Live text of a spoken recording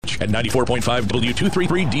and 94.5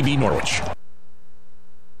 W233DB Norwich.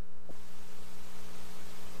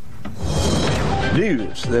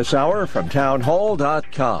 News this hour from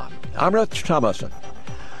townhall.com. I'm Rich Thomason.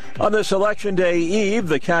 On this Election Day Eve,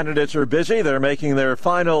 the candidates are busy. They're making their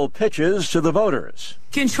final pitches to the voters.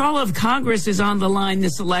 Control of Congress is on the line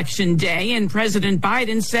this election day, and President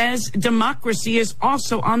Biden says democracy is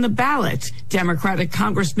also on the ballot. Democratic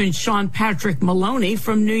Congressman Sean Patrick Maloney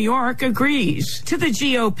from New York agrees. To the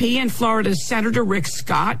GOP and Florida Senator Rick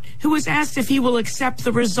Scott, who was asked if he will accept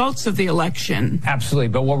the results of the election. Absolutely,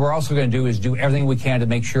 but what we're also going to do is do everything we can to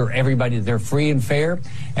make sure everybody, they're free and fair,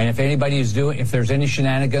 and if anybody is doing, if there's any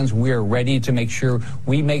shenanigans, we are ready to make sure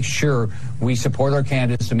we support our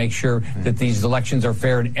candidates to make sure that these elections are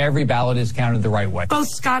fair and every ballot is counted the right way. Both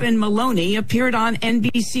Scott and Maloney appeared on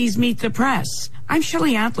NBC's Meet the Press. I'm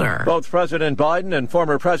Shelley Adler. Both President Biden and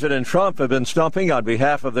former President Trump have been stumping on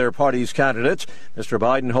behalf of their party's candidates. Mr.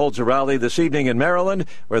 Biden holds a rally this evening in Maryland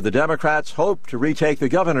where the Democrats hope to retake the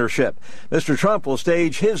governorship. Mr. Trump will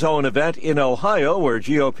stage his own event in Ohio, where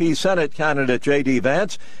GOP Senate candidate J.D.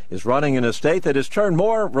 Vance is running in a state that has turned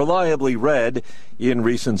more reliably red in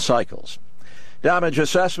recent cycles. Damage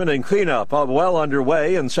assessment and cleanup are well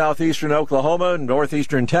underway in southeastern Oklahoma and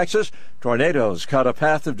northeastern Texas. Tornadoes cut a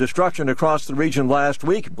path of destruction across the region last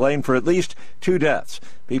week, blamed for at least 2 deaths.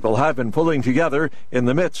 People have been pulling together in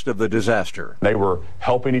the midst of the disaster. They were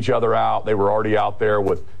helping each other out. They were already out there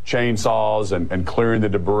with chainsaws and clearing the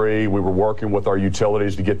debris. We were working with our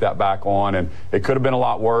utilities to get that back on, and it could have been a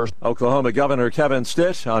lot worse. Oklahoma Governor Kevin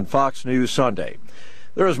Stitt on Fox News Sunday.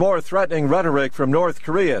 There is more threatening rhetoric from North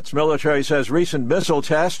Korea. Its military says recent missile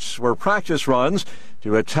tests were practice runs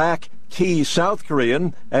to attack key South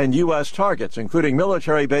Korean and U.S. targets, including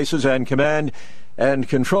military bases and command and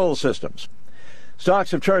control systems.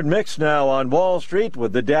 Stocks have turned mixed now on Wall Street,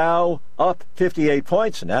 with the Dow up 58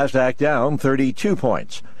 points, NASDAQ down 32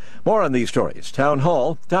 points. More on these stories,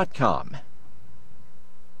 townhall.com.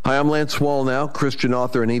 Hi, I'm Lance Wallnau, Christian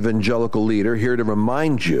author and evangelical leader, here to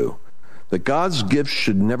remind you that God's gifts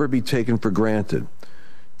should never be taken for granted.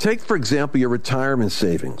 Take, for example, your retirement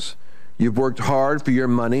savings. You've worked hard for your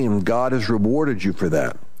money, and God has rewarded you for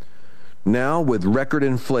that. Now, with record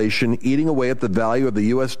inflation eating away at the value of the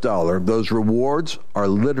U.S. dollar, those rewards are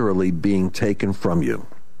literally being taken from you.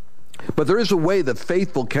 But there is a way the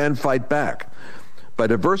faithful can fight back. By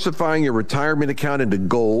diversifying your retirement account into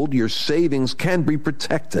gold, your savings can be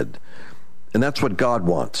protected. And that's what God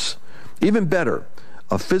wants. Even better,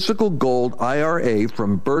 a physical gold IRA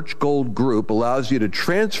from Birch Gold Group allows you to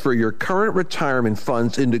transfer your current retirement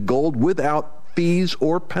funds into gold without fees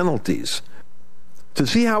or penalties. To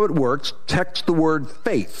see how it works, text the word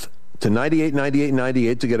FAITH to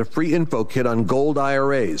 989898 to get a free info kit on gold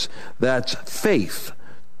IRAs. That's FAITH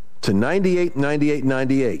to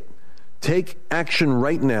 989898. Take action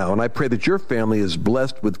right now, and I pray that your family is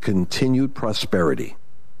blessed with continued prosperity.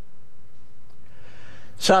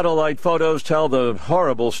 Satellite photos tell the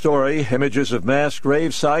horrible story. Images of mass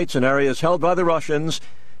grave sites in areas held by the Russians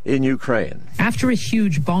in Ukraine. After a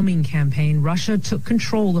huge bombing campaign, Russia took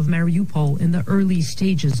control of Mariupol in the early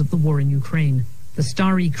stages of the war in Ukraine. The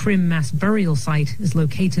Stary Krim mass burial site is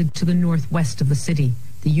located to the northwest of the city.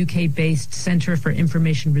 The UK-based Centre for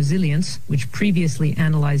Information Resilience, which previously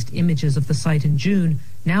analysed images of the site in June,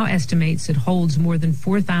 now estimates it holds more than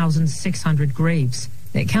 4,600 graves.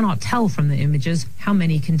 They cannot tell from the images how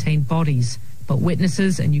many contain bodies, but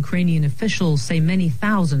witnesses and Ukrainian officials say many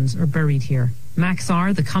thousands are buried here.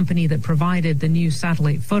 Maxar, the company that provided the new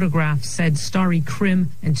satellite photographs, said Stary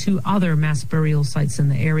Krim and 2 other mass burial sites in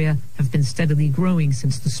the area have been steadily growing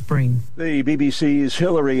since the spring. The BBC's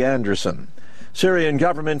Hilary Anderson. Syrian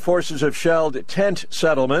government forces have shelled tent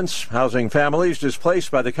settlements housing families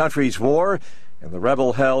displaced by the country's war in the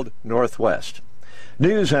rebel-held northwest.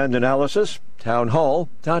 News and analysis,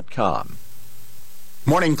 townhall.com.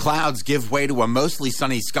 Morning clouds give way to a mostly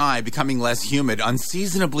sunny sky, becoming less humid,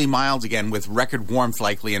 unseasonably mild again with record warmth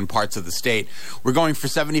likely in parts of the state. We're going for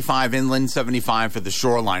 75 inland, 75 for the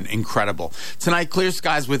shoreline. Incredible. Tonight, clear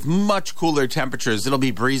skies with much cooler temperatures. It'll be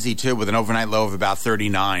breezy, too, with an overnight low of about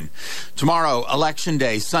 39. Tomorrow, Election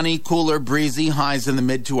Day, sunny, cooler, breezy, highs in the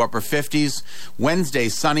mid to upper 50s. Wednesday,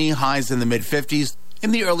 sunny, highs in the mid-50s. In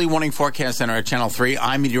the early morning forecast center at Channel 3,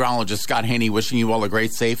 I'm meteorologist Scott Haney, wishing you all a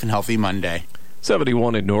great, safe, and healthy Monday.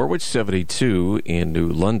 71 in Norwich, 72 in New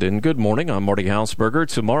London. Good morning. I'm Marty Hausberger.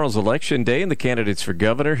 Tomorrow's Election Day, and the candidates for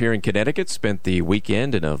governor here in Connecticut spent the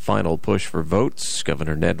weekend in a final push for votes.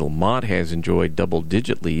 Governor Ned Lamont has enjoyed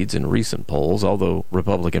double-digit leads in recent polls, although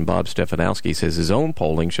Republican Bob Stefanowski says his own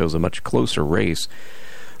polling shows a much closer race.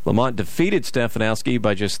 Lamont defeated Stefanowski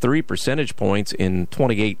by just 3 percentage points in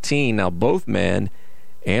 2018. Now, both men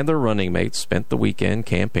and their running mates spent the weekend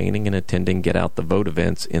campaigning and attending get-out-the-vote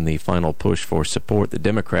events in the final push for support. The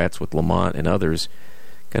Democrats, with Lamont and others,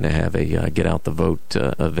 going to have a get-out-the-vote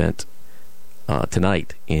event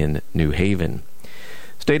tonight in New Haven.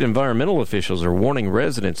 State environmental officials are warning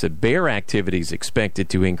residents that bear activity is expected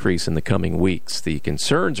to increase in the coming weeks. The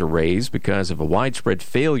concerns are raised because of a widespread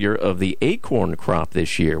failure of the acorn crop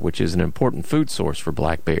this year, which is an important food source for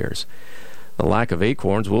black bears. The lack of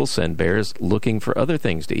acorns will send bears looking for other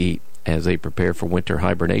things to eat as they prepare for winter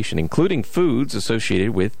hibernation, including foods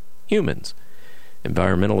associated with humans.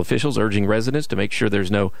 Environmental officials urging residents to make sure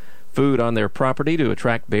there's no food on their property to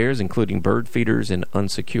attract bears, including bird feeders and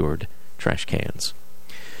unsecured trash cans.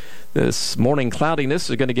 This morning cloudiness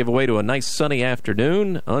is going to give way to a nice sunny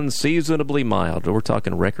afternoon, unseasonably mild. We're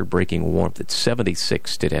talking record-breaking warmth at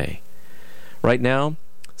 76 today. Right now,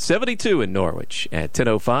 72 in Norwich at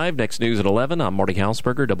 10:05. Next news at 11. I'm Marty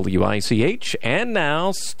Hausberger, WICH. And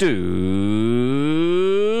now, Stu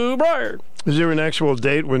Bryer. Is there an actual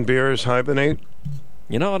date when bears hibernate?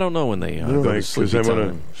 You know, I don't know when they go to sleep. Because I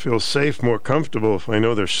want to feel safe, more comfortable if I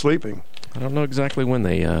know they're sleeping. I don't know exactly when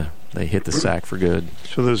they hit the sack for good.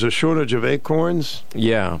 So there's a shortage of acorns?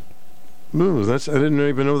 Yeah. Ooh, I didn't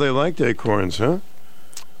even know they liked acorns, huh?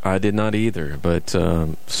 I did not either, but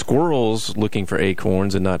squirrels looking for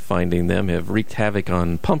acorns and not finding them have wreaked havoc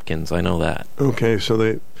on pumpkins. I know that. Okay,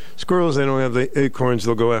 so squirrels, they don't have the acorns.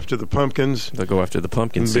 They'll go after the pumpkins. They'll go after the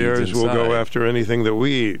pumpkin seeds bears inside. will go after anything that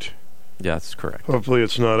we eat. Yeah, that's correct. Hopefully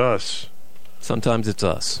it's not us. Sometimes it's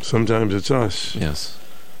us. Sometimes it's us. Yes.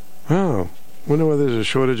 Oh, wonder why there's a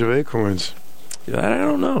shortage of acorns. I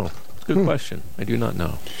don't know. Good question. I do not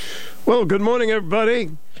know. Well, good morning,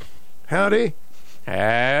 everybody. Howdy.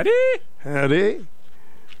 Howdy. Howdy.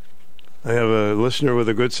 I have a listener with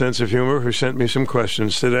a good sense of humor who sent me some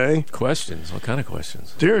questions today. Questions? What kind of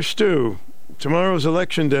questions? Dear Stu, tomorrow's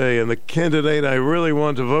election day, and the candidate I really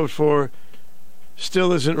want to vote for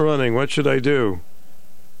still isn't running. What should I do?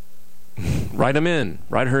 Write him in.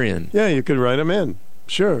 Write her in. Yeah, you could write him in.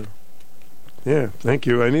 Sure. Yeah, thank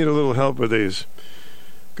you. I need a little help with these.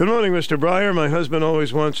 Good morning, Mr. Bryer. My husband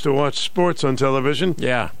always wants to watch sports on television.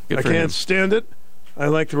 Yeah, good for him. I can't stand it. I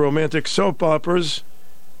like the romantic soap operas.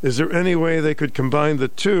 Is there any way they could combine the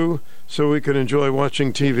two so we could enjoy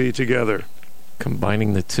watching TV together?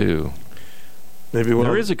 Combining the two. Maybe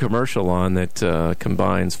there is a commercial on that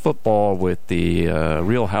combines football with the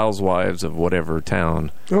Real Housewives of whatever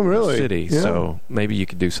town. Oh, really? City. Yeah. So maybe you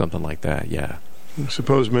could do something like that. Yeah. I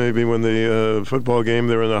suppose maybe when the football game,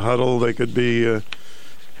 they're in a huddle, they could be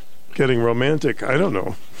getting romantic. I don't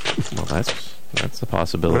know. Well, that's a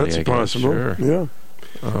possibility. That's possible. Sure. Yeah.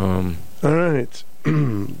 All right.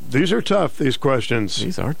 These are tough, these questions.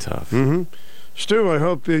 These are tough. Mm-hmm. Stu, I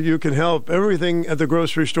hope you can help. Everything at the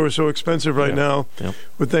grocery store is so expensive right now. Yep.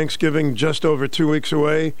 With Thanksgiving just over 2 weeks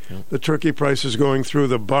away, Yep. the turkey price is going through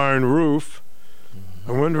the barn roof.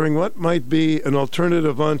 I'm wondering what might be an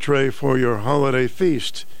alternative entree for your holiday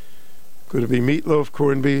feast. Could it be meatloaf,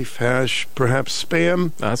 corned beef, hash, perhaps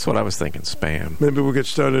Spam? That's what I was thinking, Spam. Maybe we could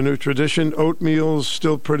start a new tradition. Oatmeal's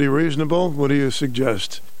still pretty reasonable. What do you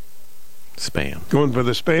suggest? Spam. Going for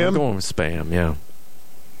the Spam? I'm going with Spam, yeah.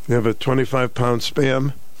 You have a 25-pound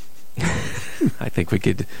Spam? I think we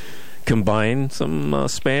could combine some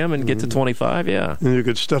Spam and get to 25, yeah. And you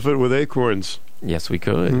could stuff it with acorns. Yes, we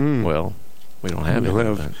could. Well, we don't have it.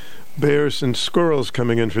 We'll have bears and squirrels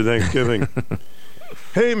coming in for Thanksgiving.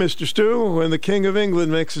 Hey, Mr. Stu, when the King of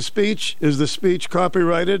England makes a speech, is the speech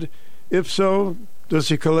copyrighted? If so, does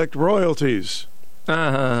he collect royalties?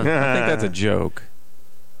 I think that's a joke.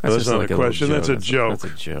 That's not a question. That's a joke.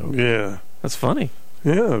 That's a joke. Yeah. That's funny.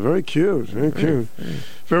 Yeah, very cute. Very cute.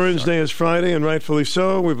 Veterans Day is Friday, and rightfully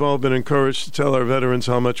so. We've all been encouraged to tell our veterans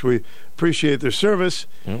how much we appreciate their service.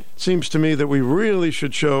 It seems to me that we really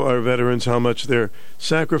should show our veterans how much their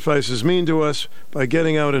sacrifices mean to us by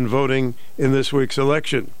getting out and voting in this week's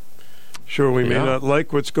election. Sure, we may not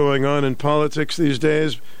like what's going on in politics these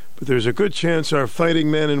days, but there's a good chance our fighting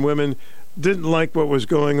men and women didn't like what was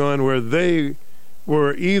going on where they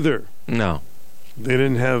were either. No. They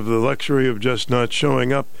didn't have the luxury of just not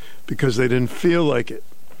showing up because they didn't feel like it.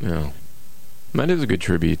 Yeah. That is a good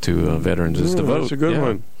tribute to veterans is to vote. That's a good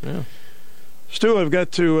one. Yeah. Stu, I've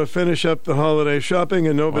got to finish up the holiday shopping,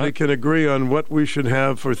 and nobody can agree on what we should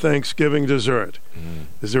have for Thanksgiving dessert.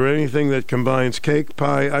 Is there anything that combines cake,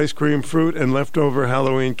 pie, ice cream, fruit, and leftover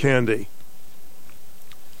Halloween candy?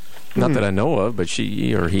 Not that I know of, but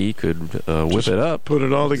she or he could whip it up. Put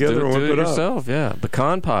it all together and whip it up. yourself, yeah.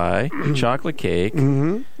 Pecan pie, chocolate cake,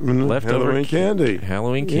 leftover Halloween candy.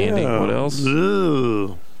 Halloween candy. Yeah. What else?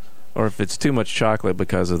 Ugh. Or if it's too much chocolate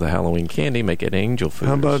because of the Halloween candy, make it angel food.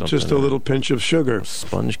 How about just a little pinch of sugar?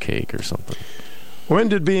 Sponge cake or something. When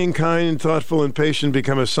did being kind, thoughtful, and patient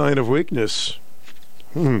become a sign of weakness?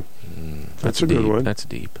 That's a good one. That's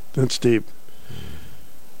deep. That's deep.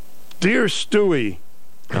 Dear Stewie.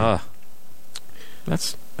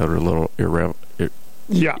 That's a little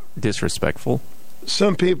disrespectful.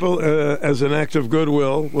 Some people, as an act of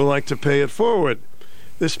goodwill, will like to pay it forward.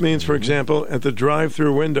 This means, for example, at the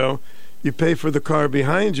drive-through window, you pay for the car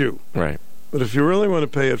behind you. Right. But if you really want to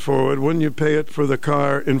pay it forward, wouldn't you pay it for the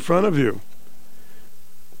car in front of you?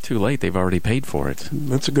 Too late. They've already paid for it.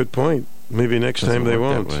 That's a good point. Maybe next time they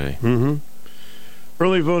won't. That way.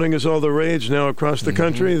 Early voting is all the rage now across the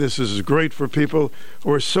country. This is great for people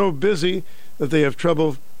who are so busy that they have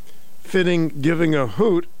trouble giving a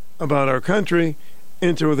hoot about our country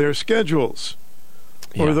into their schedules.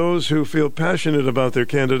 Yeah. Or those who feel passionate about their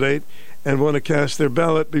candidate and want to cast their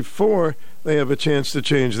ballot before they have a chance to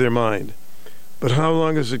change their mind. But how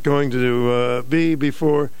long is it going to be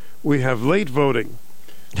before we have late voting?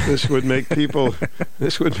 This would make people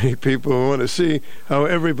who want to see how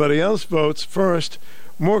everybody else votes first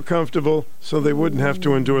more comfortable, so they wouldn't have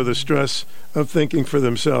to endure the stress of thinking for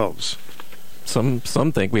themselves. Some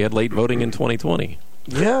think we had late voting in 2020.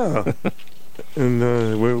 Yeah. And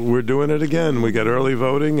we're doing it again. We got early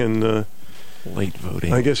voting and late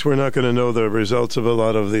voting. I guess we're not going to know the results of a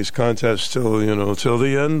lot of these contests till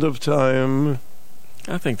the end of time.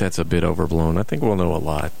 I think that's a bit overblown. I think we'll know a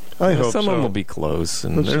lot. I hope some so. of them will be close,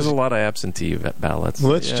 and there's a lot of absentee ballots.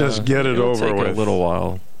 Let's just get it over with. It'll take with. a little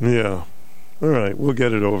while. Yeah. All right, we'll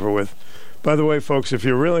get it over with. By the way, folks, if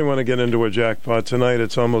you really want to get into a jackpot tonight,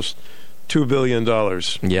 it's almost $2 billion.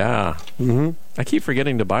 Yeah. I keep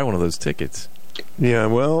forgetting to buy one of those tickets. Yeah,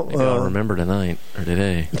 well... Maybe I'll remember tonight or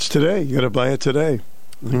today. It's today. You got to buy it today.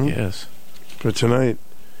 Yes. For tonight.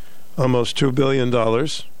 Almost $2 billion.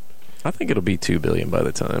 I think it'll be $2 billion by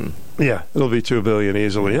the time. Yeah, it'll be $2 billion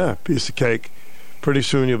easily. Yeah, piece of cake. Pretty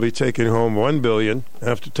soon you'll be taking home $1 billion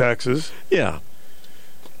after taxes. Yeah.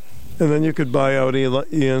 And then you could buy out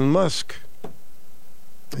Elon Musk.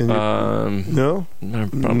 No?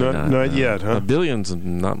 Not yet, huh? $1 billion's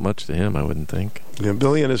not much to him, I wouldn't think. Yeah, $1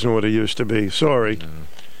 billion isn't what it used to be. Sorry. No.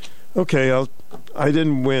 Okay, I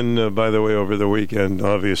didn't win, by the way, over the weekend,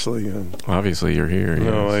 obviously. Obviously, you're here.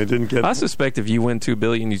 No, yes. I didn't get... I suspect if you win $2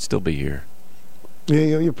 billion, you'd still be here.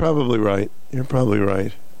 Yeah, you're probably right. You're probably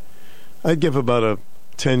right. I'd give about a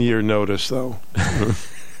 10-year notice, though.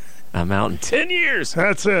 I'm out in 10 years.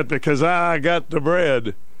 That's it, because I got the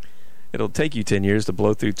bread. It'll take you 10 years to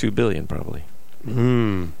blow through $2 billion, probably.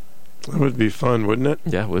 That would be fun, wouldn't it?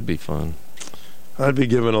 Yeah, it would be fun. I'd be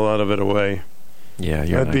giving a lot of it away. Yeah,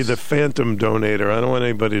 you're I'd be the phantom donator. I don't want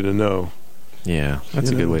anybody to know. Yeah,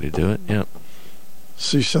 that's a good way to do it. Yep.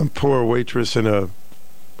 See some poor waitress in a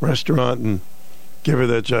restaurant and give her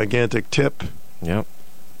that gigantic tip. Yep.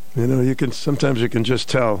 Sometimes you can just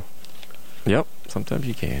tell. Yep, sometimes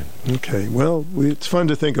you can. Okay, well, it's fun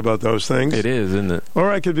to think about those things. It is, isn't it?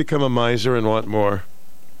 Or I could become a miser and want more.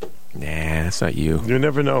 Nah, that's not you. You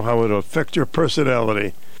never know how it'll affect your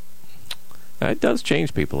personality. It does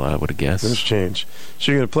change people, I would guess. It does change.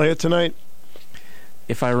 So you're going to play it tonight?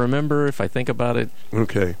 If I remember, if I think about it.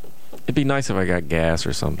 Okay. It'd be nice if I got gas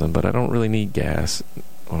or something, but I don't really need gas.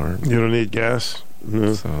 You don't need gas?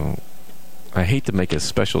 No. So I hate to make a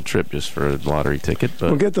special trip just for a lottery ticket.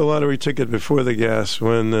 But we'll get the lottery ticket before the gas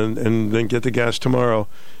and then get the gas tomorrow.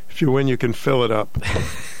 If you win, you can fill it up.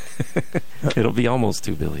 It'll be almost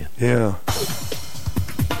 $2 billion. Yeah.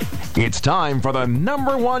 It's time for the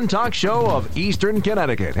 #1 talk show of Eastern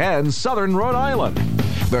Connecticut and Southern Rhode Island.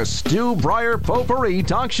 The Stu Bryer Potpourri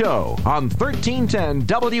Talk Show on 1310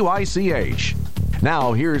 WICH.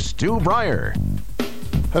 Now here's Stu Bryer.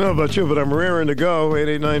 I don't know about you, but I'm raring to go.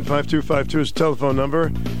 889-5252 is the telephone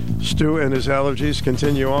number. Stu and his allergies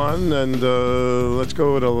continue on, and let's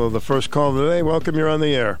go to the first call today. Welcome, you're on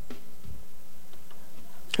the air.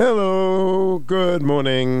 Hello, good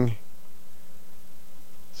morning.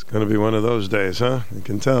 It's going to be one of those days, huh? You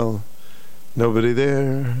can tell. Nobody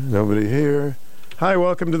there, nobody here. Hi,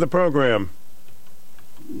 welcome to the program.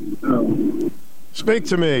 Speak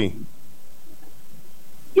to me.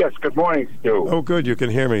 Yes, good morning, Stu. Oh, good, you can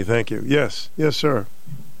hear me, thank you. Yes, sir.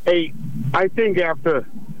 Hey, I think after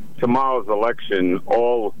tomorrow's election,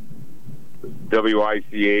 all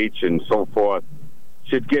WICH and so forth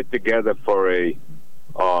should get together for a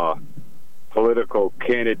political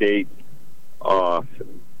candidate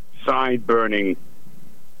sign burning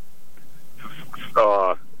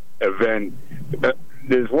event.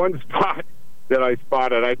 There's one spot that I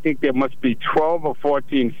spotted. I think there must be 12 or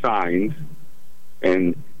 14 signs,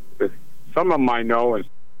 and some of them I know.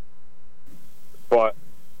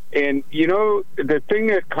 And you know, the thing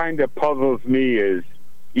that kind of puzzles me is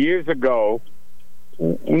years ago,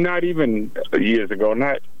 not even years ago,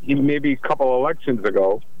 not maybe a couple elections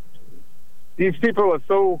ago, these people are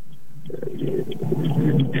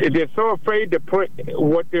they're so afraid to put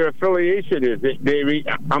what their affiliation is.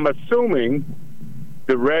 I'm assuming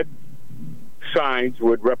the red signs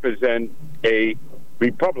would represent a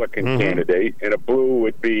Republican candidate, and a blue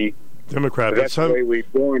would be Democrat. That's the way we're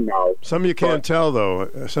going now. Some you can't tell, though.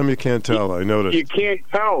 Some you can't tell, I noticed. You can't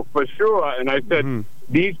tell for sure. And I said,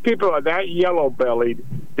 these people are that yellow-bellied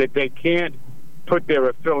that they can't put their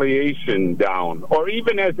affiliation down, or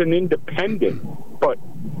even as an independent. But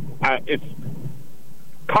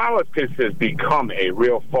politics has become a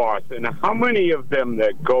real farce. And how many of them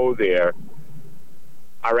that go there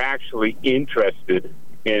are actually interested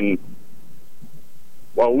in,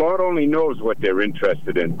 well, Lord only knows what they're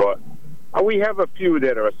interested in, but we have a few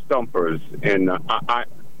that are stumpers, and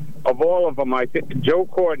of all of them, I think Joe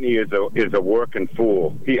Courtney is a working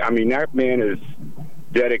fool. That man is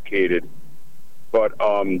dedicated, but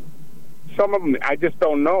some of them I just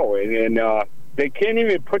don't know, and they can't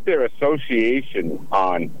even put their association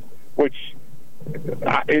on, which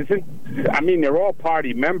isn't. They're all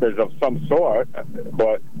party members of some sort,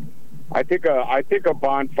 but I think a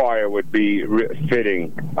bonfire would be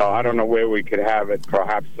fitting. I don't know where we could have it.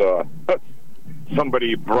 Perhaps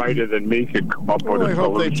somebody brighter than me could come up with a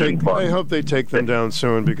solution. I hope they take them down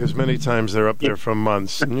soon, because many times they're up there for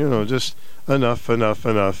months. And, just enough.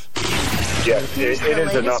 Yes, it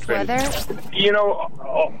is enough. And,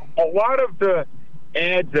 a lot of the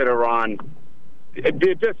ads that are on,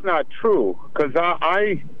 they're just not true. Because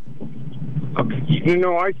I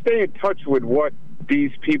stay in touch with what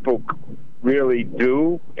these people really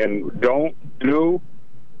do and don't do,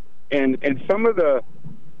 and some of the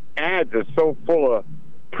ads are so full of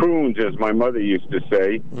prunes, as my mother used to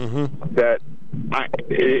say, that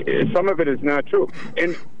some of it is not true.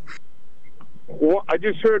 And I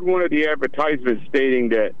just heard one of the advertisements stating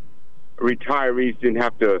that retirees didn't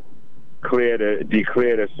have to declare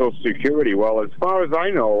their Social Security. Well, as far as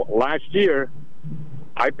I know, last year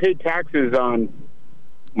I paid taxes on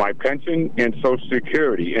my pension and Social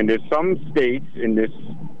Security, and there's some states in this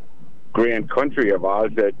grand country of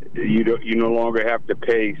ours that you no longer have to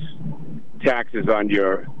pay taxes on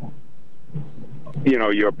your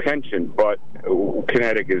pension, but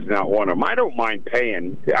Connecticut is not one of them. I don't mind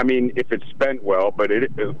paying. If it's spent well, but a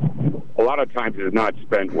lot of times it's not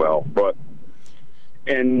spent well.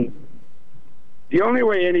 And the only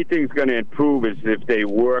way anything's going to improve is if they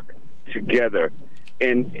work together.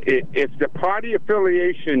 And if the party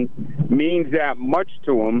affiliation means that much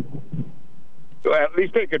to them, at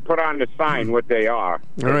least they could put on the sign what they are.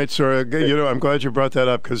 All right, sir. I'm glad you brought that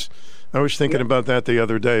up, because I was thinking about that the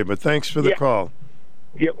other day. But thanks for the call.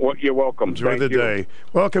 You're welcome. Enjoy the day.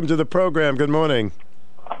 Welcome to the program. Good morning.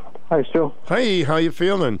 Hi, Stu. Hi. How you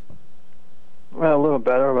feeling? Well, a little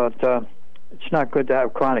better, but it's not good to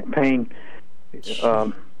have chronic pain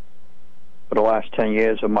for the last 10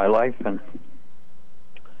 years of my life, and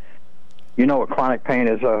you know what chronic pain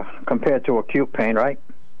is compared to acute pain, right?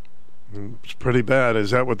 It's pretty bad.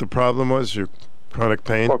 Is that what the problem was, your chronic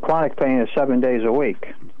pain? Well, chronic pain is 7 days a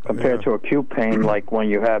week compared to acute pain, like when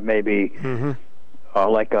you have maybe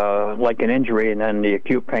like an injury, and then the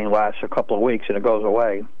acute pain lasts a couple of weeks and it goes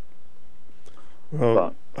away.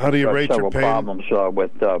 Well, how do you rate your pain? Several problems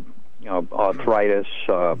with arthritis,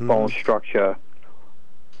 bone structure,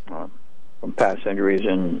 from past injuries,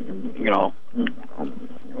 and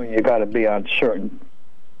you got to be on certain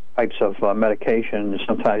types of medication.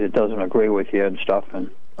 Sometimes it doesn't agree with you and stuff. And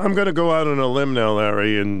I'm going to go out on a limb now,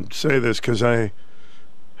 Larry, and say this, because I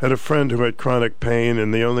had a friend who had chronic pain,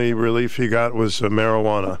 and the only relief he got was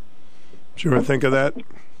marijuana. Did you ever think of that?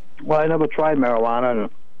 Well, I never tried marijuana, and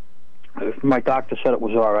if my doctor said it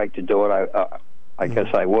was all right to do it, I guess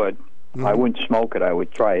I would. I wouldn't smoke it. I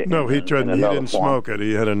would try it. No, he didn't smoke it.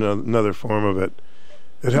 He had another form of it.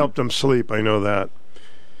 It helped him sleep. I know that.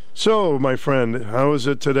 So, my friend, how is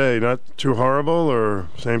it today? Not too horrible, or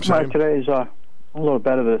same? Today's a little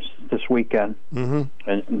better this weekend. And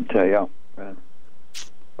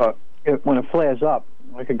when it flares up,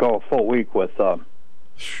 I could go a full week with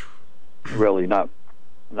really not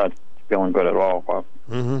feeling good at all.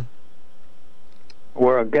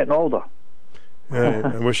 We're getting older.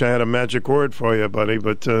 I wish I had a magic word for you, buddy,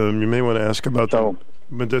 but you may want to ask about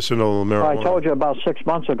medicinal marijuana. I told you about 6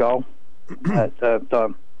 months ago that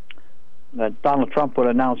Donald Trump would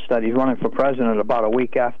announce that he's running for president about a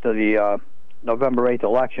week after the November 8th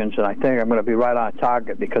elections, and I think I'm going to be right on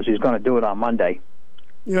target because he's going to do it on Monday.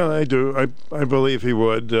 Yeah, I do. I believe he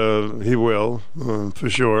would. He will, for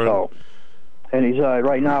sure. So, and he's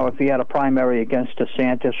right now, if he had a primary against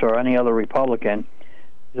DeSantis or any other Republican,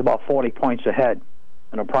 he's about 40 points ahead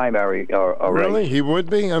in a primary or a race. Really? He would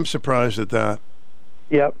be? I'm surprised at that.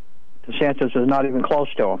 Yep. DeSantis is not even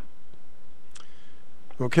close to him.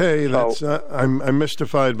 Okay, that's I'm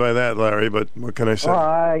mystified by that, Larry, but what can I say?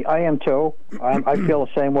 I am too. I feel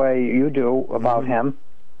the same way you do about him.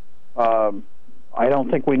 I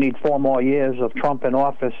don't think we need 4 more years of Trump in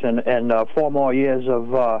office and 4 more years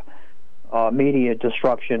of media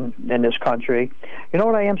destruction in this country. You know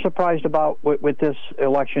what I am surprised about with this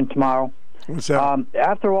election tomorrow? What's that?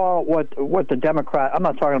 After all, what the Democrats, I'm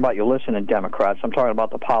not talking about you listening Democrats, I'm talking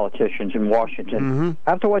about the politicians in Washington.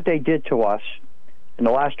 After what they did to us in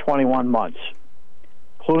the last 21 months,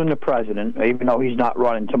 including the president, even though he's not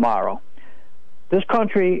running tomorrow, this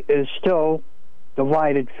country is still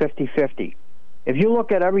divided 50-50. If you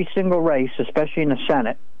look at every single race, especially in the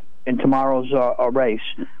Senate, in tomorrow's race,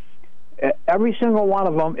 every single one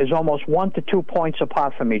of them is almost 1 to 2 points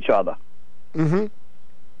apart from each other.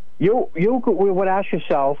 You would ask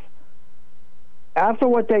yourself, after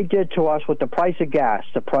what they did to us with the price of gas,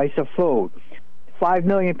 the price of food, 5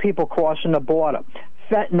 million people crossing the border,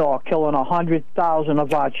 fentanyl killing 100,000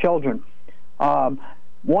 of our children,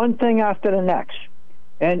 one thing after the next,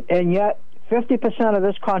 and yet 50% of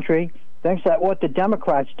this country thinks that what the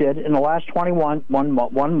Democrats did in the last 21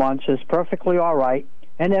 months is perfectly all right,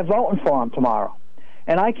 and they're voting for him tomorrow.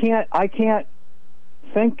 And I can't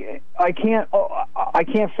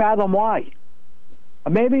fathom why.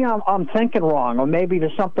 Maybe I'm thinking wrong, or maybe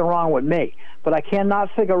there's something wrong with me, but I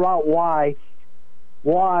cannot figure out why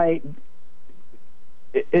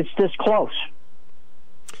it's this close.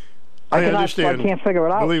 I understand. I can't figure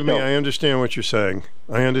it out. Believe me, I understand what you're saying.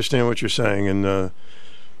 And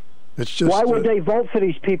it's just. Why would they vote for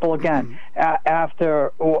these people again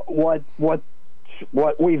after what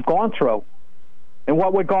we've gone through and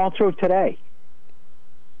what we're going through today?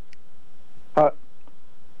 I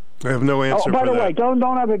have no answer. By the for way, that.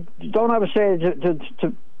 don't ever say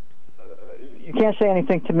to you can't say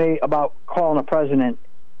anything to me about calling a president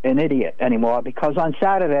an idiot anymore, because on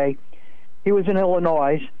Saturday he was in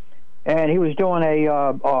Illinois and he was doing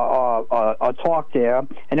a talk there,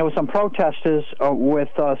 and there were some protesters with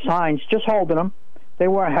signs just holding them. They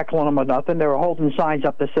weren't heckling him or nothing. They were holding signs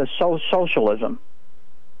up that says socialism.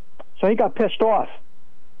 So he got pissed off.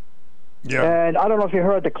 Yeah. And I don't know if you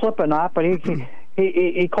heard the clip or not, but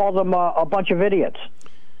he called them a bunch of idiots.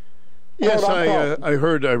 Yes, I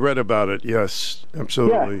heard. I read about it. Yes,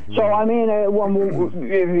 absolutely. Yeah. So I mean,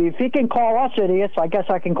 if he can call us idiots, I guess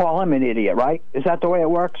I can call him an idiot, right? Is that the way it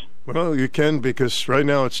works? Well, you can, because right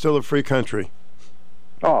now it's still a free country.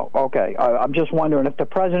 Oh, okay. I'm just wondering if the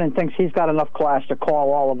president thinks he's got enough class to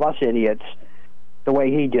call all of us idiots the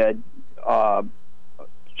way he did.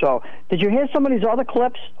 So, did you hear some of these other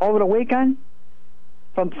clips over the weekend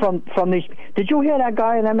from these? Did you hear that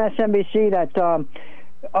guy on MSNBC that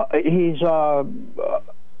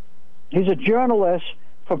he's a journalist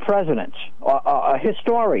for presidents, a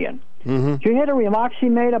historian? Did you hear the remarks he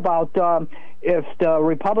made about if the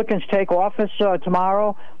Republicans take office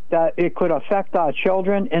tomorrow, that it could affect our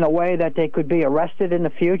children in a way that they could be arrested in the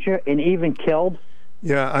future and even killed?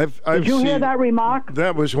 Yeah, I've Did you seen, hear that remark?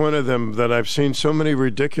 That was one of them that I've seen so many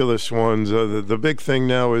ridiculous ones. The big thing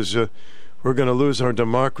now is we're going to lose our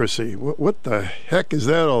democracy. What the heck is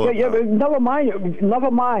that all about? Yeah, never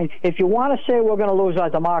mind. If you want to say we're going to lose our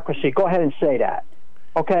democracy, go ahead and say that.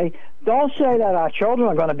 Okay? Don't say that our children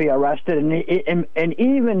are going to be arrested and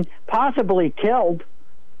even possibly killed.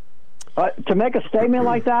 To make a statement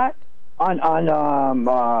like that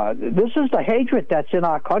this is the hatred that's in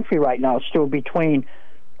our country right now, still between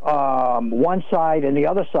one side and the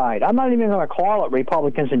other side. I'm not even going to call it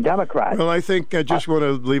Republicans and Democrats. Well, I think I just want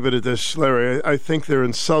to leave it at this, Larry. I think they're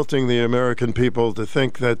insulting the American people to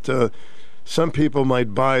think that some people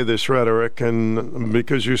might buy this rhetoric, and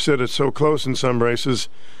because you said it's so close in some races,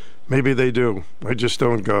 maybe they do. I just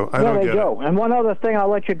don't go. I don't get it. And one other thing, I'll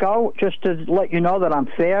let you go, just to let you know that I'm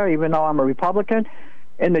fair, even though I'm a Republican.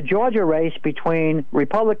 In the Georgia race between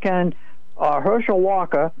Republican Herschel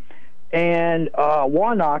Walker and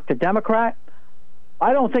Warnock, the Democrat,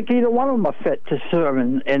 I don't think either one of them are fit to serve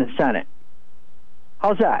in the Senate.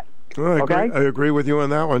 How's that? Well, I agree with you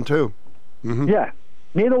on that one, too. Yeah.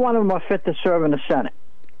 Neither one of them are fit to serve in the Senate.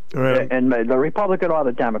 Right. and the Republican or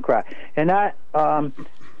the Democrat. And that, have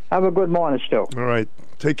a good morning, Stu. All right.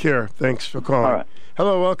 Take care. Thanks for calling. All right.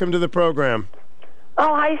 Hello, welcome to the program.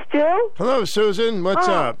 Oh, hi, Stu. Hello, Susan. What's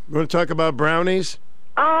up? You want to talk about brownies?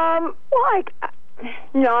 No.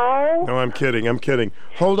 No, I'm kidding.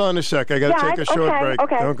 Hold on a sec. I got to take a short break.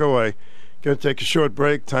 Okay. Don't go away. Got to take a short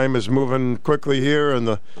break. Time is moving quickly here, and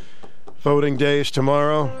the voting day is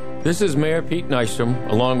tomorrow. This is Mayor Pete Nystrom,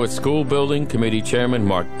 along with School Building Committee Chairman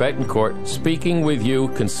Mark Betancourt, speaking with you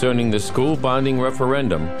concerning the school bonding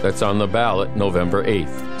referendum that's on the ballot November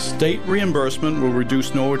 8th. State reimbursement will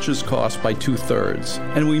reduce Norwich's cost by 2/3,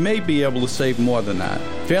 and we may be able to save more than that.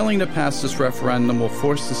 Failing to pass this referendum will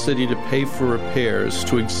force the city to pay for repairs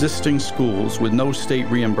to existing schools with no state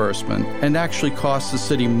reimbursement, and actually cost the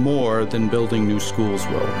city more than building new schools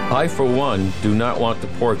will. I, for one, do not want to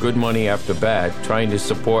pour good money after bad, trying to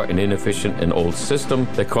support an inefficient and old system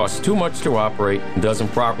that costs too much to operate and doesn't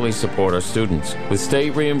properly support our students. With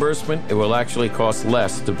state reimbursement, it will actually cost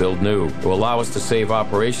less to build new. It will allow us to save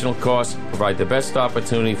operational costs, provide the best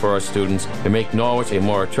opportunity for our students, and make Norwich a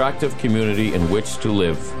more attractive community in which to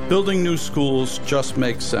live. Building new schools just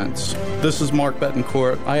makes sense. This is Mark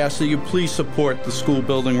Betancourt. I ask that you please support the school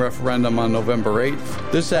building referendum on November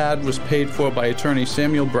 8th. This ad was paid for by attorney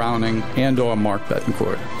Samuel Browning and/or Mark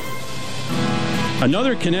Betancourt.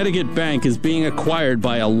 Another Connecticut bank is being acquired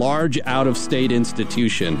by a large out-of-state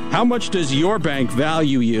institution. How much does your bank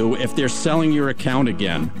value you if they're selling your account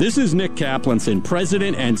again? This is Nick Kaplanson,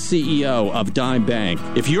 President and CEO of Dime Bank.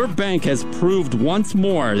 If your bank has proved once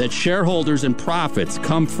more that shareholders and profits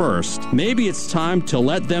come first, maybe it's time to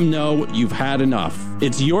let them know you've had enough.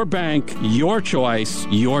 It's your bank, your choice,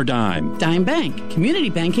 your dime. Dime Bank.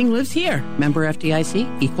 Community banking lives here. Member FDIC,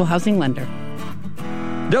 equal housing lender.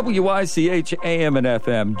 WICH AM and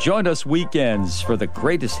FM. Join us weekends for the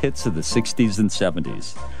greatest hits of the 60s and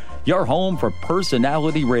 70s. Your home for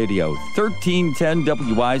personality radio, 1310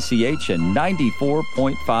 WICH and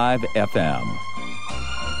 94.5 FM.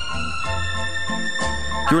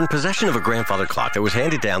 You're in possession of a grandfather clock that was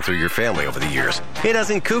handed down through your family over the years. It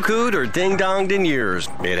hasn't cuckooed or ding-donged in years.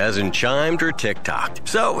 It hasn't chimed or tick-tocked.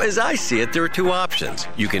 So, as I see it, there are two options.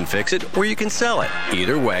 You can fix it or you can sell it.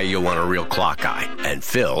 Either way, you'll want a real clock guy. And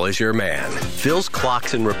Phil is your man. Phil's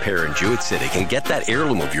Clocks and Repair in Jewett City can get that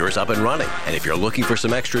heirloom of yours up and running. And if you're looking for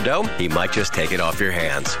some extra dough, he might just take it off your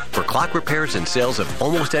hands. For clock repairs and sales of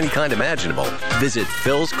almost any kind imaginable, visit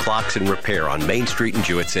Phil's Clocks and Repair on Main Street in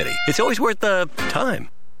Jewett City. It's always worth the time.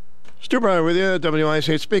 Stu Bryer with you,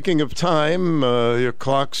 WICH. Speaking of time, your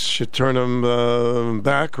clocks should turn them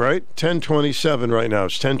back, right? 10:27 right now.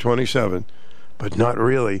 It's 10:27, but not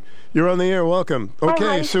really. You're on the air. Welcome. Okay,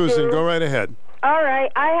 hi, Susan, Stu. go right ahead. All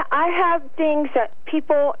right. I have things that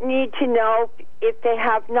people need to know if they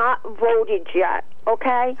have not voted yet,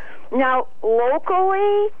 okay? Now,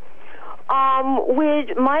 locally,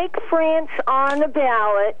 with Mike France on the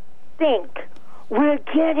ballot, we're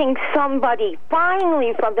getting somebody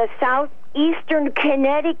finally from the southeastern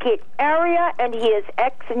Connecticut area, and he is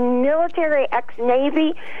ex-military,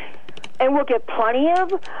 ex-Navy, and we'll get plenty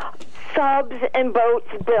of subs and boats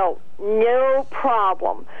built. No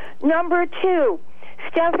problem. Number two,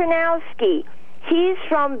 Stefanowski. He's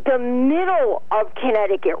from the middle of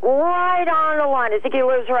Connecticut, right on the line. I think he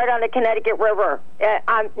lives right on the Connecticut River.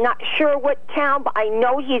 I'm not sure what town, but I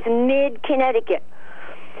know he's mid-Connecticut.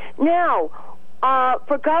 Now,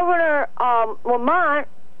 for Governor Lamont,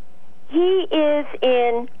 he is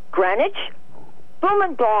in Greenwich.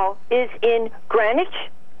 Blumenthal is in Greenwich.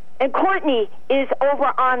 And Courtney is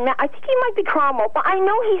over on, I think he might be Cromwell, but I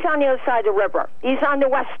know he's on the other side of the river. He's on the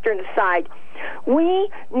western side.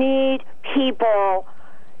 We need people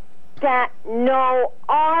that know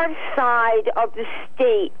our side of the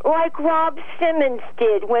state, like Rob Simmons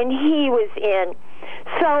did when he was in.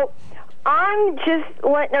 So I'm just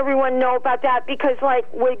letting everyone know about that because, like,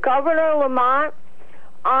 with Governor Lamont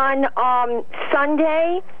on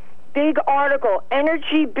Sunday, big article,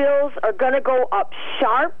 energy bills are going to go up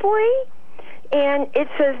sharply, and it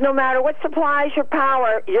says no matter what supplies your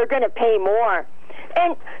power, you're going to pay more.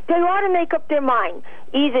 And they ought to make up their mind.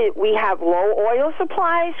 Either we have low oil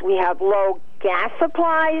supplies, we have low gas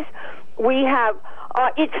supplies, we have,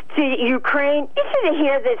 it's to Ukraine. You should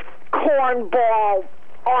hear this cornball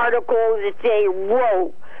article that they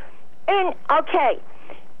wrote. And, okay,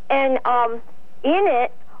 and in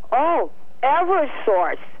it,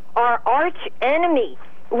 Eversource, our arch enemy,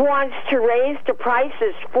 wants to raise the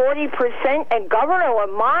prices 40%, and Governor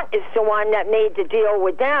Lamont is the one that made the deal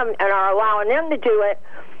with them and are allowing them to do it.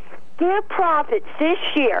 Their profits this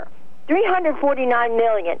year, $349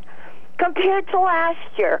 million, compared to last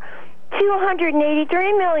year,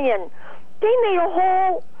 $283 million. They made a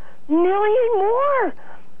whole million more.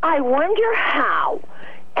 I wonder how.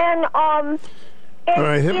 And all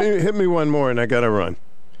right, hit me one more, and I got to run.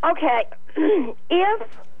 Okay, if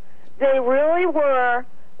they really were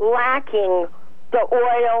lacking the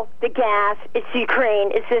oil, the gas, it's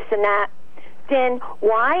Ukraine, it's this and that, then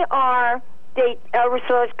why are they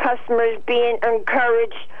Eversource customers being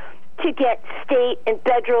encouraged to get state and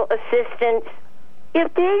federal assistance?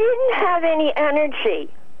 If they didn't have any energy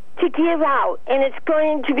to give out, and it's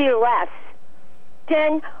going to be less,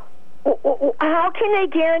 then how can they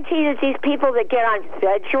guarantee that these people that get on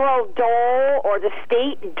federal dole or the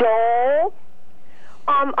state dole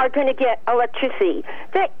are going to get electricity?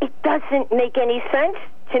 That it doesn't make any sense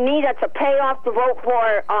to me. That's a payoff to vote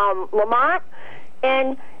for Lamont,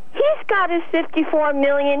 and he's got his $54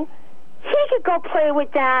 million. He could go play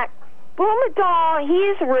with that. Blumenthal,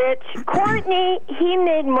 he's rich. Courtney, he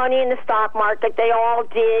made money in the stock market. They all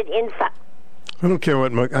did. I don't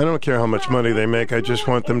care how much money they make. I just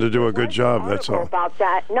want them to do a good job. That's all. About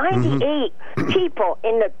that, 98 people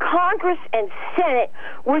in the Congress and Senate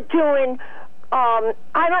were doing. I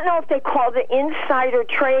don't know if they call it insider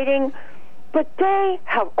trading, but they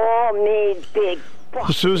have all made big bucks.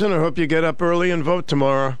 Well, Susan, I hope you get up early and vote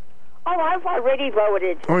tomorrow. Oh, I've already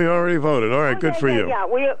voted. Oh, you already voted. All right, good for you. Yeah,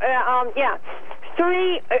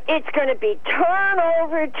 3. It's going to be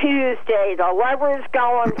Turnover Tuesday. The lever's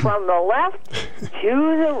going from the left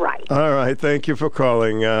to the right. All right, thank you for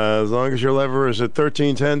calling. As long as your lever is at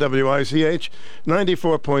 1310 WICH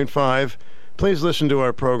 94.5, please listen to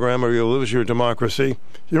our program or you'll lose your democracy.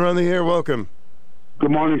 You're on the air. Welcome.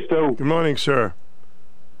 Good morning, Stu. Good morning, sir.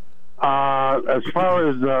 As far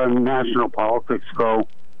as national politics go,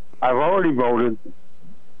 I've already voted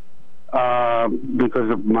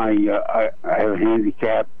because of my I have a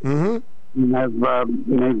handicap. Mm-hmm. And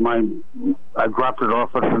I've dropped it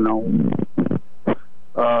off at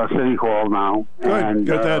City Hall now. Good. And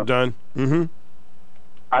get that done. Mm-hmm.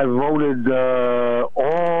 I voted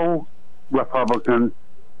all Republican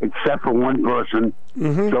except for one person,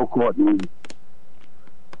 Joe Courtney.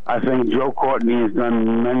 I think Joe Courtney has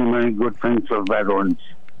done many, many good things for veterans.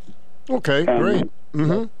 Okay, great.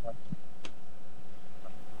 Mm-hmm.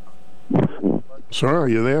 Sir, are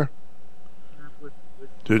you there?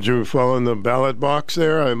 Did you fall in the ballot box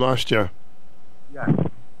there? I lost you. Yeah.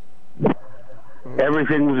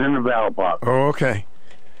 Everything was in the ballot box. Oh, okay.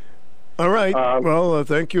 All right.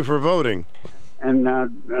 Thank you for voting. And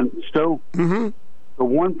Stu, the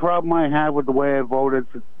one problem I have with the way I voted,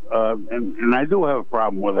 and I do have a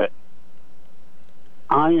problem with it,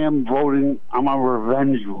 I'm a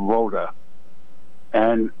revenge voter.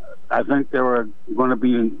 And I think there are going to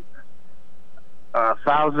be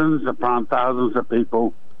thousands upon thousands of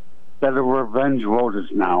people that are revenge voters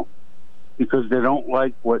now because they don't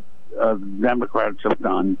like what the Democrats have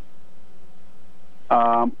done.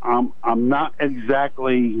 I'm not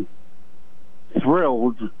exactly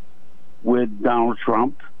thrilled with Donald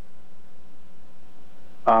Trump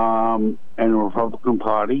and the Republican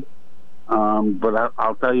Party, but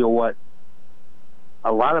I'll tell you what,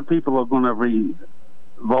 a lot of people are going to be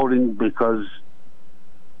voting because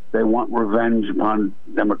they want revenge upon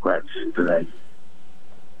Democrats today.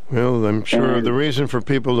 Well, I'm sure the reason for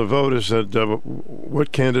people to vote is that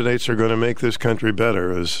what candidates are going to make this country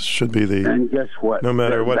better should be the. And guess what? No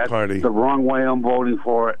matter what party. That's the wrong way I'm voting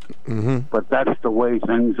for it. Mm-hmm. But that's the way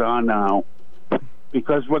things are now.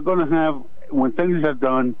 Because we're going to have, when things are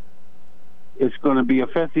done, it's going to be a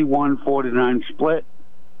 51-49 split,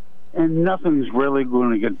 and nothing's really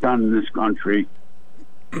going to get done in this country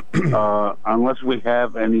unless we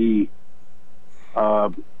have any,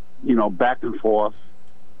 back and forth.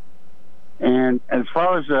 And as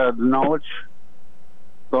far as the knowledge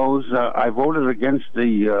goes, I voted against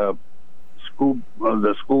the school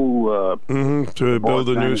to build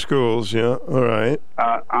the new schools. Yeah, all right.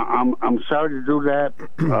 I'm sorry to do that.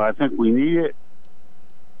 I think we need it,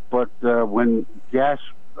 but when gas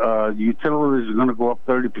utilities are going to go up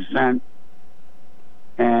 30%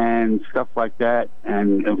 and stuff like that,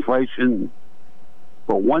 and inflation.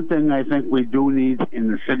 But one thing I think we do need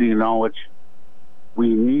in the city of Norwich.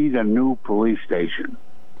 We need a new police station.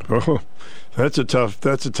 Oh, that's a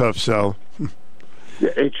tough sell.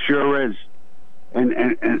 It sure is,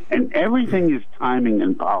 and everything is timing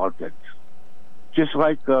in politics. Just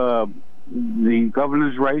like the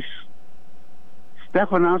governor's race,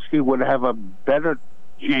 Stefanowski would have a better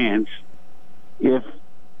chance if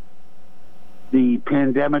the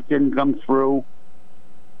pandemic didn't come through,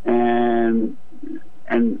 and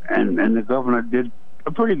the governor did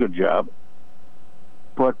a pretty good job.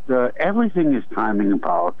 but everything is timing in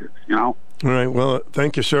politics, you know? All right. Well,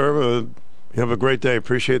 thank you, sir. You have a great day.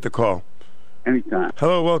 Appreciate the call. Anytime.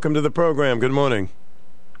 Hello. Welcome to the program. Good morning.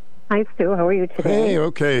 Hi, Stu. How are you today? Hey,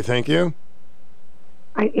 okay. Thank you.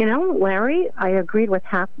 Larry, I agreed with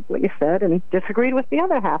half of what you said and disagreed with the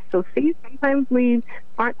other half. So, see, sometimes we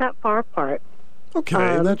aren't that far apart.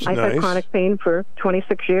 Okay, that's I've nice. had chronic pain for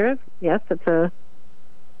 26 years. Yes, it's a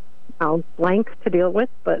blank to deal with,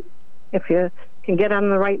 but if you can get on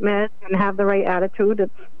the right meds and have the right attitude,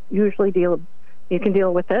 it's usually you can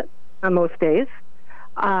deal with it on most days.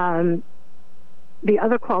 The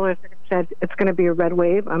other callers that have said it's going to be a red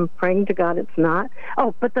wave, I'm praying to God it's not.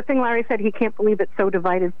 Oh, but the thing Larry said, he can't believe it's so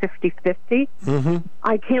divided 50-50. Mm-hmm.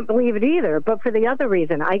 I can't believe it either, but for the other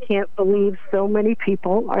reason, I can't believe so many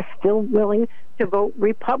people are still willing to vote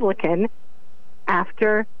Republican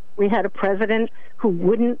after we had a president who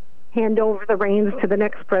wouldn't hand over the reins to the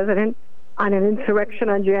next president on an insurrection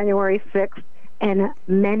on January 6th, and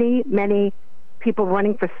many, many people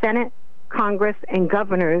running for Senate, Congress, and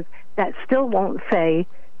governors that still won't say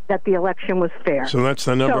that the election was fair. So that's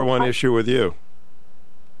the number one issue with you.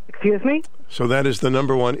 Excuse me? So that is the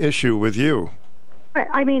number one issue with you.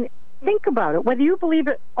 I mean, think about it. Whether you believe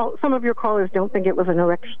it, some of your callers don't think it was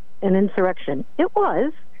an insurrection. It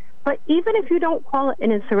was. But even if you don't call it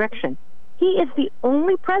an insurrection, he is the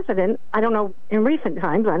only president, I don't know, in recent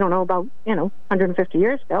times, I don't know about, 150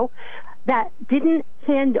 years ago, that didn't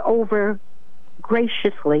hand over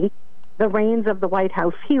graciously the reins of the White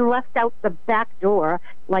House. He left out the back door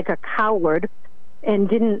like a coward and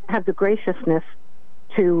didn't have the graciousness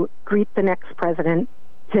to greet the next president,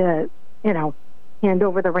 to, hand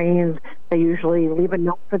over the reins. They usually leave a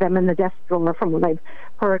note for them in the desk drawer from what I've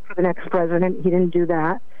heard for the next president. He didn't do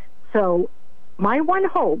that. So my one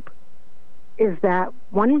hope is that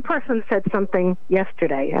one person said something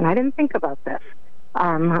yesterday, and I didn't think about this.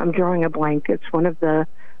 I'm drawing a blank. It's one of the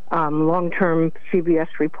long-term CBS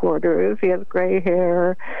reporters. He has gray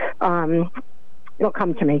hair. It'll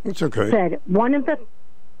come to me. It's okay. Said one of the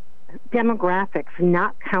demographics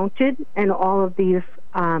not counted in all of these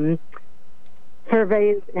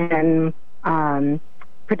surveys and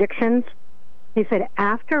predictions. He said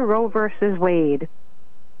after Roe versus Wade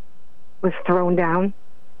was thrown down,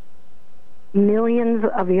 millions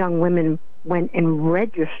of young women went and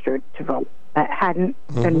registered to vote that hadn't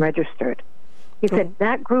been registered. He said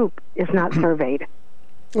that group is not surveyed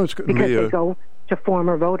because they go to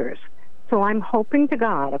former voters. So I'm hoping to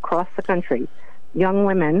God across the country, young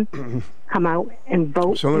women come out and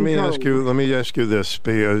vote. So let me ask you this.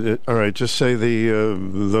 All right, just say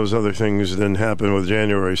those other things didn't happen with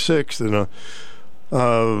January 6th.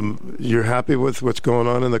 You're happy with what's going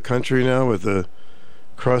on in the country now with the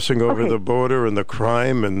crossing over the border and the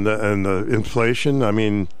crime and the inflation? I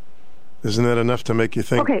mean, isn't that enough to make you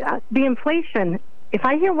think? Okay, the inflation, if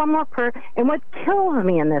I hear one more and what kills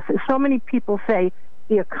me in this is so many people say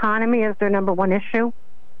the economy is their number one issue.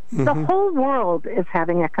 Mm-hmm. The whole world is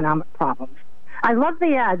having economic problems. I love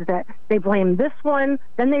the ads that they blame this one,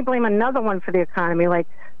 then they blame another one for the economy, like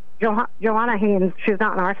Joanna Haynes. She's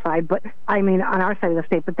not on our side, but I mean on our side of the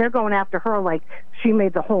state, but they're going after her like she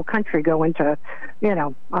made the whole country go into,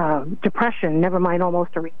 depression, never mind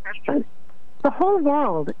almost a recession. The whole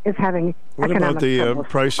world is having what economic about the troubles.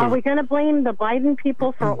 price of... Are we going to blame the Biden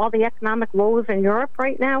people for all the economic woes in Europe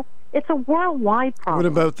right now? It's a worldwide problem. What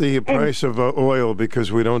about the price of oil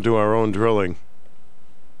because we don't do our own drilling?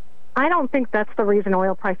 I don't think that's the reason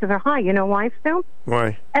oil prices are high. You know why, Stu?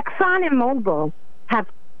 Why? Exxon and Mobil have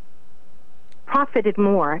profited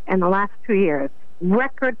more in the last 2 years.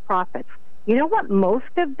 Record profits. You know what most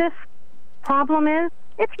of this problem is?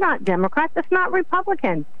 It's not Democrats. It's not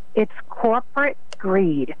Republicans. It's corporate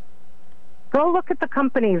greed. Go look at the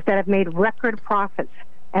companies that have made record profits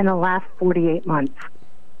in the last 48 months.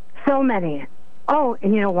 So many. Oh,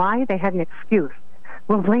 and you know why? They had an excuse.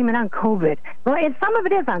 We'll blame it on COVID. Well, and some of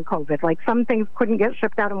it is on COVID. Like some things couldn't get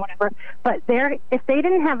shipped out and whatever. But if they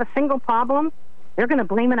didn't have a single problem, they're going to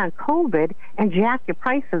blame it on COVID and jack your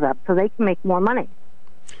prices up so they can make more money.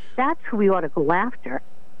 That's who we ought to go after.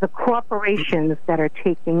 The corporations that are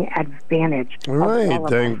taking advantage of all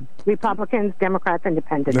of us. Republicans, Democrats,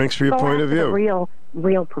 Independents. Thanks for your point of view. The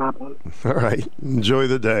real problem. All right. Enjoy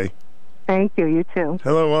the day. Thank you. You too.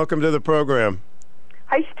 Hello. Welcome to the program.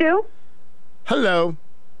 Hi, Stu. Hello.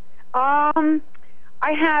 I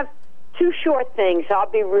have two short things. I'll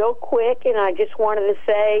be real quick, and I just wanted to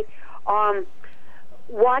say,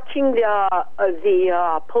 watching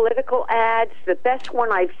the political ads, the best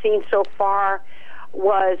one I've seen so far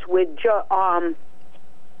was with George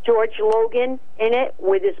Logan in it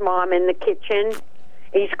with his mom in the kitchen.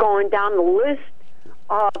 He's going down the list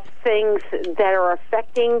of things that are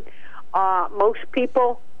affecting most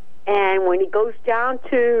people. And when he goes down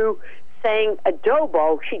to saying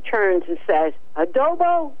adobo, she turns and says,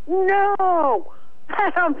 adobo? No!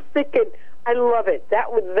 And I'm thinking, I love it.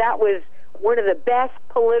 That was one of the best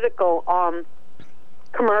political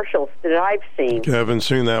commercials that I've seen. I haven't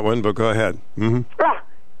seen that one, but go ahead. Mm-hmm.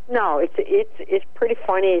 No, it's pretty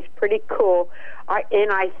funny. It's pretty cool.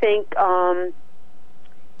 I think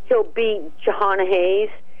he'll beat Jahana Hayes.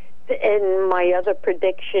 And my other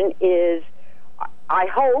prediction is, I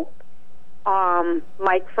hope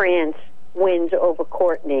Mike France wins over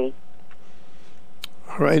Courtney.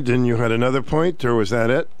 All right. Then you had another point, or was that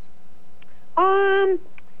it? Oh,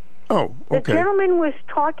 okay. The gentleman was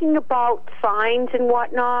talking about signs and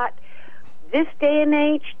whatnot. This day and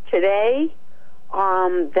age, today,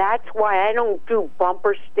 that's why I don't do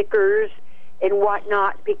bumper stickers and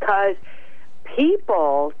whatnot, because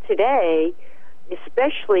people today,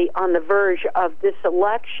 especially on the verge of this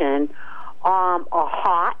election, are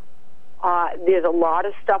hot. There's a lot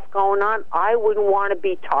of stuff going on. I wouldn't want to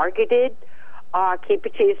be targeted. Keep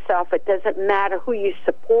it to yourself. It doesn't matter who you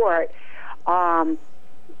support.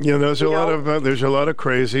 There's a lot of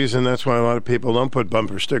crazies, and that's why a lot of people don't put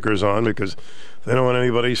bumper stickers on, because they don't want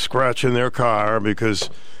anybody scratching their car, because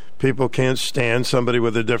people can't stand somebody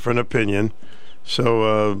with a different opinion.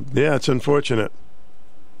 So, it's unfortunate.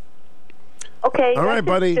 Okay. All right,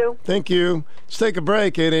 buddy. Thank you. Let's take a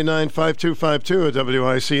break. 889-5252 at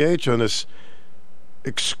WICH on this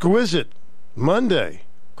exquisite Monday.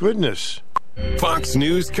 Goodness. Fox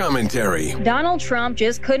News commentary. Donald Trump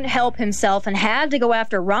just couldn't help himself and had to go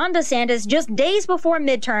after Ron DeSantis just days before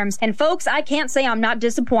midterms. And folks, I can't say I'm not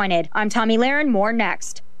disappointed. I'm Tommy Lahren. More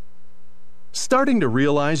next. Starting to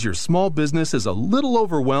realize your small business is a little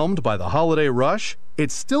overwhelmed by the holiday rush?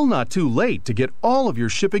 It's still not too late to get all of your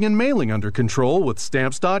shipping and mailing under control with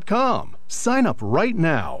Stamps.com. Sign up right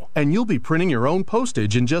now, and you'll be printing your own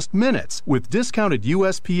postage in just minutes with discounted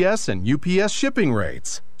USPS and UPS shipping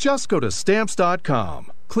rates. Just go to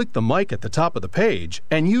Stamps.com, click the mic at the top of the page,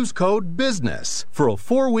 and use code BUSINESS for a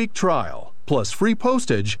 4-week trial, plus free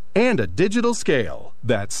postage and a digital scale.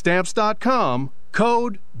 That's Stamps.com,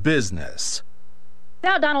 code BUSINESS.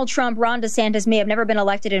 Without Donald Trump, Ron DeSantis may have never been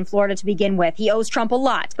elected in Florida to begin with. He owes Trump a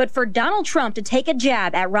lot. But for Donald Trump to take a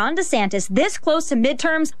jab at Ron DeSantis this close to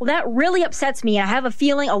midterms, well, that really upsets me. And I have a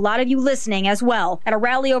feeling a lot of you listening as well. At a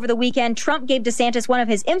rally over the weekend, Trump gave DeSantis one of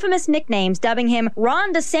his infamous nicknames, dubbing him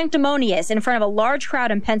Ron DeSanctimonious in front of a large crowd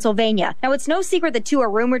in Pennsylvania. Now, it's no secret the two are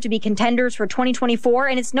rumored to be contenders for 2024,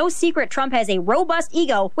 and it's no secret Trump has a robust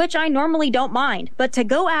ego, which I normally don't mind. But to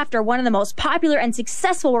go after one of the most popular and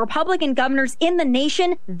successful Republican governors in the nation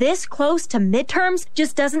this close to midterms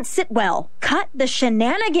just doesn't sit well. Cut the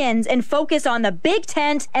shenanigans and focus on the big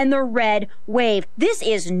tent and the red wave. This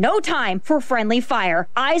is no time for friendly fire.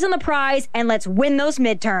 Eyes on the prize, and let's win those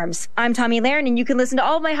midterms. I'm Tommy Lahren, and you can listen to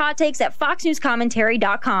all of my hot takes at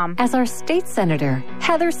foxnewscommentary.com. As our state senator,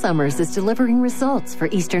 Heather Summers is delivering results for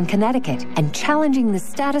Eastern Connecticut and challenging the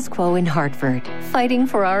status quo in Hartford. Fighting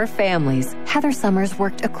for our families, Heather Summers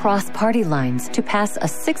worked across party lines to pass a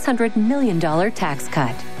 $600 million tax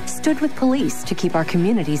cut, stood with police to keep our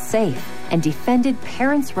communities safe, and defended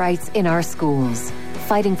parents' rights in our schools.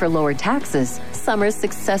 Fighting for lower taxes, Summers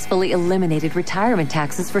successfully eliminated retirement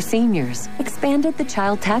taxes for seniors, expanded the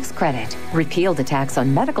child tax credit, repealed the tax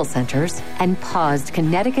on medical centers, and paused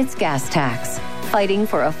Connecticut's gas tax. Fighting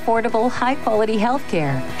for affordable, high-quality health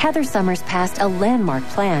care, Heather Summers passed a landmark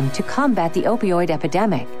plan to combat the opioid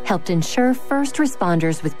epidemic, helped ensure first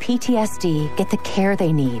responders with PTSD get the care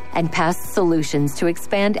they need, and passed solutions to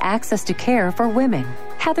expand access to care for women.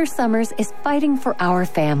 Heather Summers is fighting for our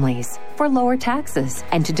families, for lower taxes,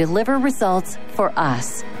 and to deliver results for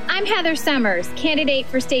us. I'm Heather Summers, candidate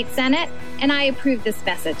for State Senate, and I approve this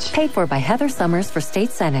message. Paid for by Heather Summers for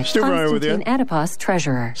State Senate. Stu Bryer with you. Adipas,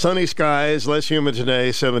 Treasurer. Sunny skies, less humid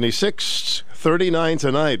today, 76, 39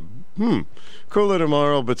 tonight. Cooler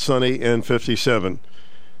tomorrow, but sunny, and 57.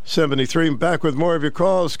 73. Back with more of your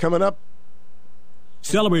calls coming up.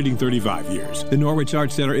 Celebrating 35 years, the Norwich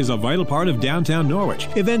Arts Center is a vital part of downtown Norwich.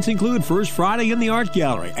 Events include First Friday in the Art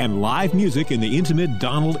Gallery and live music in the intimate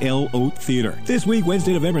Donald L. Oat Theater. This week,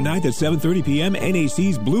 Wednesday, November 9th at 7:30 p.m.,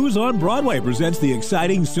 NAC's Blues on Broadway presents the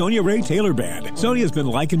exciting Sonia Ray Taylor Band. Sonia has been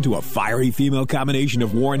likened to a fiery female combination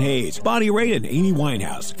of Warren Hayes, Bonnie Raitt, and Amy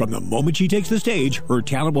Winehouse. From the moment she takes the stage, her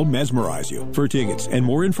talent will mesmerize you. For tickets and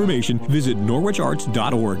more information, visit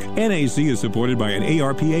norwicharts.org. NAC is supported by an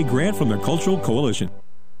ARPA grant from the Cultural Coalition.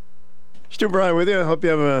 Stu Bryer with you. I hope you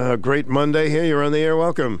have a great Monday here. You're on the air.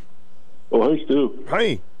 Welcome. Oh, hey, Stu.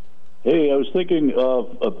 Hi. Hey, I was thinking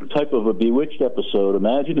of a type of a Bewitched episode.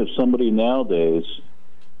 Imagine if somebody nowadays,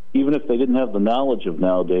 even if they didn't have the knowledge of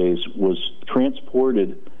nowadays, was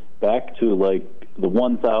transported back to like the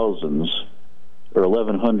 1000s or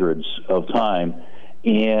 1100s of time,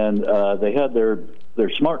 and they had their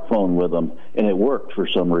smartphone with them, and it worked for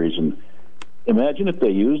some reason. Imagine if they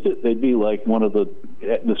used it, they'd be like one of the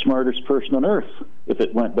smartest person on earth if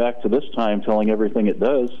it went back to this time telling everything it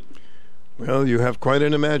does. Well, you have quite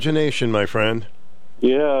an imagination, my friend.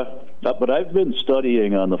 Yeah, but I've been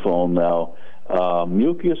studying on the phone now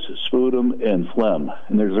mucus, sputum, and phlegm,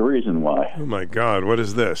 and there's a reason why. Oh, my God, what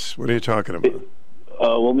is this? What are you talking about?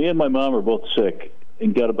 Well, me and my mom are both sick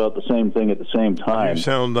and got about the same thing at the same time. You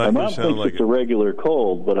sound like, my mom thinks it's a regular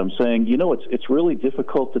cold, but I'm saying, it's really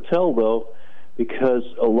difficult to tell, though, because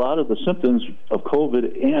a lot of the symptoms of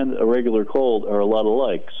COVID and a regular cold are a lot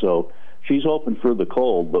alike. So she's hoping for the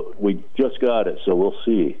cold, but we just got it, so we'll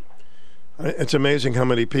see. It's amazing how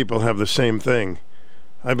many people have the same thing.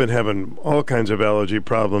 I've been having all kinds of allergy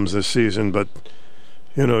problems this season, but,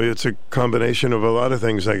 it's a combination of a lot of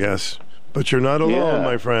things, I guess. But you're not alone,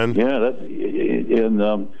 my friend. Yeah,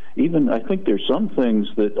 and even I think there's some things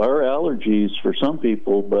that are allergies for some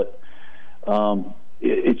people, but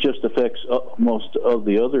it just affects most of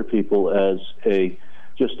the other people as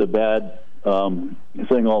just a bad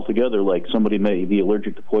thing altogether. Like somebody may be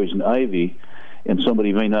allergic to poison ivy, and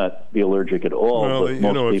somebody may not be allergic at all. Well,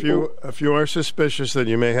 but if you are suspicious that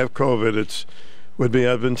you may have COVID, it would be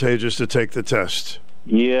advantageous to take the test.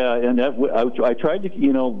 Yeah, and I tried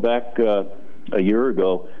to, back a year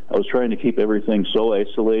ago, I was trying to keep everything so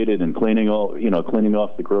isolated and cleaning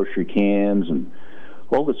off the grocery cans and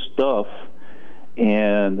all this stuff.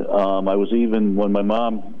 And I was even, when my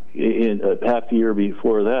mom, half a year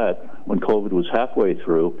before that, when COVID was halfway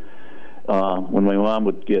through, when my mom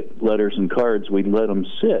would get letters and cards, we'd let them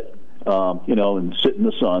sit, and sit in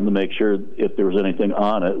the sun to make sure if there was anything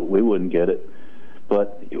on it, we wouldn't get it.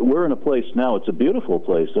 But we're in a place now, it's a beautiful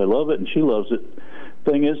place. I love it, and she loves it.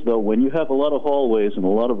 Thing is, though, when you have a lot of hallways and a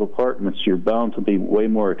lot of apartments, you're bound to be way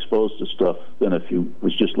more exposed to stuff than if you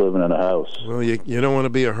was just living in a house. Well, you don't want to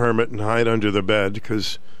be a hermit and hide under the bed,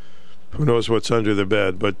 because who knows what's under the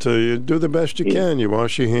bed. But you do the best you can. You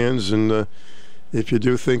wash your hands, and if you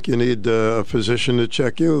do think you need a physician to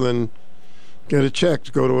check you, then get it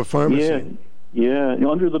checked. Go to a pharmacy. Yeah,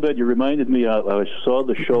 under the bed. You reminded me, I saw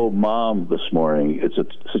the show Mom this morning. It's a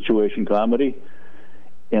situation comedy,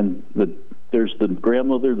 and there's the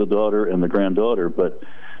grandmother, the daughter, and the granddaughter, but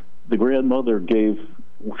the grandmother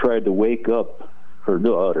tried to wake up her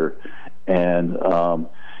daughter, and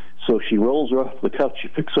so she rolls her off the couch. She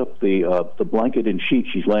picks up the blanket and sheet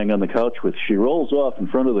she's laying on the couch with. She rolls off in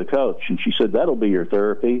front of the couch, and she said, "That'll be your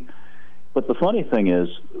therapy." But the funny thing is,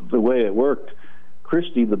 the way it worked,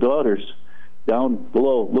 Christy, the daughter's down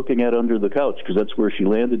below looking at under the couch, because that's where she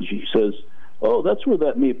landed. She says, "Oh, that's where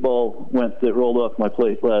that meatball went that rolled off my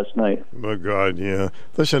plate last night." Oh, God, yeah.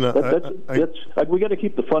 Listen, we got to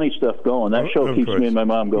keep the funny stuff going. That show keeps me and my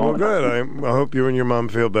mom going. Well, good. I hope you and your mom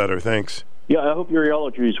feel better. Thanks. Yeah, I hope your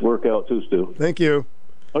allergies work out too, Stu. Thank you.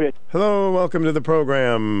 Okay. Hello, welcome to the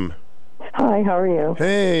program. Hi, how are you?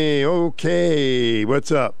 Hey, okay.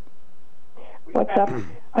 What's up? What's up?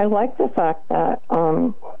 I like the fact that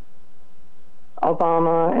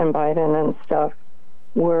Obama and Biden and stuff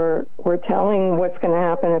were telling what's going to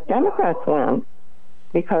happen if Democrats win,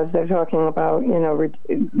 because they're talking about,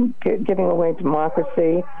 giving away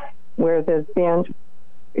democracy, where there's banned,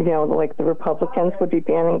 like the Republicans would be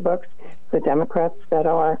banning books, the Democrats that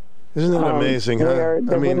are. Isn't that amazing? There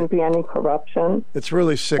wouldn't be any corruption. It's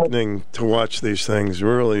really sickening to watch these things. It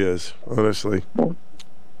really is, honestly.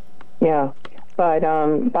 Yeah. But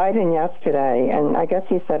Biden yesterday, and I guess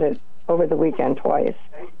he said it over the weekend twice,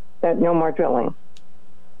 that no more drilling.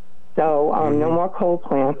 So no more coal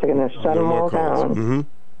plants. They're going to shut them all down.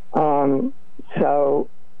 Mm-hmm. So,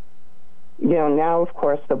 now, of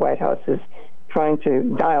course, the White House is trying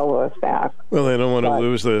to dial us back. Well, they don't want to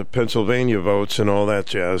lose the Pennsylvania votes and all that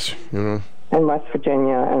jazz, And West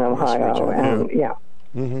Virginia and Ohio.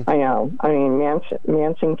 Mm-hmm. I know. I mean,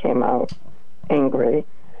 Manchin came out angry.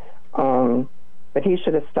 But he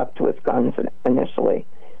should have stuck to his guns initially,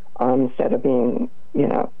 instead of being,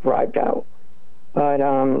 bribed out. But,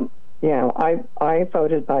 I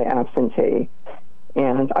voted by absentee,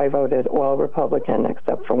 and I voted all Republican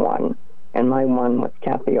except for one, and my one was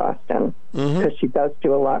Kathy Austin, because she does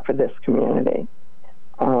do a lot for this community.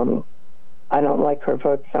 I don't like her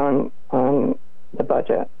votes on the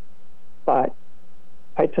budget, but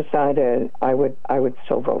I decided I would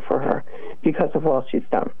still vote for her because of all she's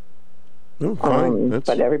done. Oh, fine.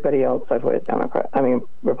 But everybody else I voted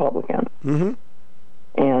Republican. Mm-hmm.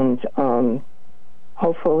 And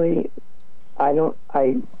hopefully, I don't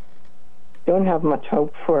have much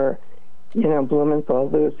hope for, Blumenthal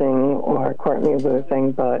losing or Courtney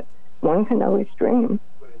losing, but one can always dream.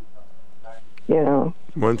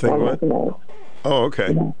 One thing what? Oh,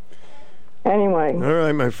 okay. Anyway. All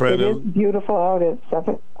right, my friend. It is beautiful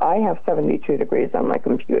out. I have 72 degrees on my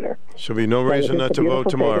computer. There'll be no reason not to vote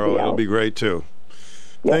tomorrow. It'll be great, too.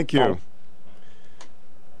 Yes, Thank you. bye.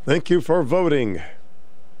 Thank you for voting.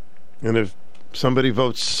 And if somebody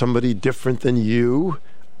votes somebody different than you,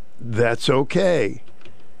 that's okay,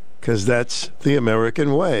 because that's the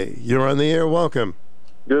American way. You're on the air. Welcome.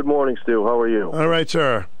 Good morning, Stu. How are you? All right,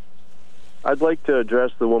 sir. I'd like to address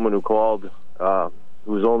the woman who called,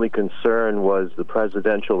 whose only concern was the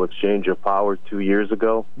presidential exchange of power 2 years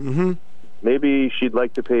ago. Mm-hmm. Maybe she'd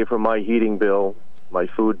like to pay for my heating bill, my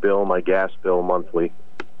food bill, my gas bill monthly,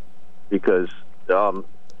 because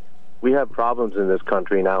we have problems in this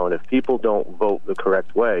country now, and if people don't vote the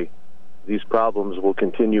correct way, these problems will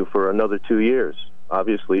continue for another 2 years.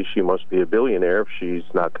 Obviously, she must be a billionaire if she's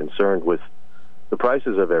not concerned with the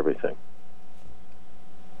prices of everything.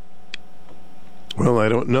 Well, I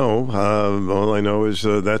don't know. All I know is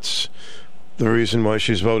that's the reason why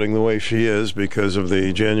she's voting the way she is, because of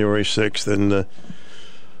the January 6th and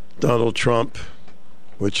Donald Trump,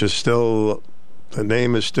 which is still, the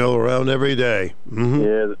name is still around every day. Mm-hmm.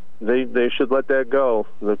 Yeah, they should let that go.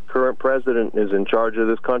 The current president is in charge of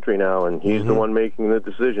this country now, and he's the one making the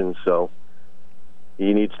decisions, so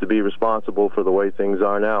he needs to be responsible for the way things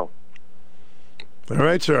are now. All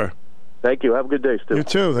right, sir. Thank you. Have a good day, Stu. You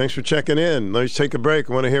too. Thanks for checking in. Let's take a break.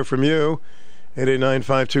 I want to hear from you.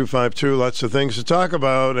 889-5252. Lots of things to talk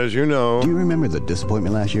about, as you know. Do you remember the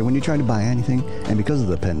disappointment last year when you tried to buy anything, and because of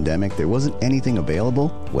the pandemic, there wasn't anything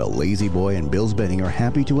available? Well, Lazy Boy and Bill's Bedding are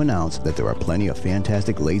happy to announce that there are plenty of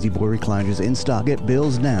fantastic Lazy Boy recliners in stock at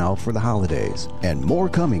Bill's now for the holidays. And more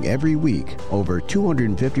coming every week. Over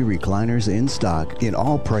 250 recliners in stock in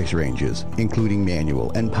all price ranges, including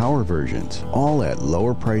manual and power versions, all at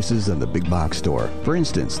lower prices than the big box store. For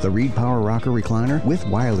instance, the Reed Power Rocker recliner with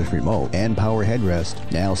wireless remote and power headrest,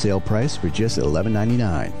 now sale price for just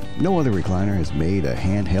 $11.99. No other recliner has made a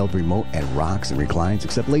handheld remote and rocks and reclines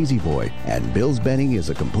except Lazy Boy. And Bill's Bedding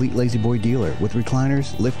is a complete Lazy Boy dealer with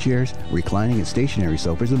recliners, lift chairs, reclining and stationary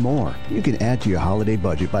sofas, and more. You can add to your holiday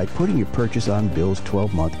budget by putting your purchase on Bill's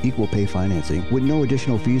 12-month equal pay financing with no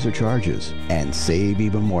additional fees or charges. And save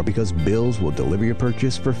even more because Bill's will deliver your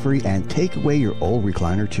purchase for free and take away your old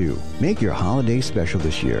recliner too. Make your holiday special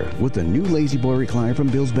this year with the new Lazy Boy recliner from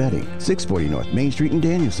Bill's Bedding, 640 North Main Street in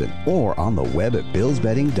Danielson, or on the web at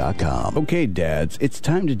billsbedding.com. Okay, dads, it's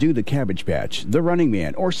time to do the Cabbage Patch, the Running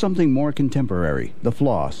Man, or something more contemporary, the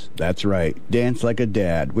floss. That's right. Dance like a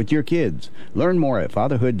dad with your kids. Learn more at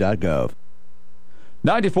fatherhood.gov.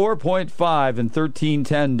 94.5 and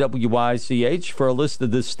 1310 WICH. For a list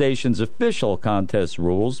of this station's official contest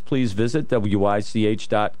rules, please visit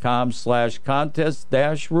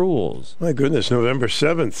wich.com/contest-rules. My goodness, November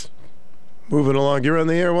 7th. Moving along. You're on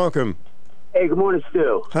the air. Welcome. Hey, good morning,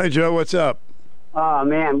 Stu. Hi, Joe. What's up? Oh,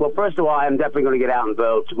 man. Well, first of all, I'm definitely going to get out and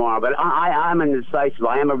vote tomorrow. But I'm indecisive.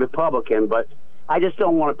 I am a Republican, but I just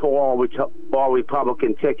don't want to pull all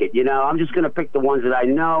Republican ticket. I'm just going to pick the ones that I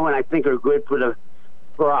know and I think are good for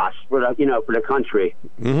us, for the country.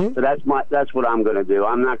 Mm-hmm. So that's what I'm going to do.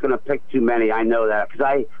 I'm not going to pick too many. I know that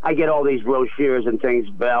because I get all these brochures and things.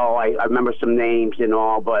 Bell. I remember some names and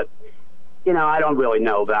all, but I don't really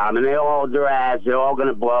know about them. And they're all ads. They're all going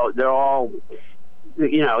to blow. They're all, they're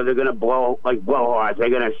going to blow like blowhards. They're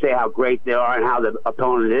going to say how great they are and how the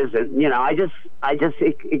opponent is. And,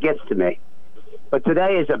 it gets to me. But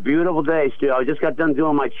today is a beautiful day, Stu. I just got done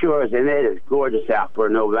doing my chores, and it is gorgeous out for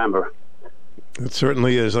November. It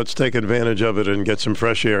certainly is. Let's take advantage of it and get some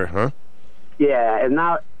fresh air, huh? Yeah, and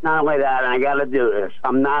not only that, and I got to do this.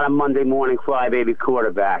 I'm not a Monday morning crybaby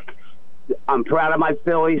quarterback. I'm proud of my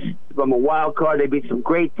Phillies. From a wild card, they beat some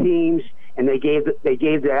great teams, and they gave the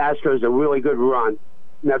Astros a really good run.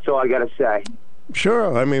 And that's all I got to say.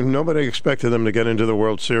 Sure. I mean, nobody expected them to get into the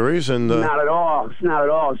World Series, and not at all. It's not at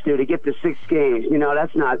all, Stu. To get to 6 games,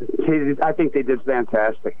 that's not. I think they did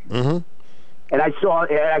fantastic. Mm-hmm. And I saw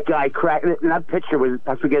that guy crack. That pitcher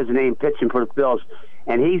I forget his name, pitching for the Phils.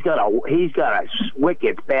 And he's got a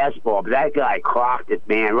wicked fastball, but that guy clocked it,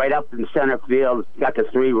 man, right up in center field. Got the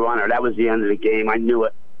 3-runner. That was the end of the game. I knew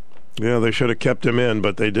it. Yeah, they should have kept him in,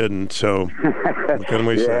 but they didn't. So what can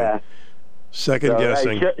we say? Second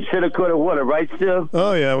guessing. Shoulda, coulda, woulda, right, Stu?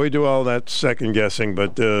 Oh yeah, we do all that second guessing,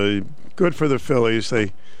 but good for the Phillies.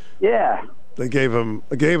 Yeah. They gave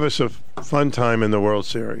us a fun time in the World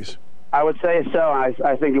Series. I would say so.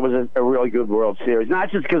 I think it was a really good World Series.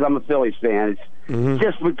 Not just because I'm a Phillies fan. It's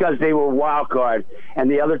just because they were wild card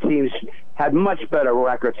and the other teams had much better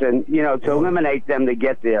records. And, to eliminate them to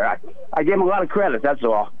get there, I gave them a lot of credit. That's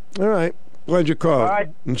all. All right. Glad you called. All right.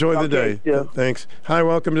 Enjoy the day. Stu. Thanks. Hi,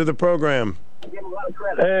 welcome to the program. I gave them a lot of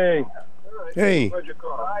credit. Hey. Hey. Glad you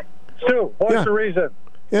called. Stu, Voice of Reason.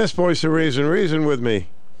 Yes, Voice of Reason. Reason with me.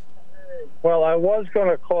 Well, I was going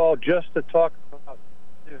to call just to talk about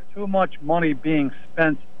there's too much money being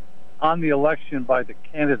spent on the election by the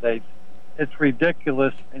candidates. It's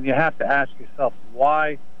ridiculous, and you have to ask yourself,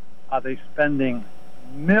 why are they spending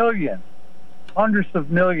millions, hundreds of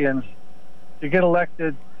millions, to get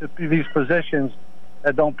elected to these positions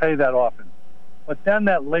that don't pay that often? But then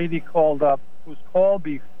that lady called up, who's called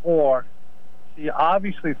before. She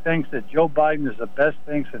obviously thinks that Joe Biden is the best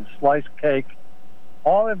thing since sliced cake.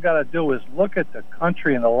 All they've got to do is look at the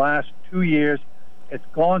country in the last 2 years. It's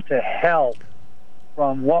gone to hell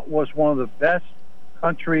from what was one of the best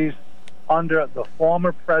countries under the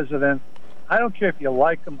former president. I don't care if you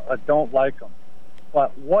like him or don't like him,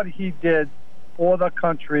 but what he did for the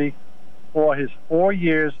country for his 4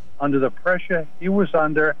 years under the pressure he was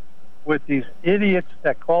under with these idiots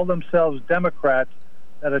that call themselves Democrats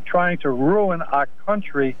that are trying to ruin our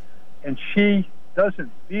country, and she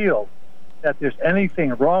doesn't feel that there's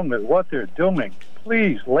anything wrong with what they're doing.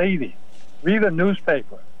 Please, lady, read a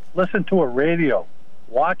newspaper, listen to a radio,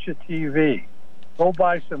 watch a TV, go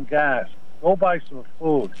buy some gas, go buy some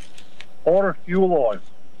food, order fuel oil,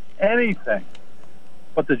 anything.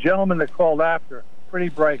 But the gentleman that called after, pretty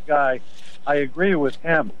bright guy, I agree with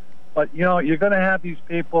him. But, you're going to have these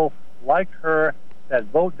people like her that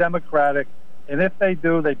vote Democratic, and if they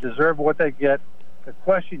do, they deserve what they get. The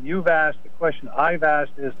question you've asked, the question I've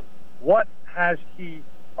asked is, what has he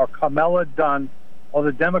or Kamala done or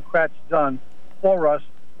the Democrats done for us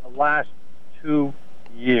the last 2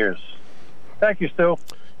 years? Thank you, Stu.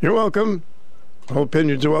 You're welcome. All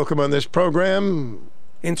opinions are welcome on this program.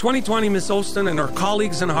 In 2020, Ms. Olson and her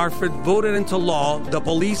colleagues in Hartford voted into law the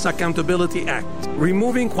Police Accountability Act.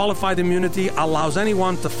 Removing qualified immunity allows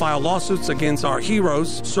anyone to file lawsuits against our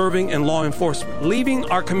heroes serving in law enforcement, leaving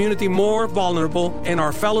our community more vulnerable and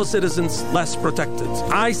our fellow citizens less protected.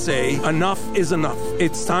 I say enough is enough.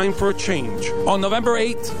 It's time for a change. On November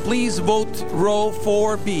 8th, please vote row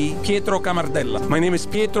 4B, Pietro Camardella. My name is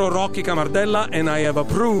Pietro Rocky Camardella, and I have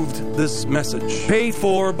approved this message. Paid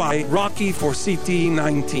for by Rocky for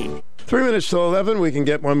CT9. 3 minutes till 11. We can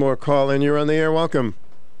get one more call in. You're on the air. Welcome.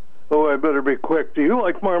 Oh, I better be quick. Do you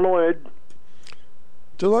like marmalade?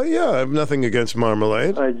 Yeah, I have nothing against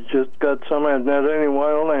marmalade. I just got some. I hadn't had any in a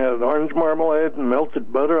while, and I had orange marmalade and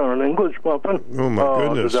melted butter on an English muffin. Oh, my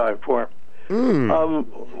goodness. To die for.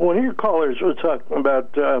 One of your callers was talking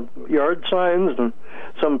about yard signs, and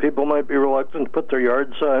some people might be reluctant to put their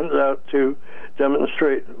yard signs out to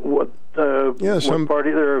demonstrate what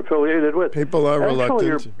party they're affiliated with. People are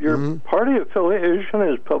reluctant. Your party affiliation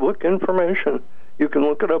is public information. You can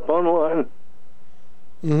look it up online.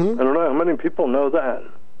 I don't know how many people know that.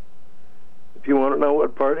 If you want to know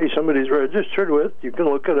what party somebody's registered with, you can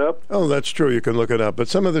look it up. Oh, that's true. You can look it up. But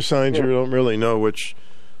some of the signs you don't really know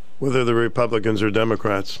whether they're Republicans or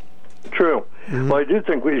Democrats. True. Well, I do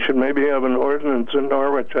think we should maybe have an ordinance in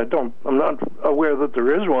Norwich. I'm not aware that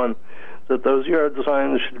there is one, that those yard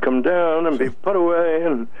signs should come down and be put away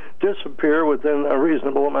and disappear within a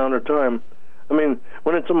reasonable amount of time. I mean,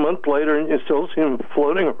 when it's a month later and you still see them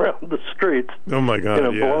floating around the streets, oh my God,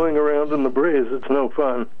 blowing around in the breeze, it's no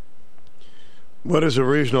fun. What is a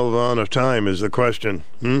reasonable amount of time is the question.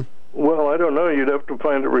 Well, I don't know. You'd have to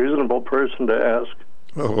find a reasonable person to ask.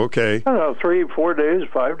 Oh, okay. I don't know, 3, 4 days,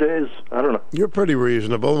 5 days, I don't know. You're pretty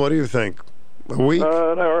reasonable. What do you think? A week? An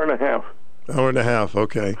hour and a half. Hour and a half,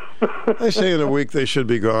 okay. I say in a week they should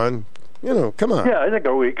be gone. Come on. Yeah, I think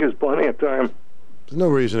a week is plenty of time. There's no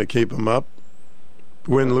reason to keep them up.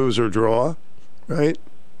 Win, lose, or draw, right?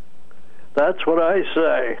 That's what I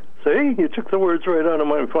say. See? You took the words right out of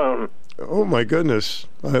my phone. Oh, my goodness.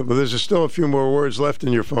 There's still a few more words left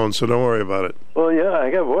in your phone, so don't worry about it. Well, yeah, I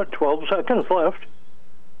got, 12 seconds left?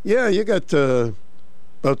 Yeah, you got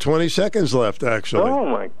about 20 seconds left, actually. Oh,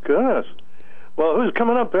 my goodness. Well, who's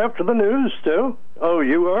coming up after the news, Stu? Oh,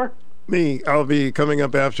 you are? Me. I'll be coming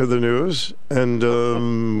up after the news, and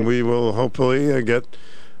we will hopefully get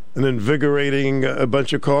an invigorating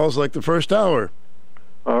bunch of calls like the first hour.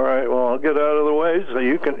 All right, well, I'll get out of the way so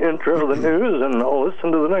you can intro the news, and I'll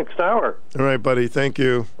listen to the next hour. All right, buddy, thank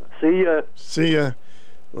you. See ya. See ya.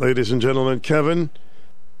 Ladies and gentlemen, Kevin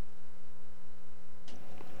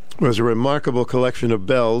was a remarkable collection of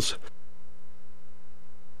bells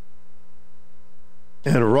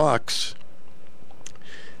and rocks.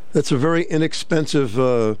 That's a very inexpensive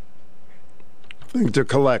thing to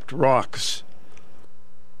collect, rocks.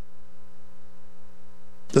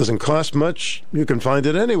 Doesn't cost much. You can find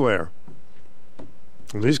it anywhere.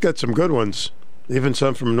 And he's got some good ones, even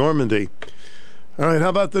some from Normandy. All right, how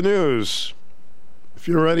about the news? If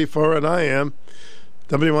you're ready for it, I am.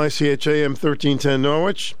 WICH AM 1310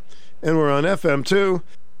 Norwich, and we're on FM too.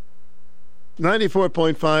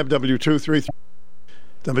 94.5 W233.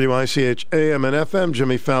 WICH AM and FM.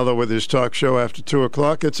 Jimmy Fallon with his talk show after 2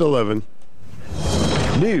 o'clock. It's 11.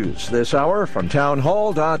 News this hour from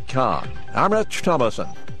townhall.com. I'm Rich Thomason.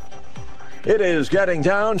 It is getting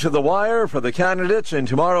down to the wire for the candidates in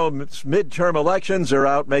tomorrow's midterm elections. They're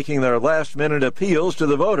out making their last-minute appeals to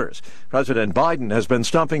the voters. President Biden has been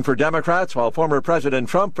stumping for Democrats, while former President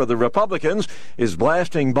Trump for the Republicans is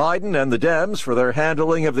blasting Biden and the Dems for their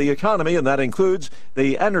handling of the economy, and that includes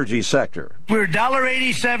the energy sector. We're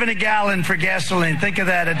 $1.87 a gallon for gasoline. Think of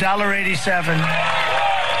that,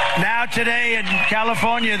 $1.87. Now today in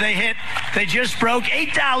California, they just broke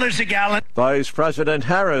 $8 a gallon. Vice President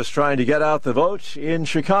Harris trying to get out the vote in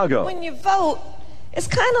Chicago. When you vote, it's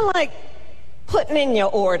kind of like putting in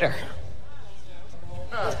your order.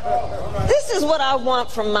 This is what I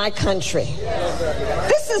want from my country.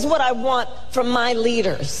 This is what I want from my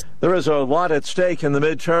leaders. There is a lot at stake in the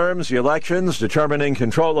midterms, the elections determining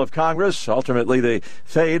control of Congress, ultimately the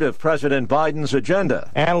fate of President Biden's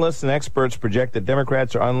agenda. Analysts and experts project that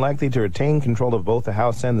Democrats are unlikely to retain control of both the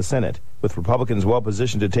House and the Senate. With Republicans well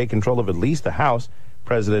positioned to take control of at least the House,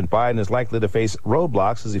 President Biden is likely to face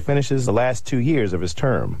roadblocks as he finishes the last 2 years of his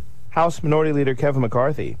term. House Minority Leader Kevin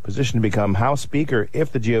McCarthy, positioned to become House Speaker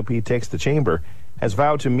if the GOP takes the chamber, has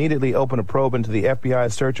vowed to immediately open a probe into the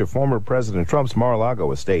FBI's search of former President Trump's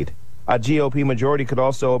Mar-a-Lago estate. A GOP majority could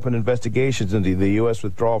also open investigations into the U.S.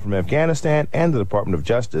 withdrawal from Afghanistan and the Department of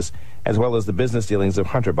Justice, as well as the business dealings of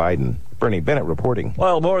Hunter Biden. Bernie Bennett reporting.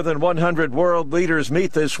 While more than 100 world leaders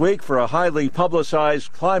meet this week for a highly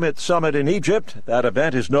publicized climate summit in Egypt, that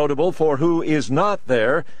event is notable for who is not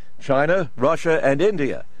there: China, Russia, and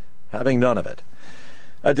India, having none of it.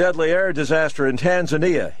 A deadly air disaster in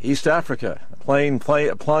Tanzania, East Africa. A plane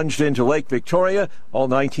plunged into Lake Victoria. All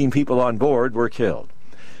 19 people on board were killed.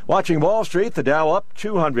 Watching Wall Street, the Dow up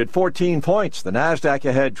 214 points. The Nasdaq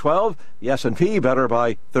ahead 12. The S&P better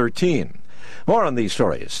by 13. More on these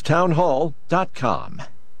stories, townhall.com.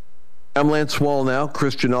 I'm Lance Wallnau,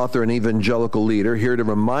 Christian author and evangelical leader, here to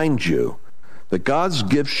remind you that God's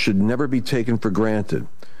gifts should never be taken for granted.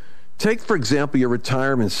 Take, for example, your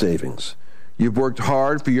retirement savings. You've worked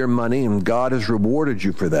hard for your money, and God has rewarded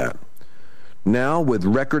you for that. Now, with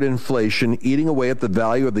record inflation eating away at the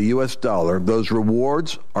value of the U.S. dollar, those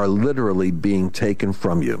rewards are literally being taken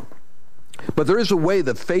from you. But there is a way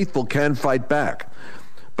the faithful can fight back.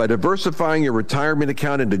 By diversifying your retirement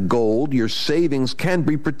account into gold, your savings can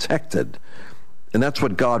be protected. And that's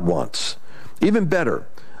what God wants. Even better,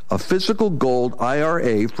 a physical gold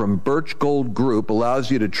IRA from Birch Gold Group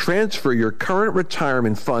allows you to transfer your current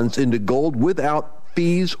retirement funds into gold without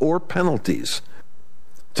fees or penalties.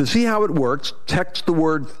 To see how it works, text the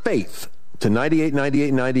word FAITH to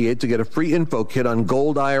 989898 to get a free info kit on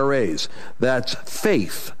gold IRAs. That's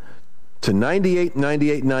FAITH to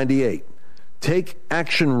 989898. Take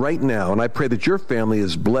action right now, and I pray that your family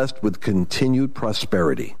is blessed with continued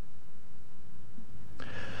prosperity.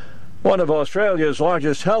 One of Australia's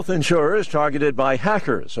largest health insurers targeted by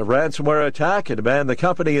hackers. A ransomware attack, a demand the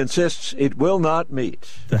company insists it will not meet.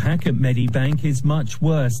 The hack at Medibank is much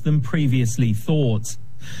worse than previously thought.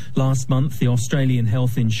 Last month, the Australian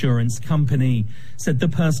health insurance company said the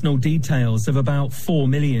personal details of about 4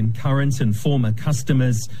 million current and former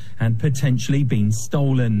customers had potentially been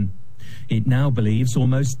stolen. It now believes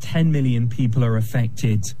almost 10 million people are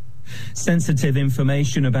affected. Sensitive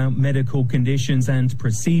information about medical conditions and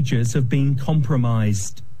procedures have been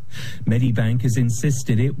compromised. Medibank has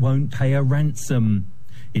insisted it won't pay a ransom.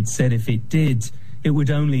 It said if it did, it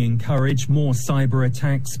would only encourage more cyber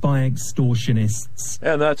attacks by extortionists.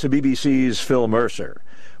 And that's the BBC's Phil Mercer.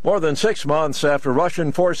 More than 6 months after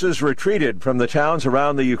Russian forces retreated from the towns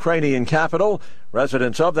around the Ukrainian capital,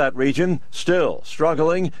 residents of that region still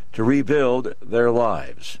struggling to rebuild their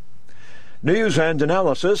lives. News and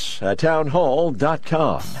analysis at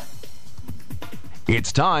townhall.com.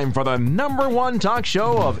 It's time for the #1 talk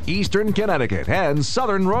show of Eastern Connecticut and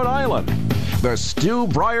Southern Rhode Island. The Stu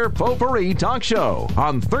Bryer Potpourri Talk Show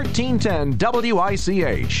on 1310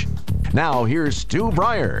 WICH. Now here's Stu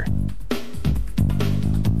Bryer.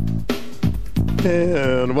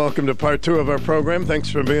 And welcome to part 2 of our program. Thanks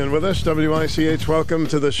for being with us. WICH, welcome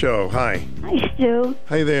to the show. Hi. Hi, Stu.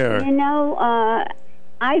 Hi there. You know,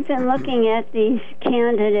 I've been looking at these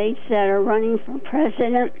candidates that are running for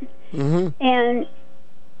president, and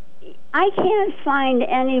I can't find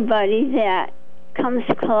anybody that comes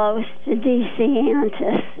close to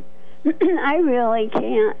DeSantis. I really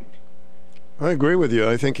can't. I agree with you.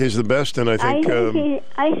 I think he's the best, and I think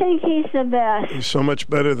he's the best. He's so much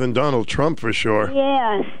better than Donald Trump, for sure.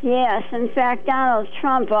 Yes. In fact, Donald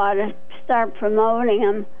Trump ought to start promoting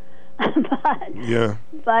him.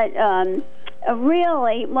 But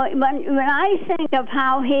really, when I think of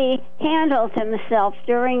how he handled himself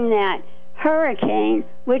during that hurricane,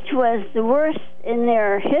 which was the worst in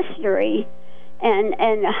their history,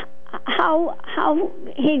 and how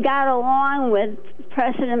he got along with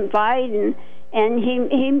President Biden, and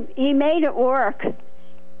he made it work.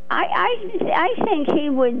 I think he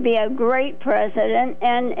would be a great president,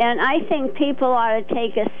 and I think people ought to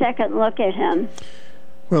take a second look at him.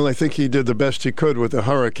 Well, I think he did the best he could with the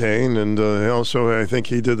hurricane, and also I think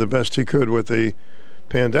he did the best he could with the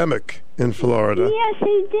pandemic in Florida. Yes,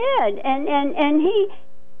 he did, and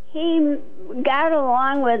he got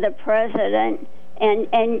along with the president,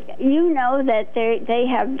 and you know that they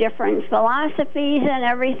have different philosophies and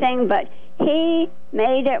everything, but he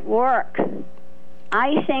made it work.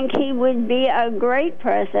 I think he would be a great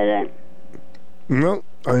president. Well,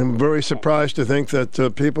 I'm very surprised to think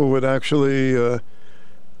that people would actually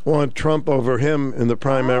want Trump over him in the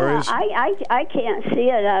primaries. I can't see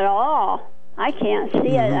it at all. I can't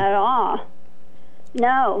see it at all.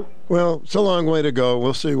 No. Well, it's a long way to go.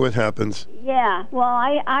 We'll see what happens. Yeah. Well,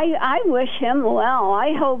 I wish him well.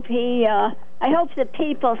 I hope the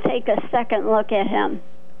people take a second look at him.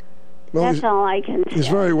 Well, that's all I can say. He's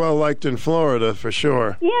very well liked in Florida, for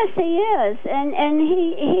sure. Yes, he is, and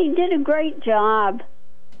he did a great job.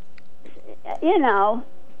 You know.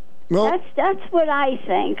 Well, that's what I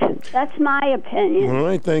think. That's my opinion. All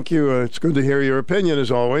right, thank you. It's good to hear your opinion,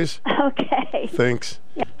 as always. Okay. Thanks.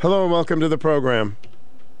 Yeah. Hello, and welcome to the program.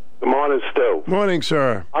 Good morning, Stu. Morning,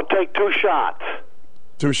 sir. I'll take 2 shots.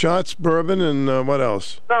 2 shots, bourbon, and what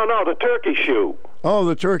else? No, the turkey shoot. Oh,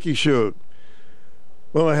 the turkey shoot.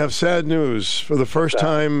 Well, I have sad news. For the first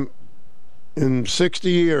time in 60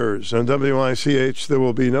 years on WICH, there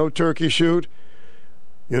will be no turkey shoot.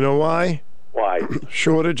 You know why? Why?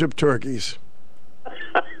 Shortage of turkeys.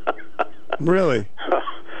 Really?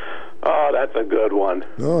 Oh, that's a good one.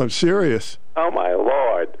 No, I'm serious. Oh, my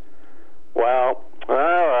Lord. Well,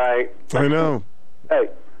 all right. I know. Hey,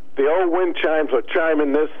 the old wind chimes were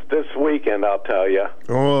chiming this weekend, I'll tell you.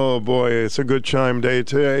 Oh, boy, it's a good chime day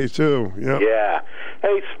today, too. Yep. Yeah.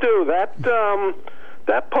 Hey, Stu, that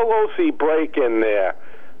Pelosi break-in there,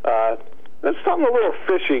 there's something a little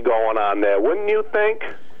fishy going on there, wouldn't you think?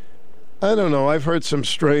 I don't know. I've heard some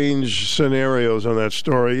strange scenarios on that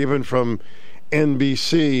story, even from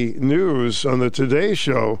NBC News on the Today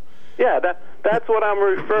Show. Yeah, that's what I'm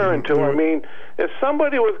referring to. I mean, if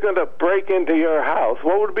somebody was going to break into your house,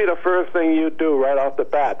 what would be the first thing you'd do right off the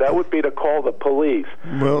bat? That would be to call the police,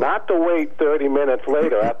 not to wait 30 minutes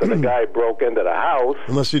later after the guy broke into the house.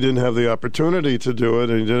 Unless he didn't have the opportunity to do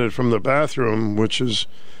it, and he did it from the bathroom, which is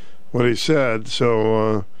what he said.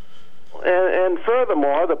 So... And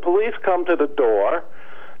furthermore, the police come to the door.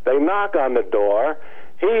 They knock on the door.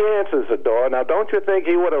 He answers the door. Now, don't you think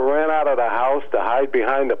he would have ran out of the house to hide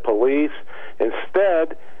behind the police?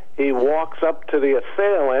 Instead, he walks up to the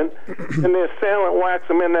assailant, and the assailant whacks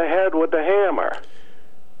him in the head with the hammer.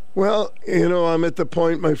 Well, you know, I'm at the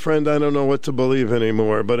point, my friend, I don't know what to believe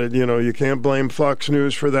anymore. But, you know, you can't blame Fox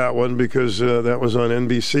News for that one because that was on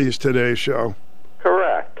NBC's Today Show.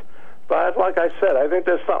 Correct. But like I said, I think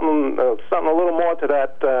there's something a little more to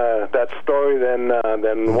that story than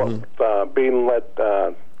what being led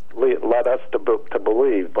us to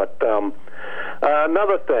believe. But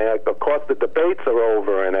another thing, of course, the debates are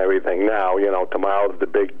over and everything now. You know, tomorrow's the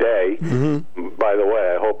big day. By the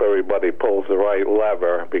way, I hope everybody pulls the right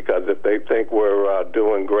lever, because if they think we're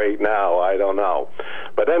doing great now, I don't know.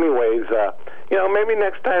 But anyways, you know, maybe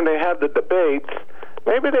next time they have the debates,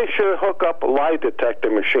 maybe they should hook up lie detector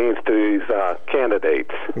machines to these candidates.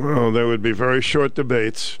 Well, there would be very short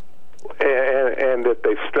debates. And if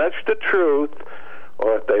they stretch the truth,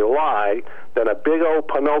 or if they lie, then a big old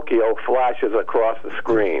Pinocchio flashes across the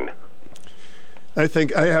screen. I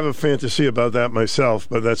think I have a fantasy about that myself,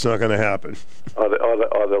 but that's not going to happen. Or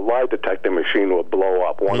the lie detector machine will blow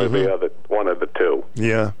up. One of the two.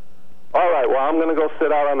 Yeah. All right, well, I'm going to go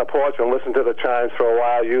sit out on the porch and listen to the chimes for a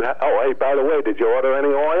while. Hey, by the way, did you order any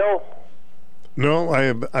oil? No,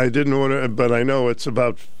 I didn't order, but I know it's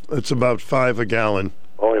about $5 a gallon.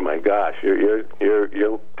 Oh my gosh,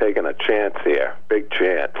 you're taking a chance here, big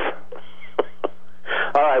chance.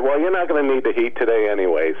 All right, well, you're not going to need the heat today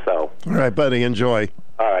anyway, so. All right, buddy, enjoy.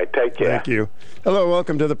 All right, take care. Thank you. Hello,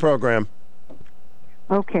 welcome to the program.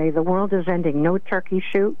 Okay, the world is ending. No turkey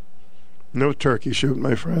shoot. No turkey shoot,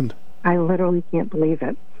 my friend. I literally can't believe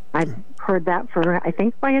it. I've heard that for, I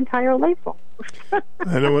think, my entire life.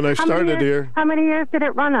 I know when I started here. How many years did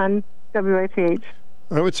it run on WACH?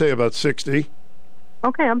 I would say about 60.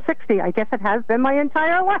 Okay, I'm 60. I guess it has been my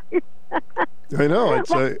entire life. I know. I'm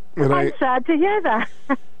sad to hear that.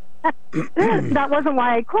 That wasn't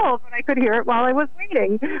why I called, but I could hear it while I was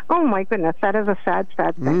waiting. Oh, my goodness. That is a sad,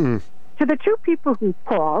 sad thing. To the two people who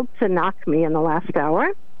called to knock me in the last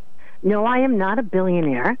hour, no, I am not a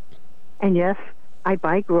billionaire. And yes, I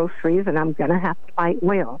buy groceries, and I'm going to have to buy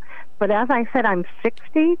oil. But as I said, I'm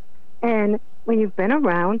 60, and when you've been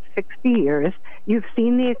around 60 years, you've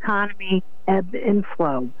seen the economy ebb and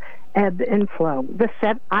flow.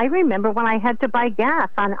 I remember when I had to buy gas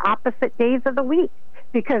on opposite days of the week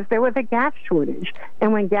because there was a gas shortage.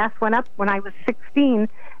 And when gas went up when I was 16,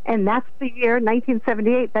 and that's the year,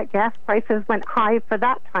 1978, that gas prices went high for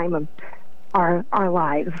that time of our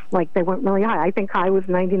lives. Like, they went really high. I think high was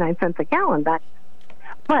 99 cents a gallon back then.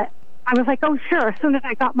 But I was like, oh, sure, as soon as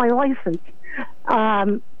I got my license.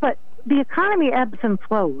 But the economy ebbs and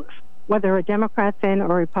flows, whether a Democrat's in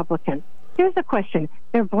or a Republican. Here's the question.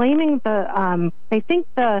 They're blaming they think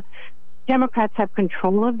the Democrats have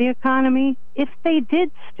control of the economy. If they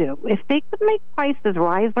did, Stu, if they could make prices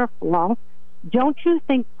rise or fall, don't you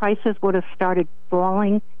think prices would have started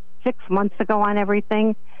falling 6 months ago on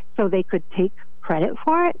everything so they could take credit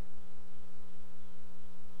for it?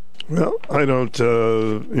 Well, I don't,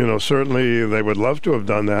 certainly they would love to have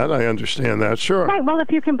done that. I understand that, sure. Right, well, if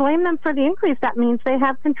you can blame them for the increase, that means they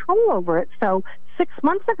have control over it. So 6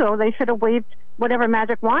 months ago, they should have waved whatever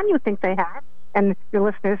magic wand you think they have, and your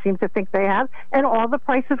listeners seem to think they have, and all the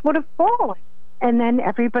prices would have fallen. And then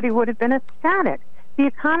everybody would have been ecstatic. The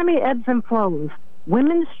economy ebbs and flows.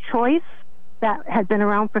 Women's choice, that had been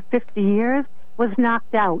around for 50 years, was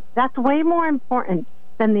knocked out. That's way more important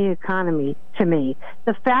than the economy to me.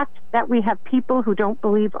 The fact that we have people who don't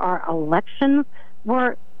believe our elections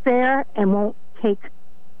were fair and won't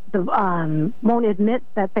admit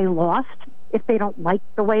that they lost if they don't like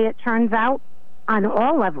the way it turns out on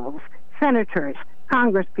all levels. Senators,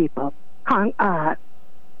 congresspeople,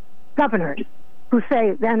 governors who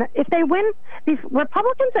say then if they win, these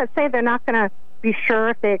Republicans that say they're not going to be sure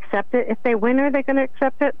if they accept it, if they win, are they going to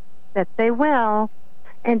accept it? That they will.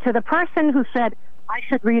 And to the person who said, I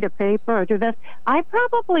should read a paper or do this, I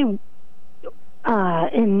probably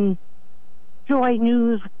enjoy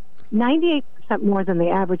news 98% more than the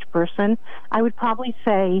average person. I would probably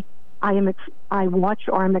say I watch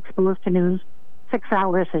or I'm exposed to news 6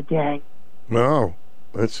 hours a day. Wow,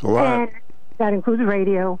 that's a lot. And that includes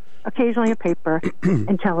radio, occasionally a paper,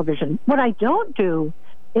 and television. What I don't do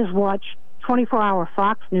is watch 24-hour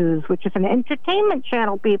Fox News, which is an entertainment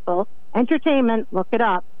channel, people. Entertainment, look it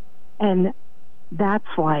up. And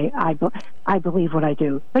that's why I believe what I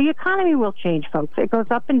do. The economy will change, folks. It goes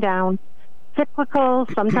up and down, cyclical,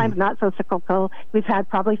 sometimes not so cyclical. We've had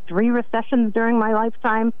probably 3 recessions during my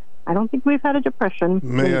lifetime. I don't think we've had a depression.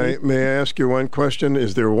 May I ask you one question?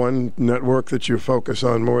 Is there one network that you focus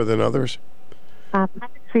on more than others?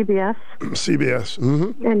 CBS. CBS.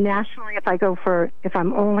 Mm-hmm. And nationally, if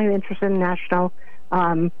I'm only interested in national,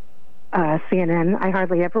 CNN. I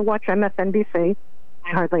hardly ever watch MSNBC. I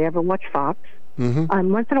hardly ever watch Fox.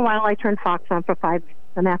 Mm-hmm. Once in a while, I turn Fox on for 5 minutes,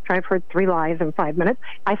 and after I've heard 3 lies in 5 minutes,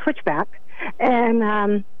 I switch back.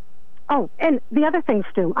 And and the other thing,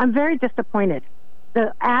 Stu, I'm very disappointed.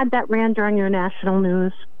 The ad that ran during your national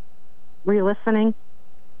news, were you listening?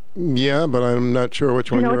 Yeah, but I'm not sure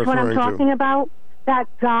which one you're referring to. You know what I'm talking about? That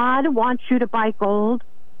God wants you to buy gold.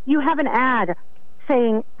 You have an ad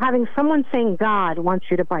having someone saying God wants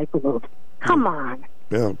you to buy gold. Come on.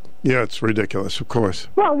 Yeah, it's ridiculous, of course.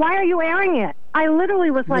 Well, why are you airing it? I literally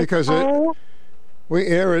was like, we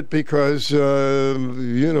air it because,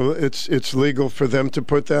 it's legal for them to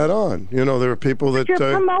put that on. There are people that... You're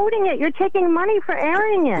promoting it. You're taking money for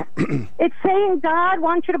airing it. It's saying God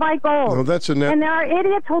wants you to buy gold. No, that's and there are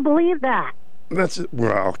idiots who believe that.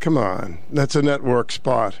 Well, come on. That's a network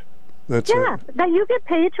spot. That you get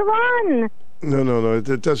paid to run. No.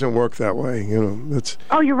 It doesn't work that way.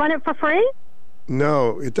 Oh, you run it for free?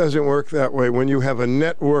 No, it doesn't work that way. When you have a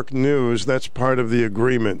network news, that's part of the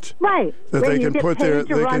agreement. Right. That they can put their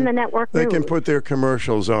they can put their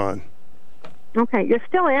commercials on. Okay, you're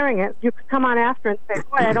still airing it. You could come on after and say,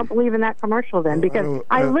 boy, I don't believe in that commercial then. Because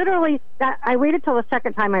I waited till the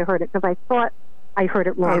second time I heard it because I thought I heard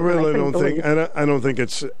it wrong. I really don't think. I don't think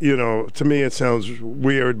it's. To me, it sounds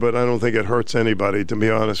weird, but I don't think it hurts anybody. To be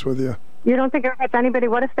honest with you. You don't think it hurts anybody?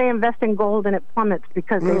 What if they invest in gold and it plummets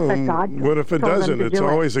because they said God? What if it doesn't? It's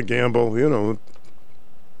always a gamble,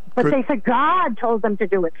 But they said God told them to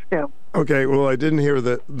do it, Stu. Okay, well, I didn't hear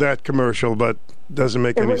that commercial, but doesn't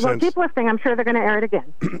make any sense. Keep listening. I'm sure they're going to air it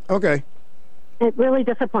again. Okay. It really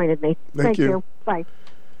disappointed me. Thank you. Bye.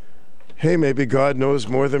 Hey, maybe God knows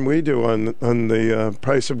more than we do on the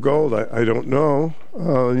price of gold. I don't know.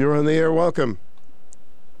 You're on the air. Welcome.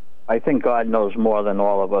 I think God knows more than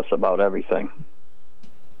all of us about everything.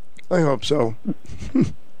 I hope so.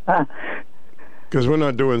 Because we're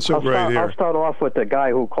not doing so great here. I'll start off with the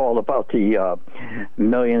guy who called about the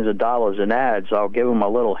millions of dollars in ads. I'll give him a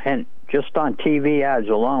little hint. Just on TV ads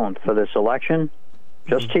alone for this election,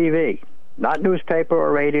 just TV, not newspaper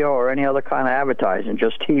or radio or any other kind of advertising,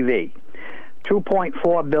 just TV.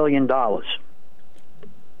 $2.4 billion.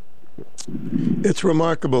 It's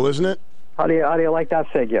remarkable, isn't it? How do you like that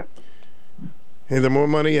figure? Hey, the more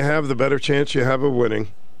money you have, the better chance you have of winning.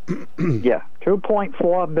 Yeah,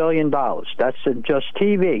 $2.4 billion. That's just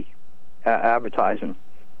TV advertising.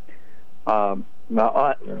 I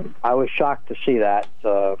was shocked to see that.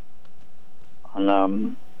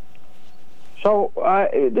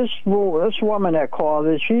 This woman that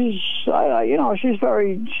called, she's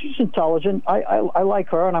intelligent. I like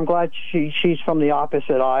her, and I'm glad she's from the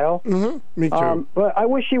opposite aisle. Mm-hmm. Me too. But I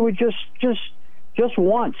wish she would just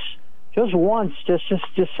once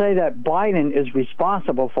say that Biden is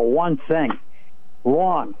responsible for one thing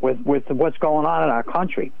wrong with what's going on in our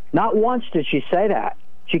country. Not once did she say that.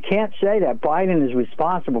 She can't say that Biden is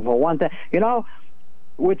responsible for one thing.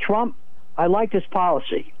 With Trump, I liked his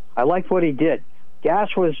policy. I liked what he did.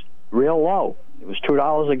 Gas was real low. It was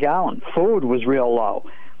 $2 a gallon. Food was real low.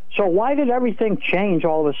 So why did everything change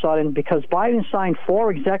all of a sudden? Because Biden signed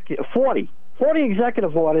 40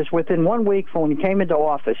 executive orders within 1 week from when he came into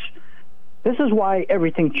office. This is why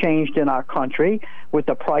everything changed in our country with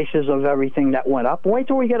the prices of everything that went up. Wait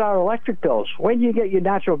till we get our electric bills. Wait till you get your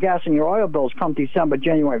natural gas and your oil bills come December,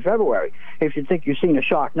 January, February, if you think you've seen a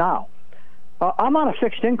shock now. I'm on a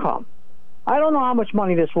fixed income. I don't know how much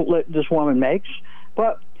money this woman makes,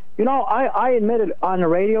 but, I admitted on the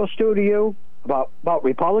radio studio about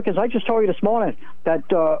Republicans. I just told you this morning that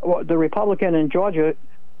the Republican in Georgia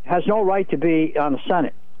has no right to be on the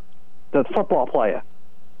Senate, the football player.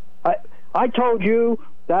 I told you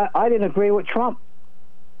that I didn't agree with Trump,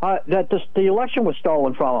 that the election was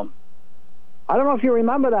stolen from him. I don't know if you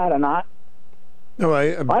remember that or not. No,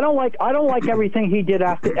 I don't like everything he did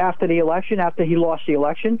after the election, after he lost the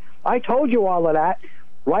election. I told you all of that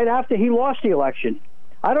right after he lost the election.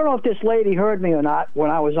 I don't know if this lady heard me or not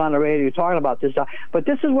when I was on the radio talking about this, but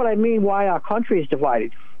this is what I mean why our country is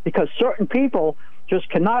divided. Because certain people just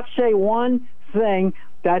cannot say one thing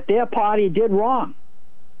that their party did wrong.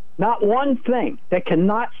 Not one thing. They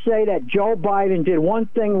cannot say that Joe Biden did one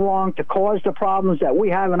thing wrong to cause the problems that we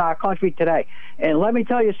have in our country today. And let me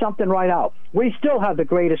tell you something right out. We still have the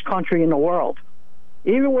greatest country in the world,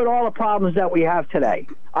 even with all the problems that we have today.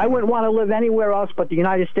 I wouldn't want to live anywhere else but the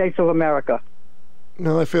United States of America.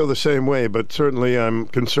 No, I feel the same way, but certainly I'm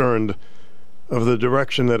concerned of the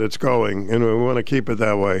direction that it's going, and we want to keep it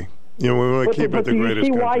that way. We want to keep it the greatest country. Do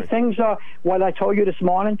you see why things are, what I told you this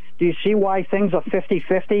morning, do you see why things are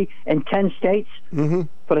 50-50 in 10 states for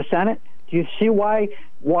the Senate? Do you see why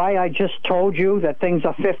I just told you that things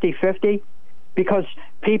are 50-50? Because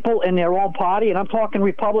people in their own party, and I'm talking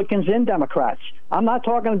Republicans and Democrats. I'm not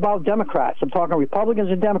talking about Democrats. I'm talking Republicans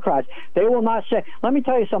and Democrats. They will not say, let me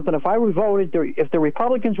tell you something, if the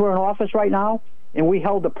Republicans were in office right now, and we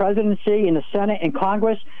held the presidency and the Senate and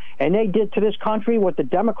Congress, and they did to this country what the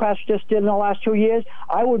Democrats just did in the last 2 years,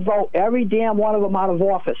 I would vote every damn one of them out of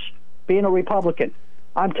office, being a Republican.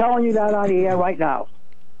 I'm telling you that on the air right now.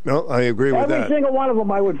 No, I agree with that. Every single one of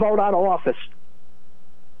them I would vote out of office.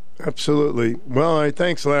 Absolutely. Well, all right,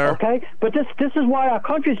 thanks, Larry. Okay, but this is why our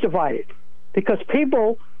country's divided. Because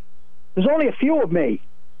people, there's only a few of me.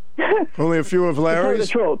 Only a few of Larry's?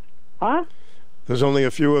 To tell you the truth. Huh? There's only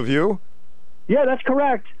a few of you? Yeah, that's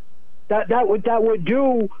correct. That would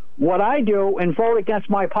do what I do and vote against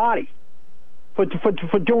my party for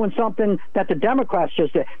doing something that the Democrats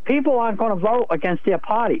just did. People aren't going to vote against their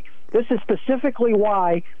party. This is specifically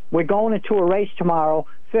why we're going into a race tomorrow,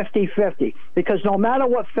 50-50. Because no matter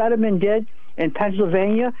what Fetterman did in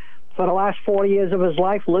Pennsylvania for the last 40 years of his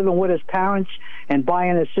life, living with his parents and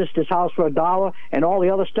buying his sister's house for $1 and all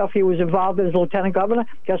the other stuff he was involved in as lieutenant governor,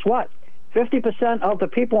 guess what? 50% of the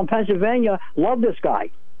people in Pennsylvania love this guy,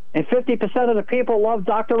 and 50% of the people love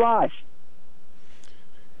Dr. Oz.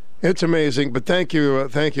 It's amazing, but thank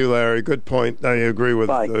you, Larry. Good point. I agree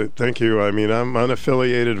with. Thank you. I mean, I'm an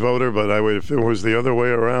unaffiliated voter, but I would, if it was the other way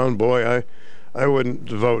around, boy, I wouldn't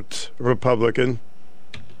vote Republican.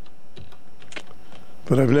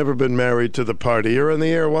 But I've never been married to the party. You're in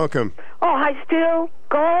the air. Welcome. Oh, hi, Stu.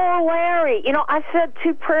 Go, Larry. You know, I said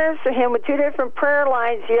 2 prayers for him with 2 different prayer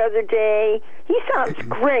lines the other day. He sounds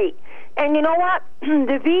great. And you know what?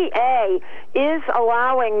 The VA is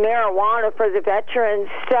allowing marijuana for the veterans,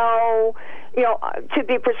 so, you know, to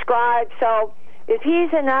be prescribed. So if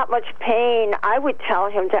he's in that much pain, I would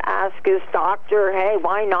tell him to ask his doctor, hey,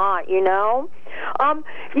 why not, you know?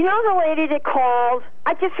 You know the lady that called?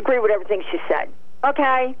 I disagree with everything she said,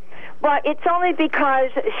 okay? But it's only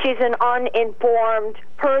because she's an uninformed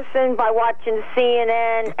person by watching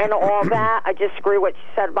CNN and all that. I disagree with what she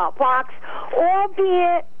said about Fox,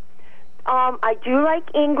 albeit I do like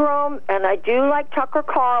Ingram, and I do like Tucker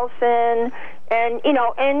Carlson, and, you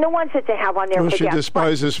know, and the ones that they have on there. Well, she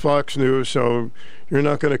despises Fox News, so you're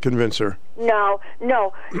not going to convince her. No.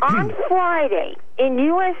 On Friday, in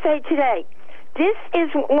USA Today, this is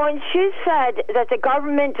when she said that the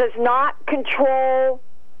government does not control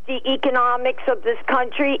the economics of this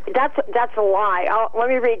country. That's a lie. Let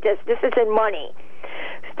me read this. This is in Money.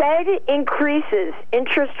 Fed increases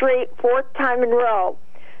interest rate 4th time in a row.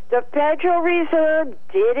 The Federal Reserve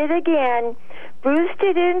did it again,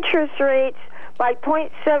 boosted interest rates by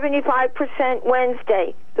 0.75%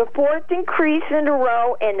 Wednesday, the 4th increase in a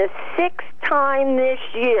row and the 6th time this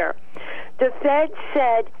year. The Fed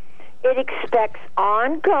said it expects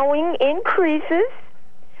ongoing increases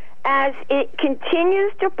as it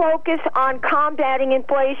continues to focus on combating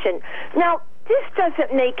inflation. Now, this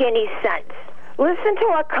doesn't make any sense. Listen to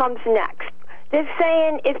what comes next. They're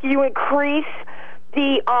saying if you increase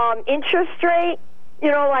the interest rate, you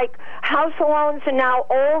know, like house loans are now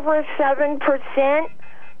over 7%,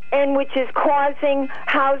 and which is causing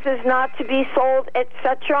houses not to be sold,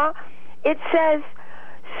 etc. It says,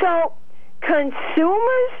 so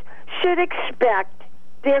consumers should expect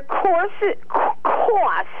their costs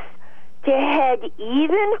to head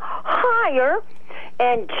even higher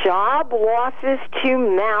and job losses to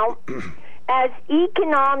mount as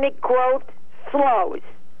economic growth slows.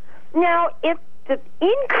 Now, if the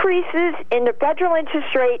increases in the federal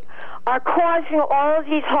interest rate are causing all of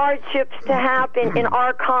these hardships to happen in our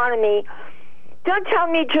economy, don't tell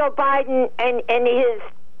me Joe Biden and his,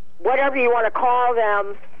 whatever you want to call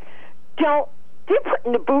them, they're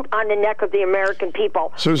putting the boot on the neck of the American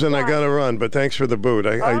people. Susan, I got to run, but thanks for the boot.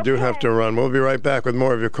 I do have to run. We'll be right back with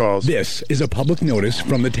more of your calls. This is a public notice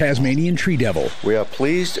from the Tasmanian Tree Devil. We are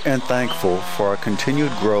pleased and thankful for our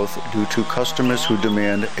continued growth due to customers who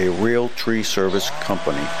demand a real tree service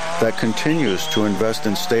company that continues to invest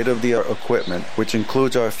in state-of-the-art equipment, which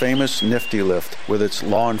includes our famous Nifty Lift with its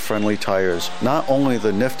lawn-friendly tires. Not only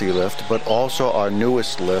the Nifty Lift, but also our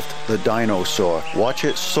newest lift, the Dinosaur. Watch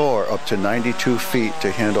it soar up to 92 feet to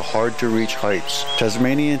handle hard-to-reach heights.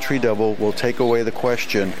 Tasmanian Tree Devil will take away the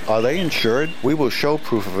question, are they insured? We will show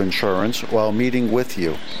proof of insurance while meeting with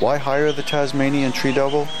you. Why hire the Tasmanian Tree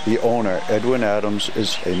Devil? The owner, Edwin Adams,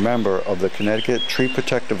 is a member of the Connecticut Tree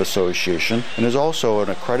Protective Association and is also an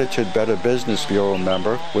accredited Better Business Bureau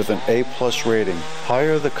member with an A+ rating.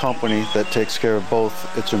 Hire the company that takes care of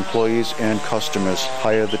both its employees and customers.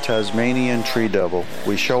 Hire the Tasmanian Tree Devil.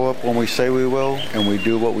 We show up when we say we will, and we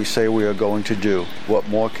do what we say we are going to do. What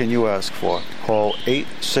more can you ask for? Call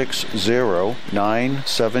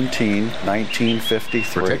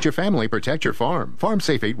 860-917-1953. Protect your family, protect your farm.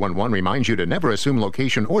 FarmSafe 811 reminds you to never assume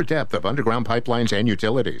location or depth of underground pipelines and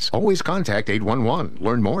utilities. Always contact 811.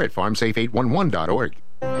 Learn more at farmsafe811.org.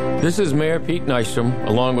 This is Mayor Pete Nystrom,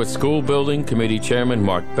 along with School Building Committee Chairman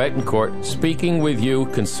Mark Betancourt, speaking with you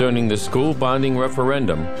concerning the school bonding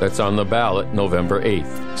referendum that's on the ballot November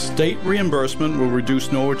 8th. State reimbursement will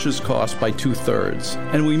reduce Norwich's cost by 2/3,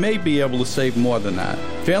 and we may be able to save more than that.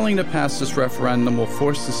 Failing to pass this referendum will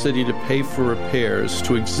force the city to pay for repairs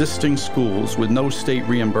to existing schools with no state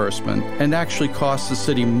reimbursement and actually cost the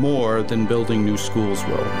city more than building new schools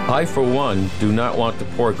will. I, for one, do not want to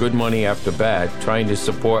pour good money after bad, trying to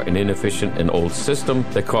support an inefficient and old system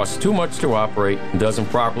that costs too much to operate and doesn't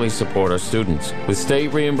properly support our students. With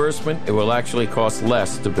state reimbursement, it will actually cost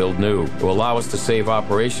less to build new. It will allow us to save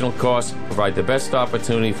operational costs, provide the best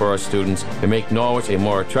opportunity for our students, and make Norwich a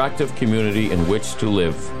more attractive community in which to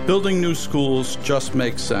live. Building new schools just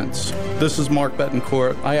makes sense. This is Mark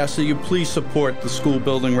Betancourt. I ask that you please support the school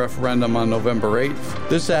building referendum on November 8th.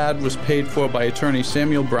 This ad was paid for by attorney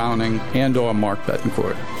Samuel Browning and/or Mark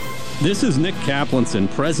Betancourt. This is Nick Kaplanson,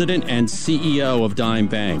 President and CEO of Dime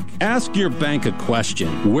Bank. Ask your bank a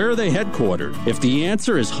question. Where are they headquartered? If the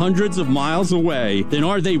answer is hundreds of miles away, then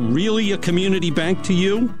are they really a community bank to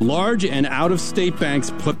you? Large and out-of-state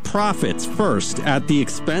banks put profits first at the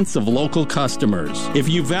expense of local customers. If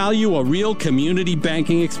you value a real community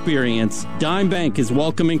banking experience, Dime Bank is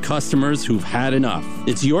welcoming customers who've had enough.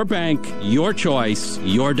 It's your bank, your choice,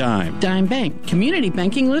 your dime. Dime Bank. Community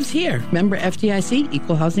banking lives here. Member FDIC,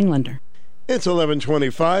 Equal Housing Lender. It's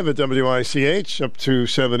 11:25 at WICH, up to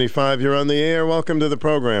 75. You're on the air. Welcome to the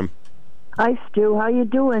program. Hi, Stu. How you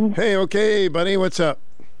doing? Hey, okay, buddy. What's up?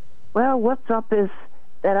 Well, what's up is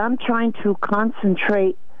that I'm trying to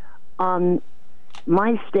concentrate on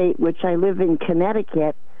my state, which I live in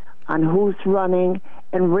Connecticut, on who's running,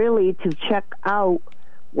 and really to check out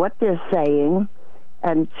what they're saying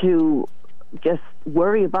and to just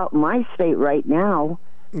worry about my state right now.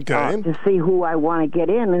 Okay. To see who I want to get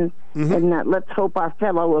in, and let's hope our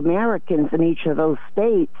fellow Americans in each of those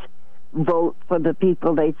states vote for the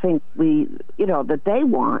people they think that they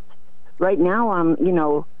want. Right now, I'm,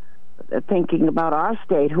 thinking about our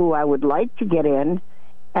state, who I would like to get in,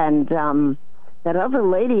 and that other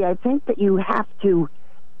lady, I think that you've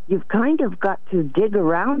kind of got to dig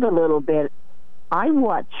around a little bit. I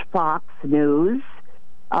watch Fox News,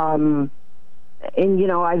 and,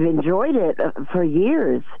 I've enjoyed it for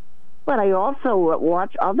years. But I also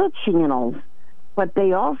watch other channels. But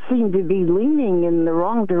they all seem to be leaning in the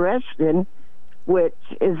wrong direction, which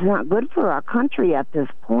is not good for our country at this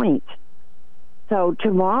point. So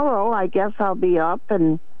tomorrow, I guess I'll be up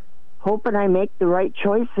and hoping I make the right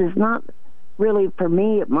choices, not really for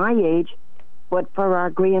me at my age, but for our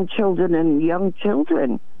grandchildren and young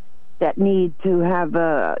children that need to have,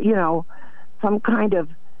 some kind of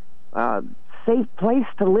safe place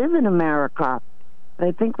to live in America. But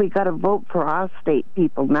I think we got to vote for our state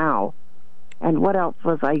people now. And what else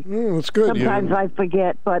was I? That's good. Sometimes I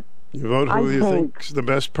forget, but you vote who you think's the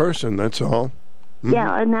best person. That's all.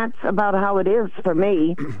 Yeah, and that's about how it is for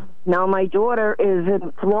me. Now, my daughter is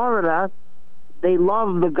in Florida. They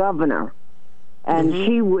love the governor, and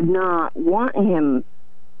she would not want him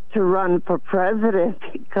to run for president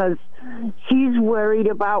because she's worried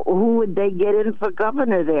about who would they get in for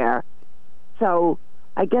governor there. So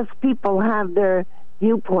I guess people have their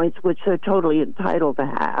viewpoints, which they're totally entitled to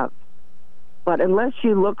have. But unless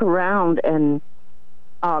you look around and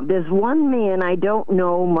there's one man I don't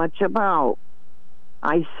know much about.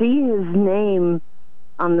 I see his name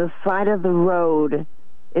on the side of the road.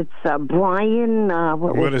 It's Bryan.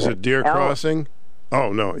 What is it, Deer Crossing?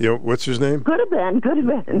 Oh, no. What's his name? Could have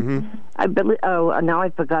been. I believe. Oh, now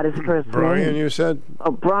I forgot his first name. Bryan, you said?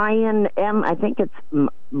 Oh, Bryan M. I think it's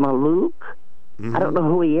Maluk. I don't know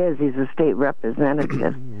who he is. He's a state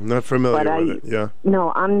representative. Not familiar with it, yeah.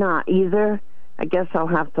 No, I'm not either. I guess I'll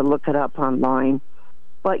have to look it up online.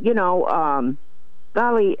 But,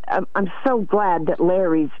 golly, I'm so glad that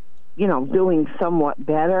Larry's, doing somewhat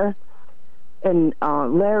better. And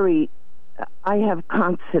Larry, I have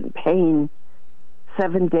constant pain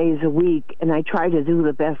 7 days a week, and I try to do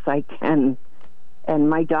the best I can. And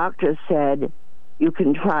my doctor said, you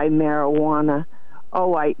can try marijuana.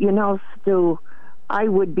 Oh, Stu, I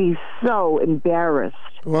would be so embarrassed.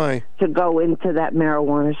 Why? To go into that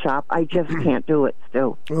marijuana shop. I just can't do it,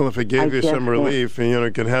 Stu. Well, if it gave you some relief, and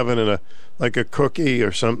you can have it in a cookie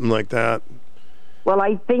or something like that. Well,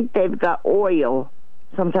 I think they've got oil,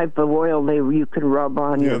 some type of oil you can rub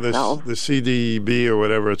on yourself. The CDB or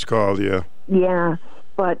whatever it's called, yeah. Yeah,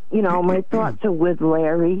 but, my thoughts are with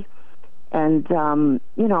Larry. And,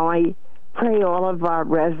 I pray all of our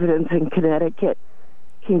residents in Connecticut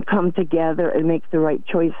can come together and make the right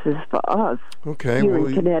choices for us. Okay, here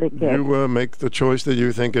in Connecticut. You make the choice that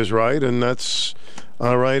you think is right, and that's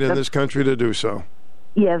all right in this country to do so.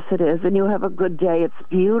 Yes, it is, and you have a good day. It's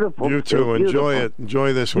beautiful. You too. Enjoy it.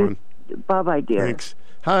 Enjoy this one. Bye-bye, dear. Thanks.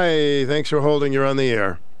 Hi, thanks for holding. You're on the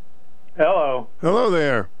air. Hello. Hello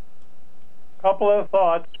there. Couple of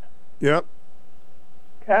thoughts. Yep.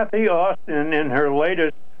 Kathy Austin, in her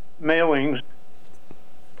latest mailings,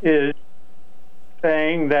 is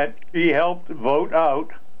saying that she helped vote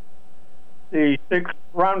out the 6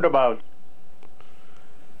 roundabouts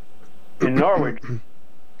in Norwich.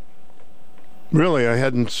 Really, I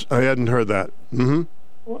hadn't heard that. Mm-hmm.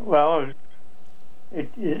 Well,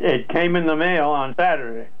 it came in the mail on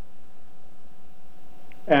Saturday,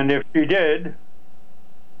 and if she did, in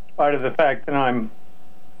spite of the fact that I'm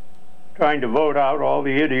trying to vote out all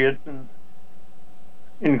the idiots and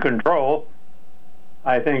in control,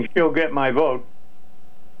 I think she'll get my vote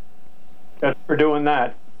just for doing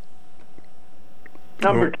that.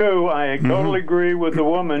 Number two, I totally agree with the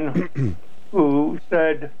woman who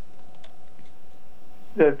said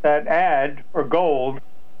that ad for gold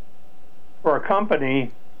for a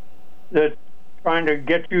company that's trying to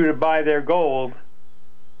get you to buy their gold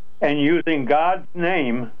and using God's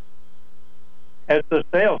name as the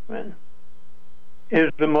salesman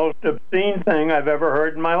is the most obscene thing I've ever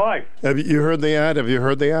heard in my life. Have you heard the ad? Have you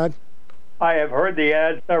heard the ad? I have heard the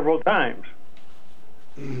ad several times.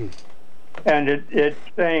 And it's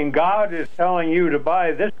saying God is telling you to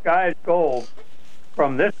buy this guy's gold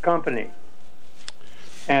from this company.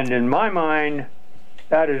 And in my mind,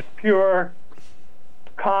 that is pure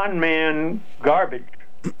con man garbage.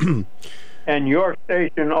 And your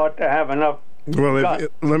station ought to have enough. Well,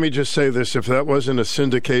 let me just say this. If that wasn't a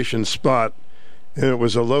syndication spot and it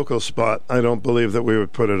was a local spot, I don't believe that we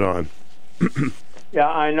would put it on. Yeah,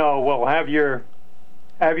 I know. Well, have your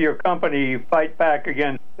company fight back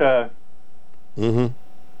against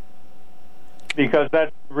because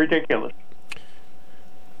that's ridiculous.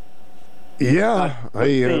 Yeah,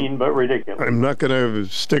 obscene, but ridiculous. I'm not going to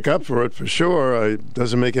stick up for it for sure. It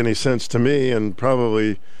doesn't make any sense to me, and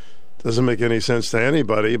probably doesn't make any sense to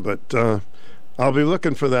anybody. But I'll be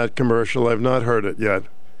looking for that commercial. I've not heard it yet.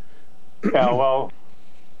 Yeah, well,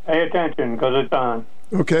 pay attention because it's on.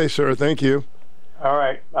 Okay, sir. Thank you. All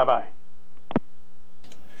right. Bye-bye.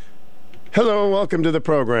 Hello. Welcome to the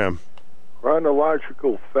program.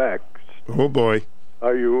 Chronological facts. Oh, boy.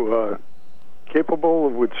 Are you capable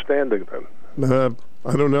of withstanding them?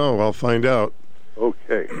 I don't know. I'll find out.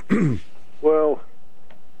 Okay. Well,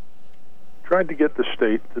 tried to get the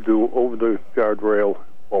state to do over-the-guardrail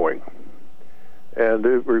mowing. And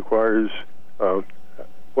it requires,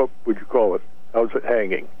 what would you call it? How's it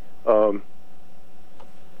hanging?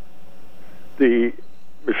 The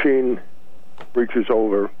machine reaches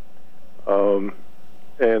over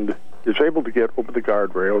and is able to get over the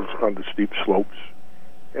guardrails on the steep slopes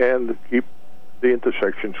and keep the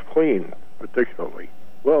intersections clean, particularly.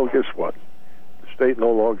 Well, guess what? The state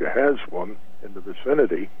no longer has one in the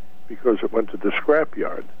vicinity because it went to the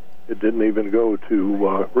scrapyard. It didn't even go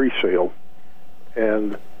to resale,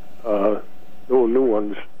 and no new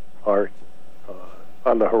ones are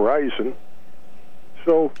on the horizon.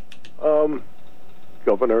 So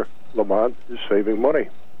Governor Lamont is saving money.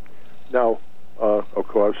 Now, of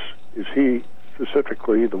course, is he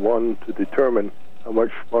specifically the one to determine how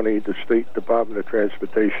much money the State Department of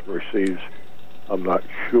Transportation receives? I'm not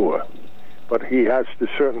sure. But he has to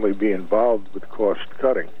certainly be involved with cost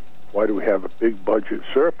cutting. Why do we have a big budget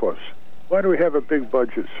surplus? Why do we have a big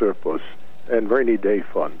budget surplus and rainy day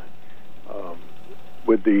fund?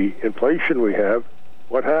 With the inflation we have,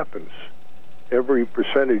 what happens? Every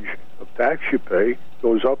percentage of tax you pay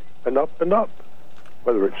goes up and up and up,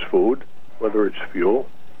 whether it's food, whether it's fuel.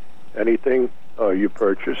 Anything you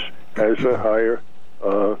purchase has a higher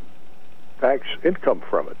tax income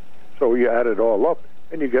from it. So you add it all up,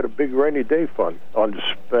 and you get a big rainy day fund.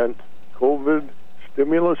 Unspent COVID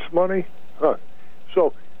stimulus money.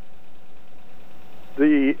 So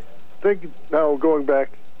the thing now, going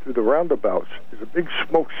back to the roundabouts, is a big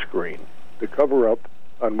smoke screen to cover up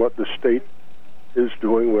on what the state is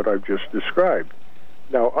doing, what I've just described.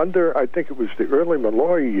 Now, under, I think it was the early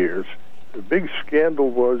Malloy years, the big scandal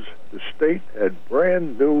was the state had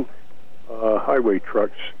brand new highway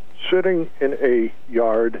trucks sitting in a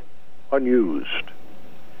yard unused.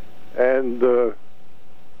 And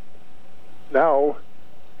now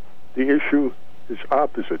the issue is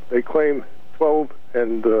opposite. They claim 12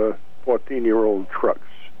 and 14-year-old trucks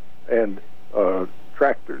and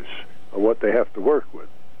tractors are what they have to work with.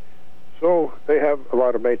 So they have a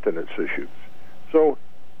lot of maintenance issues. So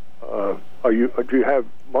do you have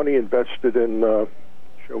money invested in,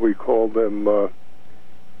 shall we call them,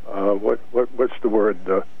 what's the word,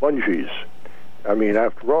 bungees? I mean,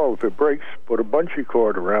 after all, if it breaks, put a bungee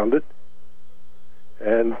cord around it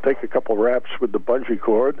and take a couple wraps with the bungee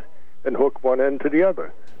cord and hook one end to the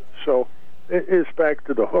other. So it is back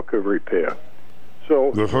to the hooker repair.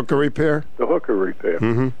 So the hooker repair? The hooker repair.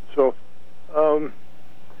 Mm-hmm. So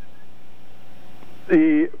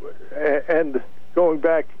and going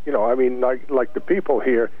back, I mean, like the people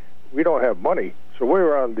here, we don't have money, so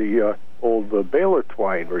we're on the old baler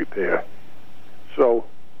twine repair. So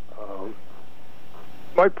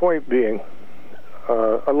my point being,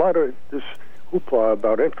 a lot of this hoopla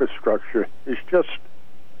about infrastructure is just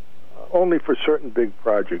only for certain big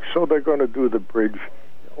projects. So they're going to do the bridge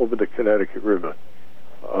over the Connecticut River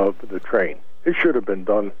for the train. It should have been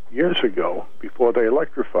done years ago before they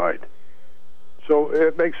electrified. So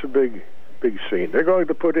it makes a big scene. They're going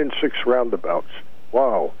to put in 6 roundabouts.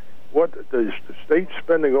 Wow. what is the state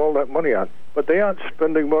spending all that money on? But they aren't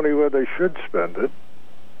spending money where they should spend it,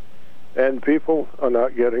 and people are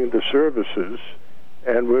not getting the services,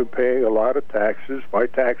 and we're paying a lot of taxes. My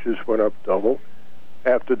taxes went up double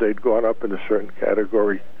after they'd gone up in a certain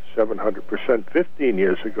category 700% 15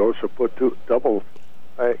 years ago, so put double.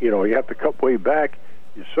 You have to cut way back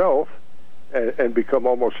yourself and become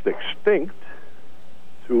almost extinct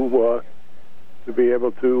to be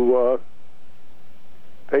able to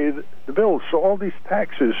pay the bills. So all these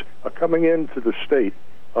taxes are coming into the state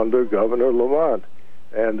under Governor Lamont,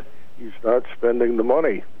 and he's not spending the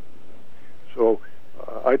money. So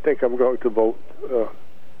I think I'm going to vote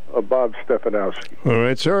Bob Stefanowski. All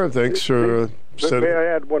right, sir. Thanks for... May I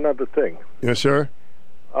add one other thing? Yes, sir.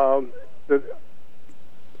 The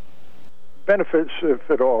benefits, if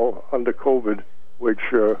at all, under COVID, which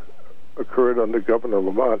occurred under Governor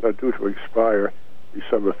Lamont, are due to expire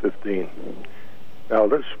December 15. Now,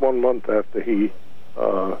 this 1 month after he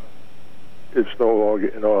is no longer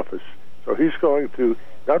in office. So he's going to,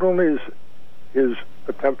 not only is his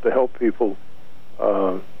attempt to help people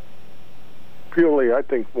purely, I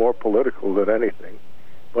think, more political than anything,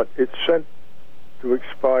 but it's sent to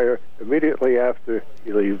expire immediately after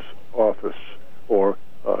he leaves office or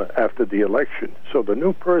after the election. So the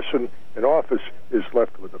new person in office is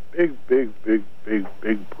left with a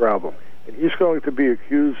big problem. And he's going to be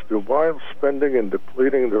accused of wild spending and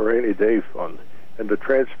depleting the rainy day fund and the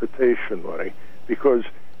transportation money because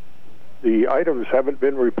the items haven't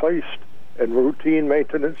been replaced and routine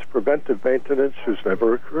maintenance, preventive maintenance has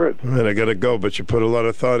never occurred. All right, I got to go, but you put a lot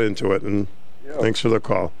of thought into it, and thanks for the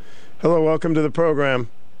call. Hello, welcome to the program.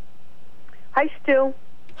 Hi, Stu.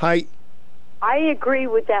 Hi. I agree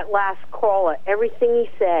with that last caller, everything he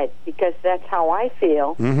said, because that's how I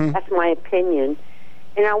feel. Mm-hmm. That's my opinion.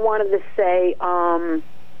 And I wanted to say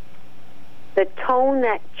the tone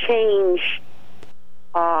that changed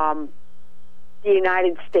the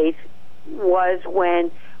United States was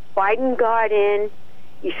when Biden got in.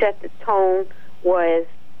 He set the tone was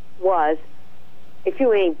if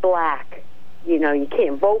you ain't black, you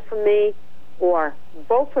can't vote for me, or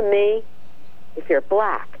vote for me if you're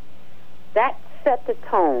black. That set the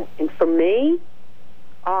tone. And for me,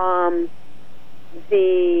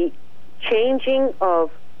 the changing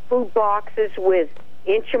of food boxes with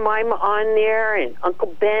Aunt Jemima on there and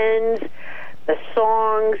Uncle Ben's, the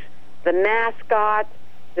songs, the mascots,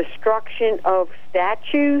 destruction of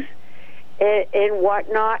statues and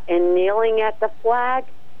whatnot, and kneeling at the flag,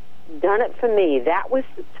 done it for me. That was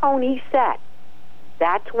the tone he set.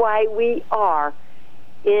 That's why we are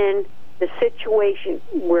in the situation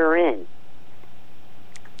we're in.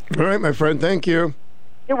 All right, my friend, thank you.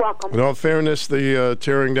 You're welcome. In all fairness, the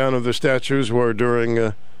tearing down of the statues were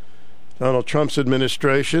during Donald Trump's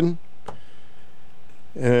administration,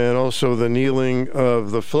 and also the kneeling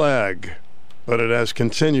of the flag. But it has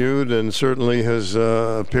continued and certainly has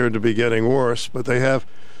appeared to be getting worse. But they have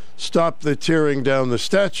stopped the tearing down the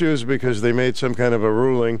statues because they made some kind of a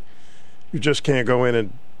ruling. You just can't go in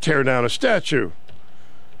and tear down a statue.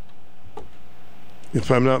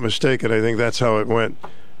 If I'm not mistaken, I think that's how it went.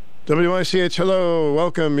 WICH, hello,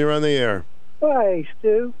 welcome, you're on the air. Hi,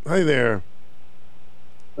 Stu. Hi there.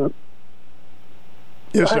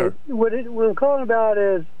 Yes, sir. What I'm calling about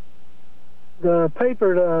is the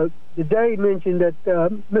paper today mentioned that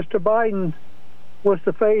Mr. Biden wants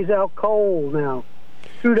to phase out coal now,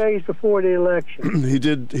 2 days before the election. He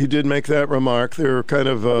did make that remark. They're kind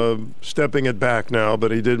of stepping it back now,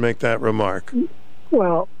 but he did make that remark.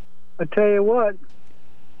 Well, I tell you what,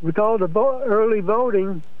 with all the early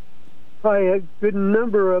voting, probably a good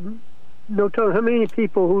number of, no telling how many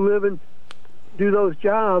people who live and do those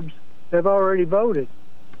jobs have already voted.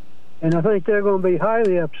 And I think they're going to be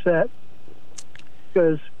highly upset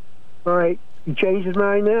because, all right, he changed his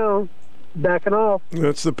mind now, backing off.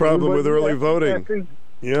 That's the problem with early voting.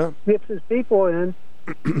 Yeah. Gets his people in,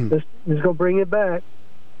 he's going to bring it back.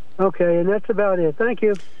 Okay, and that's about it. Thank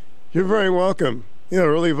you. You're very welcome.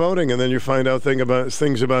 Early voting, and then you find out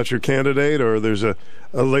things about your candidate, or there's a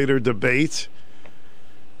later debate.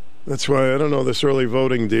 That's why I don't know, this early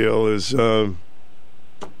voting deal is...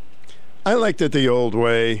 I liked it the old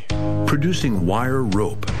way. Producing wire,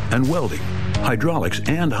 rope, and welding, hydraulics,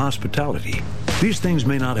 and hospitality. These things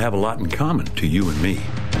may not have a lot in common to you and me,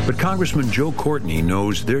 but Congressman Joe Courtney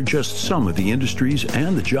knows they're just some of the industries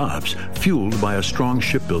and the jobs fueled by a strong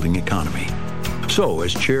shipbuilding economy. So,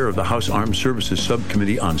 as chair of the House Armed Services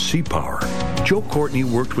Subcommittee on Sea Power, Joe Courtney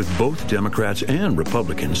worked with both Democrats and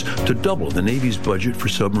Republicans to double the Navy's budget for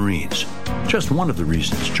submarines. Just one of the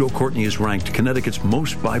reasons Joe Courtney is ranked Connecticut's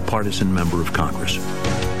most bipartisan member of Congress.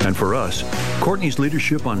 And for us, Courtney's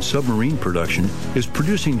leadership on submarine production is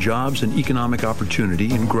producing jobs and economic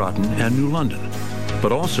opportunity in Groton and New London,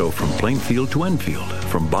 but also from Plainfield to Enfield,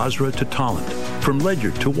 from Basra to Tolland, from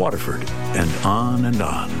Ledyard to Waterford, and on and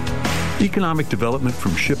on. Economic development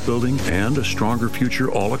from shipbuilding and a stronger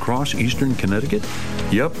future all across eastern Connecticut?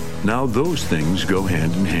 Yep, now those things go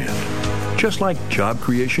hand in hand. Just like job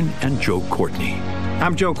creation and Joe Courtney.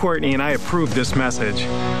 I'm Joe Courtney, and I approve this message.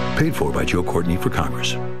 Paid for by Joe Courtney for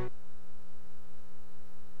Congress.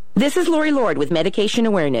 This is Lori Lord with Medication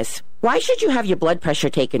Awareness. Why should you have your blood pressure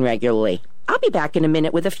taken regularly? I'll be back in a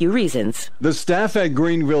minute with a few reasons. The staff at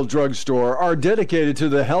Greenville Drug Store are dedicated to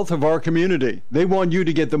the health of our community. They want you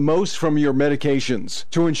to get the most from your medications.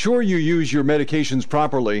 To ensure you use your medications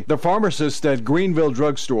properly, the pharmacists at Greenville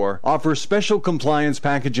Drug Store offer special compliance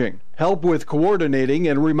packaging, help with coordinating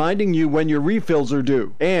and reminding you when your refills are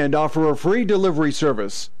due, and offer a free delivery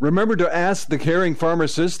service. Remember to ask the caring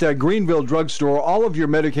pharmacist at Greenville Drug Store all of your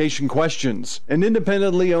medication questions. An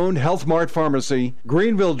independently owned Health Mart pharmacy,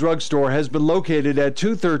 Greenville Drug Store has been located at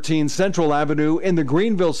 213 Central Avenue in the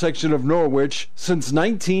Greenville section of Norwich since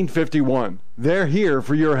 1951. They're here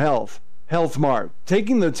for your health. Health Mart,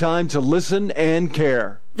 taking the time to listen and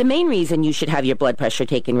care. The main reason you should have your blood pressure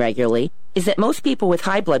taken regularly is that most people with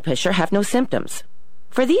high blood pressure have no symptoms.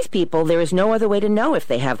 For these people, there is no other way to know if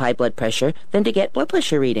they have high blood pressure than to get blood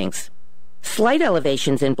pressure readings. Slight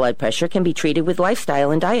elevations in blood pressure can be treated with lifestyle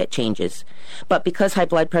and diet changes. But because high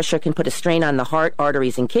blood pressure can put a strain on the heart,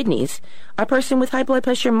 arteries, and kidneys, a person with high blood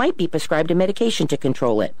pressure might be prescribed a medication to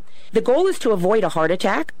control it. The goal is to avoid a heart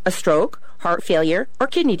attack, a stroke, heart failure, or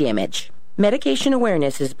kidney damage. Medication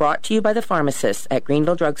Awareness is brought to you by the pharmacists at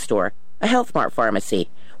Greenville Drug Store, a Health Mart pharmacy.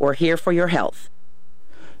 We're here for your health.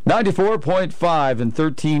 94.5 and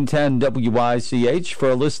 1310 WICH. For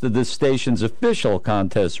a list of this station's official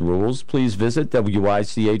contest rules, please visit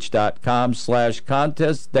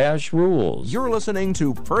wich.com/contest-rules. You're listening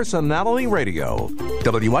to Personality Radio.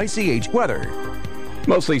 WICH weather.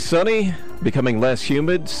 Mostly sunny, becoming less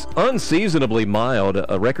humid, unseasonably mild,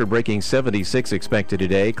 a record-breaking 76 expected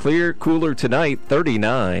today. Clear, cooler tonight,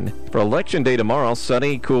 39. For Election Day tomorrow,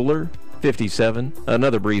 sunny, cooler, 57,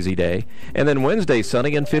 another breezy day, and then Wednesday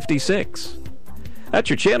sunny and 56.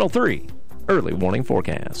 That's your Channel 3 early warning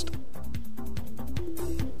forecast.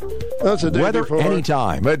 That's a day Weather before.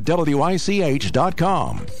 anytime at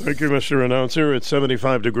WICH.com. Thank you, Mr. Announcer. It's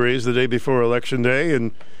 75 degrees the day before Election Day,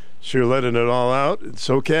 and you're letting it all out. It's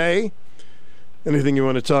okay. Anything you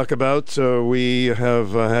want to talk about? So we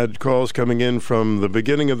have had calls coming in from the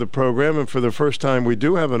beginning of the program, and for the first time we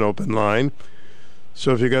do have an open line.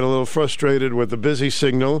 So if you got a little frustrated with the busy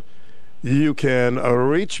signal, you can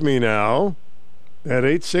reach me now at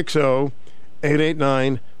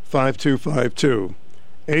 860-889-5252.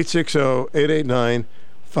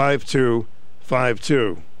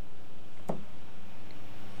 860-889-5252.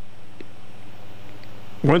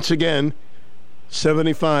 Once again,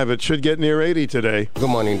 75. It should get near 80 today. Good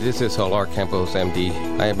morning. This is Solar Campos, MD.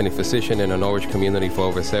 I have been a physician in the Norwich community for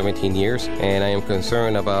over 17 years, and I am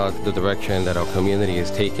concerned about the direction that our community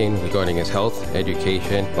is taking regarding its health,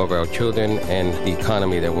 education of our children, and the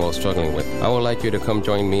economy that we're all struggling with. I would like you to come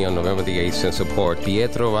join me on November the 8th and support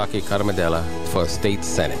Pietro Rocky Carmadella for State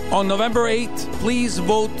Senate. On November 8th, please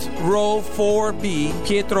vote row 4B,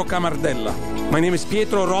 Pietro Camardella. My name is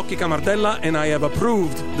Pietro Rocky Camardella, and I have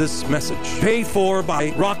approved this message. Paid for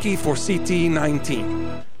by Rocky for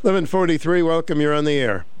CT19. 1143, welcome. You're on the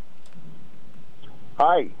air.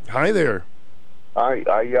 Hi. Hi there. I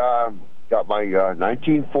got my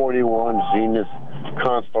 1941 Zenith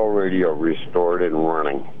console radio restored and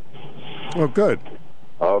running. Oh, good.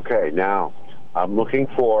 Okay, now I'm looking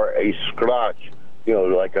for a scratch,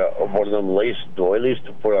 like one of them lace doilies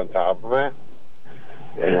to put on top of it,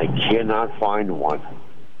 and I cannot find one.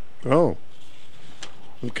 Oh.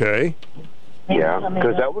 Okay. Yeah,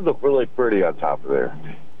 because that would look really pretty on top of there.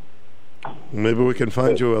 Maybe we can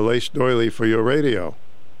find you a lace doily for your radio.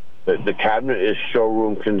 The cabinet is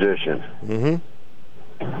showroom condition. Mm-hmm.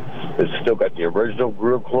 It's still got the original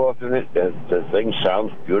groove cloth in it. The thing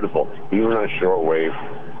sounds beautiful, even on shortwave.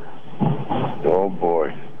 Oh,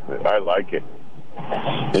 boy. I like it.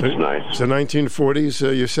 It's nice. It's the 1940s,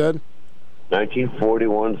 you said?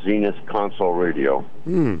 1941 Zenith console radio.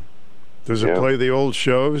 Does it play the old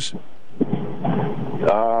shows?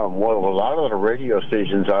 Well, a lot of the radio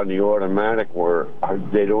stations on the automatic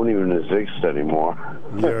they don't even exist anymore.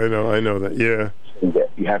 Yeah, I know that. Yeah.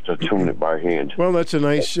 You have to tune it by hand. Well, that's a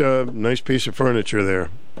nice piece of furniture there.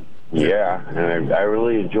 Yeah, and I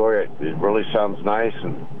really enjoy it. It really sounds nice,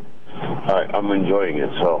 and I'm enjoying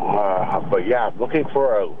it. So, but yeah, I'm looking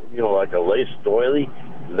for like a lace doily,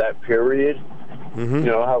 that period. Mm-hmm. You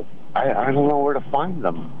know, how I don't know where to find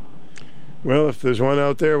them. Well, if there's one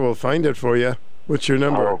out there, we'll find it for you. What's your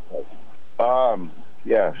number?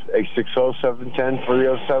 Yes,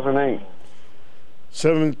 860-710-3078.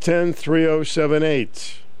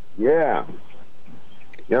 710-3078. Yeah.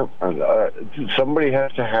 Yep. Somebody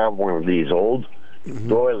has to have one of these old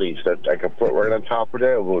doilies that I could put right on top of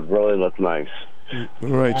there. It would really look nice. All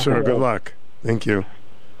right, sir. Good luck. Thank you.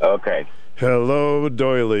 Okay. Hello,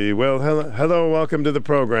 doily. Well, hello. Welcome to the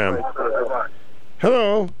program.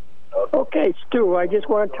 Hello. Okay, Stu, I just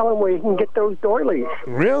want to tell him where you can get those doilies.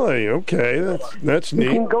 Really? Okay, that's neat.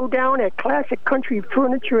 You can go down at Classic Country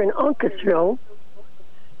Furniture in Uncasville,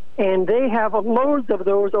 and they have loads of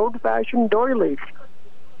those old-fashioned doilies.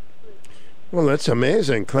 Well, that's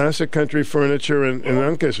amazing. Classic Country Furniture in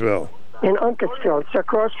Uncasville. In Uncasville. It's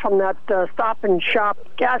across from that Stop and Shop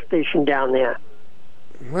gas station down there.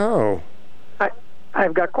 Wow.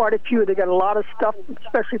 I've got quite a few. They got a lot of stuff,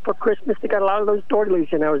 especially for Christmas. They got a lot of those doilies,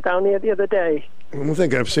 and I was down there the other day. I don't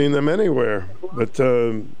think I've seen them anywhere, but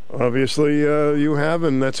obviously you have,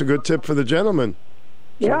 and that's a good tip for the gentleman.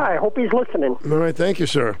 Yeah, I hope he's listening. All right, thank you,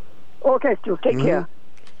 sir. Okay, Stu, take care.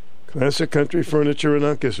 Classic Country Furniture in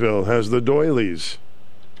Uncasville has the doilies.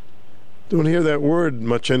 Don't hear that word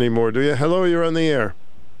much anymore, do you? Hello, you're on the air.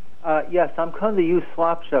 Yes, I'm calling the used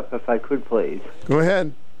swap shop, if I could, please. Go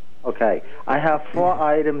ahead. Okay. I have 4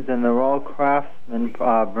 items, and they're all Craftsman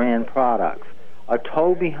brand products. A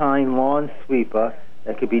tow-behind lawn sweeper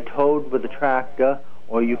that could be towed with a tractor,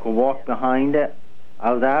 or you can walk behind it.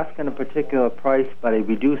 I was asking a particular price, but I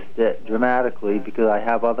reduced it dramatically because I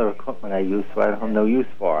have other equipment I use, so I have no use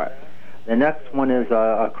for it. The next one is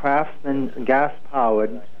a Craftsman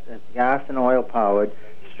gas-powered, gas and oil-powered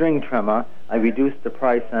string trimmer. I reduced the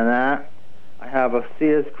price on that. I have a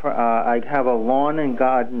Sears. I have a lawn and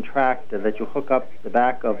garden tractor that you hook up the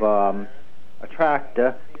back of a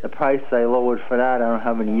tractor. The price I lowered for that, I don't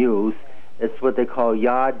have any use. It's what they call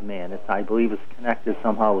Yardman. I believe it's connected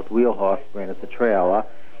somehow with Wheelhouse brand. It's a trailer.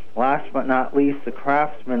 Last but not least, the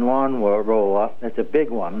Craftsman lawnmower roller. It's a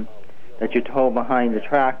big one that you tow behind the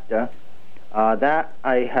tractor. That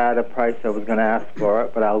I had a price I was going to ask for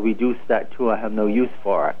it, but I'll reduce that too. I have no use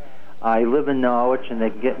for it. I live in Norwich, and they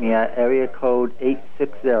can get me at area code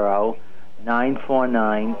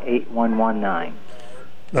 860-949-8119.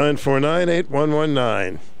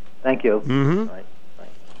 949-8119. Thank you. Mm-hmm. Right.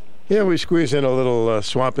 Yeah, we squeeze in a little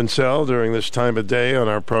swap and sell during this time of day on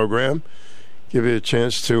our program. Give you a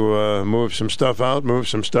chance to move some stuff out, move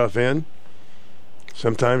some stuff in.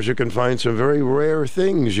 Sometimes you can find some very rare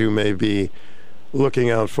things you may be looking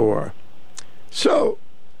out for. So,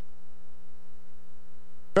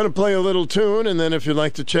 I'm going to play a little tune, and then if you'd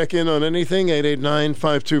like to check in on anything,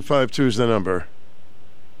 889-5252 is the number.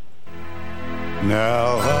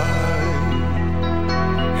 Now I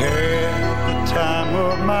had the time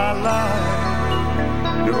of my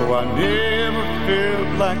life. No, I never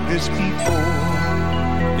felt like this before.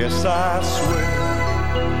 Yes, I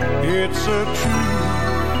swear it's a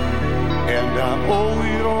truth, and I owe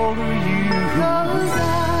it all to you. 'Cause I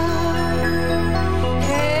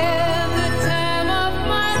had the time of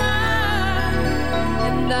my life,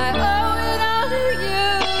 and I owe it all to you.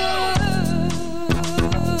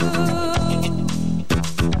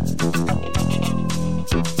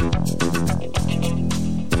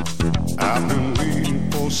 I've been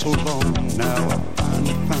waiting for so long, now I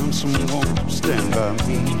finally found someone to stand by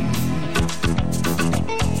me.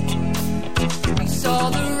 We saw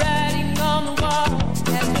the writing on the wall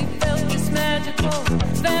as we felt this magical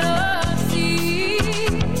fantasy.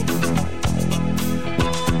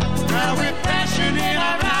 Now with passion in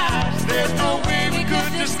our eyes, there's no way we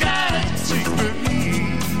could disguise it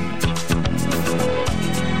secretly.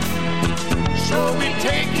 So we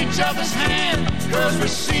take each other's hand, 'cause we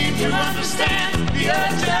seem to understand the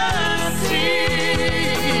urgency.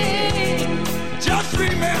 Just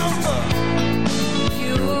remember,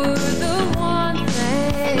 You're the one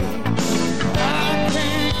thing I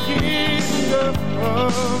can't get enough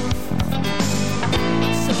of.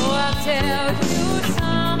 So I'll tell you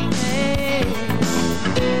something.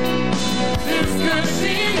 This could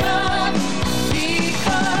be love,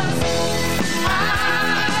 because I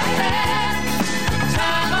had the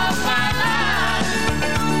time of my life.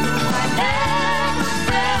 I never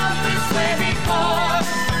felt this way before.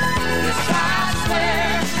 Yes, I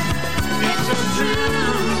swear it's a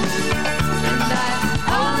truth, and I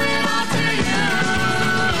owe it all to you.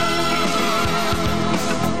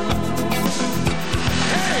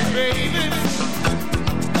 Hey, baby.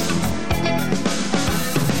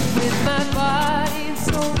 With my body and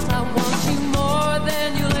soul, I want you more than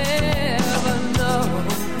you'll ever know.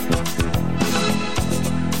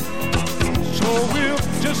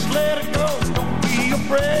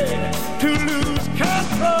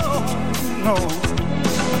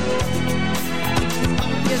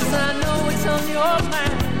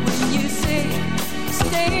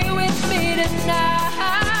 And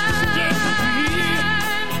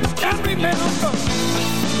remember,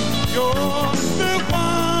 you're the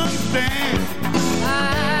one thing I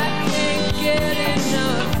can't get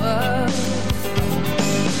enough of.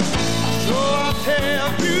 So I'll tell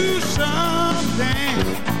you something.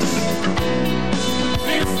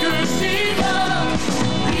 This could be love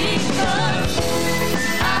because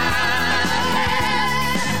I had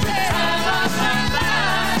the time of my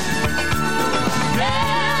life.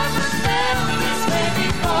 Never felt this way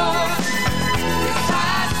before. Yes, I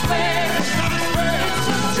swear it's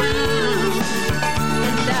the truth.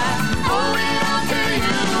 And I owe it all to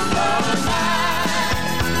you 'cause I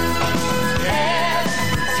had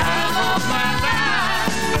the time of my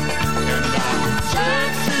life. And I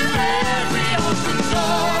searched through every open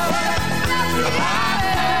door till I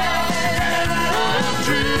found love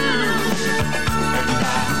true. And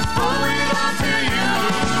I owe it all to you.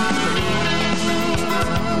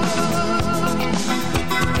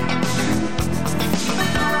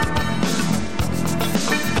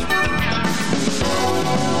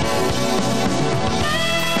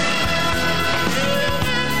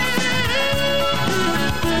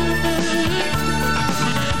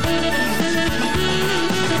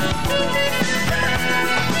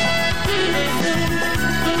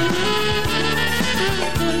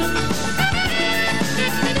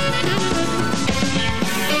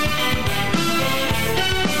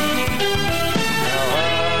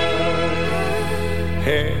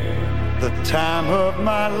 Had the time of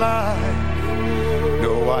my life.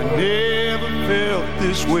 No, I never felt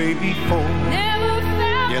this way before.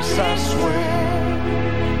 Yes, I swear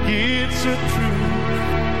it's a truth,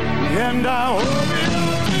 and I owe it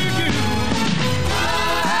all to you. I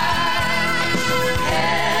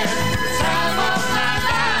had the time of my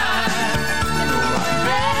life. No, I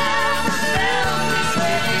never felt this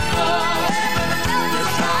way before.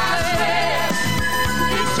 Yes, I swear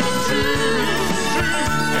it's a truth,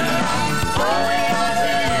 and I owe it all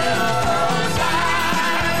to you 'cause I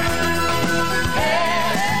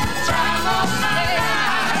had the time of my life.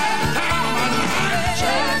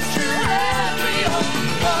 Just to every open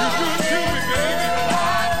door.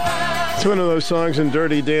 It's one of those songs in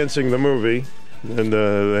Dirty Dancing, the movie, and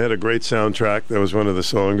they had a great soundtrack. That was one of the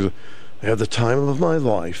songs. I had the time of my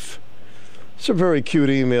life. It's a very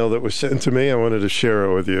cute email that was sent to me. I wanted to share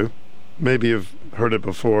it with you. Maybe you've heard it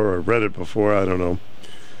before or read it before. I don't know.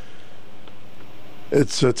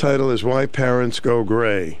 Its title is Why Parents Go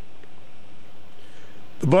Gray.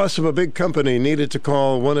 The boss of a big company needed to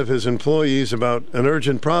call one of his employees about an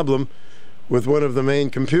urgent problem with one of the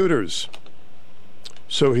main computers.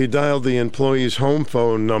 So he dialed the employee's home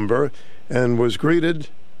phone number and was greeted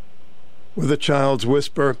with a child's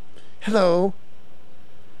whisper, "Hello."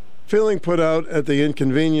 Feeling put out at the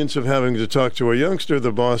inconvenience of having to talk to a youngster,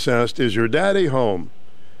 the boss asked, "Is your daddy home?"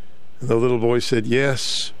 And the little boy said,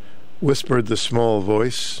 "Yes," whispered the small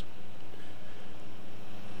voice.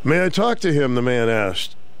 "May I talk to him?" the man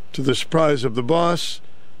asked. To the surprise of the boss,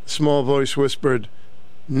 the small voice whispered,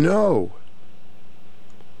 "No."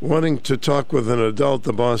 Wanting to talk with an adult,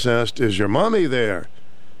 the boss asked, "Is your mommy there?"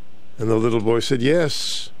 And the little boy said,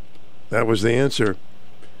 "Yes." That was the answer.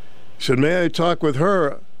 He said, "May I talk with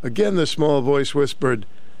her?" Again, the small voice whispered,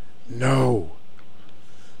 "No."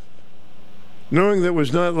 Knowing that it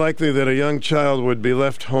was not likely that a young child would be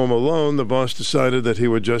left home alone, the boss decided that he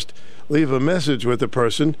would just leave a message with the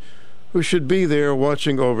person who should be there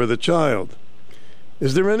watching over the child.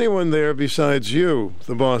 "Is there anyone there besides you?"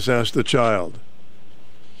 the boss asked the child.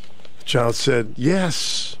 The child said,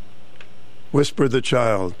 "Yes," whispered the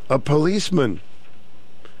child, "a policeman."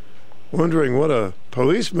 Wondering what a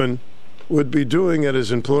policeman would be doing at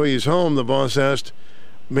his employee's home, the boss asked,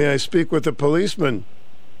 "May I speak with the policeman?"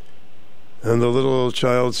 And the little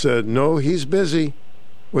child said, "No, he's busy,"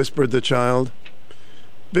 whispered the child.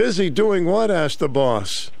 "Busy doing what?" asked the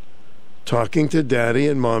boss. "Talking to Daddy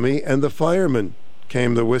and Mommy and the fireman,"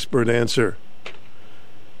 came the whispered answer.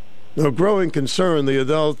 Now, growing concerned, the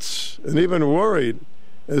adults, and even worried,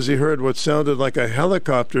 as he heard what sounded like a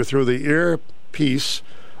helicopter through the earpiece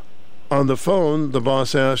on the phone, the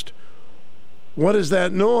boss asked, "What is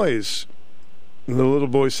that noise?" And the little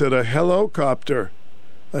boy said, "A helicopter."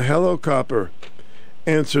 "A helicopter,"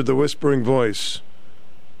 answered the whispering voice.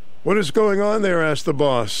 "What is going on there?" asked the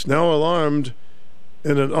boss. Now alarmed,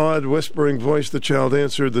 in an odd whispering voice, the child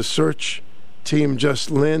answered, "The search team just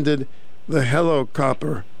landed the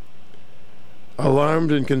helicopter."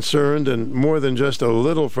 Alarmed and concerned, and more than just a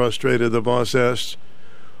little frustrated, the boss asked,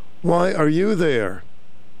 "Why are you there?"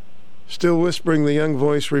 Still whispering, the young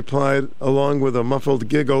voice replied, along with a muffled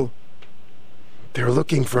giggle, "They're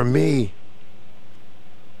looking for me."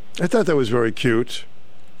 I thought that was very cute,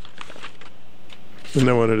 and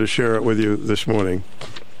I wanted to share it with you this morning.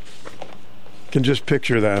 Can just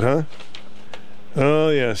picture that, huh? Oh,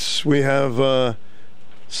 yes. We have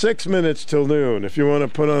 6 minutes till noon. If you want to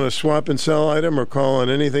put on a swap and sell item or call on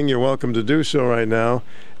anything, you're welcome to do so right now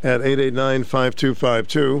at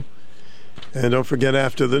 889-5252. And don't forget,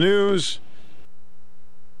 after the news,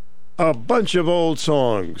 a bunch of old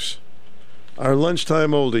songs. Our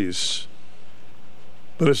lunchtime oldies.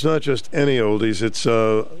 But it's not just any oldies. It's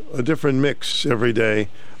a different mix every day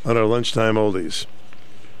on our lunchtime oldies.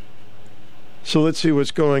 So let's see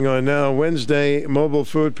what's going on now. Wednesday, Mobile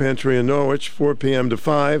Food Pantry in Norwich, 4 p.m. to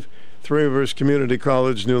 5. Three Rivers Community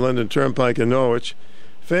College, New London Turnpike in Norwich.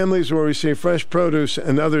 Families will receive fresh produce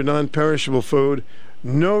and other non-perishable food.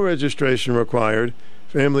 No registration required.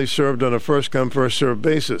 Families served on a first-come, first-served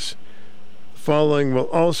basis. Following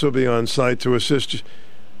will also be on site to assist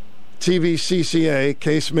TVCCA,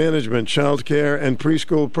 case management, child care, and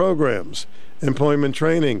preschool programs, employment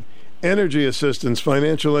training, energy assistance,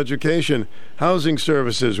 financial education, housing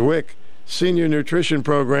services, WIC, senior nutrition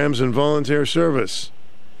programs, and volunteer service.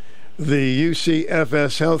 The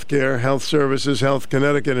UCFS Healthcare, Health Services, Health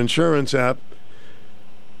Connecticut Insurance app,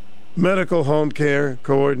 medical home care,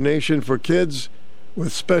 coordination for kids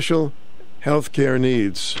with special health care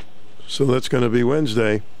needs. So that's going to be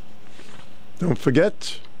Wednesday. Don't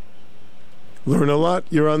forget, learn a lot.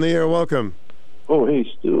 You're on the air. Welcome. Oh,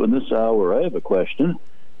 hey, Stu. In this hour, I have a question.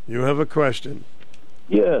 You have a question?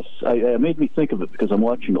 Yes. It made me think of it because I'm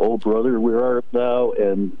watching Old Brother, Where Art Thou,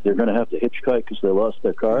 and they're going to have to hitchhike because they lost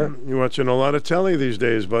their car. You're watching a lot of telly these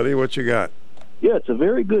days, buddy. What you got? Yeah, it's a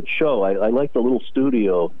very good show. I like the little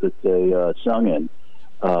studio that they sung in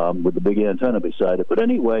with the big antenna beside it. But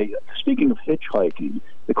anyway, speaking of hitchhiking,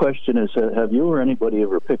 the question is, have you or anybody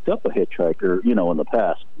ever picked up a hitchhiker, in the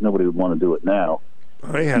past? Nobody would want to do it now.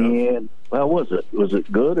 I have. And how was it? Was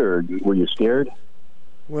it good, or were you scared?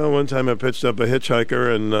 Well, one time I pitched up a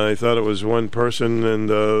hitchhiker, and I thought it was one person,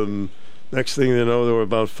 and next thing you know, there were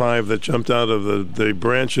about 5 that jumped out of the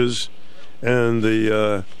branches, and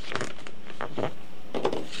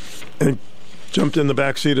and jumped in the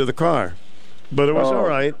back seat of the car. But it was all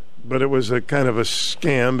right. But it was a kind of a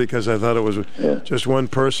scam because I thought it was just one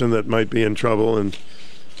person that might be in trouble, and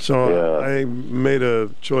so I made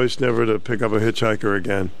a choice never to pick up a hitchhiker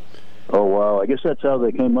again. Oh wow! I guess that's how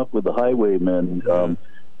they came up with the highwaymen.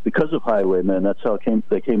 Because of highwaymen, that's how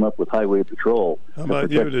they came up with highway patrol. How about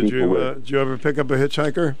you? Did you ever pick up a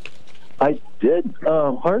hitchhiker? I did,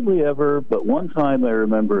 hardly ever, but one time I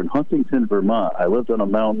remember in Huntington, Vermont, I lived on a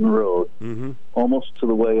mountain road, almost to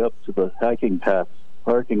the way up to the hiking path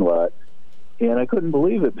parking lot, and I couldn't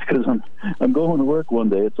believe it because I'm going to work one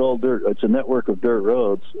day. It's all dirt. It's a network of dirt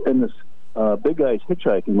roads, and this big guy's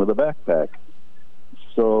hitchhiking with a backpack.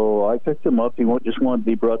 So I picked him up. He just wanted to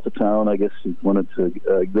be brought to town. I guess he wanted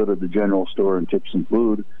to go to the general store and pick some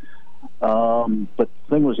food. But the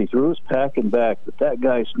thing was, he threw his packing back, but that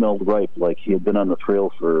guy smelled ripe, like he had been on the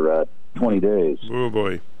trail for 20 days. Oh,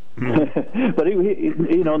 boy. But he,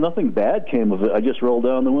 nothing bad came of it. I just rolled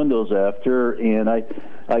down the windows after, and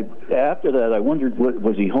after that, I wondered,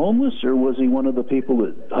 was he homeless, or was he one of the people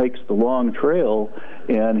that hikes the long trail,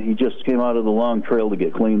 and he just came out of the long trail to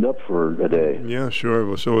get cleaned up for a day? Yeah,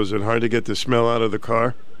 sure. So was it hard to get the smell out of the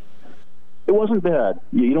car? It wasn't bad.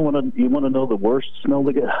 You want to know the worst smell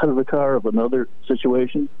to get out of the car of another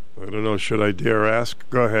situation? I don't know. Should I dare ask?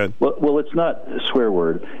 Go ahead. Well, it's not a swear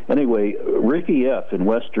word. Anyway, Ricky F. in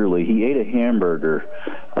Westerly, he ate a hamburger.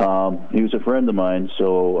 He was a friend of mine,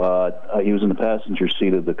 so he was in the passenger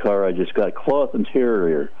seat of the car I just got, cloth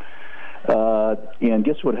interior. And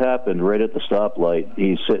guess what happened right at the stoplight?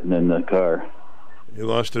 He's sitting in the car. He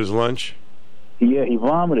lost his lunch? Yeah, he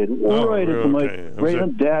vomited into my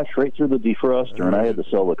dash right through the defroster, and I had to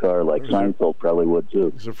sell the car like Seinfeld probably would too.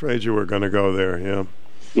 I was afraid you were going to go there. Yeah.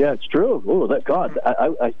 Yeah, it's true. Oh, that God!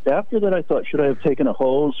 I after that, I thought, should I have taken a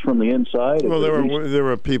hose from the inside? Well, there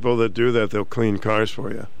were people that do that. They'll clean cars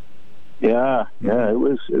for you. Yeah.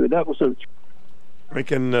 That was a.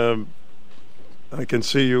 I can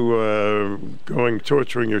see you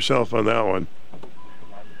torturing yourself on that one.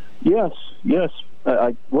 Yes.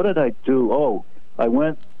 What did I do? Oh, I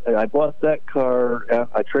bought that car.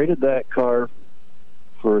 I traded that car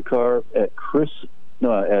for a car at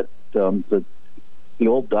the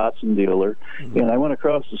old Datsun dealer, and I went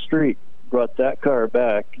across the street, brought that car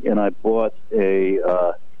back, and I bought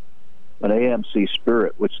an AMC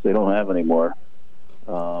Spirit, which they don't have anymore.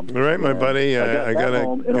 All right, my buddy. I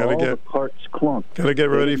gotta get the parts clunk. Gotta get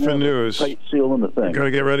ready for news. Tight seal in the thing.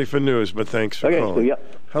 Gotta get ready for news. But thanks for calling. So, yeah.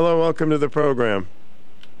 Hello, welcome to the program.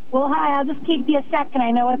 Well, hi, I'll just keep you a second.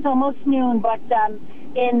 I know it's almost noon, but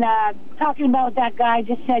in talking about what that guy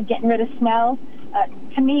just said, getting rid of smells,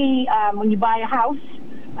 to me, when you buy a house,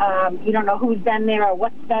 you don't know who's been there or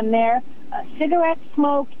what's been there. Cigarette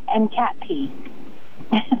smoke and cat pee.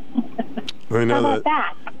 I know How about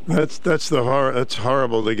that? That's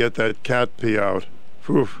horrible to get that cat pee out.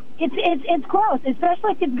 Oof. It's gross,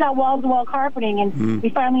 especially if it's got wall-to-wall carpeting, and we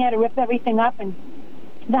finally had to rip everything up. And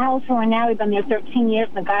the house we're in now, we've been there 13 years,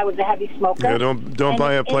 and the guy was a heavy smoker. Yeah, don't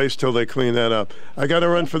buy a place till they clean that up. I got to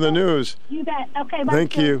run for the news. You bet. Okay, bye.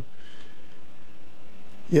 Thank you.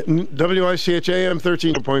 Yeah, WICH AM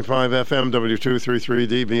 13.5 FM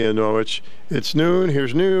W233DB in Norwich. It's noon.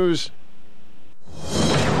 Here's news.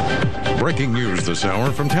 Breaking news this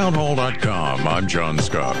hour from townhall.com. I'm John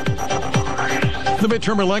Scott. The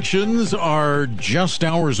midterm elections are just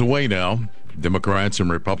hours away now. Democrats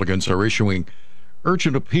and Republicans are issuing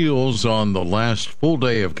urgent appeals on the last full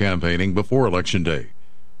day of campaigning before Election Day.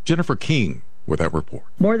 Jennifer King with that report.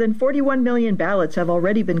 More than 41 million ballots have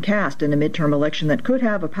already been cast in a midterm election that could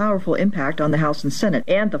have a powerful impact on the House and Senate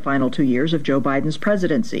and the final 2 years of Joe Biden's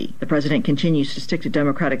presidency. The president continues to stick to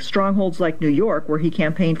Democratic strongholds like New York, where he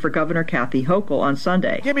campaigned for Governor Kathy Hochul on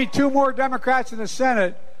Sunday. Give me 2 more Democrats in the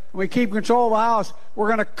Senate, and we keep control of the House. We're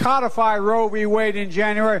going to codify Roe v. Wade in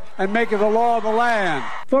January and make it the law of the land.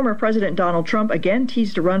 Former President Donald Trump again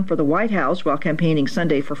teased a run for the White House while campaigning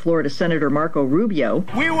Sunday for Florida Senator Marco Rubio.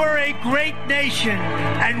 We were a great nation,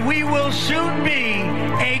 and we will soon be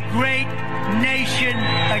a great nation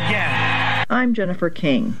again. I'm Jennifer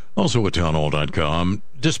King. Also at townhall.com,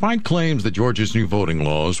 despite claims that Georgia's new voting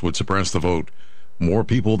laws would suppress the vote, more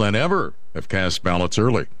people than ever have cast ballots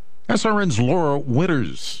early. SRN's Laura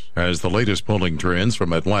Winters has the latest polling trends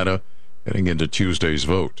from Atlanta heading into Tuesday's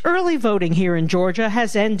vote. Early voting here in Georgia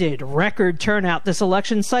has ended. Record turnout this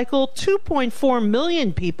election cycle, 2.4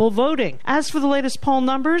 million people voting. As for the latest poll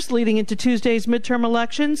numbers leading into Tuesday's midterm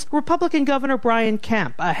elections, Republican Governor Brian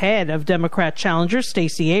Kemp ahead of Democrat challenger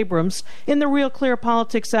Stacey Abrams in the Real Clear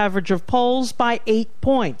Politics average of polls by 8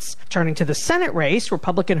 points. Turning to the Senate race,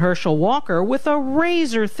 Republican Herschel Walker with a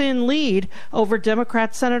razor-thin lead over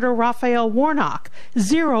Democrat Senator Raphael Warnock,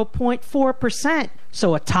 0.4%.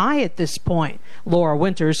 So a tie at this point. Laura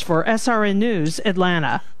Winters for SRN News,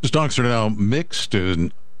 Atlanta. Stocks are now mixed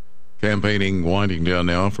and campaigning winding down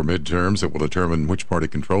now for midterms that will determine which party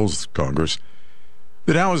controls Congress.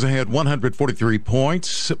 The Dow is ahead 143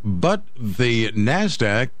 points, but the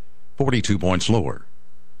NASDAQ 42 points lower.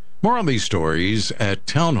 More on these stories at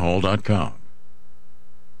townhall.com.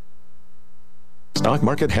 Stock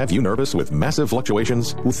market have you nervous with massive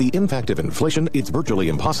fluctuations? With the impact of inflation, it's virtually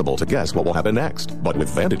impossible to guess what will happen next. But with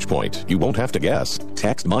Vantage Point, you won't have to guess.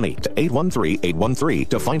 Text money to 813-813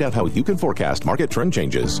 to find out how you can forecast market trend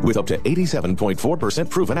changes with up to 87.4%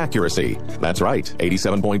 proven accuracy. That's right,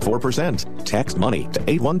 87.4%. Text money to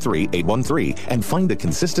 813-813 and find the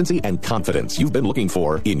consistency and confidence you've been looking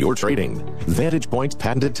for in your trading. Vantage Point's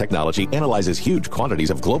patented technology analyzes huge quantities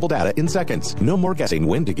of global data in seconds. No more guessing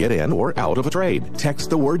when to get in or out of a trade. Text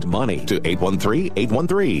the word money to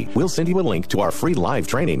 813-813. We'll send you a link to our free live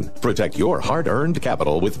training. Protect your hard-earned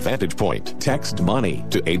capital with Vantage Point. Text money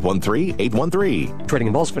to 813-813. Trading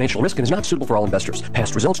involves financial risk and is not suitable for all investors.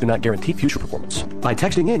 Past results do not guarantee future performance. By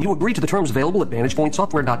texting in, you agree to the terms available at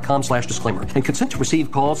VantagePointSoftware.com/disclaimer and consent to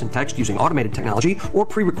receive calls and text using automated technology or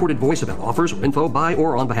pre-recorded voice about offers or info by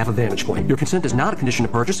or on behalf of Vantage Point. Your consent is not a condition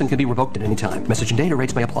to purchase and can be revoked at any time. Message and data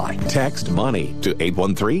rates may apply. Text money to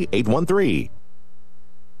 813-813.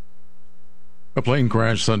 A plane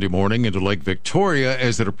crashed Sunday morning into Lake Victoria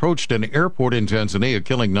as it approached an airport in Tanzania,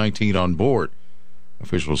 killing 19 on board.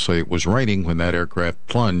 Officials say it was raining when that aircraft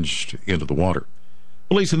plunged into the water.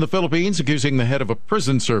 Police in the Philippines accusing the head of a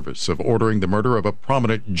prison service of ordering the murder of a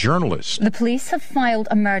prominent journalist. The police have filed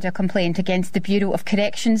a murder complaint against the Bureau of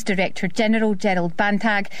Corrections Director General Gerald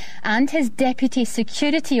Bantag and his deputy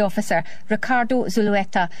security officer Ricardo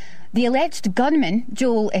Zulueta. The alleged gunman,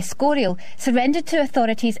 Joel Escorial, surrendered to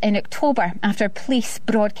authorities in October after police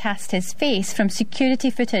broadcast his face from security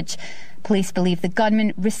footage. Police believe the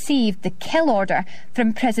gunman received the kill order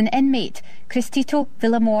from prison inmate Cristito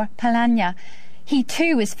Villamor Palanya. He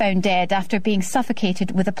too was found dead after being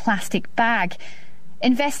suffocated with a plastic bag.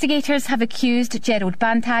 Investigators have accused Gerald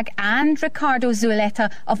Bantag and Ricardo Zuleta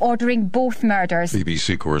of ordering both murders.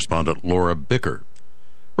 BBC correspondent Laura Bicker.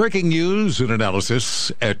 Breaking news and analysis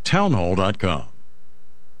at townhall.com.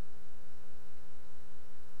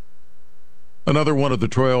 Another one of the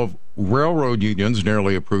 12 railroad unions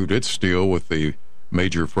nearly approved its deal with the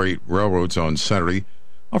major freight railroads on Saturday,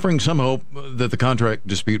 offering some hope that the contract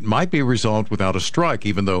dispute might be resolved without a strike,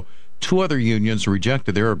 even though Two other unions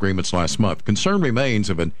rejected their agreements last month. Concern remains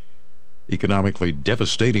of an economically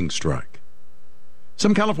devastating strike.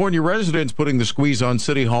 Some California residents putting the squeeze on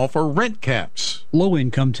City Hall for rent caps.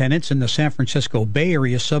 Low-income tenants in the San Francisco Bay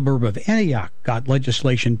Area suburb of Antioch got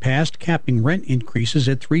legislation passed capping rent increases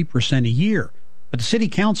at 3% a year. But the city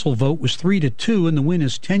council vote was 3-2, and the win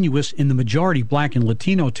is tenuous in the majority black and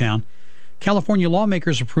Latino town. California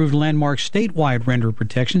lawmakers approved landmark statewide renter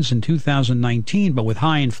protections in 2019, but with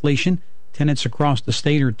high inflation, tenants across the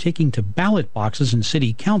state are taking to ballot boxes and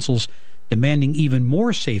city councils, demanding even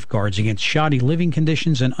more safeguards against shoddy living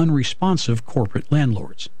conditions and unresponsive corporate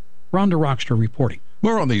landlords. Rhonda Rockster reporting.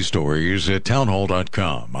 More on these stories at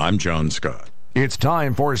townhall.com. I'm John Scott. It's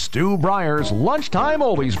time for Stu Bryer's Lunchtime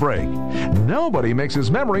Oldies Break. Nobody mixes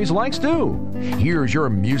memories like Stu. Here's your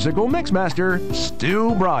musical mixmaster,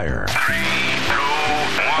 Stu Bryer.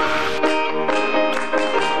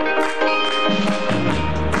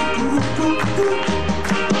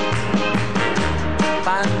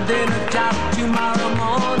 Finding a job tomorrow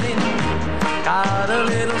morning. Got a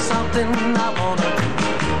little something I wanna do.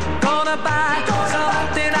 Gonna buy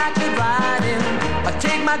something I could ride in. I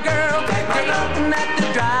take my girl, dating at the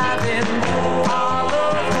drive-in. Our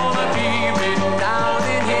love's gonna be written down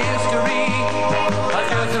in history,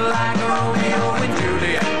 just like Romeo and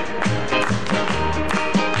Juliet.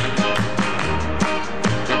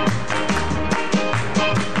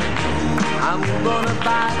 I'm gonna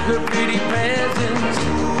buy her pretty presents,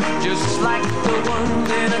 just like the ones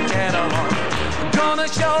in a catalog. I'm gonna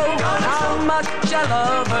show how much I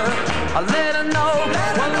love her. I'll let her know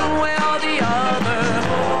one way or the other.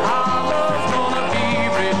 Our love's gonna be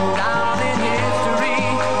written down in history,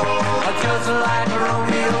 just like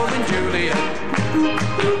Romeo and Juliet.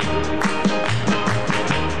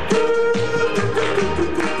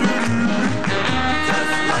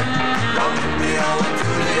 Just like Romeo and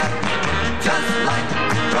Juliet. Just like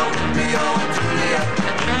Romeo and Juliet.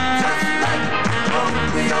 Just like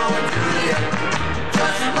Romeo and Juliet.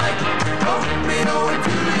 Just like Romeo and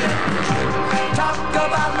Juliet. Talk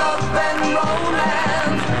about love and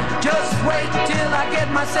romance. Just wait till I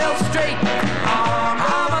get myself straight.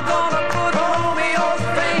 I'm gonna put Romeo's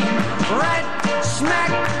fame right smack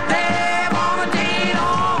dab on a date.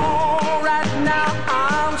 Oh, right now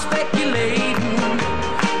I'm speculating.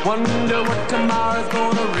 Wonder what tomorrow's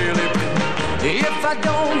gonna really bring. If I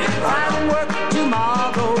don't find work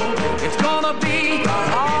tomorrow, it's gonna be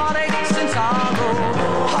heartaches and sorrow.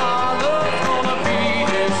 Our love's gonna be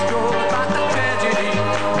destroyed by the tragedy,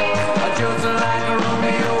 just like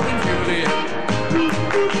Romeo and Juliet.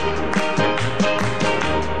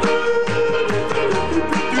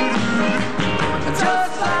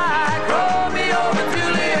 Just like Romeo and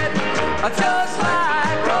Juliet. Just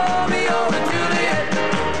like Romeo and Juliet.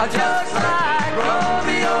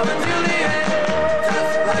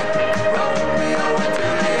 Just like Romeo and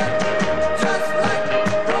Juliet.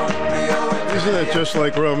 Isn't it just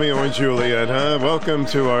like Romeo and Juliet, huh? Welcome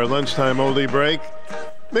to our lunchtime oldie break.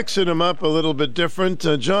 Mixing them up a little bit different.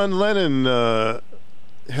 John Lennon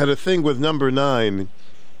had a thing with number 9.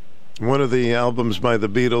 One of the albums by the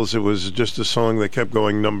Beatles, it was just a song that kept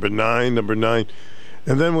going number 9, number 9.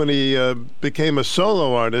 And then when he became a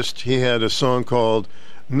solo artist, he had a song called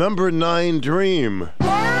Number 9 Dream. May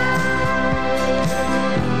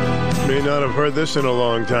not have heard this in a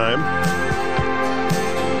long time.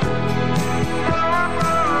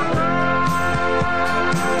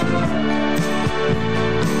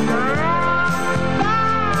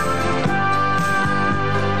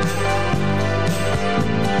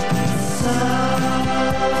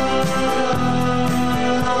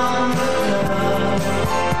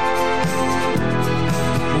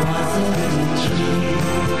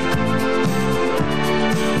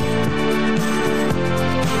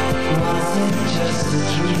 Just a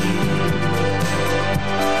dream.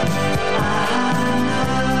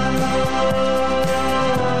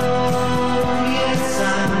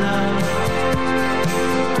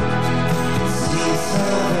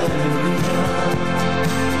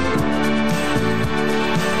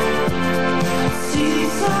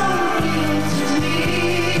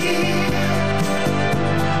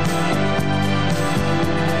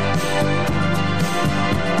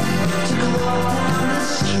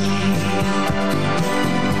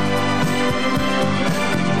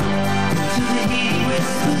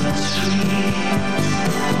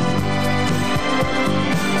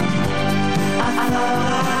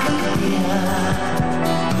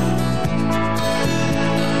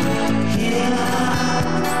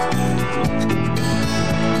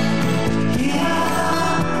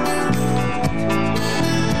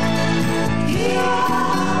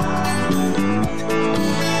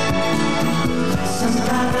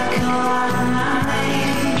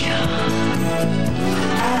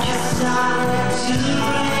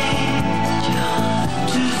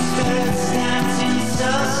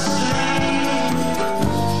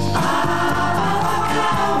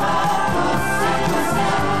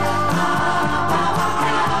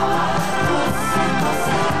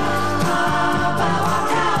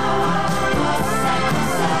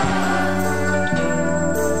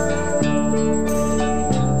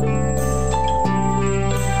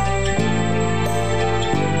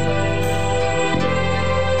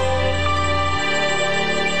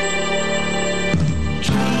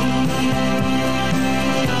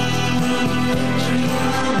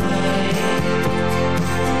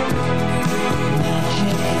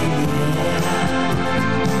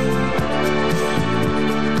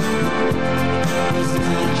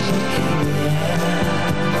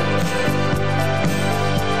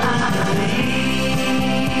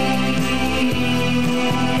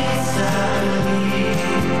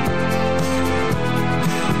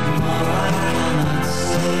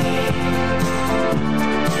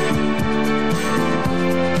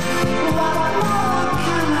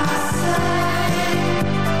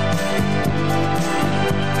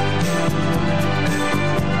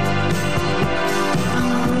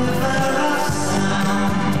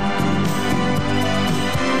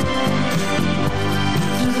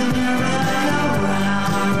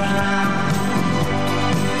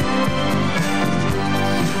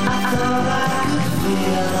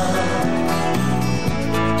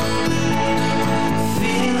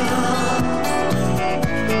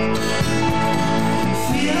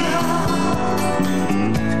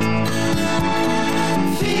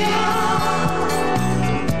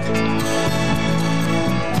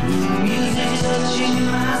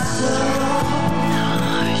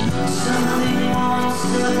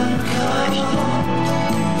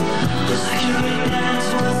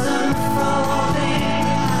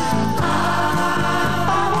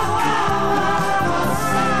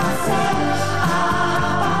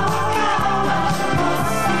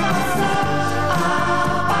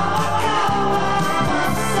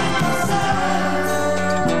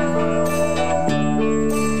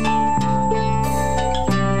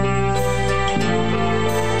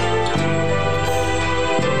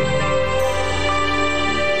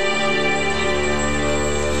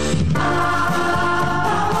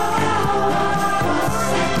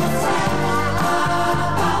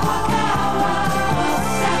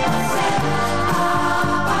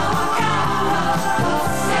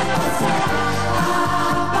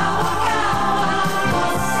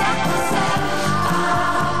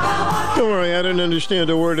 I didn't understand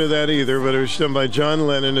a word of that either, but it was done by John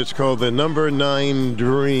Lennon. It's called The Number 9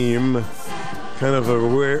 Dream. Kind of a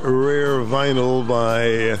rare vinyl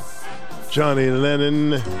by Johnny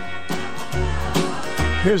Lennon.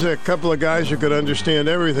 Here's a couple of guys who could understand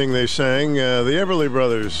everything they sang. The Everly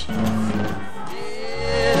Brothers.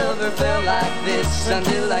 Never felt like this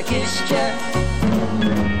until I kissed you.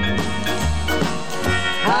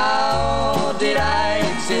 How did I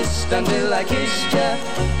exist until I kissed you?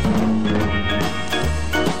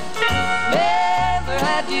 Never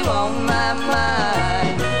had you on my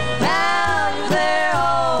mind. Now you're there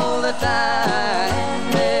all the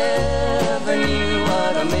time. Never knew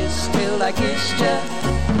what I missed till I kissed you.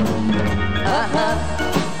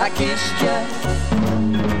 I kissed you.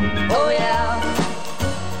 Oh yeah,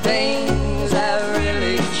 things have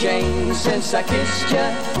really changed since I kissed you.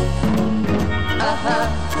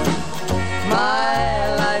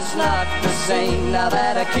 My life's not the same now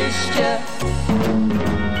that I kissed you.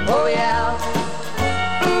 Oh yeah,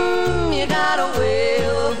 you got a way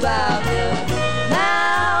about you.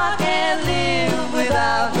 Now I can't live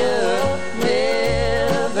without you.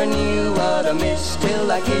 Never knew what I missed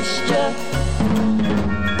till I kissed you.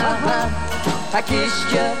 I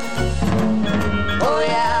kissed you. Oh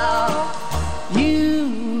yeah,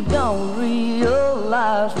 you don't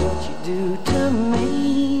realize what you do to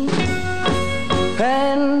me,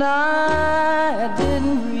 and I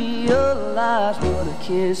didn't realize what a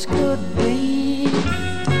kiss could be.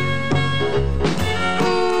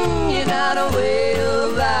 You got a way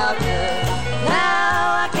about you.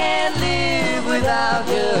 Now I can't live without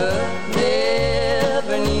you.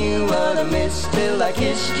 Never knew what I missed till I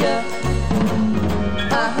kissed you.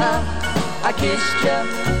 I kissed you.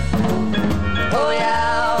 Oh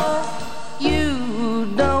yeah, you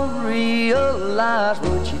don't realize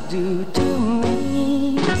what you do to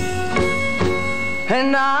me,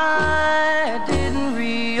 and I didn't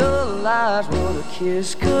realize what a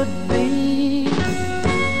kiss could be.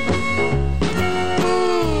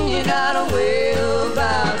 You got a way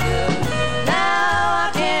about you. Now I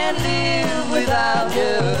can't live without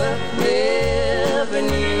you. Never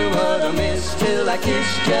knew what I missed till I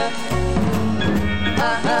kissed you.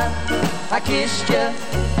 I kissed you.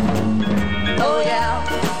 Oh yeah,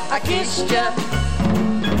 I kissed you.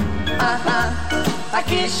 I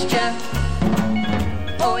kissed you.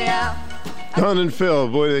 Oh yeah. Don and Phil,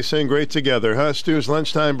 boy, they sing great together, huh? Stu's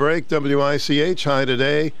lunchtime break, WICH, high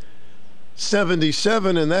today,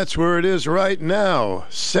 77, and that's where it is right now,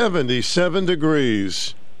 77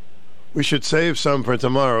 degrees. We should save some for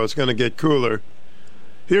tomorrow. It's going to get cooler.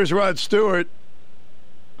 Here's Rod Stewart,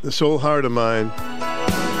 This Old Heart of Mine.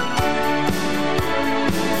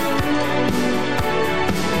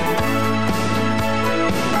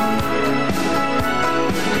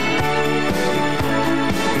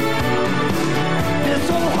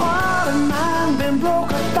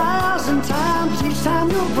 Broke 1,000 times each time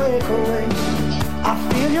you break away. I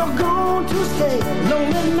feel you're going to stay.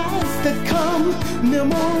 Lonely nights that come,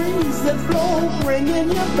 memories that flow, bringing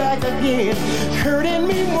you back again, hurting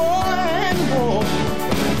me more and more.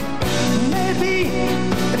 Maybe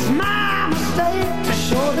it's my mistake to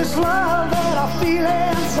show this love that I feel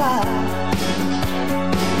inside.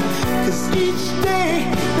 'Cause each day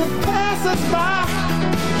that passes by,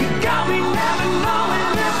 you got me never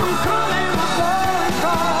knowing if I'm coming before.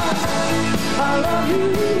 I love you,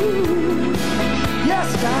 yes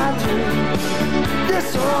I do,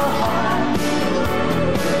 this old heart.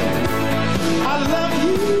 I love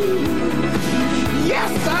you,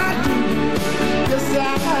 yes I do, yes I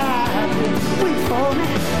do. Wait for me.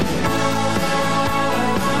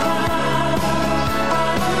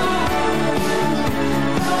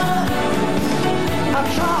 I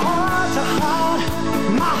try hard to hide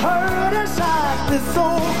my hurt inside. This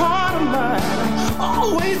old heart of mine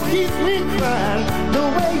always keeps me crying. The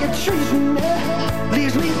way you treat me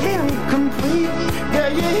leaves me incomplete. Yeah,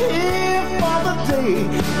 you be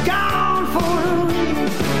gone for a week.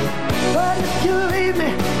 But if you leave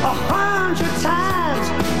me 100 times,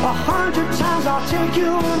 100 times I'll take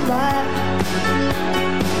you back.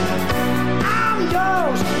 I'm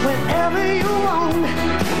yours whenever you want.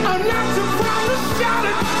 I'm not too proud to shout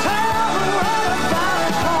it, tell the world about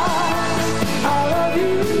it, 'cause I love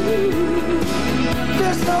you.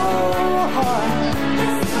 This whole heart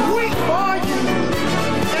weak for you.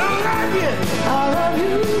 And I love you. I love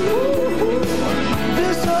you.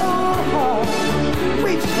 This whole heart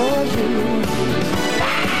weak for you.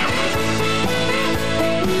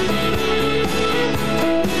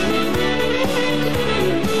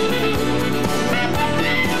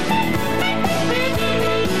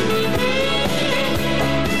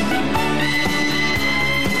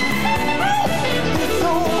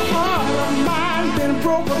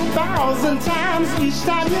 Broke 1,000 times each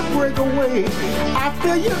time you break away. I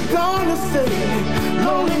feel you're gonna stay.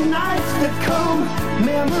 Lonely nights that come,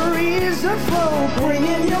 memories that flow,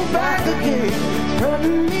 bringing you back again,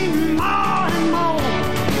 hurting me more and more.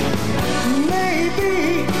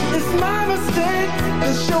 Maybe it's my mistake to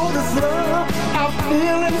show this love I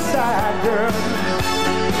feel inside, girl.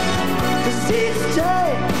 'Cause each day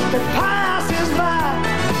that passes by,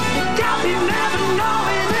 you got me never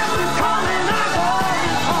knowing if it's coming or going.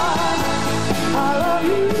 I love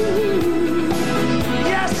you.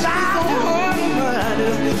 Yes, I do.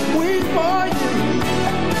 Wait for you.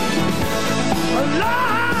 I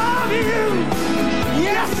love you.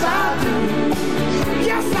 Yes, I do.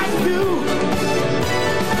 Yes, I do.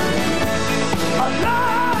 I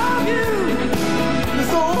love you.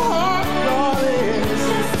 This old heart, darling,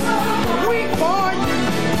 wait for you.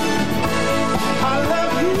 I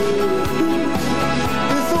love you.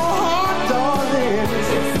 This old heart, darling,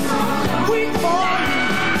 wait for you.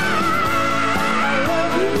 I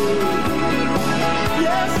love you.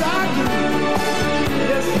 Yes, I do.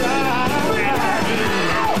 Yes, I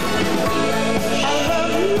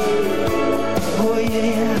love you. Oh,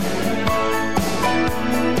 yeah.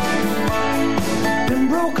 Been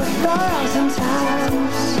broke 1,000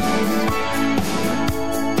 times.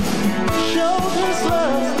 Show this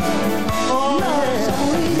love. Oh, yeah.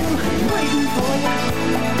 Only you waiting for you.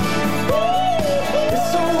 It's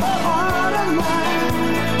so hard of mine.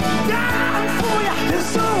 Down for you. It's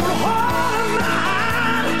so hard of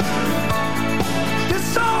mine. It's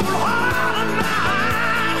so hard of mine.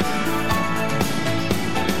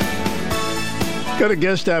 Got a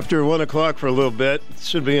guest after 1 o'clock for a little bit.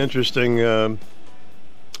 Should be interesting.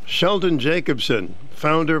 Sheldon Jacobson,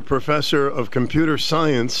 founder, professor of computer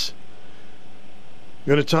science.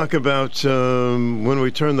 Going to talk about when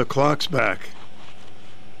we turn the clocks back.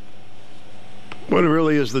 What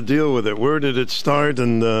really is the deal with it? Where did it start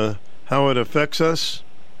and how it affects us?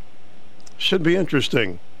 Should be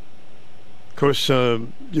interesting. Of course,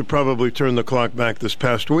 you probably turned the clock back this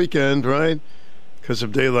past weekend, right? Because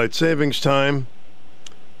of daylight savings time.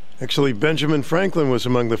 Actually, Benjamin Franklin was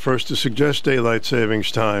among the first to suggest daylight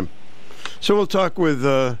savings time. So we'll talk with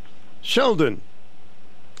Sheldon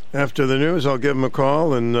after the news. I'll give him a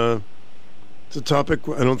call, and it's a topic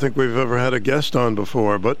I don't think we've ever had a guest on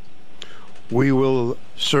before, but we will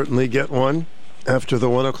certainly get one after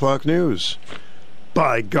the 1 o'clock news.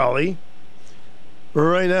 By golly.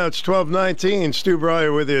 Right now, it's 12:19. Stu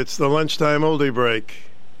Bryer with you. It's the lunchtime oldie break.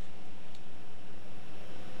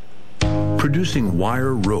 Producing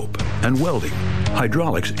wire, rope, and welding,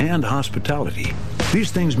 hydraulics, and hospitality. These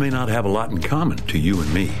things may not have a lot in common to you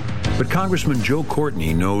and me, but Congressman Joe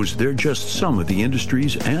Courtney knows they're just some of the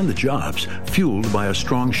industries and the jobs fueled by a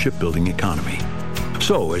strong shipbuilding economy.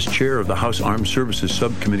 So, as chair of the House Armed Services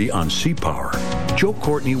Subcommittee on Sea Power, Joe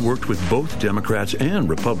Courtney worked with both Democrats and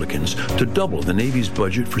Republicans to double the Navy's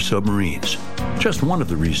budget for submarines. Just one of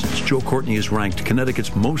the reasons Joe Courtney is ranked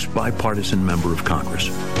Connecticut's most bipartisan member of Congress.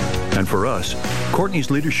 And for us, Courtney's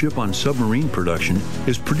leadership on submarine production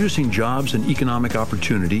is producing jobs and economic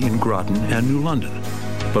opportunity in Groton and New London,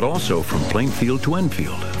 but also from Plainfield to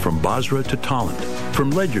Enfield, from Basra to Tolland, from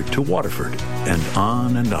Ledyard to Waterford, and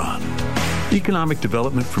on and on. Economic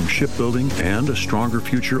development from shipbuilding and a stronger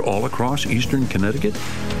future all across eastern Connecticut?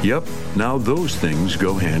 Yep, now those things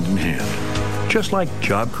go hand in hand. Just like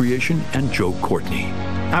job creation and Joe Courtney.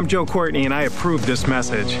 I'm Joe Courtney, and I approve this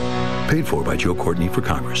message. Paid for by Joe Courtney for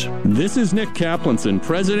Congress. This is Nick Kaplanson,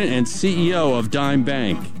 President and CEO of Dime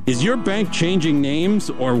Bank. Is your bank changing names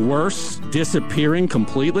or worse, disappearing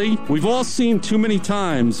completely? We've all seen too many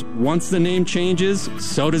times, once the name changes,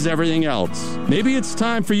 so does everything else. Maybe it's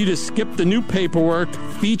time for you to skip the new paperwork,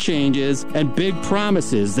 fee changes, and big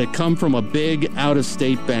promises that come from a big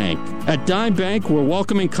out-of-state bank. At Dime Bank, we're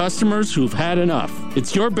welcoming customers who've had enough.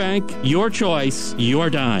 It's your bank, your choice, your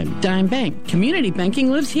dime. Dime Bank. Community banking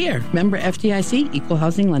lives here. Member FDIC, Equal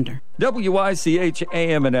Housing Lender. WICH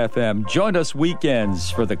AM and FM. Join us weekends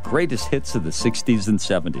for the greatest hits of the 60s and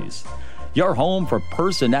 70s. Your home for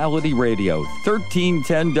personality radio,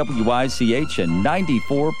 1310 WICH and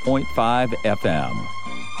 94.5 FM.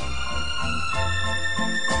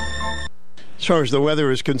 As far as the weather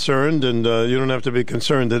is concerned, and you don't have to be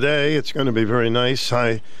concerned today, it's going to be very nice,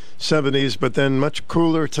 high 70s, but then much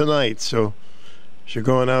cooler tonight. So if you're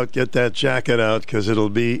going out, get that jacket out because it'll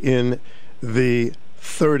be in the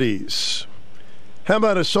 30s. How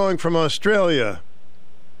about a song from Australia?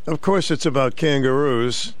 Of course, it's about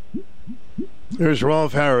kangaroos. Here's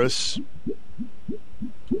Rolf Harris.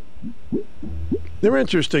 They're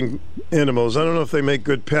interesting animals. I don't know if they make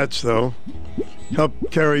good pets, though. Help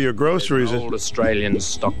carry your groceries. There's an old Australian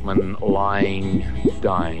stockman lying,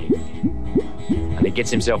 dying. And he gets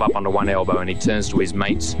himself up onto one elbow and he turns to his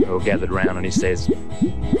mates who are gathered round and he says,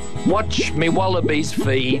 "Watch me wallabies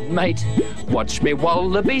feed, mate. Watch me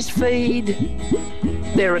wallabies feed.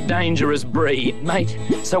 They're a dangerous breed, mate.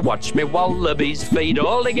 So watch me wallabies feed.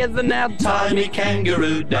 All together now, tie me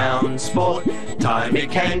kangaroo down, sport. Tie me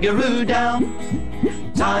kangaroo down.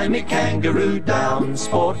 Tie me kangaroo down,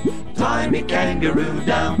 sport. Tie me kangaroo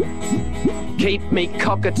down. Keep me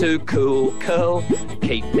cockatoo cool, curl.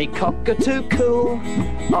 Keep me cockatoo cool.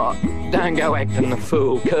 Oh, don't go acting the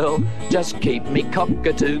fool, curl. Just keep me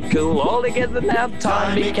cockatoo cool. All together now,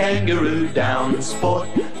 tie me kangaroo down, sport.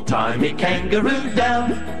 Tie me kangaroo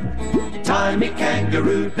down. Tie me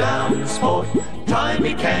kangaroo down, sport. Tie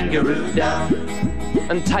me kangaroo down.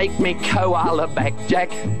 And take me koala back,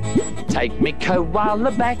 Jack. Take me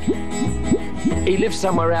koala back. He lives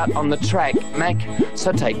somewhere out on the track, Mac.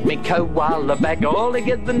 So take me koala back. All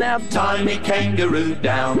together now, tie me kangaroo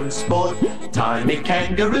down, sport. Tie me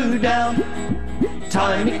kangaroo down.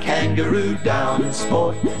 Tie me kangaroo down,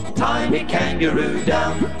 sport. Tie me kangaroo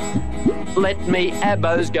down. Let me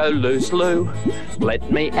abos go loose, Lou.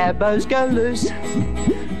 Let me abos go loose.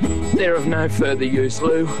 They're of no further use,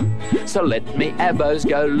 Lou. So let me abos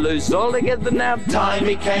go loose. All together now, tie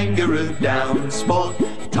me kangaroo down, sport.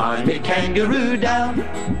 Tie me kangaroo down.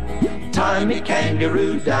 Tie me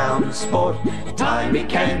kangaroo down, sport. Tie me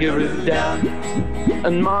kangaroo down.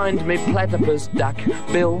 And mind me platypus duck,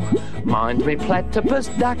 Bill. Mind me platypus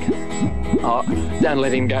duck. Oh, don't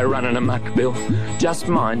let him go running amok, Bill. Just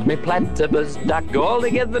mind me platypus duck. All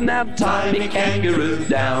together now, tie me kangaroo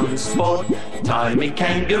down, sport. Tie me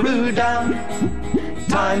kangaroo down.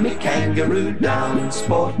 Tie me kangaroo down,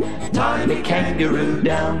 sport. Tie me kangaroo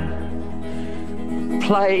down.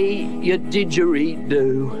 Play your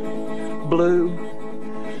didgeridoo, Blue.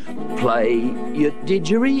 Play your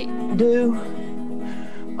didgeridoo.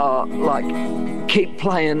 Like, keep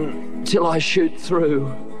playing till I shoot through,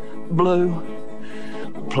 Blue.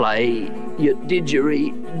 Play your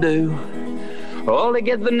didgeridoo. All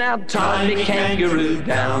together now, tie me kangaroo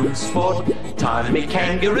down, sport. Tie me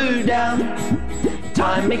kangaroo down.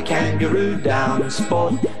 Tie me kangaroo down,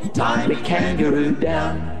 sport. Tie me kangaroo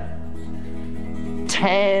down.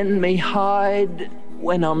 Tan me hide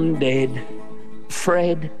when I'm dead,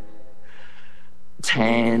 Fred.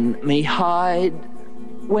 Tan me hide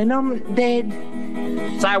when I'm dead.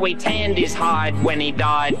 So we tanned his hide when he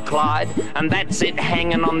died, Clyde, and that's it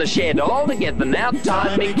hanging on the shed. All together now,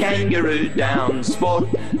 tie me kangaroo down, sport.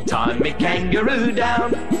 Tie me kangaroo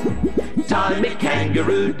down. Tie me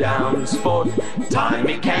kangaroo down, sport. Tie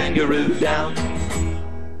me kangaroo down.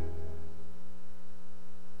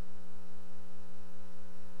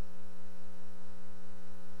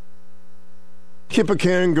 Keep a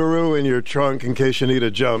kangaroo in your trunk in case you need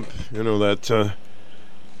a jump. You know that.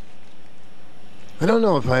 I don't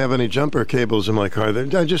know if I have any jumper cables in my car.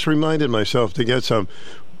 I just reminded myself to get some.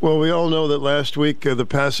 Well, we all know that last week the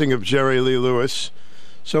passing of Jerry Lee Lewis.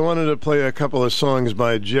 So I wanted to play a couple of songs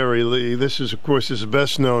by Jerry Lee. This is, of course, his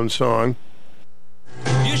best-known song.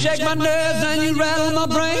 You shake my nerves and you rattle my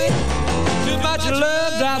brain. Too much of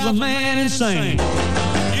love drives a man insane.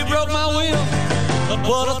 You broke my will, but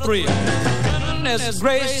what a thrill. Goodness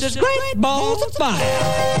gracious, great balls of fire.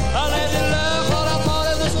 I let you love what I thought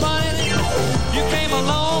it was funny. You came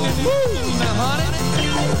along and woo, now honey,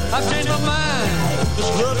 I've changed my mind. This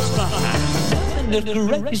love is fine.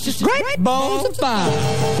 It's just great balls of fire.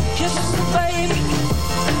 Kisses, baby.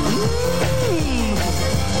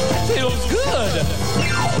 feels good.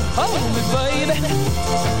 Hold me, baby.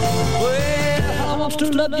 Well, I want to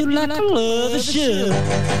love you like I love you should.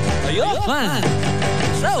 You're fine,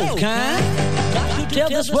 so kind. Got to tell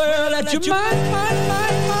this world that you're mine.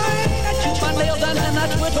 I chew my nails down and I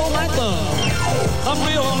twiddle my thumb. I'm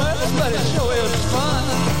real nervous, but it sure is fun.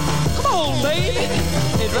 Come on, baby.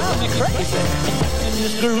 It drives me crazy.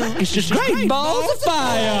 And it's just great balls of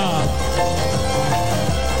fire.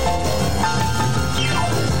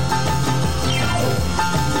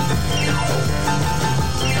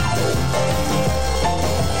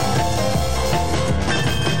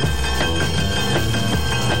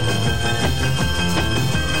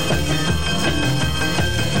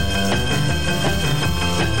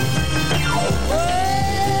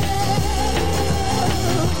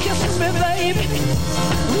 Baby,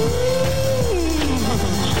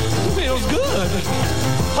 feels good.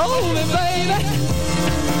 Hold me, baby.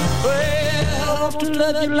 Well, I love to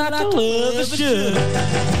love you like I love you should.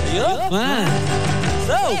 You're fine,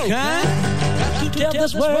 so kind. Got to tell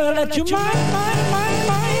this world that you're mine.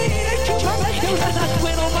 That you're my nail and I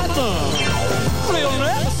twin on my thumb. Real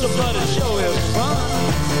nervous, but it sure is fun.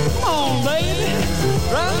 Come on, baby,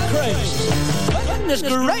 drive me crazy.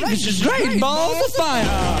 This is great balls of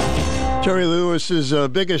fire. Terry Lewis's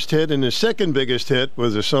biggest hit and his second biggest hit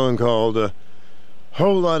was a song called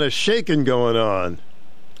Whole Lot of Shakin' Going On.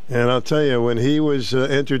 And I'll tell you, when he was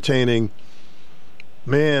entertaining,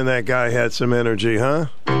 man, that guy had some energy, huh?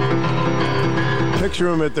 Picture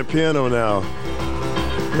him at the piano now,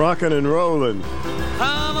 rocking and rolling.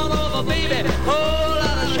 Come on over, baby, whole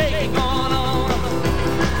lot of shaking going on.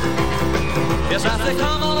 Yes, I say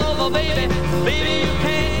come on over, baby, baby, you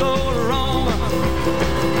can't go wrong.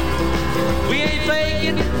 We ain't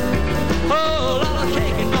faking, whole lot of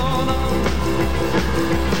shaking going on.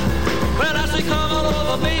 Well, I say come on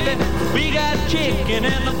over, baby, we got chicken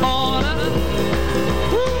in the corner.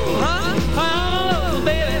 Woo, huh? Come on over,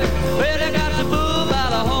 baby, well, they got the bull by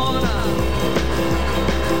the horn.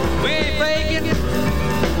 We ain't faking,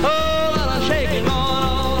 whole lot of shaking going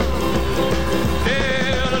on.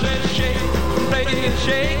 Yeah, let's shake, baby,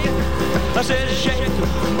 shake. I said shake,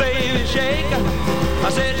 baby, shake. I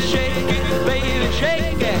said shake it, baby,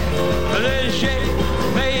 shake it. Let's shake,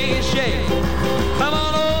 make it shake. Come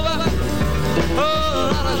on over, whole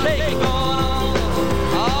lot of shaking going on.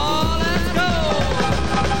 Oh, let's go.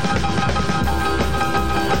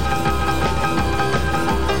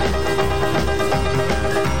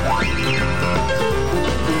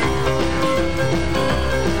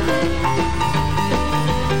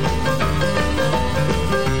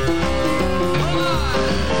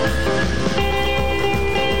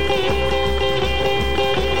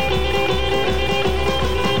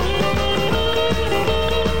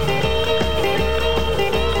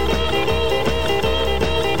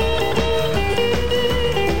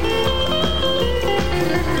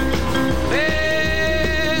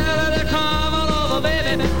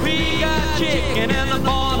 Chicken and the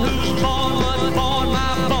born who's born was born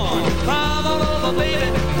my born. Come on over, baby.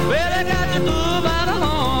 Well, I got the bull by the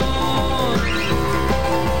horn.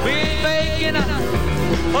 We ain't faking a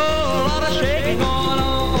whole lot of shaking going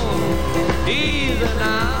on. Easy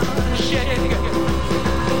now, shake it.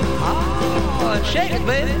 Oh, shake it,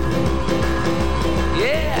 baby.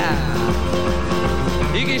 Yeah.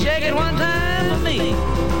 You can shake it one time with me.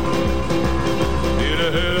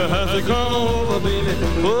 Has to come over, baby.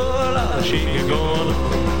 Whole lot of shaking going on.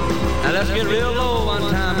 Now let's get real low one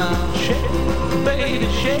time now. Shake, baby,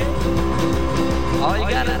 shake. All you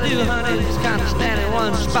gotta do, honey, is kind of stand in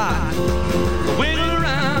one spot. Wiggle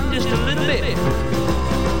around just a little bit.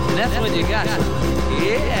 And that's when you got it.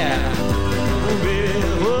 Yeah. Baby,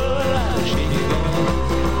 whole lot of shaking going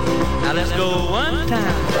on. Now let's go one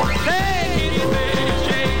time. Shake it, baby,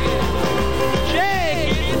 shake it.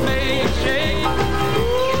 Shake it, baby, shake it.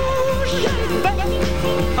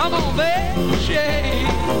 Come on, baby, shake,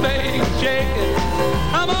 baby, shake it.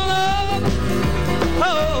 Come on up,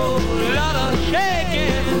 whole lot of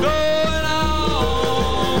shaking going on.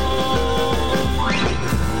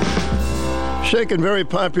 Shaking, very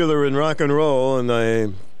popular in rock and roll, and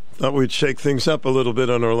I thought we'd shake things up a little bit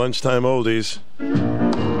on our lunchtime oldies.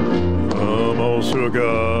 Come on, sugar,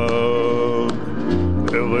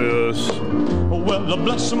 Elvis. Well,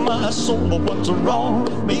 bless my soul, what's wrong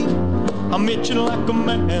with me? I'm itching like a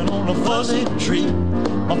man on a fuzzy tree.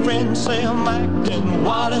 My friends say I'm acting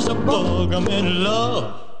wild as a bug. I'm in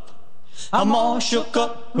love. I'm all shook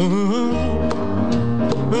up.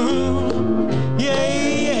 Yeah.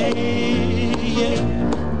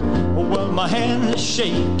 Well, my hand is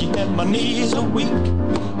shaky and my knees are weak.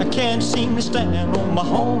 I can't seem to stand on my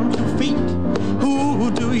own 2 feet. Who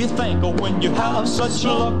do you think of when you have such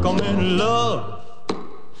luck? I'm in love.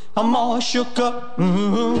 I'm all shook up.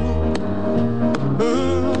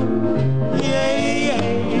 Yeah.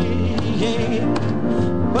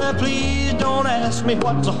 Well, please don't ask me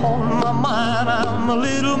what's on my mind. I'm a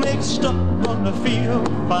little mixed up, but I feel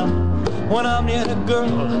fine when I'm near the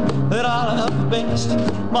girl that I love best.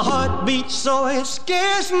 My heart beats so it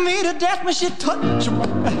scares me to death when she touches my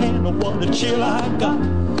hand. Oh, what a chill I got.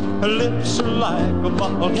 Her lips are like a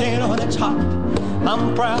volcano that's hot.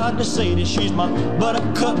 I'm proud to say that she's my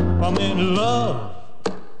buttercup. I'm in love.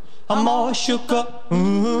 I'm all shook up.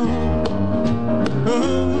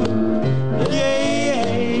 Yeah.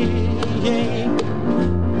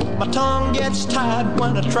 My tongue gets tied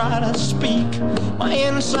when I try to speak. My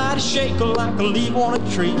inside is shaking like a leaf on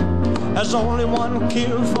a tree. There's only one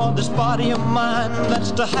cure for this body of mine.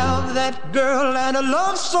 That's to have that girl and a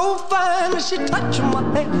love so fine. She touched my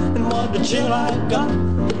hand and what a chill I got.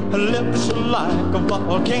 Her lips are like a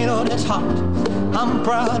volcano that's hot. I'm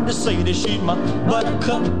proud to say that she's my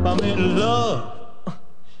buttercup. I'm in love.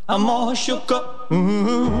 I'm all shook up.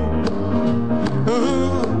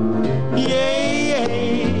 Yeah.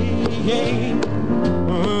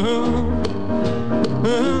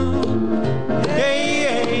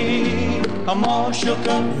 I'm all shook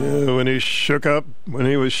up. Yeah, when he was shook up,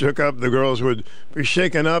 the girls would be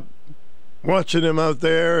shaken up, watching him out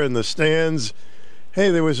there in the stands. Hey,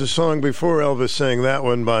 there was a song before Elvis sang that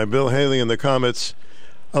one by Bill Haley and the Comets,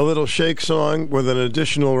 a little shake song with an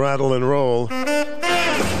additional rattle and roll. Get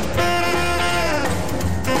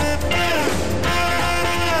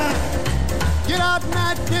out in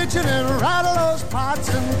that kitchen and rattle those pots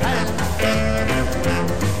and pans.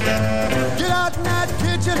 Get out in that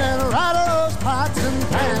kitchen and rattle those pots and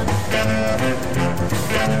pans.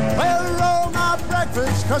 Well, roll my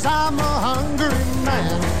breakfast, 'cause I'm a hungry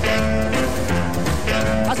man.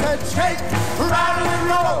 I said shake, rattle and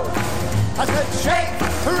roll. I said shake,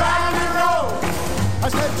 rattle and roll. I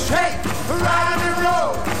said shake, rattle and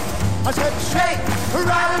roll. I said shake,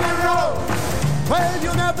 rattle and roll. Well,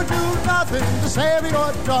 you'll never do nothing to save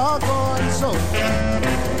your doggone soul.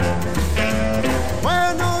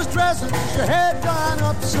 Wearing those dresses, your head done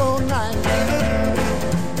up so nice.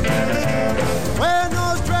 Wearing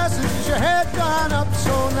those dresses, your head done up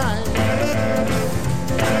so nice.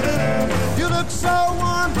 You look so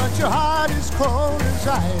warm, but your heart is cold as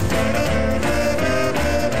ice.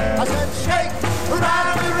 I said shake,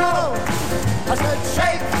 rattle and roll. I said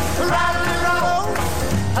shake, rattle and roll.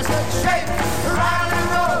 I said shake, rattle and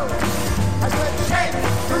roll. I said shake,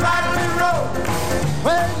 rattle and roll.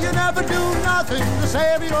 Well, you never do nothing to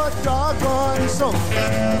save your doggone soul.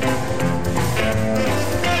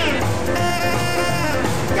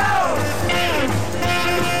 Go!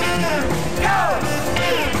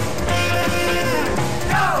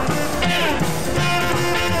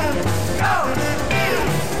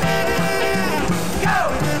 Go!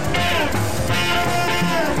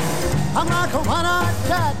 I'm like a one-eyed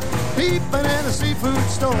cat peeping in a seafood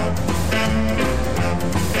store.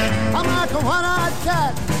 I'm like a one-eyed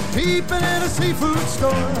cat peeping in a seafood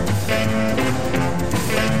store.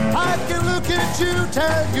 I can look at you,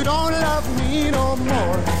 tell you don't love me no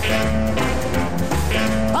more.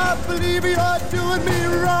 I believe you're doing me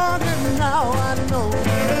wrong, and now I know.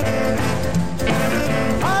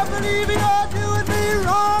 I believe you're doing me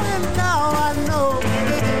wrong, and now I know.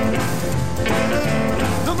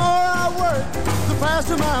 The more I work, the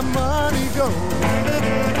faster my money goes.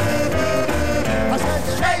 I said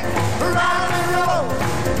shake, rattle and roll.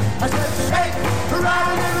 I said shake,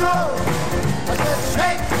 rattle and roll. I said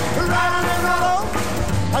shake, rattle and roll.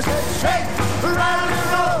 I said shake, rattle and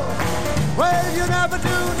roll. Well, you never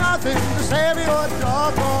do nothing to save your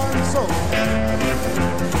doggone soul.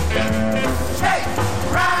 Shake,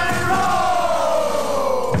 rattle and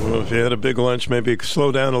roll. Well, if you had a big lunch, maybe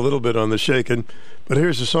slow down a little bit on the shaking. But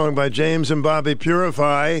here's a song by James and Bobby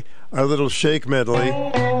Purify, our little shake medley.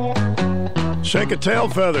 Shake a tail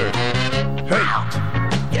feather. Hey.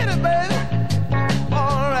 Get it, baby.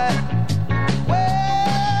 All right. Well,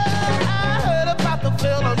 I heard about the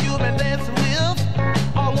fella you've been dancing with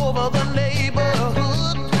all over the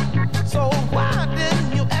neighborhood. So why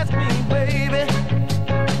didn't you ask me, baby?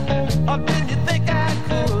 Or did you think I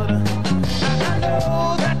could? I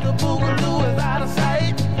know that the boogaloo is out of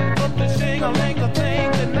sight, but the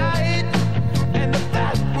shing-a-ling-a-thing tonight. And if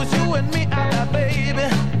that was you and me, baby,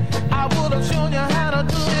 I would have shown you how to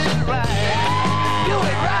do it right.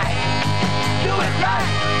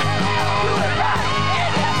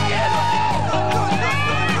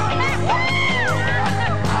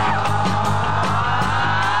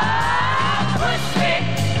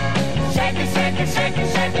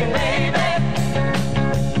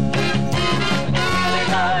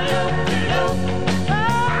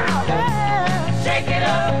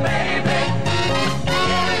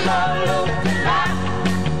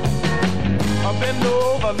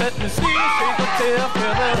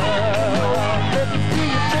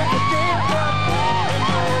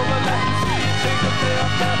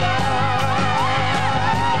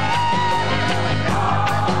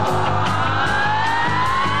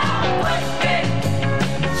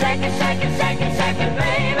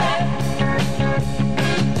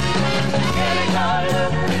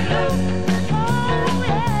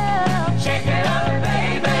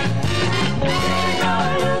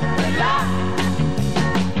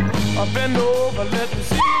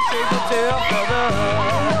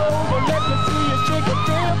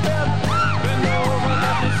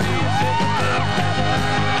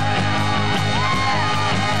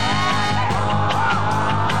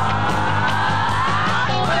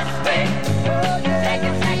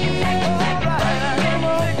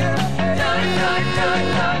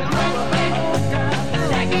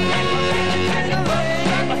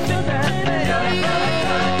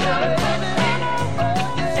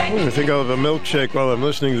 think I'll have a milkshake while I'm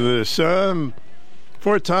listening to this.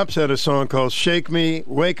 Four Tops had a song called Shake Me,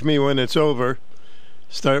 Wake Me When It's Over.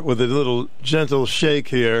 Start with a little gentle shake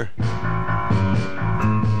here. Here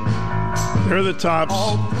are the Tops.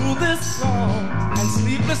 All through this song and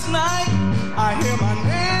sleepless night, I hear my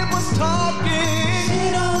neighbors talking. She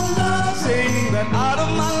don't love saying that out of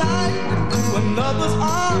my life into another's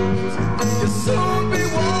arms, you'll soon be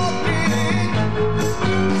walking.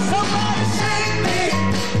 Somebody shake me,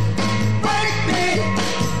 break me,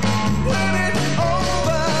 when it's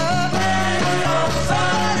over.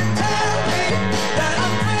 Somebody tell me that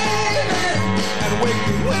I'm dreaming and wake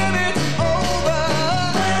me when it's over.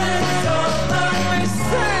 They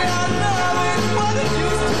say our love ain't what it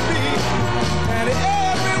used to be, and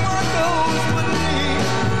everyone knows but me.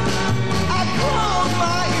 I close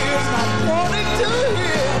my ears, not wanting to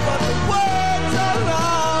hear, but the words are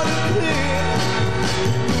loud and clear.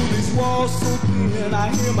 Through these walls so thin, I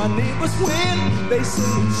hear my neighbors when they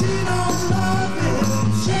say she don't love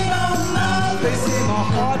him, she don't love him. They say my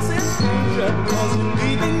heart's in danger, 'cause you're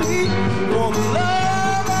leaving me for the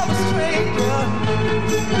love of a stranger.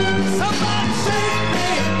 Somebody shake me,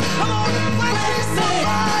 come on, wake me,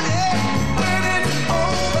 somebody, when it's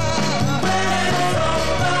over. When it's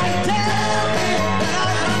over, tell me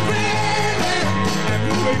that I'm dreaming, and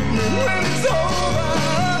wake me when it's over.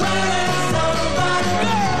 When it's over,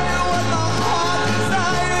 girl, you're what my heart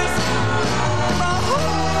desires. My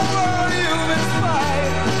whole world you've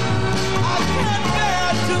inspired. I can't bear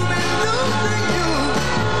to be losing you,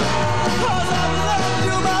 'cause I've loved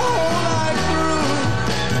you my whole life through.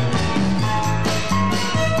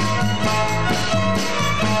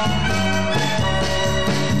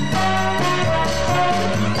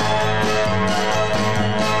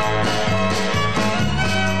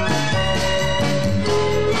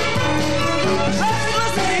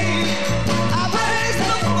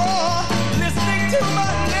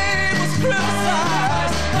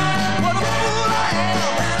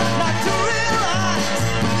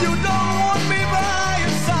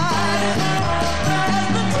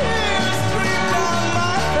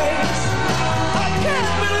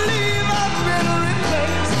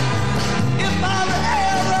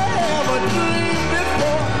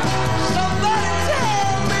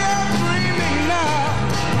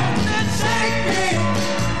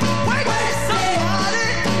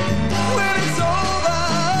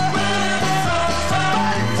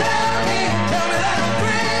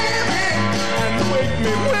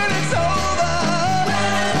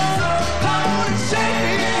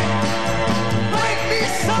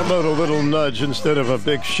 How about a little nudge instead of a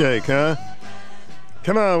big shake, huh?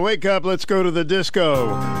 Come on, wake up, let's go to the disco.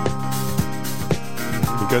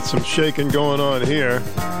 We got some shaking going on here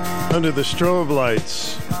under the strobe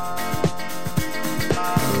lights.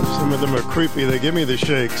 Some of them are creepy, they give me the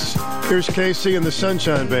shakes. Here's Casey and the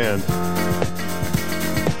Sunshine Band.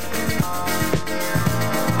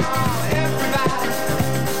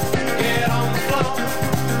 Get on the floor,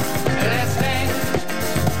 let's dance.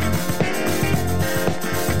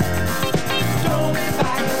 Don't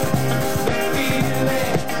fight the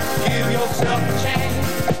feeling, give yourself a chance.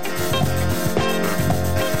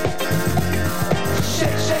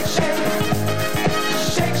 Shake, shake, shake,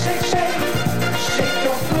 shake, shake, shake, shake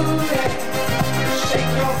your booty,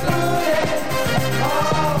 shake your booty.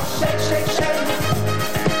 Oh, shake, shake, shake,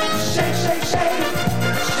 shake, shake, shake,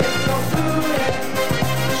 shake your booty.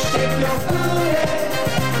 Shake your booty.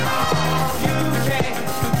 Oh, you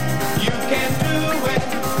can do it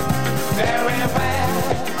very well.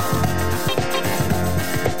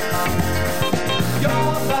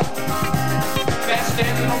 You're the best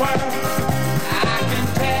in the world, I can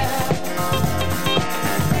tell.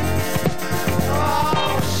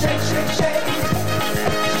 Oh, shake, shake, shake,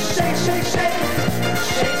 shake, shake, shake,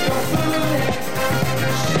 shake your booty,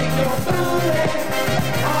 shake your booty.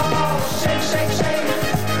 Oh, shake, shake, shake.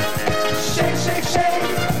 Shake, shake, shake,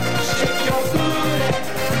 shake your booty,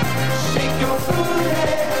 shake your booty,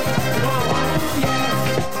 oh yeah.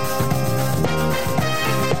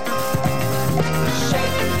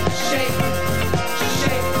 Shake, shake,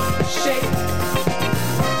 shake, shake,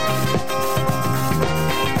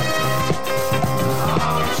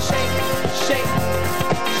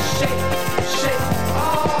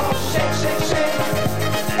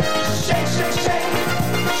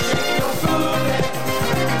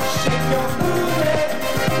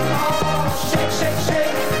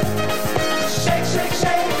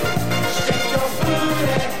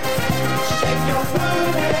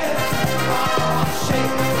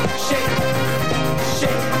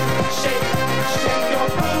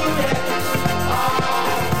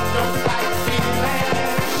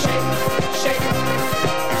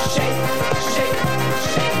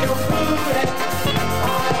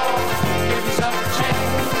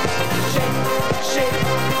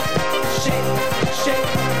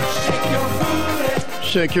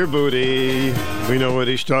 Shake your booty. We know what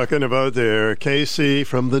he's talking about there. Casey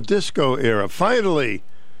from the disco era. Finally,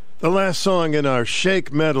 the last song in our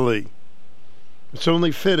Shake medley. It's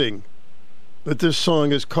only fitting. But this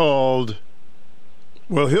song is called,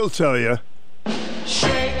 well, he'll tell you.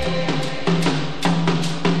 Shake.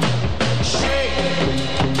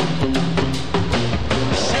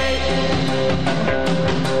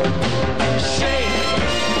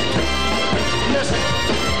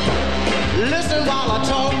 Listen while I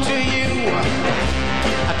talk to you.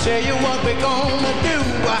 I tell you what we're gonna do.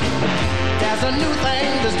 There's a new thing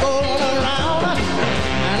that's going around,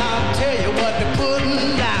 and I'll tell you what they're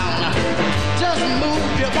putting down. Just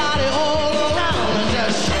move your body all around and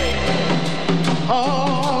just shake.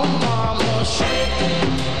 Oh, mama, shake.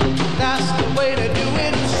 That's the way to do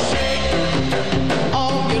it. Shake.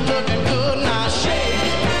 Oh, you're looking good now. Shake.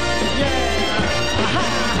 Yeah.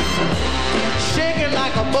 Shake it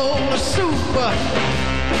like a bowl of soup.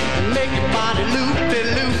 And make your body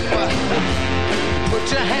loop-de-loop.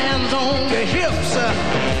 Put your hands on your hips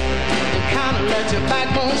and kind of let your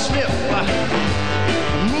backbone slip.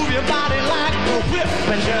 Move your body like a whip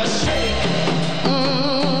and just shake.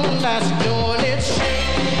 That's doing it.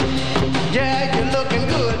 Shake. Yeah, you're looking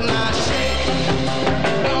good now. Shake.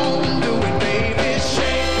 Don't do it, baby.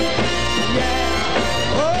 Shake.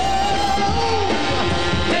 Yeah. Oh,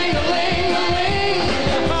 ding-a-ling-a-ling.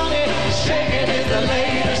 Honey, shaking is the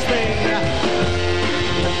latest thing.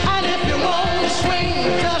 And if you want to swing,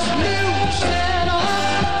 just loosen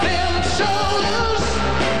up them shoulders.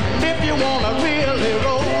 And if you want to really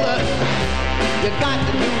roll, you got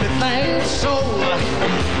to do the thing with soul.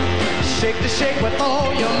 Shake the shake with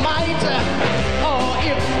all your might. Oh,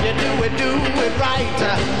 if you do it right.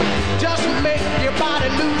 Just make your body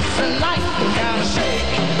loose and light and kind of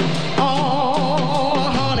shake. Oh,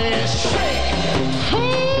 honey, shake.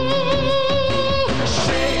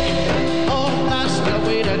 Shake. Oh, that's the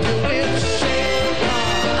way to do it. Shake.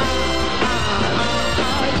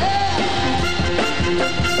 Yeah.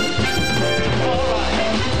 All right.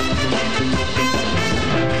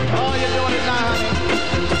 Oh, you're doing it now, honey.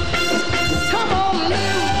 Come on,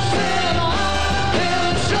 loosen up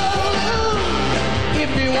them shoulders. If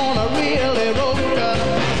you want to really roll,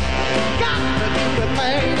 got to do the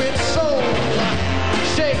thing with soul.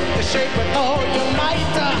 Shake the shake with all your might.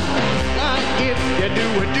 If you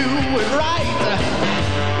do it right.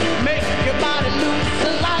 Make your body loose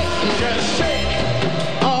and light and just shake.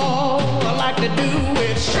 Oh, I like to do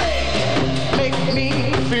it. Shake. Make me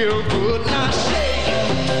feel good. Now shake.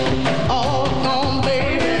 Oh, come on,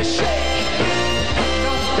 baby, shake.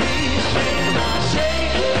 Don't be ashamed. Now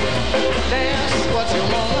shake. That's what you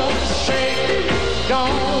want to shake.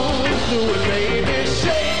 Don't do it, baby,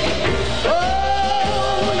 shake. Oh,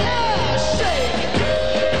 yeah, shake.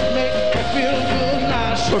 Make me feel good.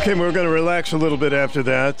 Now shake. Okay, we're going to relax a little bit after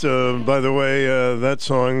that. By the way, that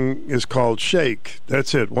song is called Shake.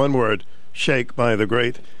 That's it, one word. Shake by the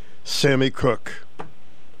great Sammy Cooke.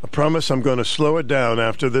 I promise I'm going to slow it down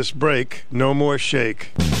after this break. No more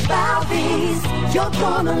shake. Balvie's, you're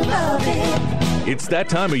gonna love it. It's that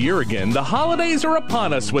time of year again. The holidays are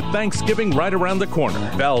upon us with Thanksgiving right around the corner.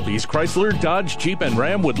 Balvie's Chrysler, Dodge, Jeep, and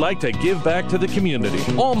Ram would like to give back to the community.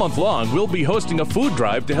 All month long, we'll be hosting a food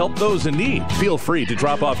drive to help those in need. Feel free to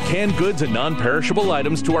drop off canned goods and non-perishable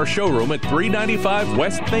items to our showroom at 395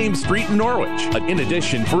 West Thames Street in Norwich. In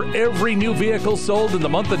addition, for every new vehicle sold in the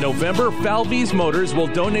month of November, Balvie's Motors will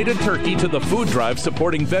donate a turkey to the food drive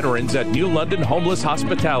supporting veterans at New London Homeless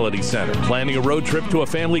Hospitality Center. Planning a road trip to a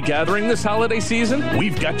family gathering this holiday season?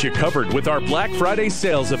 We've got you covered with our Black Friday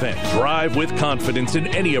sales event. Drive with confidence in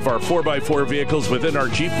any of our 4x4 vehicles within our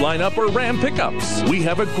Jeep lineup or Ram pickups. We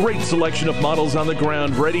have a great selection of models on the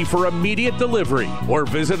ground ready for immediate delivery. Or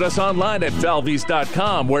visit us online at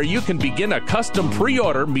Valvies.com where you can begin a custom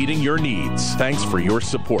pre-order meeting your needs. Thanks for your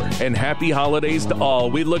support and happy holidays to all.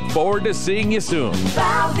 We look forward to seeing you soon.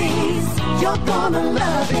 Balvie's, you're gonna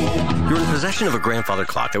love it. You're in possession of a grandfather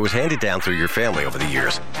clock that was handed down through your family over the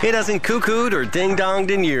years. It hasn't cuckooed or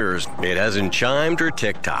ding-donged in years. It hasn't chimed or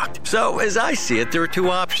tick-tocked. So, as I see it, there are two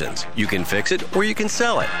options. You can fix it or you can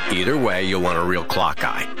sell it. Either way, you'll want a real clock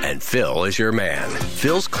guy. And Phil is your man.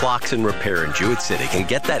 Phil's Clocks and Repair in Jewett City can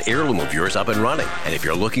get that heirloom of yours up and running. And if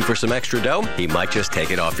you're looking for some extra dough, he might just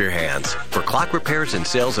take it off your hands. For clock repairs and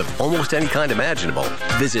sales of almost any kind imaginable,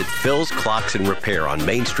 visit Phil's Clocks and Repair on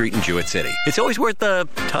Main Street in Jewett City. It's always worth the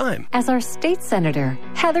time. As our state senator,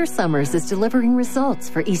 Heather Summers is delivering results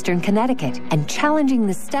for Eastern Connecticut and challenging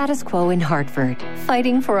the status quo in Hartford.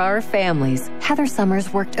 Fighting for our families, Heather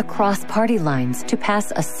Summers worked across party lines to pass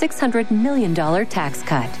a $600 million tax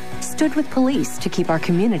cut. stood with police to keep our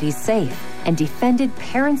communities safe, and defended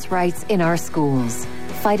parents' rights in our schools.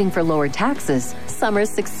 Fighting for lower taxes, Summers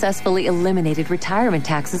successfully eliminated retirement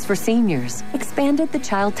taxes for seniors, expanded the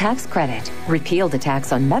child tax credit, repealed a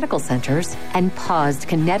tax on medical centers, and paused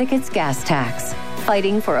Connecticut's gas tax.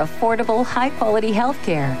 Fighting for affordable, high-quality health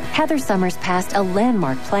care, Heather Summers passed a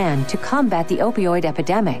landmark plan to combat the opioid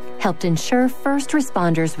epidemic, helped ensure first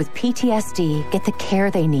responders with PTSD get the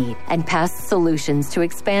care they need, and passed solutions to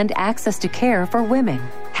expand access to care for women.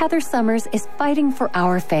 Heather Summers is fighting for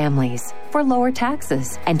our families, for lower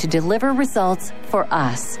taxes, and to deliver results for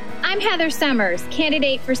us. I'm Heather Summers,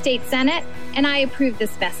 candidate for State Senate, and I approve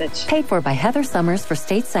this message. Paid for by Heather Summers for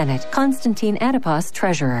State Senate. Konstantin Adipos,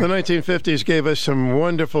 Treasurer. The 1950s gave us some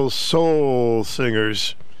wonderful soul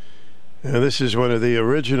singers. And this is the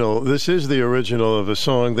original of a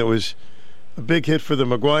song that was a big hit for the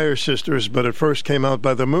McGuire sisters, but it first came out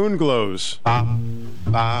by the Moonglows.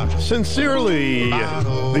 Sincerely,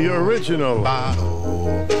 the original.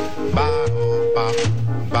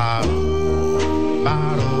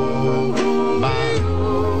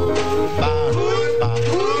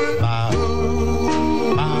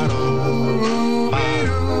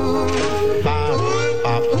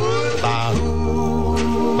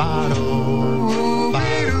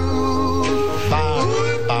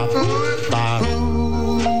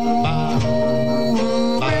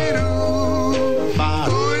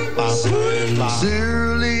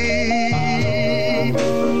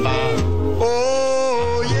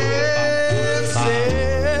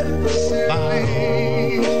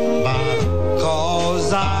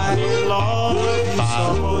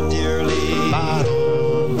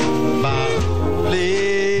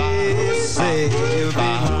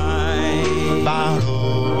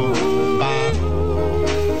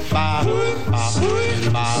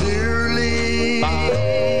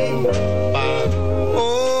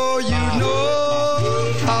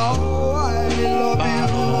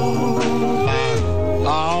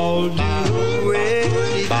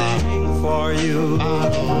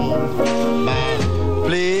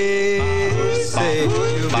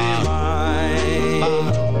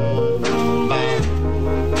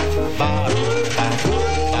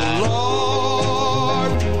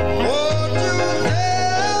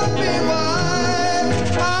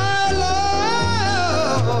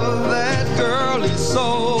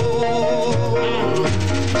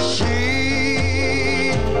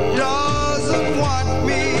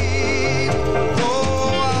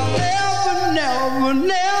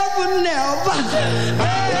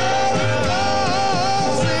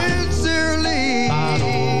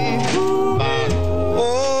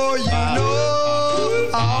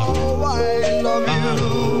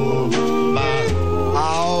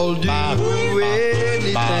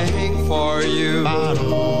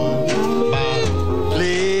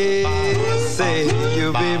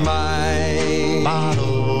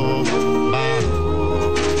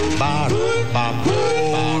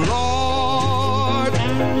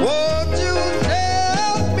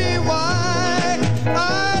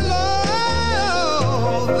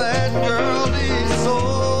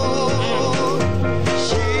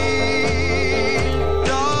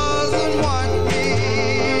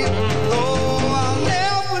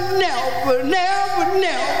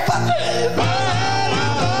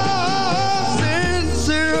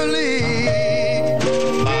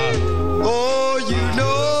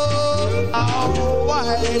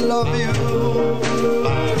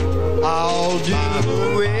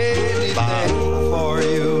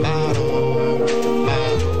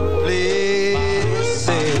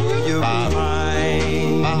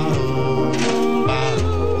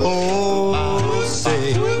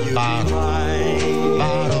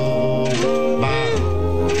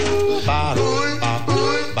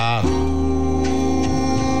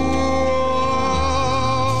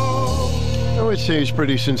 Seems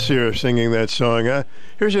pretty sincere singing that song.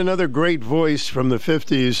 Here's another great voice from the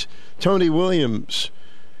 50s, Tony Williams,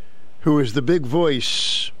 who was the big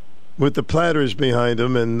voice with the Platters behind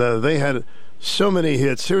him, and they had so many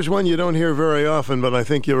hits. Here's one you don't hear very often, but I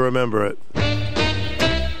think you'll remember it.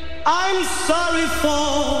 I'm sorry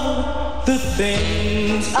for the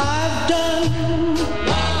things I've done.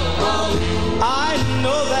 I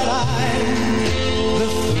know that I'm the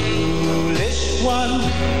foolish one.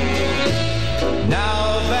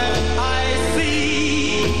 Now that I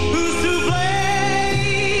see who's to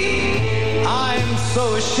blame, I'm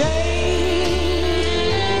so ashamed.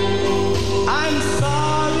 I'm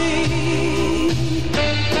sorry.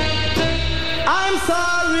 I'm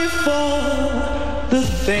sorry for the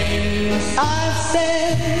things I've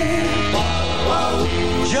said.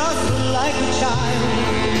 Just like a child,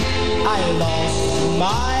 I lost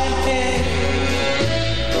my care.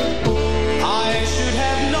 I should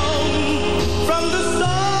have known from the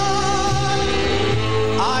start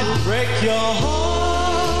I'd break your heart.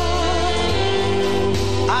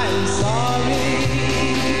 I'm sorry.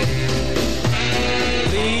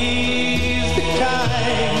 Please be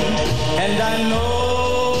kind, and I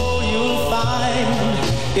know you'll find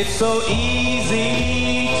it's so easy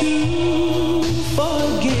to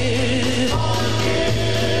forgive.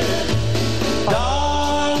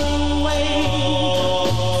 Darling, wait,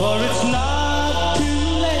 for it's not too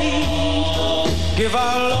late. Give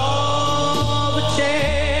our love a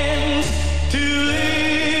chance to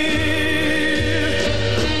live.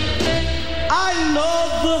 I know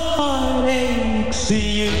the heartaches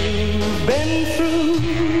you've been through.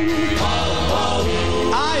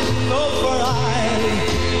 I know, for I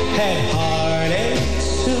had heartaches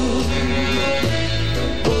too.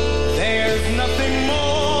 There's nothing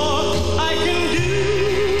more I can do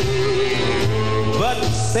but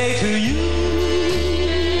say to you,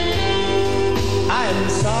 I'm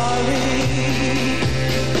sorry.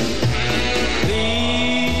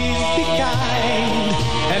 Please be kind,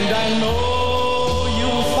 and I know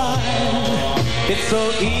you'll find it's so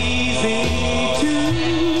easy to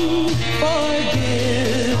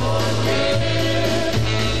forgive.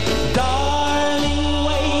 Darling,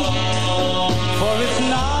 wait, for it's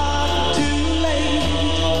not too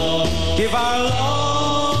late. Give our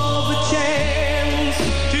love a chance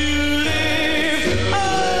to live. Oh,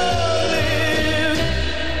 live.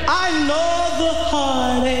 I know the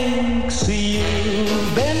heartaches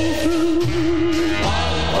you've been through.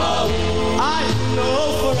 I know,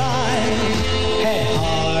 for I had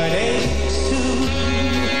heartaches too.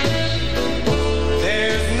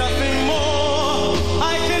 There's nothing more I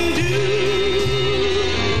can do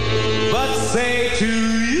but say to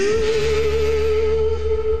you,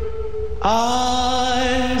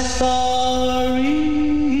 I'm sorry.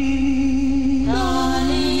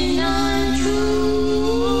 Darling, I'm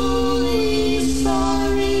truly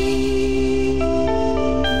sorry.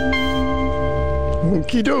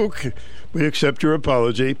 Okie doke. We accept your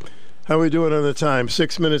apology. How are we doing on the time?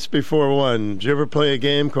 6 minutes before 1. Did you ever play a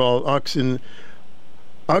game called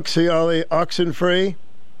Oxyolly Oxen Free?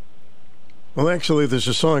 Well, actually, there's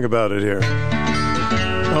a song about it here.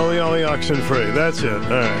 Ollie Ollie Oxen Free. That's it. All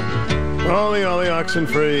right. Ollie Ollie Oxen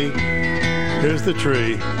Free. Here's the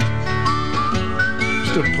tree.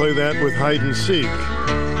 Used to play that with hide and seek.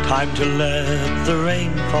 Time to let the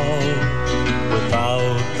rain fall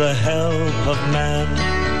without the help of man.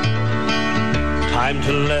 Time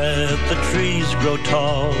to let the trees grow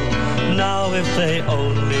tall now if they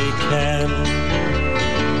only can.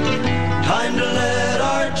 Time to let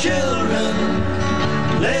our children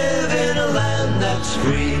live in a land that's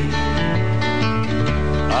free.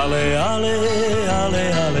 Ollie, ollie,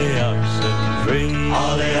 ollie, ollie, oxen free.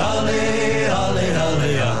 Ollie, ollie, ollie,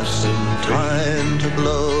 ollie, oxen free. Time to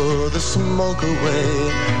blow the smoke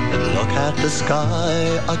away and look at the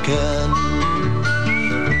sky again.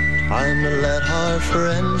 Time to let our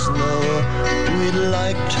friends know we'd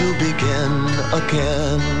like to begin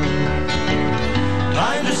again.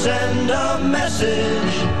 Time to send a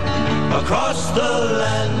message across the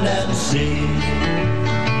land and sea.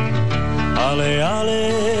 Ollie,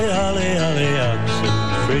 ollie, ollie, ollie, oxen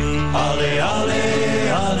free. Ollie, ollie,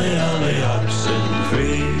 ollie, ollie, oxen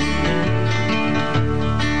free.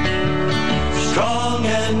 Strong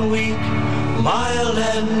and weak, mild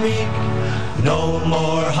and meek, no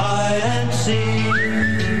more hide and seek.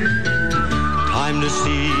 Time to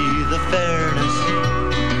see the fairness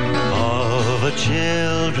of a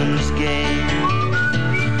children's game.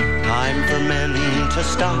 Time for men to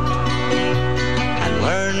stop and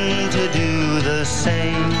learn to do the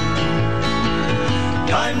same.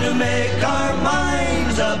 Time to make our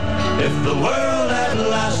minds up if the world at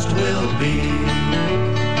last will be.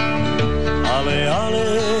 Ollie,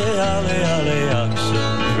 ollie, ollie, ollie,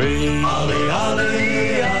 oxen free. Ollie,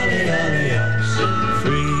 ollie, ollie, ollie, oxen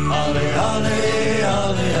free. Ollie, ollie,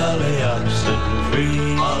 ollie, ollie, oxen free.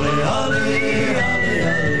 Ollie, ollie, ollie,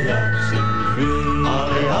 ollie, oxen free.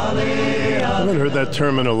 Ollie, ollie, I haven't heard that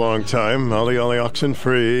term in a long time. Ollie Ollie Oxen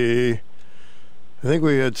Free. I think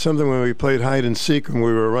we had something when we played hide and seek and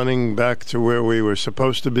we were running back to where we were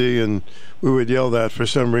supposed to be and we would yell that for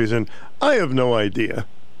some reason. I have no idea.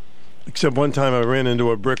 Except one time I ran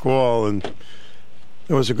into a brick wall and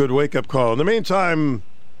it was a good wake-up call. In the meantime,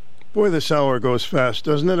 boy, this hour goes fast,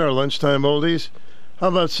 doesn't it? Our lunchtime oldies. How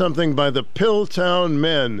about something by the Pilltown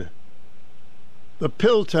Men? The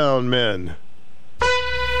Pilltown Men.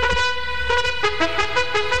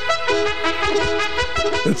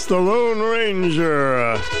 It's the Lone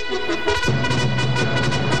Ranger.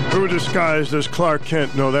 disguised as Clark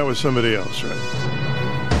Kent. No, that was somebody else, right?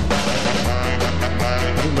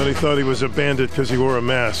 Everybody thought he was a bandit because he wore a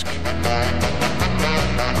mask.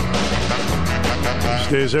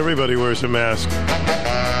 These days, everybody wears a mask.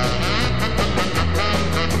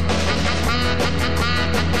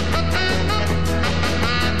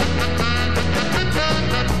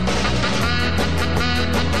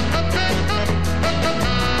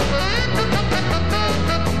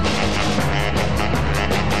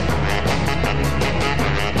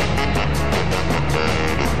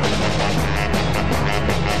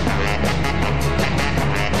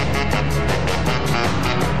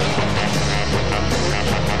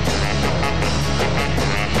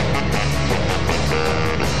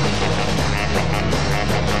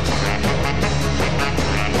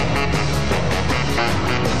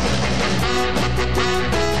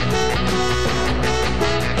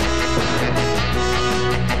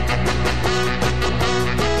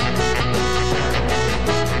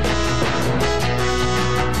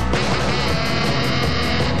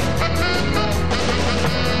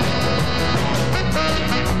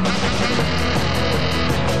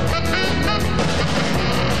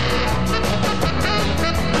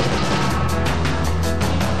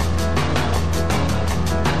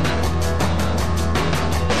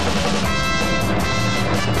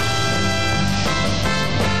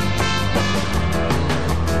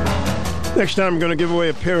 Next time, I'm going to give away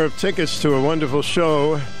a pair of tickets to a wonderful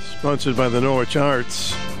show sponsored by the Norwich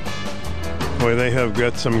Arts. Boy, they have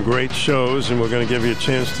got some great shows, and we're going to give you a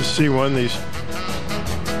chance to see one. These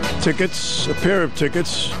tickets, a pair of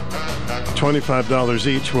tickets, $25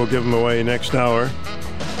 each. We'll give them away next hour.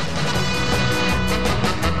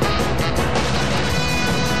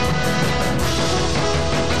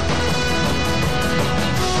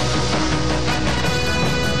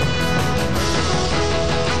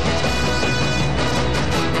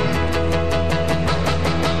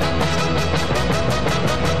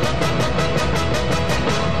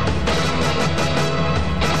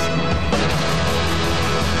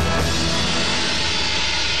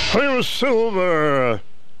 Silver.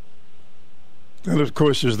 And of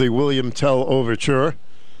course there's the William Tell Overture.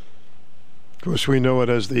 Of course we know it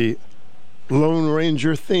as the Lone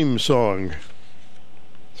Ranger theme song.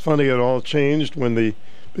 It's funny it all changed when the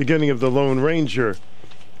beginning of the Lone Ranger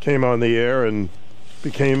came on the air and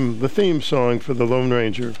became the theme song for the Lone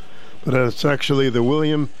Ranger. But it's actually the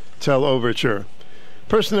William Tell Overture.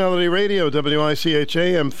 Personality Radio, WICH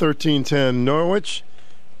AM 1310 Norwich,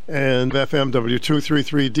 and FM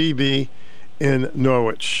W233DB in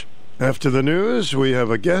Norwich. After the news, we have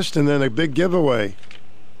a guest and then a big giveaway.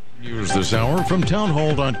 News this hour from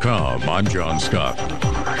townhall.com. I'm John Scott.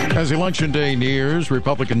 As Election Day nears,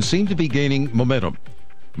 Republicans seem to be gaining momentum.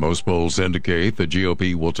 Most polls indicate the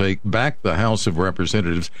GOP will take back the House of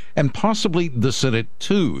Representatives and possibly the Senate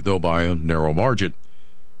too, though by a narrow margin.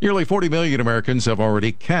 Nearly 40 million Americans have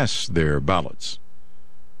already cast their ballots.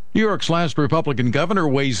 New York's last Republican governor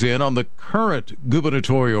weighs in on the current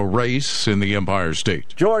gubernatorial race in the Empire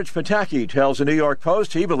State. George Pataki tells the New York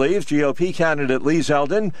Post he believes GOP candidate Lee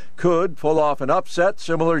Zeldin could pull off an upset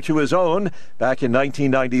similar to his own back in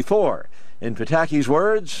 1994. In Pataki's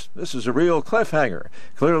words, this is a real cliffhanger.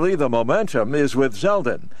 Clearly, the momentum is with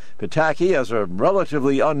Zeldin. Pataki, as a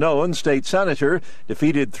relatively unknown state senator,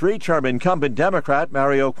 defeated three-term incumbent Democrat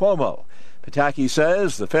Mario Cuomo. Pataki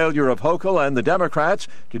says the failure of Hochul and the Democrats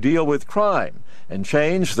to deal with crime and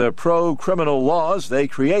change the pro-criminal laws they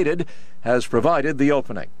created has provided the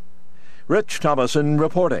opening. Rich Thomason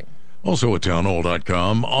reporting. Also at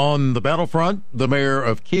townhall.com, on the battlefront, the mayor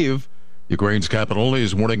of Kyiv, Ukraine's capital,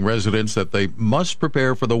 is warning residents that they must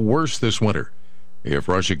prepare for the worst this winter if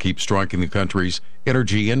Russia keeps striking the country's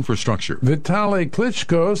energy infrastructure. Vitaly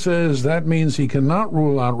Klitschko says that means he cannot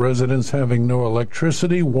rule out residents having no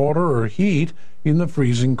electricity, water, or heat in the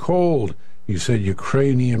freezing cold. He said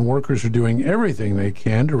Ukrainian workers are doing everything they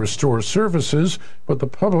can to restore services, but the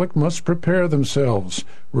public must prepare themselves.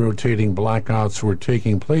 Rotating blackouts were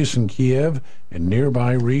taking place in Kiev and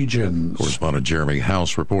nearby regions. Correspondent Jeremy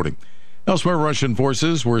House reporting. Elsewhere, Russian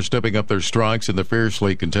forces were stepping up their strikes in the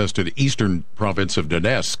fiercely contested eastern province of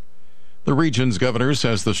Donetsk. The region's governor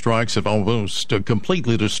says the strikes have almost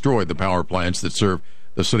completely destroyed the power plants that serve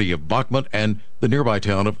the city of Bakhmut and the nearby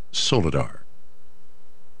town of Soledar.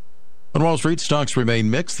 On Wall Street, stocks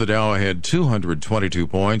remain mixed. The Dow had 222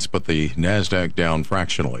 points, but the Nasdaq 'Nasdaq down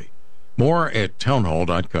fractionally. More at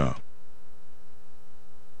townhall.com.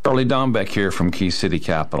 Charlie Dombeck here from Key City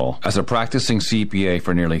Capital. As a practicing CPA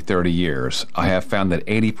for nearly 30 years, I have found that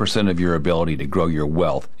 80% of your ability to grow your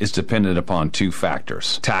wealth is dependent upon two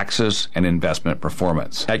factors: taxes and investment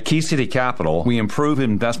performance. At Key City Capital, we improve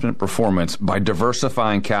investment performance by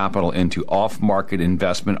diversifying capital into off-market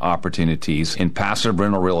investment opportunities in passive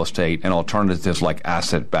rental real estate and alternatives like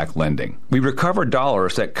asset-backed lending. We recover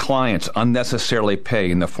dollars that clients unnecessarily pay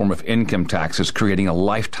in the form of income taxes, creating a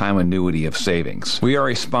lifetime annuity of savings. We are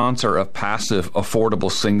a sponsor of passive, affordable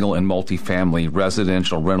single and multifamily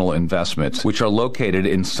residential rental investments, which are located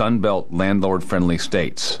in Sunbelt landlord-friendly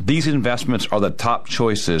states. These investments are the top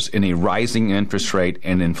choices in a rising interest rate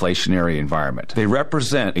and inflationary environment. They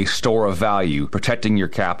represent a store of value, protecting your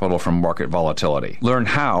capital from market volatility. Learn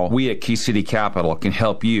how we at Key City Capital can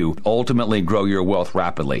help you ultimately grow your wealth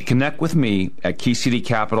rapidly. Connect with me at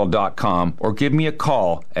keycitycapital.com or give me a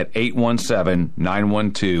call at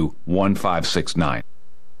 817-912-1569.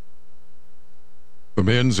 The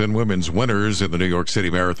men's and women's winners in the New York City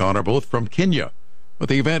Marathon are both from Kenya. But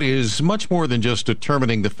the event is much more than just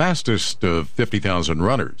determining the fastest of 50,000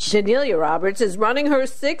 runners. Janelia Roberts is running her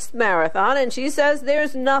 6th marathon, and she says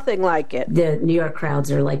there's nothing like it. The New York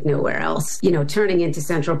crowds are like nowhere else. You know, turning into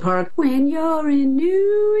Central Park, when you're in New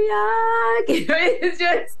York, it's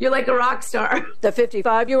just, you're like a rock star. The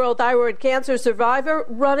 55-year-old thyroid cancer survivor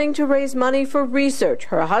running to raise money for research.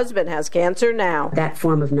 Her husband has cancer now. That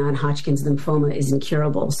form of non-Hodgkin's lymphoma is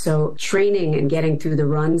incurable. So training and getting through the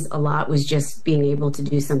runs a lot was just being able to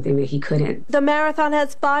do something that he couldn't. The marathon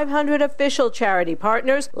has 500 official charity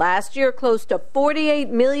partners. Last year, close to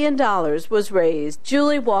 $48 million was raised.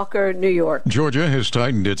 Julie Walker, New York. Georgia has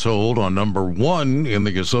tightened its hold on number 1 in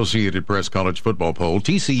the Associated Press college football poll.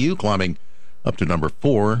 TCU climbing up to number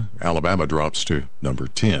 4. Alabama drops to number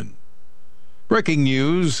 10. Breaking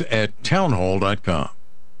news at townhall.com.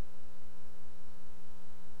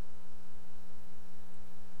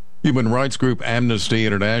 Human rights group Amnesty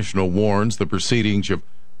International warns the proceedings of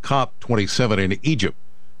COP27 in Egypt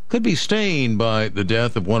could be stained by the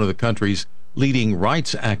death of one of the country's leading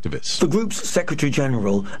rights activists. The group's Secretary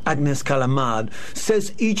General, Agnes Kalamad,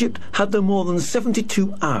 says Egypt had no more than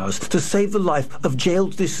 72 hours to save the life of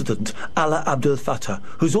jailed dissident Alaa Abdel Fattah,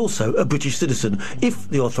 who's also a British citizen, if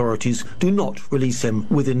the authorities do not release him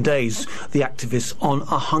within days. The activists on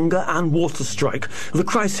a hunger and water strike. The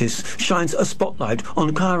crisis shines a spotlight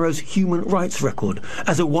on Cairo's human rights record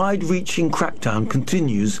as a wide-reaching crackdown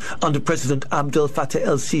continues under President Abdel Fattah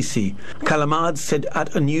el-Sisi. Kalamad said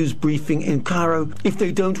at a news briefing in Cairo, if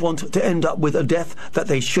they don't want to end up with a death that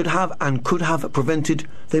they should have and could have prevented,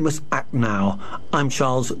 they must act now. I'm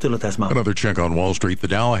Charles de la Tesma. Another check on Wall Street. The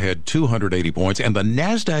Dow had 280 points, and the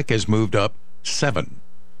NASDAQ has moved up 7.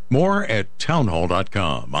 More at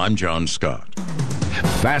townhall.com. I'm John Scott.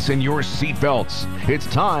 Fasten your seatbelts. It's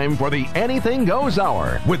time for the Anything Goes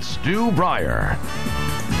Hour with Stu Bryer.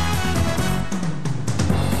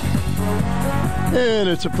 And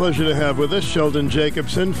it's a pleasure to have with us Sheldon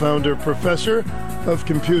Jacobson, founder, professor of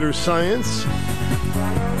computer science,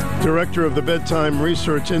 director of the Bedtime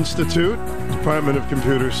Research Institute, Department of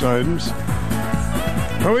Computer Science.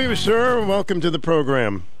 How are you, sir? Welcome to the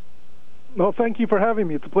program. Well, thank you for having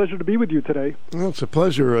me. It's a pleasure to be with you today. Well, it's a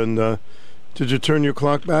pleasure. And did you turn your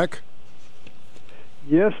clock back?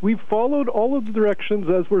 Yes, we've followed all of the directions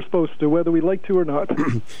as we're supposed to, whether we like to or not.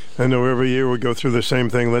 I know every year we go through the same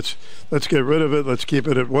thing. Let's get rid of it. Let's keep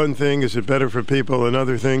it at one thing. Is it better for people?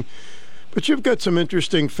 Another thing. But you've got some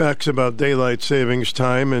interesting facts about daylight savings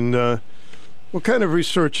time, and what kind of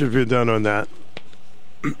research have you done on that?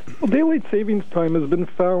 Well, daylight savings time has been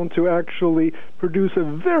found to actually produce a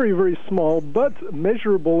very, very small but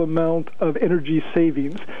measurable amount of energy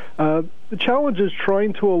savings. The challenge is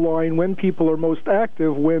trying to align when people are most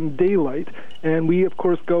active when daylight. And we, of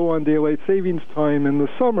course, go on daylight savings time in the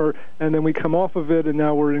summer, and then we come off of it, and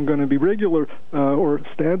now we're going to be regular or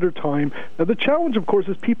standard time. Now, the challenge, of course,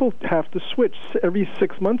 is people have to switch every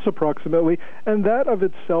 6 months approximately, and that of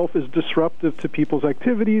itself is disruptive to people's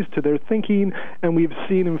activities, to their thinking, and we've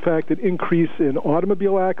seen, in fact, an increase in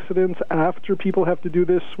automobile accidents after people have to do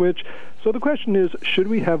this switch. So the question is, should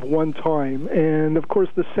we have one time? And, of course,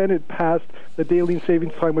 the Senate passed that daily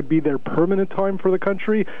savings time would be their permanent time for the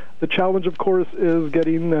country. The challenge, of course, is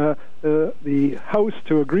getting the House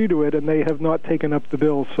to agree to it, and they have not taken up the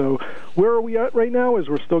bill. So where are we at right now is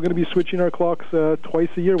we're still going to be switching our clocks twice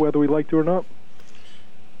a year, whether we like to or not.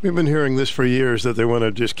 We've been hearing this for years, that they want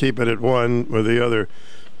to just keep it at one or the other.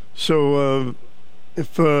 So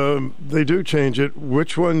if they do change it,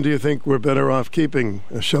 which one do you think we're better off keeping,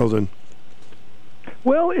 Sheldon?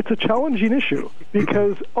 Well, it's a challenging issue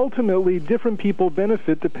because ultimately different people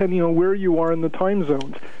benefit depending on where you are in the time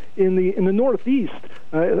zones. In the Northeast,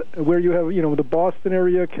 where you have the Boston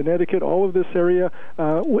area, Connecticut, all of this area,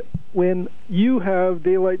 when you have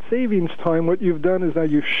daylight savings time, what you've done is now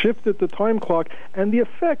you've shifted the time clock, and the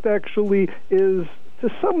effect actually is to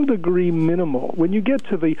some degree minimal. When you get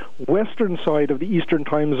to the western side of the Eastern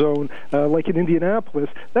time zone, like in Indianapolis,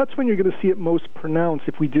 that's when you're going to see it most pronounced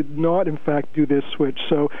if we did not, in fact, do this switch.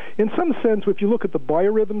 So in some sense, if you look at the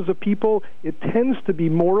biorhythms of people, it tends to be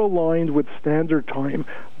more aligned with standard time.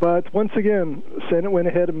 But once again, Senate went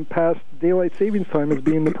ahead and passed daylight savings time as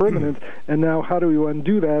being the permanent, and now how do we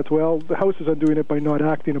undo that? Well, the House is undoing it by not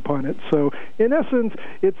acting upon it. So in essence,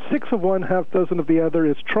 it's 6 of one, half dozen of the other.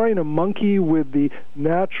 It's trying to monkey with the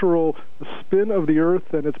natural spin of the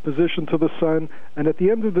Earth and its position to the sun, and at the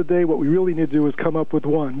end of the day, what we really need to do is come up with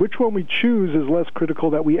one. Which one we choose is less critical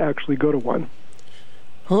that we actually go to one.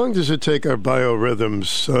 How long does it take our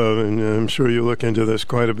biorhythms, and I'm sure you look into this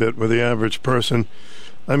quite a bit with the average person?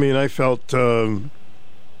 I mean, I felt a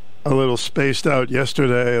little spaced out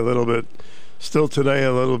yesterday, a little bit, still today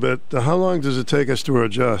a little bit. How long does it take us to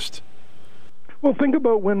adjust? Well, think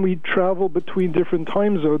about when we travel between different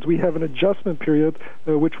time zones. We have an adjustment period,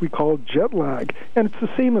 which we call jet lag. And it's the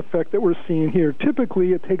same effect that we're seeing here.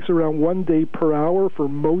 Typically, it takes around 1 day per hour for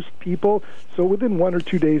most people. So within 1 or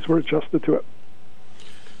 2 days, we're adjusted to it.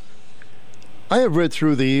 I have read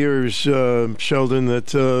through the years, Sheldon,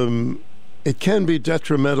 that it can be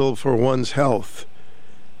detrimental for one's health.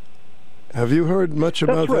 Have you heard much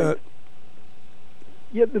about that?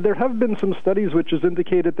 Yeah, there have been some studies which has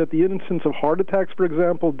indicated that the incidence of heart attacks, for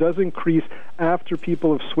example, does increase after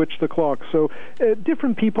people have switched the clock. So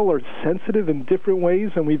different people are sensitive in different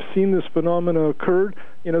ways, and we've seen this phenomena occur.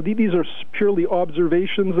 These are purely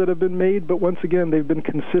observations that have been made, but once again, they've been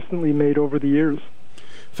consistently made over the years.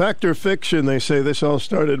 Fact or fiction, they say this all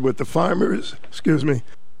started with the farmers.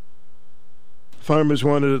 Farmers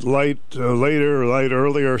wanted it light later or light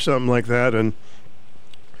earlier or something like that, and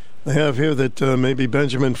I have here that maybe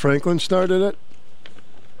Benjamin Franklin started it.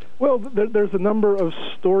 Well, there's a number of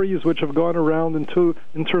stories which have gone around in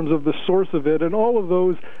terms of the source of it, and all of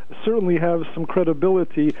those certainly have some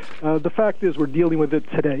credibility. The fact is we're dealing with it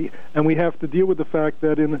today, and we have to deal with the fact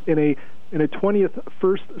that in a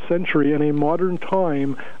 21st century, in a modern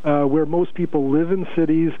time where most people live in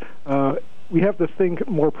cities, we have to think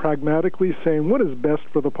more pragmatically, saying what is best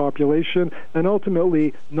for the population, and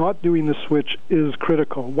ultimately not doing the switch is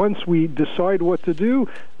critical. Once we decide what to do,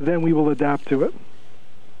 then we will adapt to it.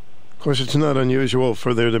 Of course, it's not unusual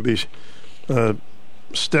for there to be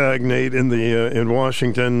stagnate in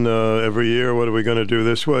Washington every year. What are we going to do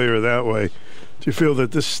this way or that way? Do you feel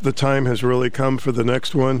that the time has really come for the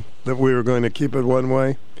next one, that we are going to keep it one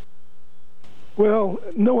way? Well,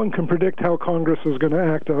 no one can predict how Congress is going to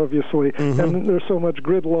act, obviously, and there's so much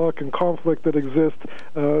gridlock and conflict that exists.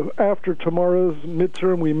 After tomorrow's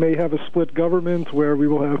midterm, we may have a split government where we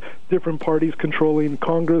will have different parties controlling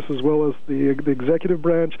Congress as well as the executive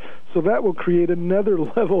branch, so that will create another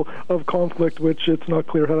level of conflict, which it's not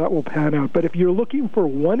clear how that will pan out. But if you're looking for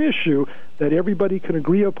one issue that everybody can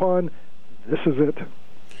agree upon, this is it.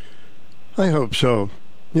 I hope so.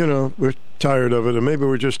 We're tired of it, and maybe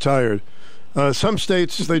we're just tired. Some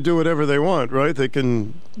states, they do whatever they want, right? They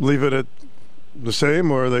can leave it at the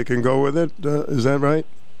same, or they can go with it. Is that right?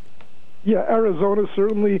 Yeah, Arizona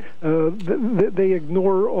certainly, they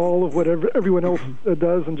ignore all of what everyone else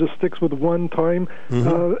does and just sticks with one time,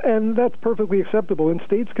 and that's perfectly acceptable, and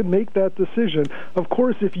states can make that decision. Of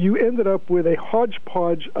course, if you ended up with a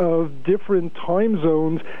hodgepodge of different time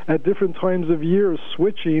zones at different times of year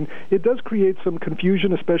switching, it does create some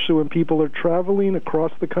confusion, especially when people are traveling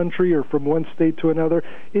across the country or from one state to another.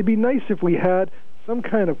 It'd be nice if we had some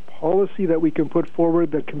kind of policy that we can put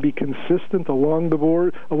forward that can be consistent along the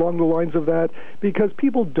lines of that, because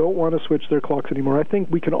people don't want to switch their clocks anymore. I think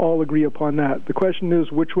we can all agree upon that. The question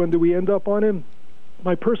is, which one do we end up on in?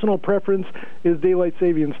 My personal preference is daylight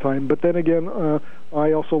savings time, but then again,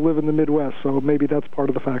 I also live in the Midwest, so maybe that's part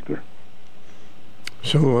of the factor.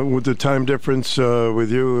 So with the time difference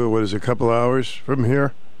with you, what is it, a couple hours from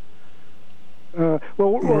here? Well,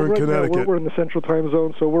 right now we're in the Central Time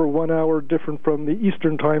Zone, so we're 1 hour different from the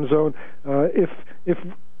Eastern Time Zone. If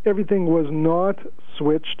everything was not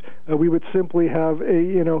switched, we would simply have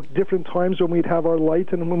different times when we'd have our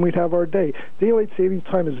light and when we'd have our day. Daylight savings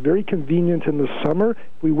time is very convenient in the summer.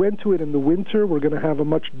 If we went to it in the winter, we're going to have a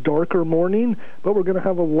much darker morning, but we're going to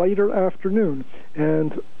have a lighter afternoon.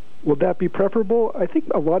 And Would that be preferable? I think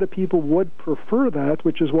a lot of people would prefer that,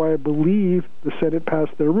 which is why I believe the Senate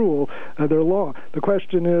passed their their law. The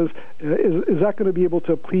question is that going to be able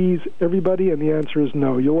to please everybody? And the answer is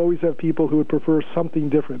no. You'll always have people who would prefer something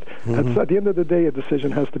different. At the end of the day, a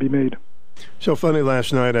decision has to be made. So funny,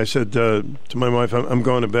 last night I said to my wife, I'm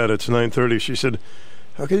going to bed. It's 9:30. She said,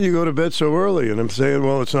 how can you go to bed so early? And I'm saying,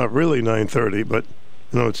 well, it's not really 9:30, but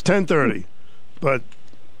it's 10:30. But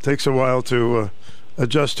it takes a while to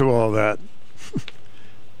adjust to all that.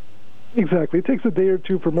 Exactly. It takes a day or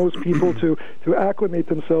two for most people to acclimate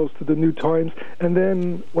themselves to the new times. And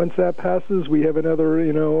then once that passes, we have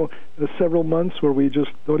another, several months where we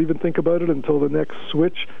just don't even think about it until the next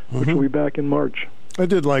switch, which will be back in March. I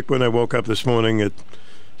did like when I woke up this morning at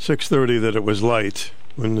 6:30 that it was light,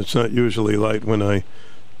 when it's not usually light when I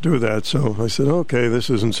do that. So I said, okay, this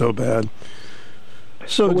isn't so bad.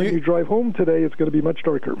 So when you drive home today, it's going to be much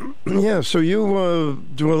darker. Yeah, so you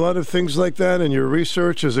do a lot of things like that in your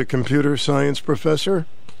research as a computer science professor?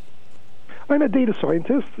 I'm a data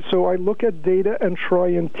scientist, so I look at data and try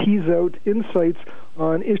and tease out insights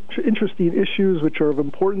on interesting issues which are of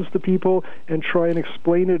importance to people and try and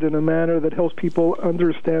explain it in a manner that helps people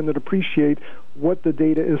understand and appreciate what the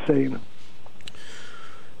data is saying.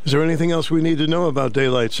 Is there anything else we need to know about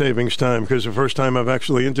daylight savings time? Because the first time I've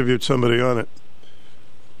actually interviewed somebody on it.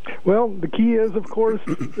 Well, the key is, of course,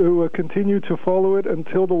 to continue to follow it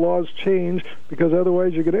until the laws change, because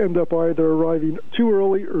otherwise you're going to end up either arriving too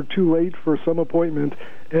early or too late for some appointment.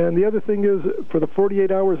 And the other thing is, for the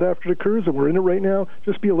 48 hours after it occurs, and we're in it right now,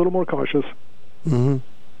 just be a little more cautious. Mm-hmm.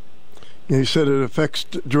 You said it affects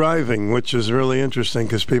driving, which is really interesting,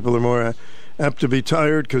 because people are more apt to be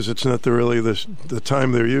tired because it's not really the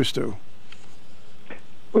time they're used to.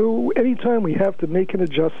 Well, anytime we have to make an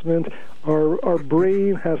adjustment, our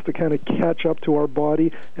brain has to kind of catch up to our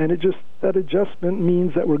body, and that adjustment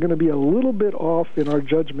means that we're going to be a little bit off in our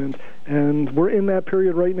judgment, and we're in that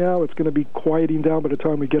period right now. It's going to be quieting down by the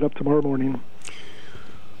time we get up tomorrow morning.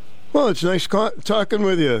 Well, it's nice talking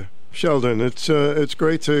with you, Sheldon. It's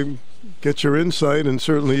great to get your insight, and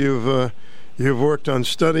certainly you've worked on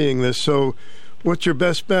studying this. So, what's your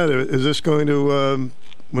best bet? Is this going to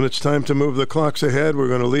when it's time to move the clocks ahead, we're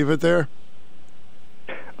going to leave it there?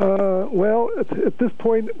 Well, at this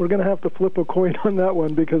point, we're going to have to flip a coin on that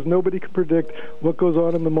one, because nobody can predict what goes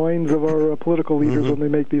on in the minds of our political leaders when they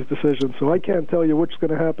make these decisions. So I can't tell you what's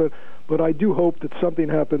going to happen, but I do hope that something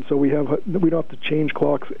happens so we don't have to change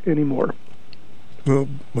clocks anymore. Well,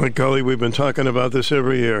 my golly, we've been talking about this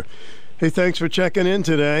every year. Hey, thanks for checking in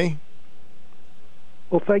today.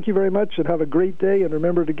 Well, thank you very much, and have a great day. And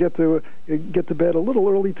remember to get to bed a little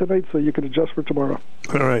early tonight so you can adjust for tomorrow.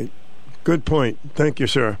 All right. Good point. Thank you,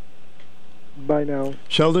 sir. Bye now.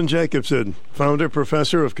 Sheldon Jacobson, founder,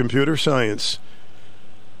 professor of computer science,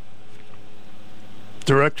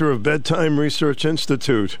 director of Bedtime Research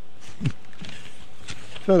Institute.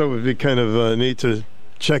 Thought it would be kind of neat to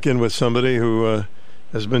check in with somebody who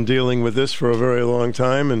has been dealing with this for a very long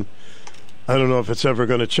time, and I don't know if it's ever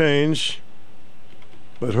going to change.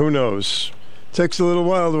 But who knows? Takes a little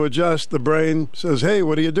while to adjust. The brain says, hey,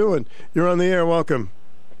 what are you doing? You're on the air. Welcome.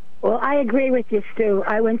 Well, I agree with you, Stu.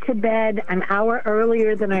 I went to bed an hour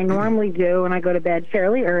earlier than I normally do, and I go to bed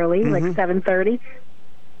fairly early, like 7:30.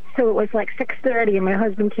 So it was like 6:30, and my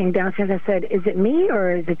husband came downstairs. I said, is it me,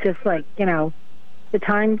 or is it just like, the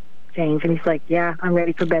time change? And he's like, yeah, I'm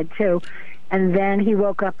ready for bed, too. And then he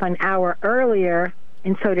woke up an hour earlier,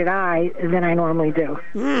 and so did I, than I normally do.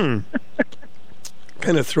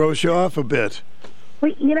 Kind of throws you off a bit.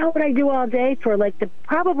 Well, you know what I do all day for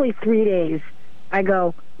probably 3 days? I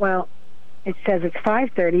go, well, it says it's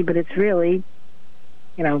 5:30, but it's really,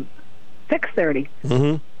 6:30.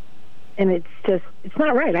 Mm-hmm. And it's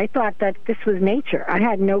not right. I thought that this was nature. I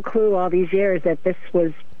had no clue all these years that this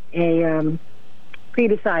was a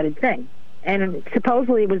pre-decided thing. And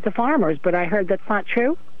supposedly it was the farmers, but I heard that's not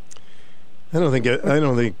true. I don't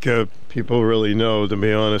think people really know, to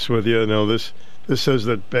be honest with you. No, this says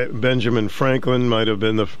that Benjamin Franklin might have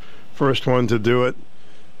been the first one to do it.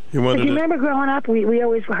 But you remember growing up, we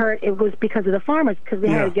always heard it was because of the farmers, because they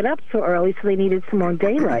had to get up so early, so they needed some more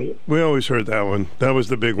daylight. We always heard that one. That was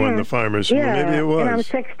the big one, the farmers. Yeah, well, maybe it was. And I'm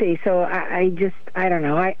 60, so I don't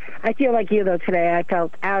know. I feel like you, though, today. I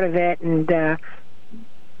felt out of it, and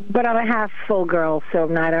but I'm a half-full girl,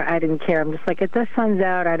 so I didn't care. I'm just like, if the sun's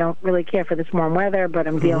out, I don't really care for this warm weather, but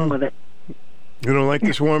I'm dealing with it. You don't like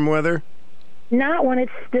this warm weather? Not when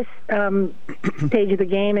it's this stage of the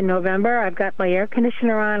game in November. I've got my air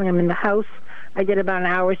conditioner on. I'm in the house. I did about an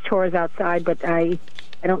hour's chores outside, but I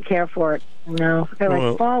don't care for it. No, I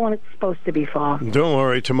like fall when it's supposed to be fall. Don't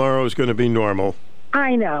worry. Tomorrow is going to be normal.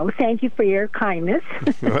 I know. Thank you for your kindness.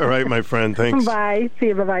 All right, my friend. Thanks. Bye. See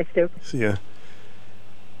you. Bye-bye, Stu. See ya.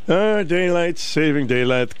 Daylight, saving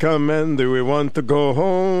daylight, come and do we want to go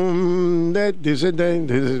home? That is a day.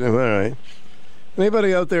 All right.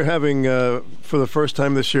 Anybody out there having, for the first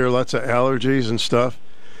time this year, lots of allergies and stuff?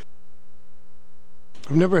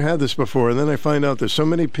 I've never had this before, and then I find out there's so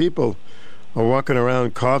many people are walking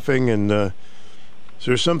around coughing, and is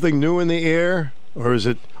there something new in the air, or is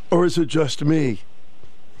it just me?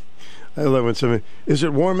 I love when somebody, is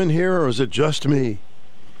it warm in here, or is it just me?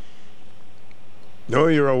 No,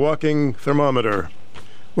 you're a walking thermometer.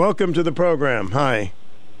 Welcome to the program. Hi.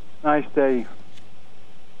 Nice day.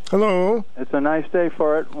 Hello. It's a nice day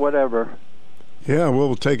for it, whatever. Yeah,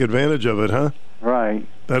 we'll take advantage of it, huh? Right.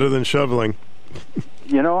 Better than shoveling.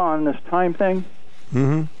 You know, on this time thing,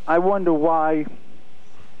 I wonder why,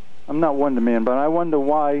 I'm not Wonder Man, but I wonder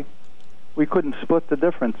why we couldn't split the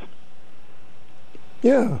difference.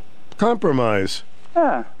 Yeah, compromise.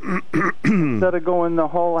 Yeah. Instead of going the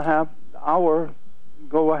whole half hour,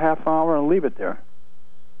 go a half hour and leave it there.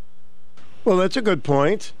 Well, that's a good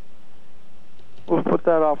point. We'll put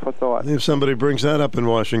that off for thought. If somebody brings that up in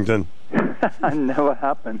Washington. Never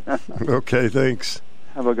happened. Okay, thanks.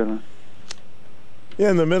 Have a good one. Yeah,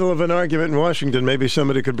 in the middle of an argument in Washington, maybe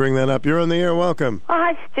somebody could bring that up. You're on the air. Welcome.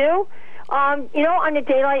 Hi, Stu. You know, on the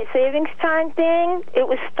daylight savings time thing, it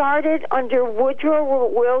was started under Woodrow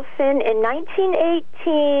Wilson in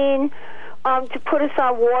 1918 to put us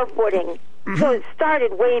on war footing. So it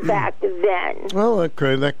started way back then. Well, that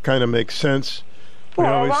kind of makes sense.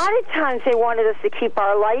 Well, a lot of times they wanted us to keep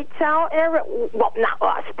our lights out. Well, not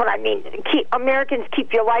us, but I mean, Americans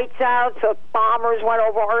keep your lights out so if bombers went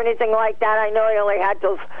over or anything like that. I know they only had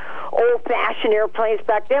those old-fashioned airplanes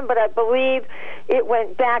back then, but I believe it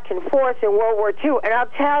went back and forth in World War II. And I'll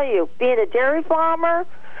tell you, being a dairy farmer,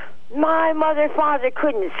 my mother and father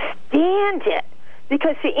couldn't stand it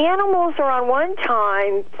because the animals are on one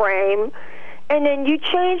time frame, and then you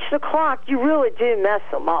change the clock, you really do mess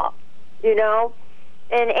them up, you know?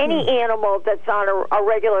 And any animal that's on a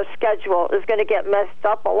regular schedule is going to get messed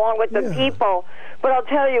up along with the people. But I'll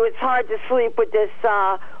tell you, it's hard to sleep with this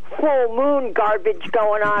full moon garbage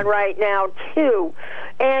going on right now, too.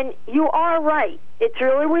 And you are right. It's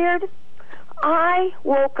really weird. I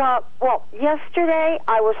woke up, yesterday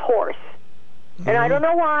I was hoarse. And I don't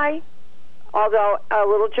know why, although a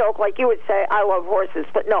little joke like you would say, I love horses.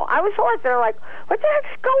 But no, I was hoarse, and I'm like, what the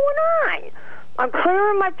heck's going on? I'm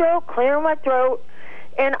clearing my throat.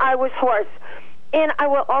 And I was hoarse. And I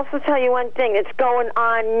will also tell you one thing that's going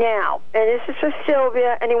on now. And this is for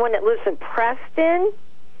Sylvia, anyone that lives in Preston.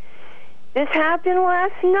 This happened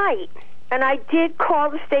last night. And I did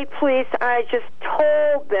call the state police, and I just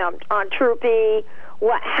told them on Troop E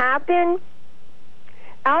what happened.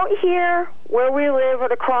 Out here where we live, at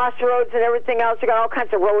the crossroads and everything else, you got all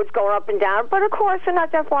kinds of roads going up and down. But, of course, they're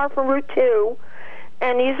not that far from Route 2.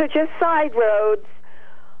 And these are just side roads.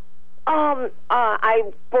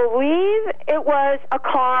 I believe it was a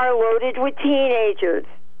car loaded with teenagers.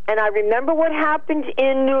 And I remember what happened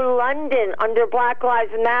in New London under Black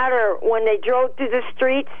Lives Matter when they drove through the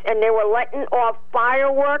streets and they were letting off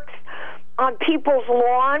fireworks on people's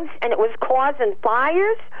lawns and it was causing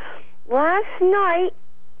fires. Last night,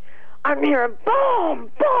 I'm hearing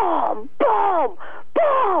boom, boom, boom,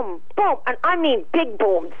 boom, boom. And I mean big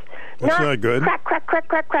booms. That's not good. Crack, crack, crack,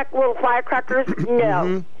 crack, crack, little firecrackers.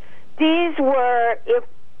 No. These were, if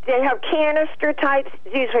they have canister types,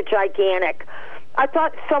 these were gigantic. I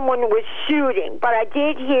thought someone was shooting, but I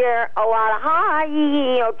did hear a lot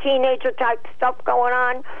of teenager type stuff going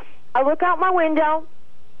on. I look out my window,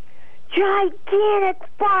 gigantic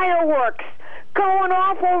fireworks going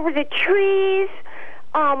off over the trees,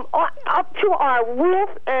 up to our roof,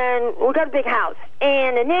 and we got a big house,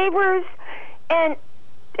 and the neighbors, and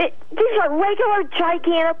these are regular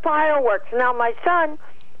gigantic fireworks. Now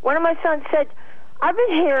one of my sons said, I've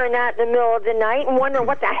been hearing that in the middle of the night and wondering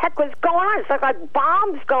what the heck was going on. It's like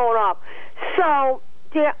bombs going off. So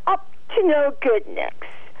they're up to no good, Nix.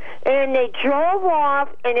 And they drove off,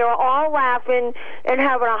 and they were all laughing and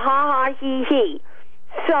having a ha-ha, hee-hee.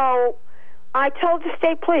 So I told the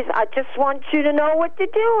state police, I just want you to know what they're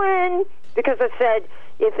doing. Because I said,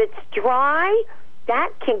 if it's dry,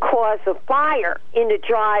 that can cause a fire in the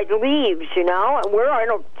dried leaves, you know. And I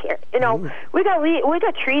don't care, you know. We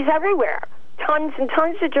got trees everywhere, tons and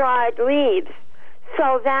tons of dried leaves.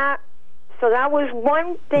 So that was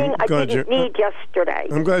one thing I didn't need yesterday.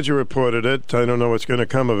 I'm glad you reported it. I don't know what's going to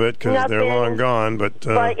come of it because they're long gone. But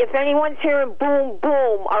if anyone's hearing boom,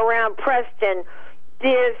 boom around Preston,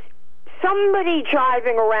 there's somebody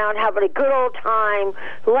driving around having a good old time,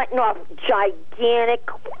 letting off gigantic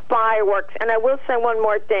fireworks. And I will say one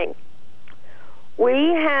more thing. We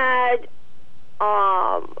had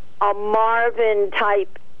a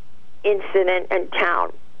Marvin-type incident in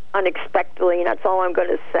town, unexpectedly, and that's all I'm going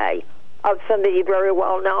to say, of somebody very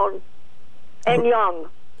well known and young.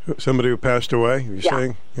 Somebody who passed away, you're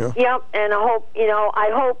saying? Yeah. Yep, and I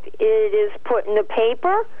hope it is put in the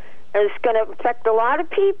paper. It's going to affect a lot of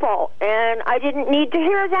people, and I didn't need to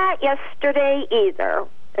hear that yesterday either.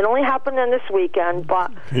 It only happened on this weekend, but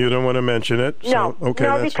you don't want to mention it. No, so, okay,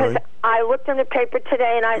 no, that's because fine. I looked in the paper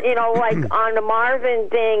today, and like on the Marvin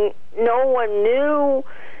thing, no one knew,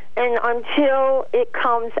 and until it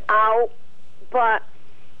comes out, but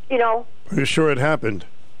Are you sure it happened?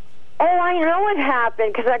 Oh, I know it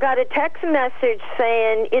happened because I got a text message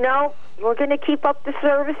saying, we're going to keep up the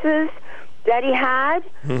services that he had.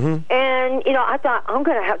 Mm-hmm. And, I thought, I'm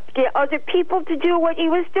going to have to get other people to do what he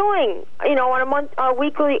was doing, on a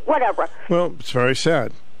weekly, whatever. Well, it's very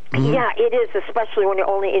sad. Mm-hmm. Yeah, it is, especially when you're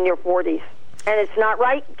only in your 40s. And it's not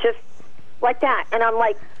right, just like that. And I'm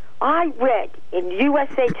like, I read in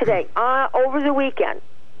USA Today over the weekend,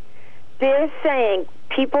 they're saying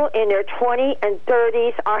people in their 20s and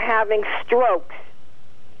 30s are having strokes.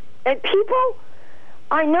 And people,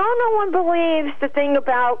 I know no one believes the thing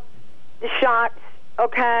about the shots,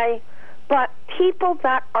 okay? But people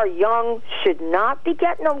that are young should not be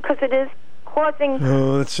getting them because it is causing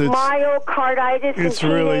myocarditis in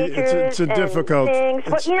teenagers. It's a difficult things,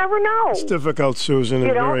 but you never know. It's difficult, Susan.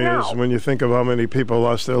 It really is when you think of how many people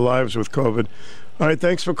lost their lives with COVID. All right,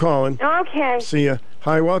 thanks for calling. Okay. See ya.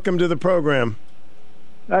 Hi, welcome to the program.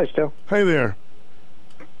 Hi, Stu. Hi there.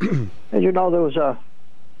 Did you know there was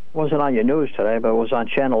wasn't on your news today, but it was on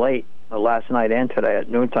Channel 8 last night and today at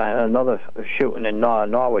noontime, another shooting in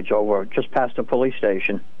Norwich over just past the police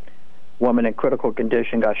station. Woman in critical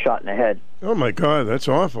condition got shot in the head. Oh, my God, that's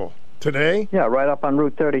awful. Today? Yeah, right up on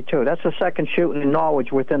Route 32. That's the second shooting in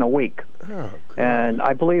Norwich within a week. Oh, and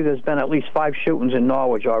I believe there's been at least 5 shootings in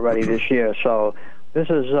Norwich already this year, so this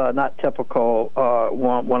is not typical.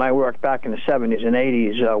 When I worked back in the 70s and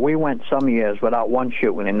 80s, we went some years without one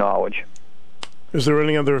shooting in Norwich. Is there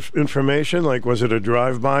any other information? Like, was it a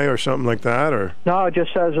drive-by or something like that? Or no, it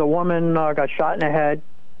just says a woman got shot in the head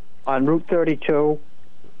on Route 32,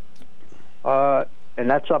 and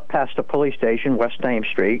that's up past the police station, West Thames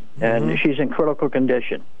Street, and she's in critical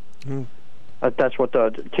condition. That's what the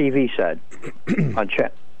TV said on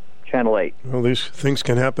Channel 8. Well, these things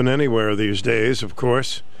can happen anywhere these days, of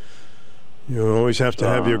course. You always have to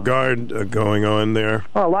have your guard going on there.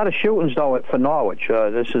 Well, a lot of shootings, though, for Norwich.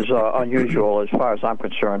 This is unusual as far as I'm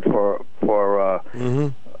concerned for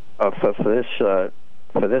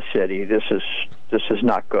this city. This is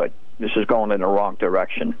not good. This is going in the wrong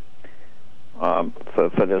direction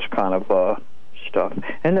for this kind of stuff.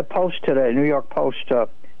 In the Post today, New York Post,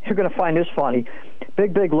 you're going to find this funny.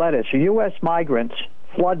 Big letters. U.S. migrants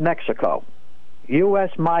flood Mexico. U.S.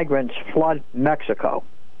 migrants flood Mexico.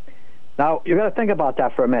 Now, you're going to think about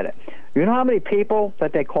that for a minute. You know how many people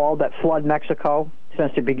that they called that flood Mexico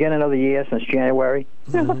since the beginning of the year, since January?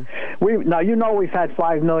 Now, we've had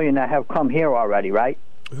 5 million that have come here already, right?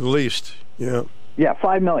 At least, yeah. Yeah,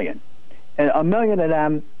 5 million. And 1 million of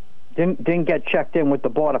them didn't get checked in with the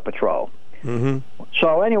Border Patrol.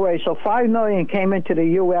 So anyway, 5 million came into the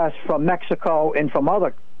U.S. from Mexico and from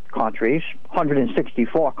other countries,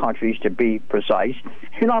 164 countries to be precise.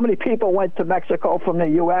 You know how many people went to Mexico from the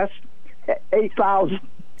U.S.? 8,000.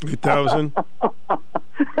 8,000?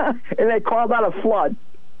 And they called that a flood.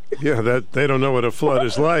 Yeah, they don't know what a flood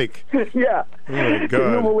is like. Yeah. Oh, my God.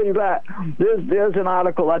 Can you believe that? There's an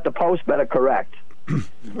article that the Post better correct.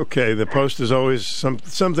 Okay, the Post is always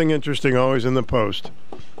something interesting, always in the Post.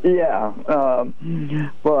 Yeah.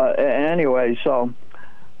 But anyway, so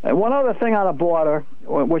one other thing on the border,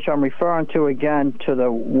 which I'm referring to again to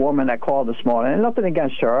the woman that called this morning, and nothing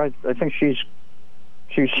against her. I think she's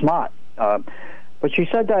smart. But she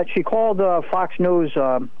said that she called Fox News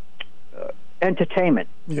entertainment.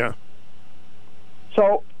 Yeah.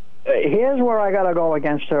 So here's where I got to go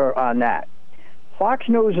against her on that. Fox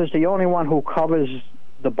News is the only one who covers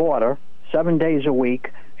the border 7 days a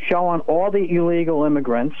week, showing all the illegal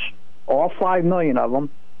immigrants, all 5 million of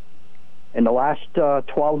them, in the last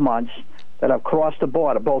 12 months that have crossed the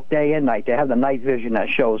border, both day and night. They have the night vision that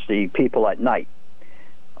shows the people at night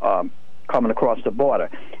coming across the border.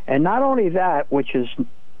 And not only that, which is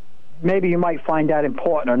maybe you might find that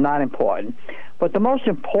important or not important, but the most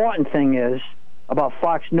important thing is about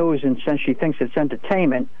Fox News, and since she thinks it's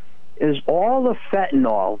entertainment, is all the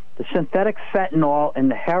fentanyl, the synthetic fentanyl and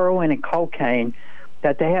the heroin and cocaine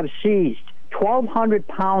that they have seized 1,200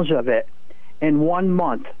 pounds of it in 1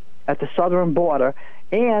 month at the southern border,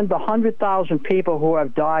 and the 100,000 people who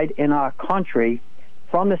have died in our country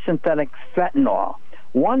from the synthetic fentanyl.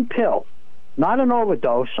 One pill, not an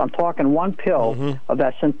overdose, I'm talking one pill of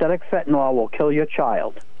that synthetic fentanyl will kill your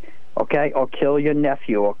child, okay, or kill your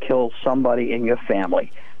nephew, or kill somebody in your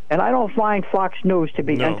family. And I don't find Fox News to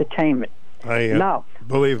be entertainment. Now,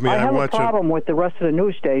 believe me, I have watch a problem with the rest of the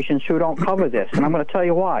news stations who don't cover this, and I'm going to tell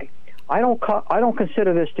you why. I don't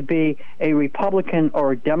consider this to be a Republican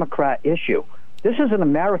or a Democrat issue. This is an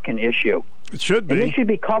American issue. It should be. And it should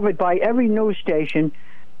be covered by every news station,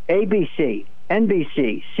 ABC,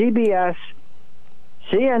 NBC, CBS,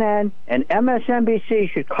 CNN, and MSNBC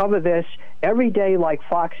should cover this every day like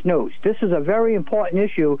Fox News. This is a very important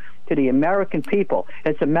issue to the American people.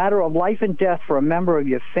 It's a matter of life and death for a member of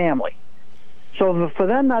your family. So for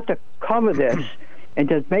them not to cover this and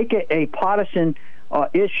to make it a partisan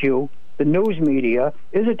issue, the news media,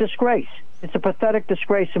 is a disgrace. It's a pathetic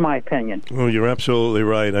disgrace, in my opinion. Well, you're absolutely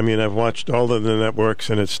right. I mean, I've watched all of the networks,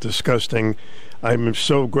 and it's disgusting. I'm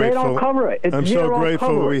so grateful. They don't cover it. I'm so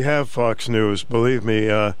grateful we have Fox News. Believe me,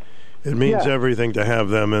 it means everything to have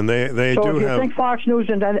them, and they so do have. So if you think Fox News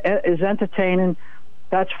is entertaining,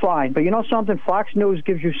 that's fine. But you know something? Fox News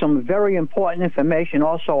gives you some very important information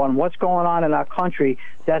also on what's going on in our country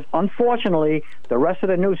that, unfortunately, the rest of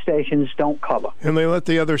the news stations don't cover. And they let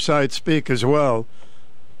the other side speak as well.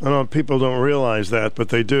 I know people don't realize that, but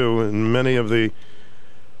they do. And many of the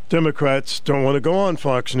Democrats don't want to go on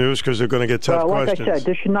Fox News because they're going to get tough questions. Like I said,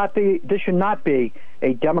 this should not be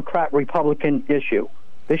a Democrat-Republican issue.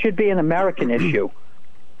 This should be an American issue.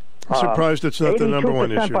 I'm surprised it's not the number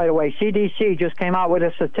one issue. By the way, CDC just came out with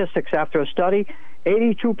the statistics after a study.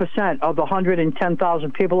 82% of the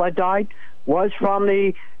 110,000 people that died was from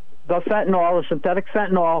the fentanyl, the synthetic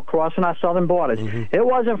fentanyl crossing our southern borders. It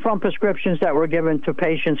wasn't from prescriptions that were given to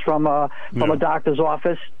patients from a doctor's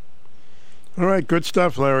office. All right, good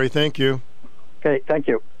stuff, Larry. Thank you. Okay, thank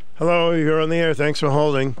you. Hello, you're on the air. Thanks for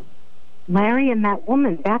holding. Larry and that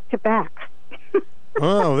woman back to back.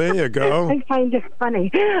 Oh, there you go. I find it funny.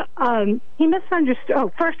 He misunderstood.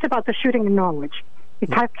 Oh, first about the shooting in Norwich. He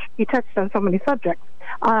touched on so many subjects.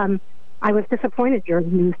 I was disappointed your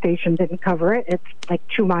news station didn't cover it. It's like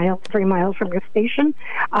 3 miles from your station.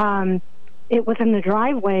 It was in the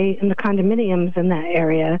driveway in the condominiums in that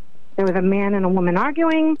area. There was a man and a woman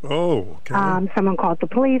arguing. Oh, okay. Someone called the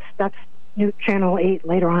police. That's Channel 8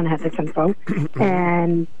 later on had this info.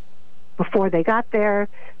 And before the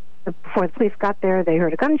police got there, they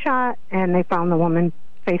heard a gunshot, and they found the woman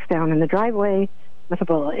face down in the driveway with a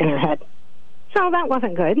bullet in her head. So that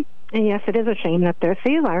wasn't good. And yes, it is a shame that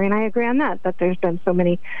Larry and I agree on that there's been so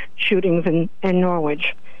many shootings in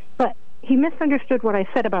Norwich. But he misunderstood what I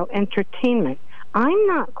said about entertainment. I'm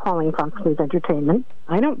not calling Fox News entertainment.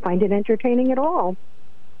 I don't find it entertaining at all.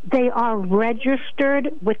 They are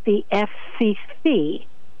registered with the FCC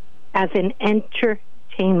as an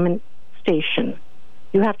entertainment station.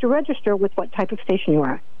 You have to register with what type of station you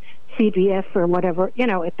are. CBS or whatever,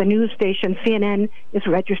 at the news station, CNN is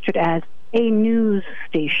registered as a news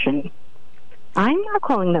station. I'm not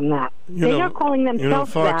calling them that. They are calling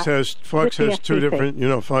themselves Fox that. Fox has two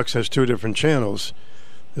different. Fox has two different channels.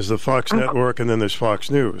 There's the Fox Network, and then there's Fox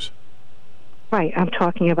News. Right. I'm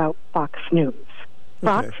talking about Fox News.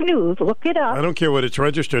 Fox News. Look it up. I don't care what it's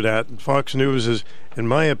registered at. Fox News is, in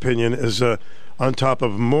my opinion, is on top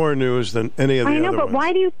of more news than any of the other ones. I know, but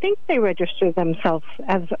why do you think they register themselves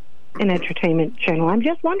as an entertainment channel? I'm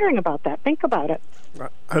just wondering about that. Think about it.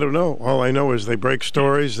 I don't know. All I know is they break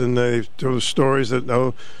stories, and they do stories that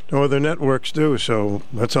no other networks do. So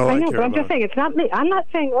that's all I care about. But I'm just saying it's not me. I'm not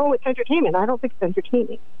saying it's entertainment. I don't think it's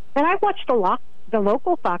entertaining. And I watch the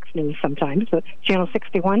local Fox News sometimes, the Channel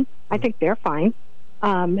 61. I think they're fine.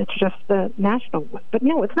 It's just the national one. But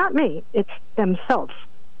no, it's not me. It's themselves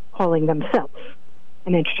calling themselves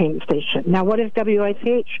an entertainment station. Now, what is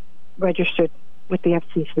WICH registered with the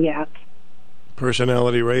FCC as?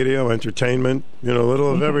 Personality radio, entertainment, a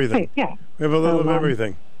little of everything. Yeah. We have a little of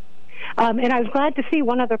everything. And I was glad to see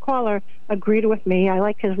one other caller agreed with me. I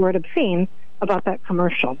like his word obscene about that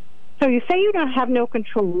commercial. So you say you don't have no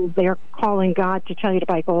control. They're calling God to tell you to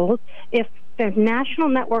buy gold. If the national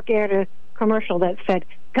network aired a commercial that said,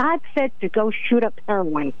 God said to go shoot up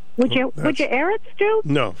heroin, would you air it, Stu?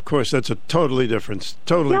 No, of course, that's a totally different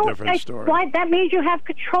story. That means you have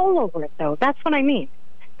control over it, though. That's what I mean.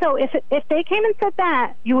 So if they came and said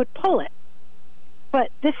that, you would pull it. But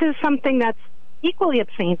this is something that's equally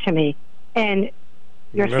obscene to me. And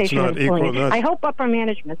your That's station not is pulling equal, it. that's- I hope upper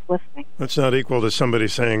management's listening. That's not equal to somebody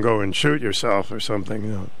saying go and shoot yourself or something.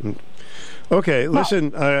 You know. Okay, listen,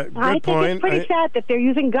 good I think point. it's pretty sad that they're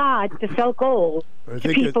using God to sell gold to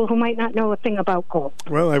think people who might not know a thing about gold.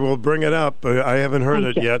 Well, I will bring it up. I haven't heard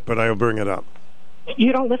Thank it you. yet, but I'll bring it up.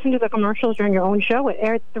 You don't listen to the commercials during your own show. It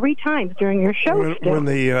aired 3 times during your show.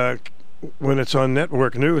 When it's on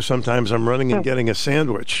network news, sometimes I'm running and getting a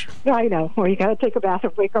sandwich. I know, or you got to take a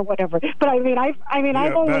bathroom break or whatever. But I've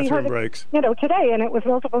only heard breaks. it, today, and it was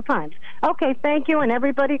multiple times. Okay, thank you, and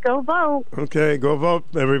everybody go vote. Okay, go vote,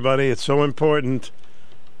 everybody. It's so important.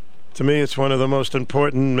 To me, it's one of the most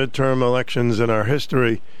important midterm elections in our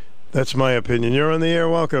history. That's my opinion. You're on the air.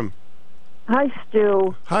 Welcome. Hi,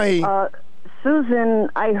 Stu. Hi.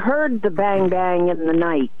 Susan, I heard the bang bang in the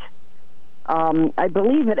night. I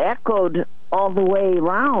believe it echoed all the way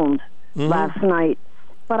around last night.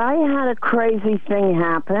 But I had a crazy thing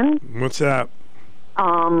happen. What's that?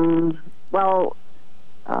 I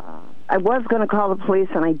was going to call the police,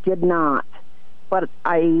 and I did not. But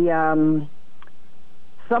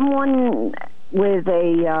someone with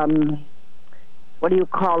a, what do you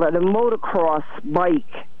call it, a motocross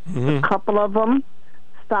bike, a couple of them,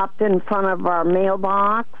 stopped in front of our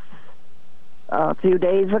mailbox a few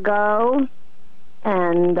days ago.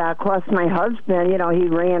 And, of course, my husband, he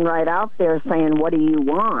ran right out there saying, "What do you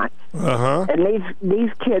want?" Uh-huh. And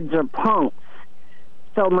these kids are punks.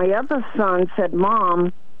 So my other son said,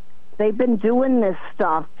 "Mom, they've been doing this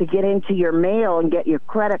stuff to get into your mail and get your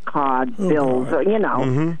credit card bills, or,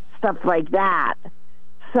 stuff like that."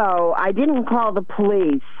 So I didn't call the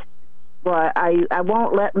police, but I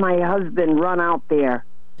won't let my husband run out there.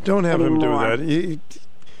 Don't have anymore. him do that.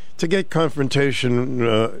 To get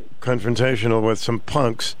confrontational with some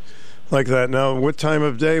punks like that. Now, what time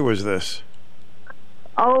of day was this?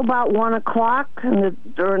 About 1 o'clock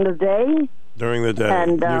during the day. During the day.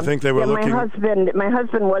 And you think they were looking? My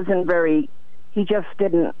husband wasn't very. He just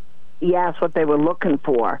didn't. He asked what they were looking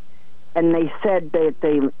for, and they said that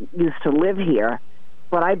they used to live here.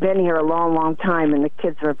 But I've been here a long, long time, and the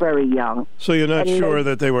kids are very young. So you're not sure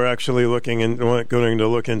that they were actually looking and going to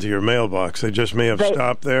look into your mailbox? They just may have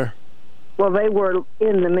stopped there? Well, they were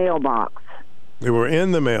in the mailbox. They were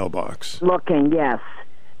in the mailbox? Looking, yes.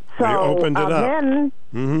 So they opened it up.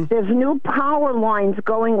 Then there's new power lines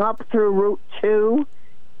going up through Route 2,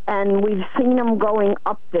 and we've seen them going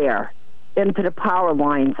up there into the power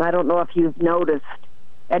lines. I don't know if you've noticed,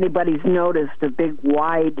 anybody's noticed a big,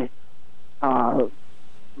 wide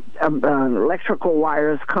electrical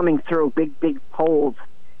wires coming through, big poles.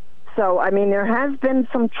 So, there has been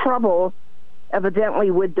some trouble, evidently,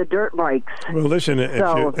 with the dirt bikes. Well, listen,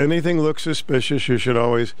 if anything looks suspicious, you should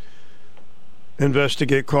always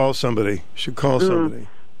investigate, call somebody. You should call somebody.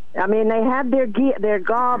 They had their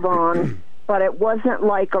garb on, but it wasn't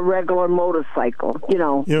like a regular motorcycle, you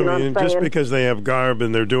know what I'm saying? Just because they have garb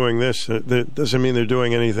and they're doing this, that doesn't mean they're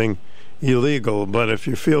doing anything illegal. But if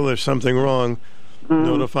you feel there's something wrong,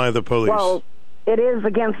 notify the police. Well, it is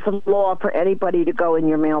against the law for anybody to go in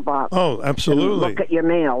your mailbox. Oh, absolutely. And look at your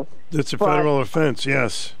mail. It's a federal offense,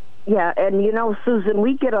 yes. Yeah, and Susan,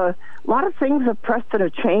 we get a lot of things at Preston are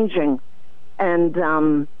changing, and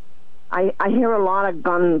I hear a lot of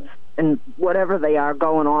guns and whatever they are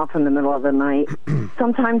going off in the middle of the night.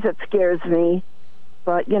 Sometimes it scares me,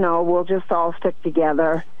 but we'll just all stick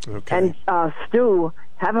together. Okay. And Stu,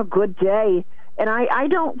 have a good day. And I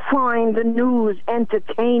don't find the news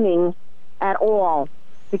entertaining at all,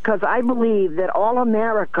 because I believe that all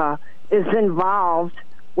America is involved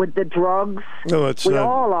with the drugs. No, it's we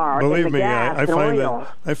all are. Believe in the me, gas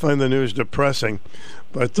I find the news depressing.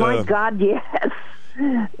 But my God, yes.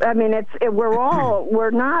 We're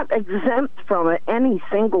not exempt from it. Any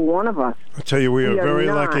single one of us. I tell you, we are very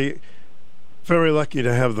not. lucky. Very lucky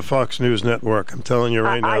to have the Fox News Network. I'm telling you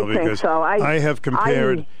right now, because think so. I have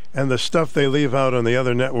compared, and the stuff they leave out on the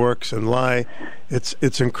other networks and lie,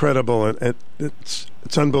 it's incredible, and it's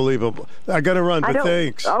unbelievable. I got to run, but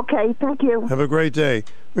thanks. Okay, thank you. Have a great day.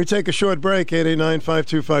 We take a short break.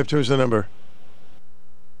 889-5252 is the number.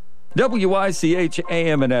 WICH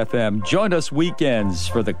AM and FM. Join us weekends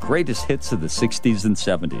for the greatest hits of the 60s and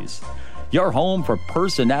 70s. Your home for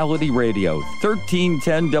personality radio,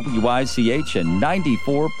 1310 WICH and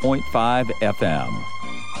 94.5 FM.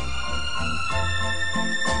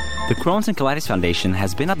 The Crohn's and Colitis Foundation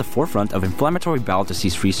has been at the forefront of inflammatory bowel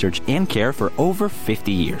disease research and care for over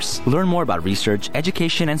 50 years. Learn more about research,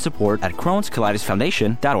 education, and support at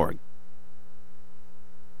Crohn'sColitisFoundation.org.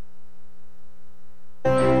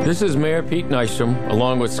 This is Mayor Pete Nystrom,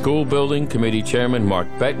 along with School Building Committee Chairman Mark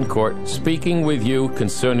Betancourt, speaking with you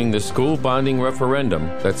concerning the school bonding referendum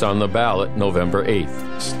that's on the ballot November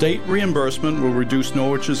 8th. State reimbursement will reduce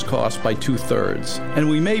Norwich's cost by 2/3, and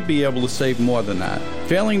we may be able to save more than that.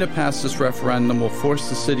 Failing to pass this referendum will force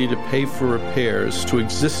the city to pay for repairs to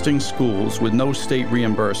existing schools with no state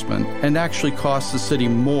reimbursement, and actually cost the city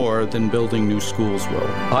more than building new schools will.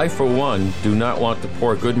 I, for one, do not want to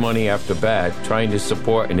pour good money after bad, trying to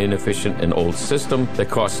support an inefficient and old system that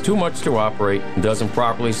costs too much to operate and doesn't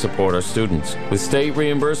properly support our students. With state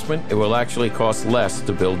reimbursement, it will actually cost less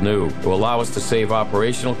to build new. It will allow us to save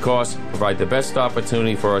operational costs, provide the best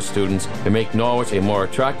opportunity for our students, and make Norwich a more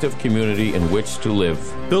attractive community in which to live.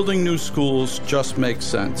 Building new schools just makes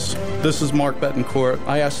sense. This is Mark Betancourt.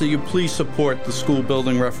 I ask that you please support the school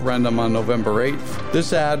building referendum on November 8th.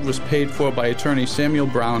 This ad was paid for by attorney Samuel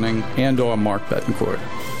Browning and/or Mark Betancourt.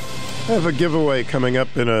 I have a giveaway coming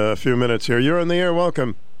up in a few minutes here. You're on the air.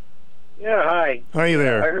 Welcome. Yeah, hi. Hi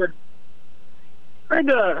there. I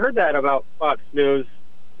heard that about Fox News.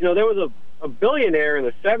 You know, there was a billionaire in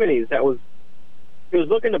the 70s he was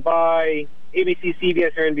looking to buy ABC,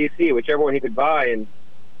 CBS, or NBC, whichever one he could buy, and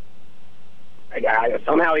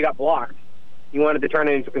somehow he got blocked. He wanted to turn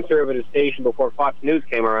it into a conservative station before Fox News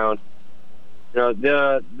came around. You know,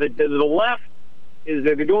 the left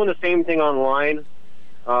they're doing the same thing online.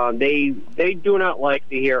 They do not like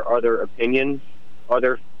to hear other opinions,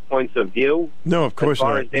 other points of view. No, of course not.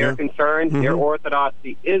 As far as they're concerned, their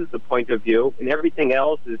orthodoxy is the point of view, and everything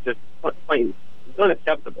else is just plain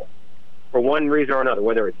unacceptable for one reason or another,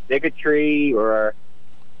 whether it's bigotry or,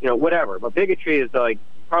 you know, whatever. But bigotry is like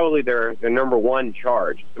probably their number one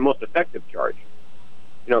charge, the most effective charge.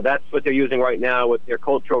 You know, that's what they're using right now with their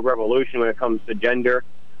cultural revolution when it comes to gender.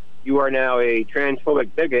 You are now a transphobic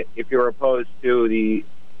bigot if you're opposed to the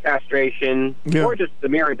castration or just the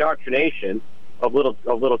mere indoctrination of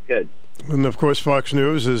little kids. And of course, Fox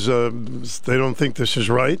News is they don't think this is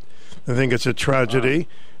right. They think it's a tragedy,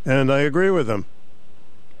 and I agree with them.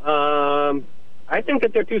 I think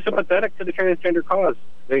that they're too sympathetic to the transgender cause.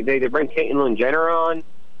 They bring Caitlyn Jenner on.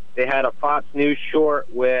 They had a Fox News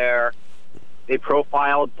short where they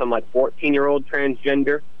profiled some 14-year-old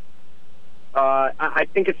transgender. I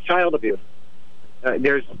think it's child abuse. I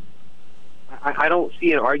don't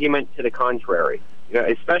see an argument to the contrary. You know,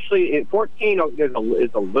 especially in 14, there's a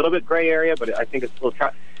little bit gray area, but I think it's still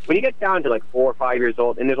when you get down to 4 or 5 years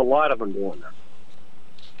old, and there's a lot of them doing that.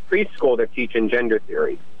 Preschool, they're teaching gender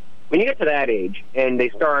theory. When you get to that age and they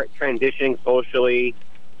start transitioning socially,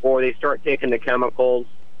 or they start taking the chemicals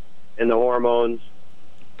and the hormones,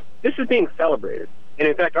 this is being celebrated. And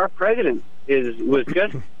in fact, our president was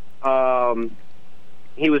just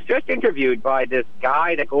he was just interviewed by this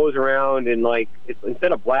guy that goes around and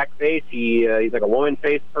instead of blackface, he's like a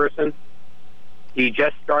woman-faced person. He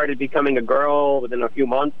just started becoming a girl within a few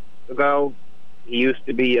months ago. He used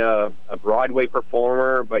to be a Broadway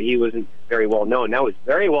performer, but he wasn't very well known. Now he's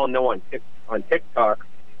very well known on TikTok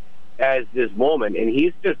as this woman, and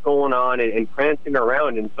he's just going on and prancing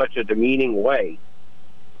around in such a demeaning way.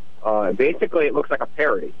 Basically, it looks like a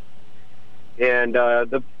parody. And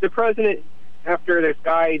the president, after this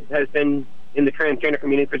guy has been in the transgender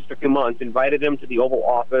community for just a few months, invited him to the Oval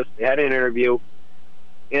Office. They had an interview.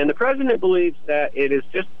 And the president believes that it is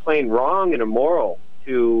just plain wrong and immoral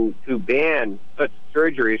to ban such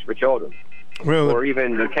surgeries for children, or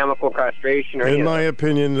even the chemical castration. In my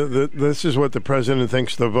opinion, this is what the president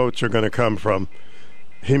thinks the votes are going to come from.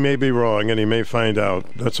 He may be wrong, and he may find out.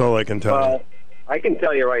 That's all I can tell you. I can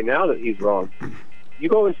tell you right now that he's wrong. You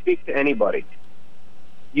go and speak to anybody.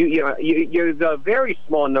 You're the very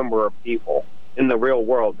small number of people in the real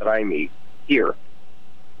world that I meet here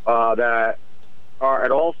that are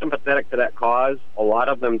at all sympathetic to that cause. A lot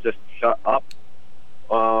of them just shut up.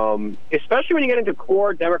 Especially when you get into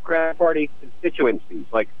core Democrat Party constituencies.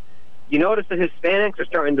 You notice that Hispanics are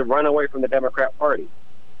starting to run away from the Democrat Party.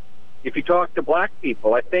 If you talk to black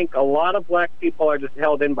people, I think a lot of black people are just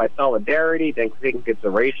held in by solidarity. They think it's a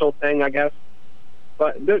racial thing, I guess.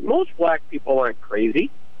 But most black people aren't crazy.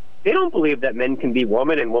 They don't believe that men can be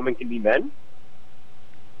women and women can be men.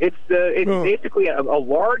 It's basically a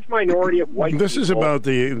large minority of white people. This is about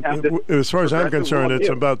as far as I'm concerned, it's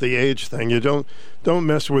about the age thing. You don't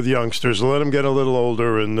mess with youngsters. Let them get a little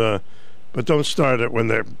older, but don't start it when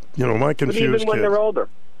they're, my confused but even when kids. They're older.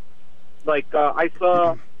 I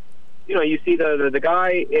saw, you see the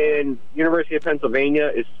guy in University of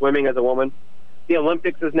Pennsylvania is swimming as a woman. The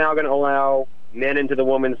Olympics is now going to allow men into the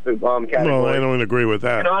women's category. Well, I don't agree with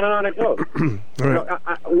that. And on it goes.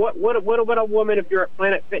 What a woman if you're at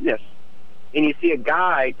Planet Fitness and you see a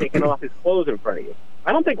guy taking off his clothes in front of you?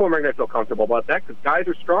 I don't think women are going to feel comfortable about that because guys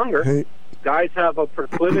are stronger. Hey. Guys have a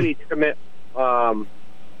proclivity to commit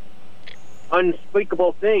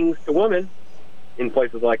unspeakable things to women in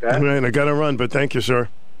places like that. All right, I got to run, but thank you, sir.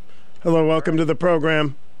 Hello, welcome to the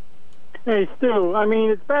program. Hey, Stu, I mean,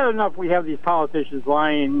 it's bad enough we have these politicians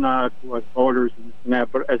lying to us voters and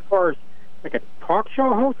that, but as far as like a talk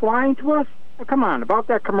show host lying to us, come on, about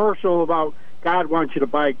that commercial about God wants you to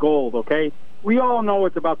buy gold, okay? We all know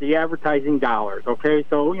it's about the advertising dollars, okay?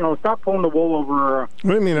 So, stop pulling the wool over... What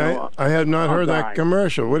do you mean? I had not heard that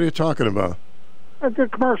commercial. What are you talking about? It's a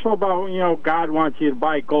commercial about, God wants you to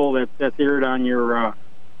buy gold that's aired on your...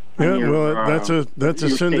 that's a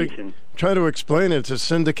syndication. Try to explain it. It's a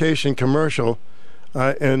syndication commercial,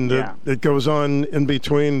 and it goes on in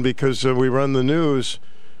between because we run the news,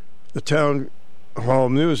 the town hall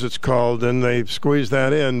news it's called, and they squeeze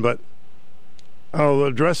that in, but I'll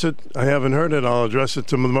address it. I haven't heard it. I'll address it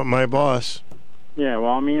to my boss. Yeah,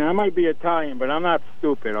 well, I mean, I might be Italian, but I'm not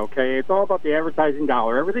stupid, okay? It's all about the advertising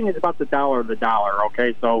dollar. Everything is about the dollar,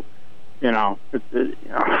 okay? So, don't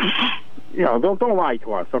lie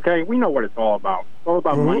to us, okay? We know what it's all about. It's all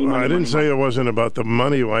about money. I didn't say it wasn't about the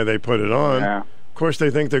money, why they put it on. Yeah. Of course,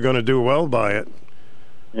 they think they're going to do well by it.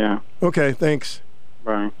 Yeah. Okay, thanks.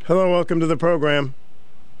 Bye. Hello, welcome to the program.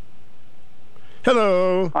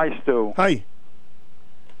 Hello. Hi, Stu. Hi.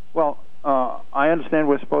 Well, I understand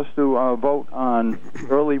we're supposed to vote on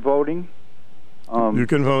early voting. You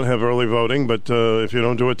can have early voting, but if you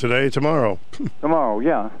don't do it today, tomorrow. Tomorrow,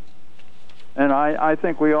 yeah. And I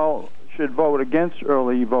think we all should vote against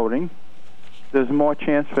early voting. There's more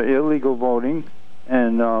chance for illegal voting,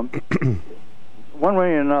 and one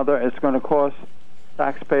way or another, it's going to cost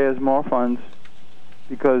taxpayers more funds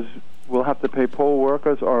because we'll have to pay poll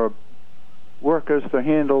workers or workers to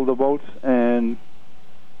handle the votes, and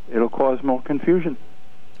it'll cause more confusion.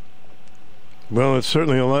 Well, it's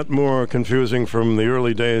certainly a lot more confusing from the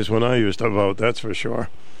early days when I used to vote, that's for sure.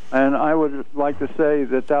 And I would like to say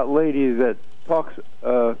that lady that talks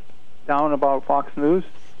down about Fox News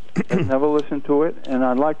has never listened to it, and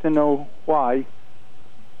I'd like to know why.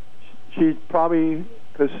 She's probably,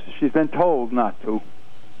 because she's been told not to.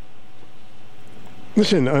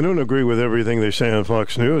 Listen, I don't agree with everything they say on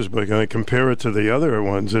Fox News, but when I compare it to the other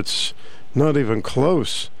ones, it's not even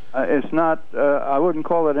close. It's not, I wouldn't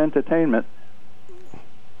call it entertainment.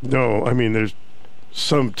 No, I mean, there's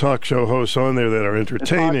some talk show hosts on there that are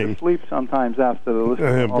entertaining. It's hard to sleep sometimes after the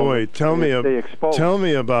listen. Boy, tell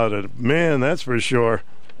me about it. Man, that's for sure.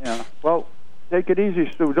 Yeah. Well, take it easy,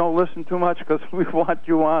 Stu. Don't listen too much because we want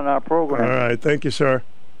you on our program. All right. Thank you, sir.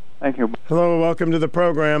 Thank you. Hello. Welcome to the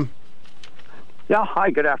program. Yeah. Hi.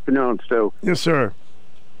 Good afternoon, Stu. Yes, sir.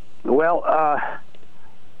 Well, a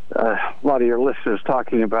lot of your listeners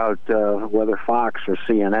talking about whether Fox or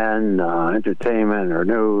CNN, entertainment or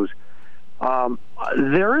news.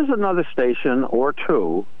 There is another station or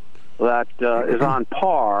two that is on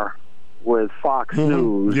par with Fox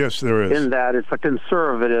News. Yes, there is. In that it's a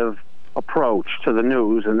conservative approach to the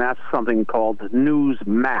news, and that's something called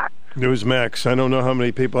Newsmax. Newsmax. I don't know how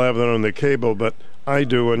many people have that on the cable, but I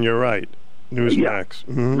do, and you're right. Newsmax.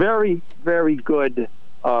 Yeah. Very, very good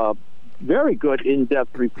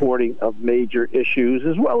in-depth reporting of major issues,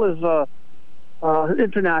 as well as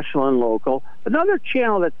international and local. Another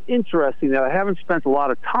channel that's interesting that I haven't spent a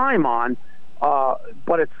lot of time on,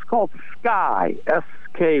 but it's called Sky,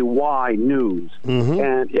 SKY News,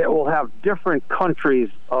 and it will have different countries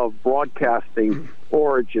of broadcasting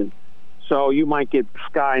origin. So you might get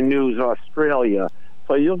Sky News Australia.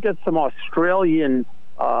 So you'll get some Australian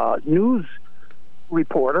news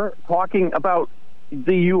reporter talking about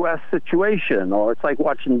the U.S. situation, or it's like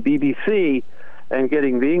watching BBC and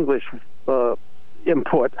getting the English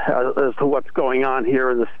input as to what's going on here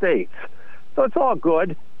in the States. So it's all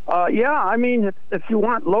good. I mean, if you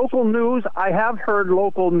want local news, I have heard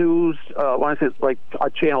local news, when I say like a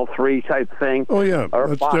Channel 3 type thing. Oh, yeah, or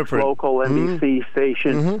that's Fox different. local NBC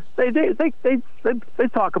station. They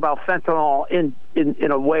talk about fentanyl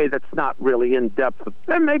in a way that's not really in depth.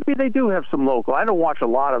 And maybe they do have some local. I don't watch a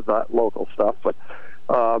lot of that local stuff, but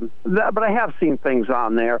I have seen things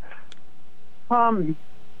on there.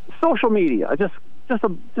 Social media. Just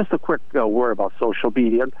a quick word about social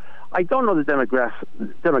media. I don't know the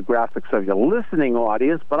demographics of your listening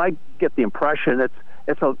audience, but I get the impression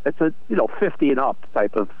it's a 50 and up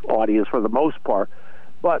type of audience for the most part.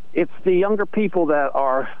 But it's the younger people that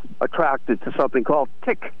are attracted to something called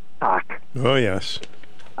TikTok. Oh yes.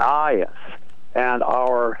 Ah yes. And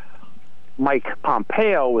our Mike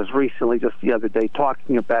Pompeo was recently, just the other day,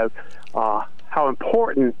 talking about how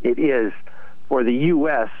important it is for the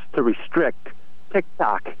U.S. to restrict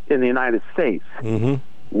TikTok in the United States. Mm-hmm.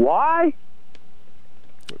 Why?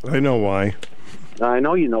 I know why. I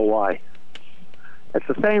know you know why. It's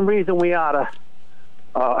the same reason we ought to...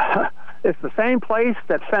 it's the same place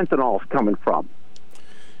that fentanyl's coming from.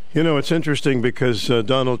 You know, it's interesting because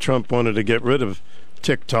Donald Trump wanted to get rid of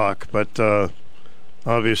TikTok, but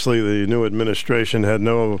obviously the new administration had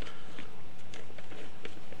no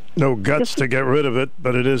guts to get rid of it,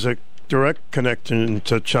 but it is a direct connection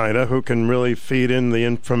to China, who can really feed in the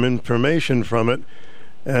information from it,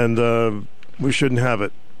 and we shouldn't have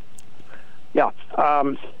it. Yeah.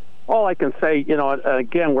 All I can say, you know,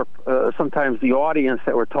 again, we're sometimes the audience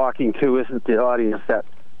that we're talking to isn't the audience that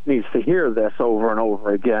needs to hear this over and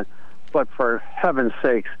over again. But for heaven's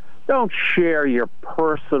sakes, don't share your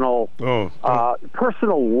personal likes,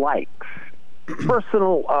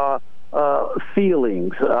 personal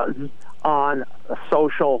feelings on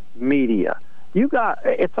social media. You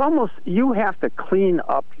have to clean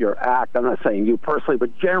up your act. I'm not saying you personally,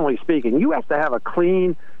 but generally speaking, you have to have a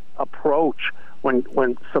clean approach when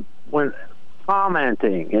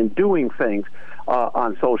commenting and doing things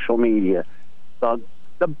on social media.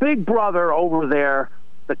 The big brother over there,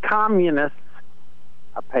 the communists,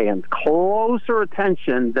 are paying closer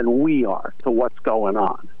attention than we are to what's going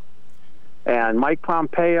on. And Mike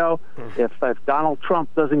Pompeo, if Donald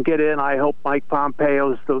Trump doesn't get in, I hope Mike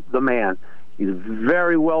Pompeo's the man. He's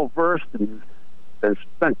very well versed and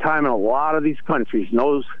spent time in a lot of these countries.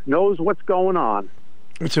 Knows what's going on.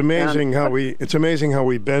 It's amazing how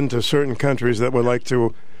we bend to certain countries that would like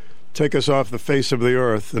to take us off the face of the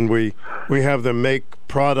earth, and we have them make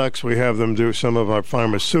products. We have them do some of our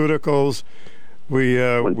pharmaceuticals. We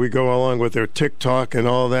go along with their TikTok and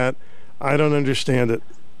all that. I don't understand it.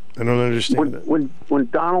 I don't understand it. When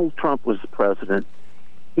Donald Trump was president,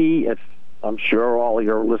 I'm sure all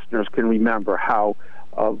your listeners can remember how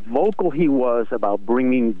vocal he was about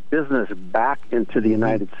bringing business back into the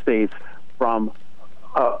United States from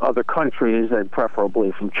other countries, and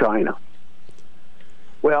preferably from China.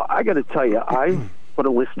 Well, I got to tell you, I put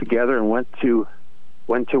a list together and went to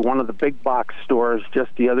one of the big box stores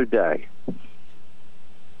just the other day,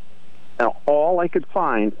 and all I could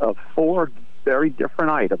find of 4 very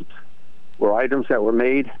different items were items that were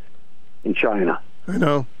made in China. I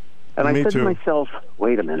know. And I said to myself,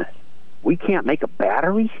 wait a minute. We can't make a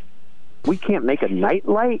battery? We can't make a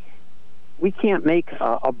nightlight? We can't make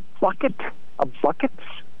a bucket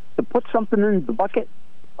to put something in the bucket?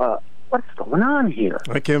 What's going on here?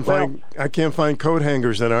 I can't find coat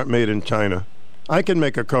hangers that aren't made in China. I can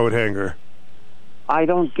make a coat hanger. I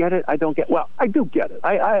don't get it. Well, I do get it.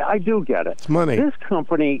 I do get it. It's money. This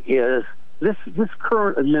company is this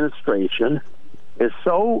current administration is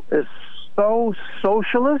so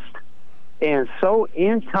socialist and so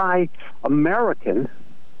anti-American.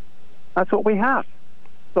 That's what we have.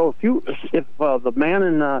 So if the man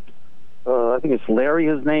in I think it's Larry,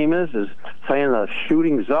 his name is saying the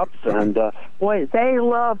shooting's up, and boy, they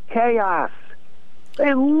love chaos.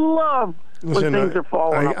 They love when things are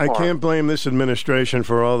falling apart. I can't blame this administration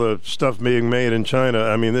for all the stuff being made in China.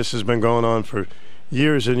 I mean, this has been going on for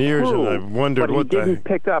years and years, and I've wondered what he didn't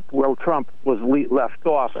pick up where Trump was left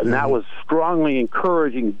off, and that was strongly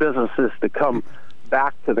encouraging businesses to come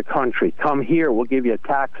back to the country. Come here, we'll give you a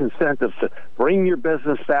tax incentive to bring your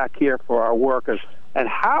business back here for our workers. And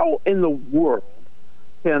how in the world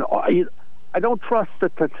can I don't trust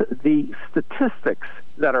the statistics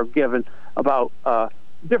that are given about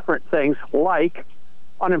different things like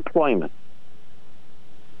unemployment.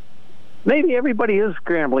 Maybe everybody is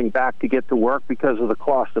scrambling back to get to work because of the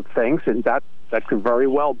cost of things, and that could very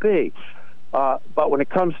well be. But when it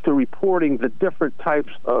comes to reporting the different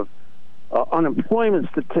types of unemployment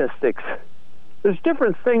statistics, there's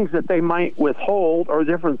different things that they might withhold or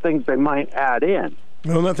different things they might add in.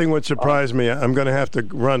 Well, nothing would surprise me. I'm going to have to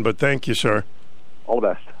run, but thank you, sir. All the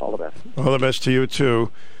best. All the best. All the best to you, too.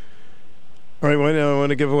 All right, well, I want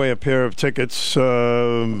to give away a pair of tickets,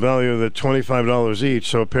 value of $25 each,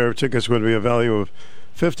 so a pair of tickets would be a value of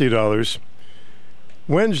 $50.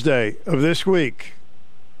 Wednesday of this week,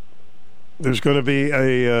 there's going to be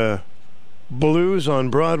a Blues on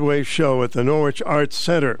Broadway show at the Norwich Arts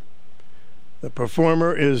Center. The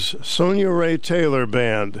performer is Sonia Ray Taylor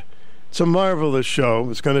Band. It's a marvelous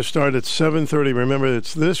show. It's going to start at 7:30. Remember,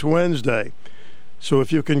 it's this Wednesday. So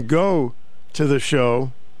if you can go to the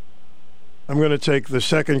show, I'm going to take the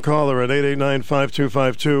second caller at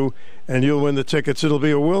 889-5252, and you'll win the tickets. It'll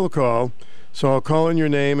be a will call, so I'll call in your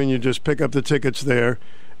name, and you just pick up the tickets there,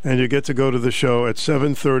 and you get to go to the show at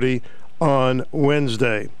 7:30 on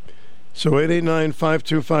Wednesday. So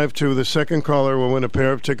 889-5252, the second caller will win a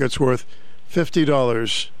pair of tickets worth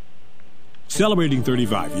 $50. Celebrating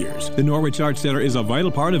 35 years, the Norwich Arts Center is a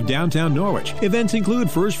vital part of downtown Norwich. Events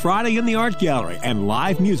include First Friday in the Art Gallery and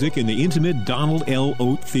live music in the intimate Donald L.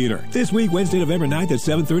 Oat Theater. This week, Wednesday, November 9th at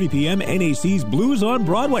 7:30 p.m., NAC's Blues on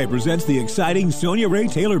Broadway presents the exciting Sonia Ray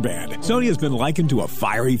Taylor Band. Sonia has been likened to a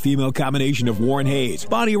fiery female combination of Warren Hayes,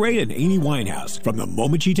 Bonnie Raitt, and Amy Winehouse. From the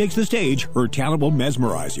moment she takes the stage, her talent will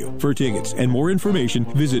mesmerize you. For tickets and more information,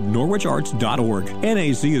 visit norwicharts.org.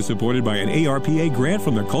 NAC is supported by an ARPA grant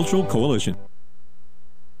from the Cultural Coalition.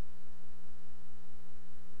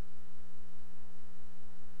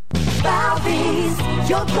 Valby's,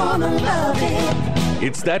 you're gonna love it.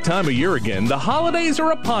 It's that time of year again. The holidays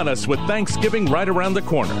are upon us with Thanksgiving right around the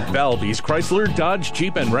corner. Valby's Chrysler, Dodge,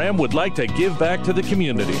 Jeep, and Ram would like to give back to the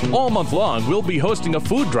community. All month long, we'll be hosting a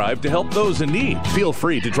food drive to help those in need. Feel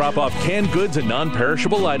free to drop off canned goods and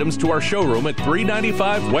non-perishable items to our showroom at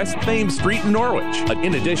 395 West Thames Street in Norwich.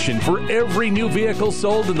 In addition, for every new vehicle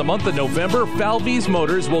sold in the month of November, Valby's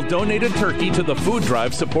Motors will donate a turkey to the food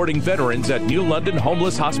drive supporting veterans at New London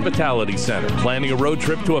Homeless Hospitality Center. Planning a road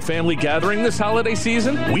trip to a family gathering this holiday season?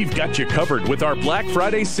 We've got you covered with our Black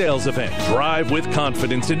Friday sales event. Drive with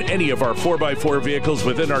confidence in any of our 4x4 vehicles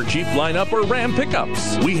within our Jeep lineup or Ram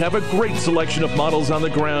pickups. We have a great selection of models on the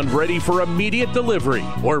ground ready for immediate delivery.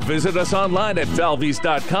 Or visit us online at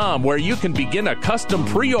valvys.com where you can begin a custom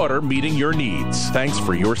pre-order meeting your needs. Thanks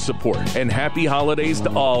for your support and happy holidays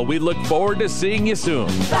to all. We look forward to seeing you soon.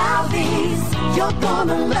 Valby's, you're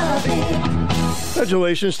gonna love it.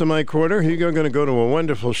 Congratulations to Mike Corder. You're going to go to a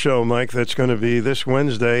wonderful show, Mike, that's going to be this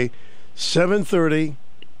Wednesday, 7:30,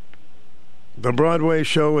 the Broadway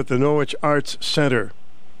show at the Norwich Arts Center.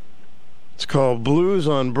 It's called Blues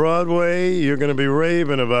on Broadway. You're going to be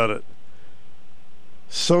raving about it.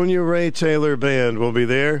 Sonia Ray Taylor Band will be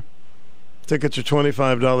there. Tickets are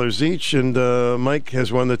 $25 each, and Mike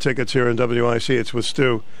has won the tickets here in WIC. It's with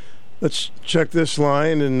Stu. Let's check this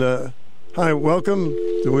line, and... hi, welcome.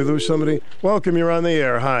 Did we lose somebody? Welcome, you're on the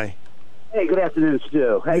air. Hi. Hey, good afternoon,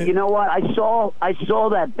 Stu. Hey, you know what? I saw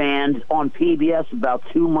that band on PBS about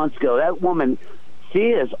 2 months ago. That woman,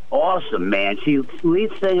 she is awesome, man. She's lead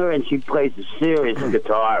singer and she plays the serious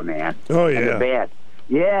guitar, man. Oh, yeah. And the band.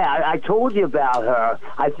 Yeah, I told you about her.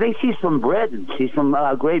 I think she's from Britain. She's from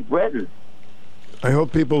Great Britain. I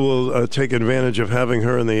hope people will take advantage of having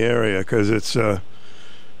her in the area because it's...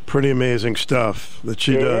 pretty amazing stuff that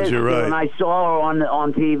she does. You're right. When I saw her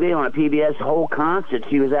on TV on a PBS whole concert,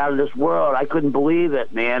 she was out of this world. I couldn't believe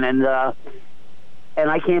it, man. And I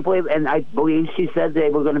can't believe. And I believe she said they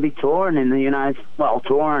were going to be touring in the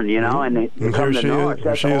touring, you know. And they come to Norwich.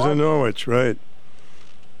 She is in Norwich, right?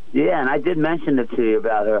 Yeah, and I did mention it to you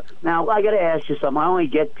about her. Now I got to ask you something. I only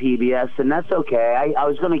get PBS, and that's okay. I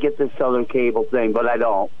was going to get this other cable thing, but I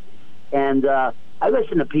don't. And I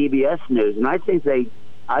listen to PBS News, and I think they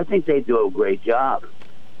do a great job.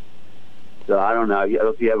 So I don't know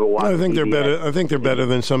if you ever watch. I think PBS. They're better. I think they're better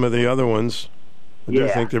than some of the other ones. I do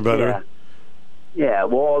think they're better. Yeah.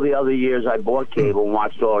 Well, all the other years I bought cable and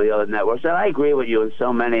watched all the other networks, and I agree with you in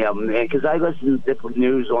so many of them because I listen to different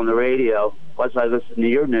news on the radio. Plus, I listen to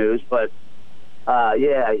your news. But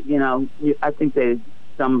I think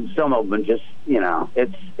some of them just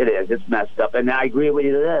it's messed up. And I agree with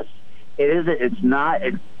you to this. It's not.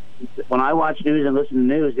 When I watch news and listen to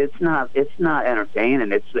news, it's not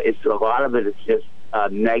entertaining. It's a lot of it. It's just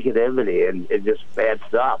negativity and it's just bad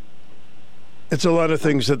stuff. It's a lot of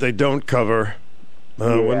things that they don't cover.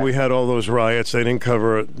 When we had all those riots, they didn't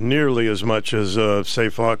cover it nearly as much as say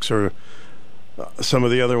Fox or some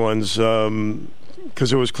of the other ones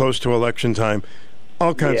because it was close to election time.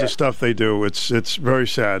 All kinds of stuff they do. It's very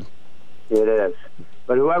sad. It is.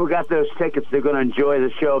 But whoever got those tickets, they're going to enjoy the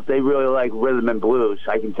show if they really like rhythm and blues.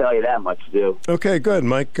 I can tell you that much, Stu. Okay, good.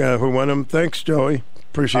 Mike, who won them? Thanks, Joey.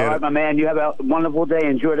 Appreciate it. All right, my man. You have a wonderful day.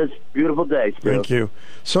 Enjoy this beautiful day, Stu. Thank you.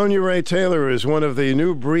 Sonia Ray Taylor is one of the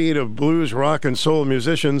new breed of blues, rock, and soul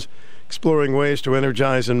musicians exploring ways to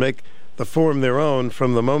energize and make the form their own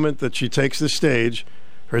from the moment that she takes the stage.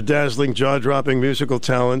 Her dazzling, jaw-dropping musical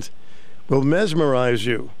talent will mesmerize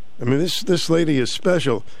you. I mean, this lady is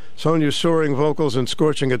special. Sonia's soaring vocals and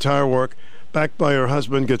scorching guitar work, backed by her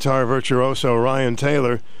husband, guitar virtuoso Ryan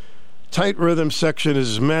Taylor. Tight rhythm section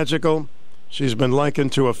is magical. She's been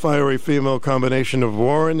likened to a fiery female combination of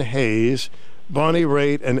Warren Hayes, Bonnie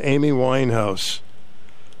Raitt, and Amy Winehouse.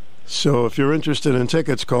 So if you're interested in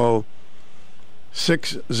tickets, call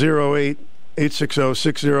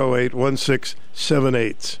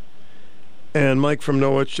 608-860-608-1678. And Mike from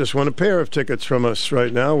Norwich just won a pair of tickets from us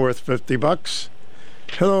right now, worth $50.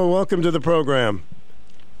 Hello, welcome to the program.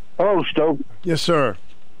 Hello, Stu. Yes, sir.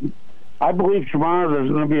 I believe tomorrow there's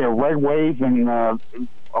going to be a red wave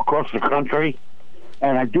across the country,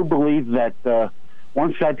 and I do believe that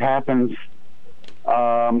once that happens,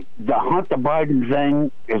 the Hunter Biden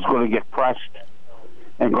thing is going to get pressed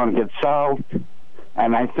and going to get solved.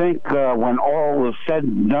 And I think when all is said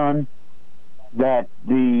and done, that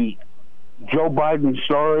the Joe Biden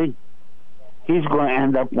story, he's going to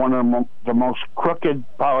end up one of the most crooked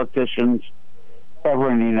politicians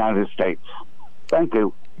ever in the United States. Thank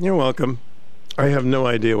you. You're welcome. I have no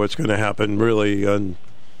idea what's going to happen, really,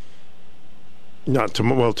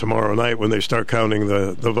 tomorrow night when they start counting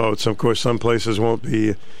the votes. Of course, some places won't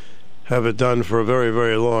have it done for a very,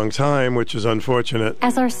 very long time, which is unfortunate.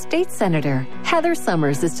 As our state senator, Heather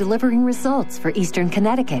Summers is delivering results for Eastern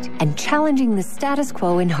Connecticut and challenging the status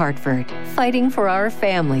quo in Hartford. Fighting for our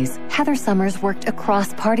families, Heather Summers worked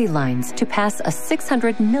across party lines to pass a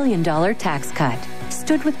 $600 million tax cut,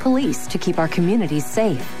 stood with police to keep our communities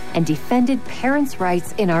safe, and defended parents'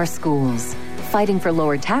 rights in our schools. Fighting for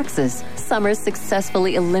lower taxes, Summers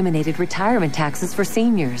successfully eliminated retirement taxes for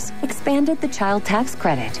seniors, expanded the child tax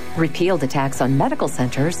credit, repealed the tax on medical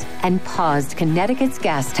centers, and paused Connecticut's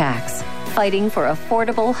gas tax. Fighting for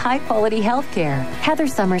affordable, high-quality health care, Heather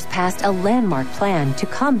Summers passed a landmark plan to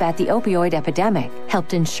combat the opioid epidemic,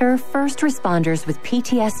 helped ensure first responders with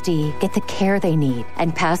PTSD get the care they need,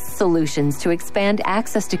 and passed solutions to expand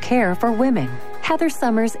access to care for women. Heather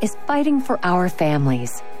Summers is fighting for our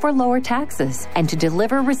families, for lower taxes, and to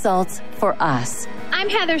deliver results for us. I'm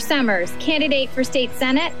Heather Summers, candidate for State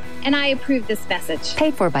Senate, and I approve this message.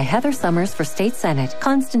 Paid for by Heather Summers for State Senate.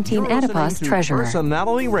 Constantine Adipas, Treasurer.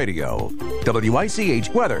 Personality Radio, WICH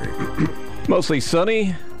weather. Mostly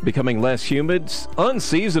sunny, becoming less humid,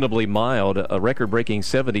 unseasonably mild. A record-breaking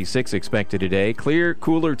 76 expected today. Clear,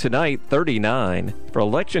 cooler tonight, 39. For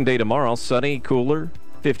Election Day tomorrow, sunny, cooler,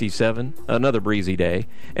 57. Another breezy day.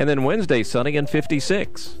 And then Wednesday, sunny and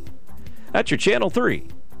 56. That's your Channel 3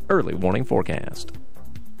 early warning forecast.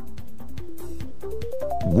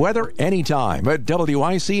 Weather anytime at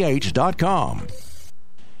WICH.com.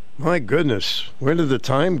 My goodness, where did the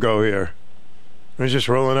time go here? I was just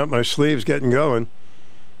rolling up my sleeves, getting going.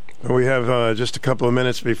 We have just a couple of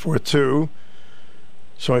minutes before 2.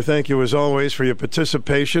 So I thank you as always for your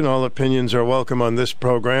participation. All opinions are welcome on this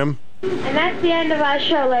program. And that's the end of our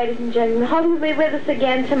show, ladies and gentlemen. Hope you'll be with us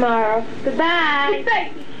again tomorrow.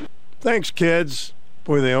 Goodbye. Thanks, kids.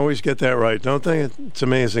 Boy, they always get that right, don't they? It's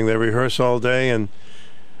amazing. They rehearse all day, and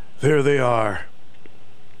there they are.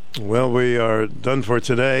 Well, we are done for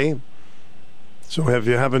today. So if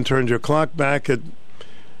you haven't turned your clock back, it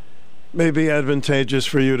may be advantageous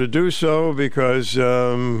for you to do so because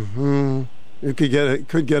it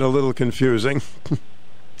could get a little confusing.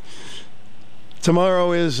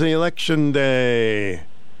 Tomorrow is Election Day.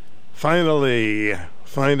 Finally,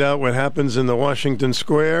 find out what happens in the Washington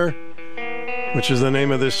Square, which is the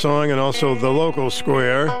name of this song, and also the local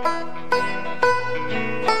square.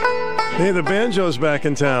 Hey, the banjo's back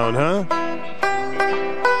in town, huh?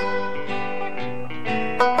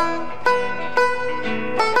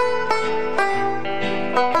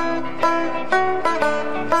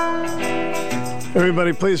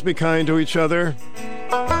 Everybody, please be kind to each other.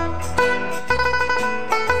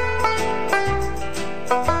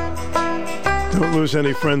 Don't lose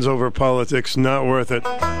any friends over politics. Not worth it.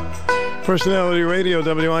 Personality Radio,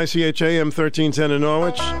 WICH AM 1310 in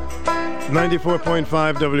Norwich, 94.5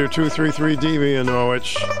 W233 DV in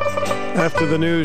Norwich. After the news.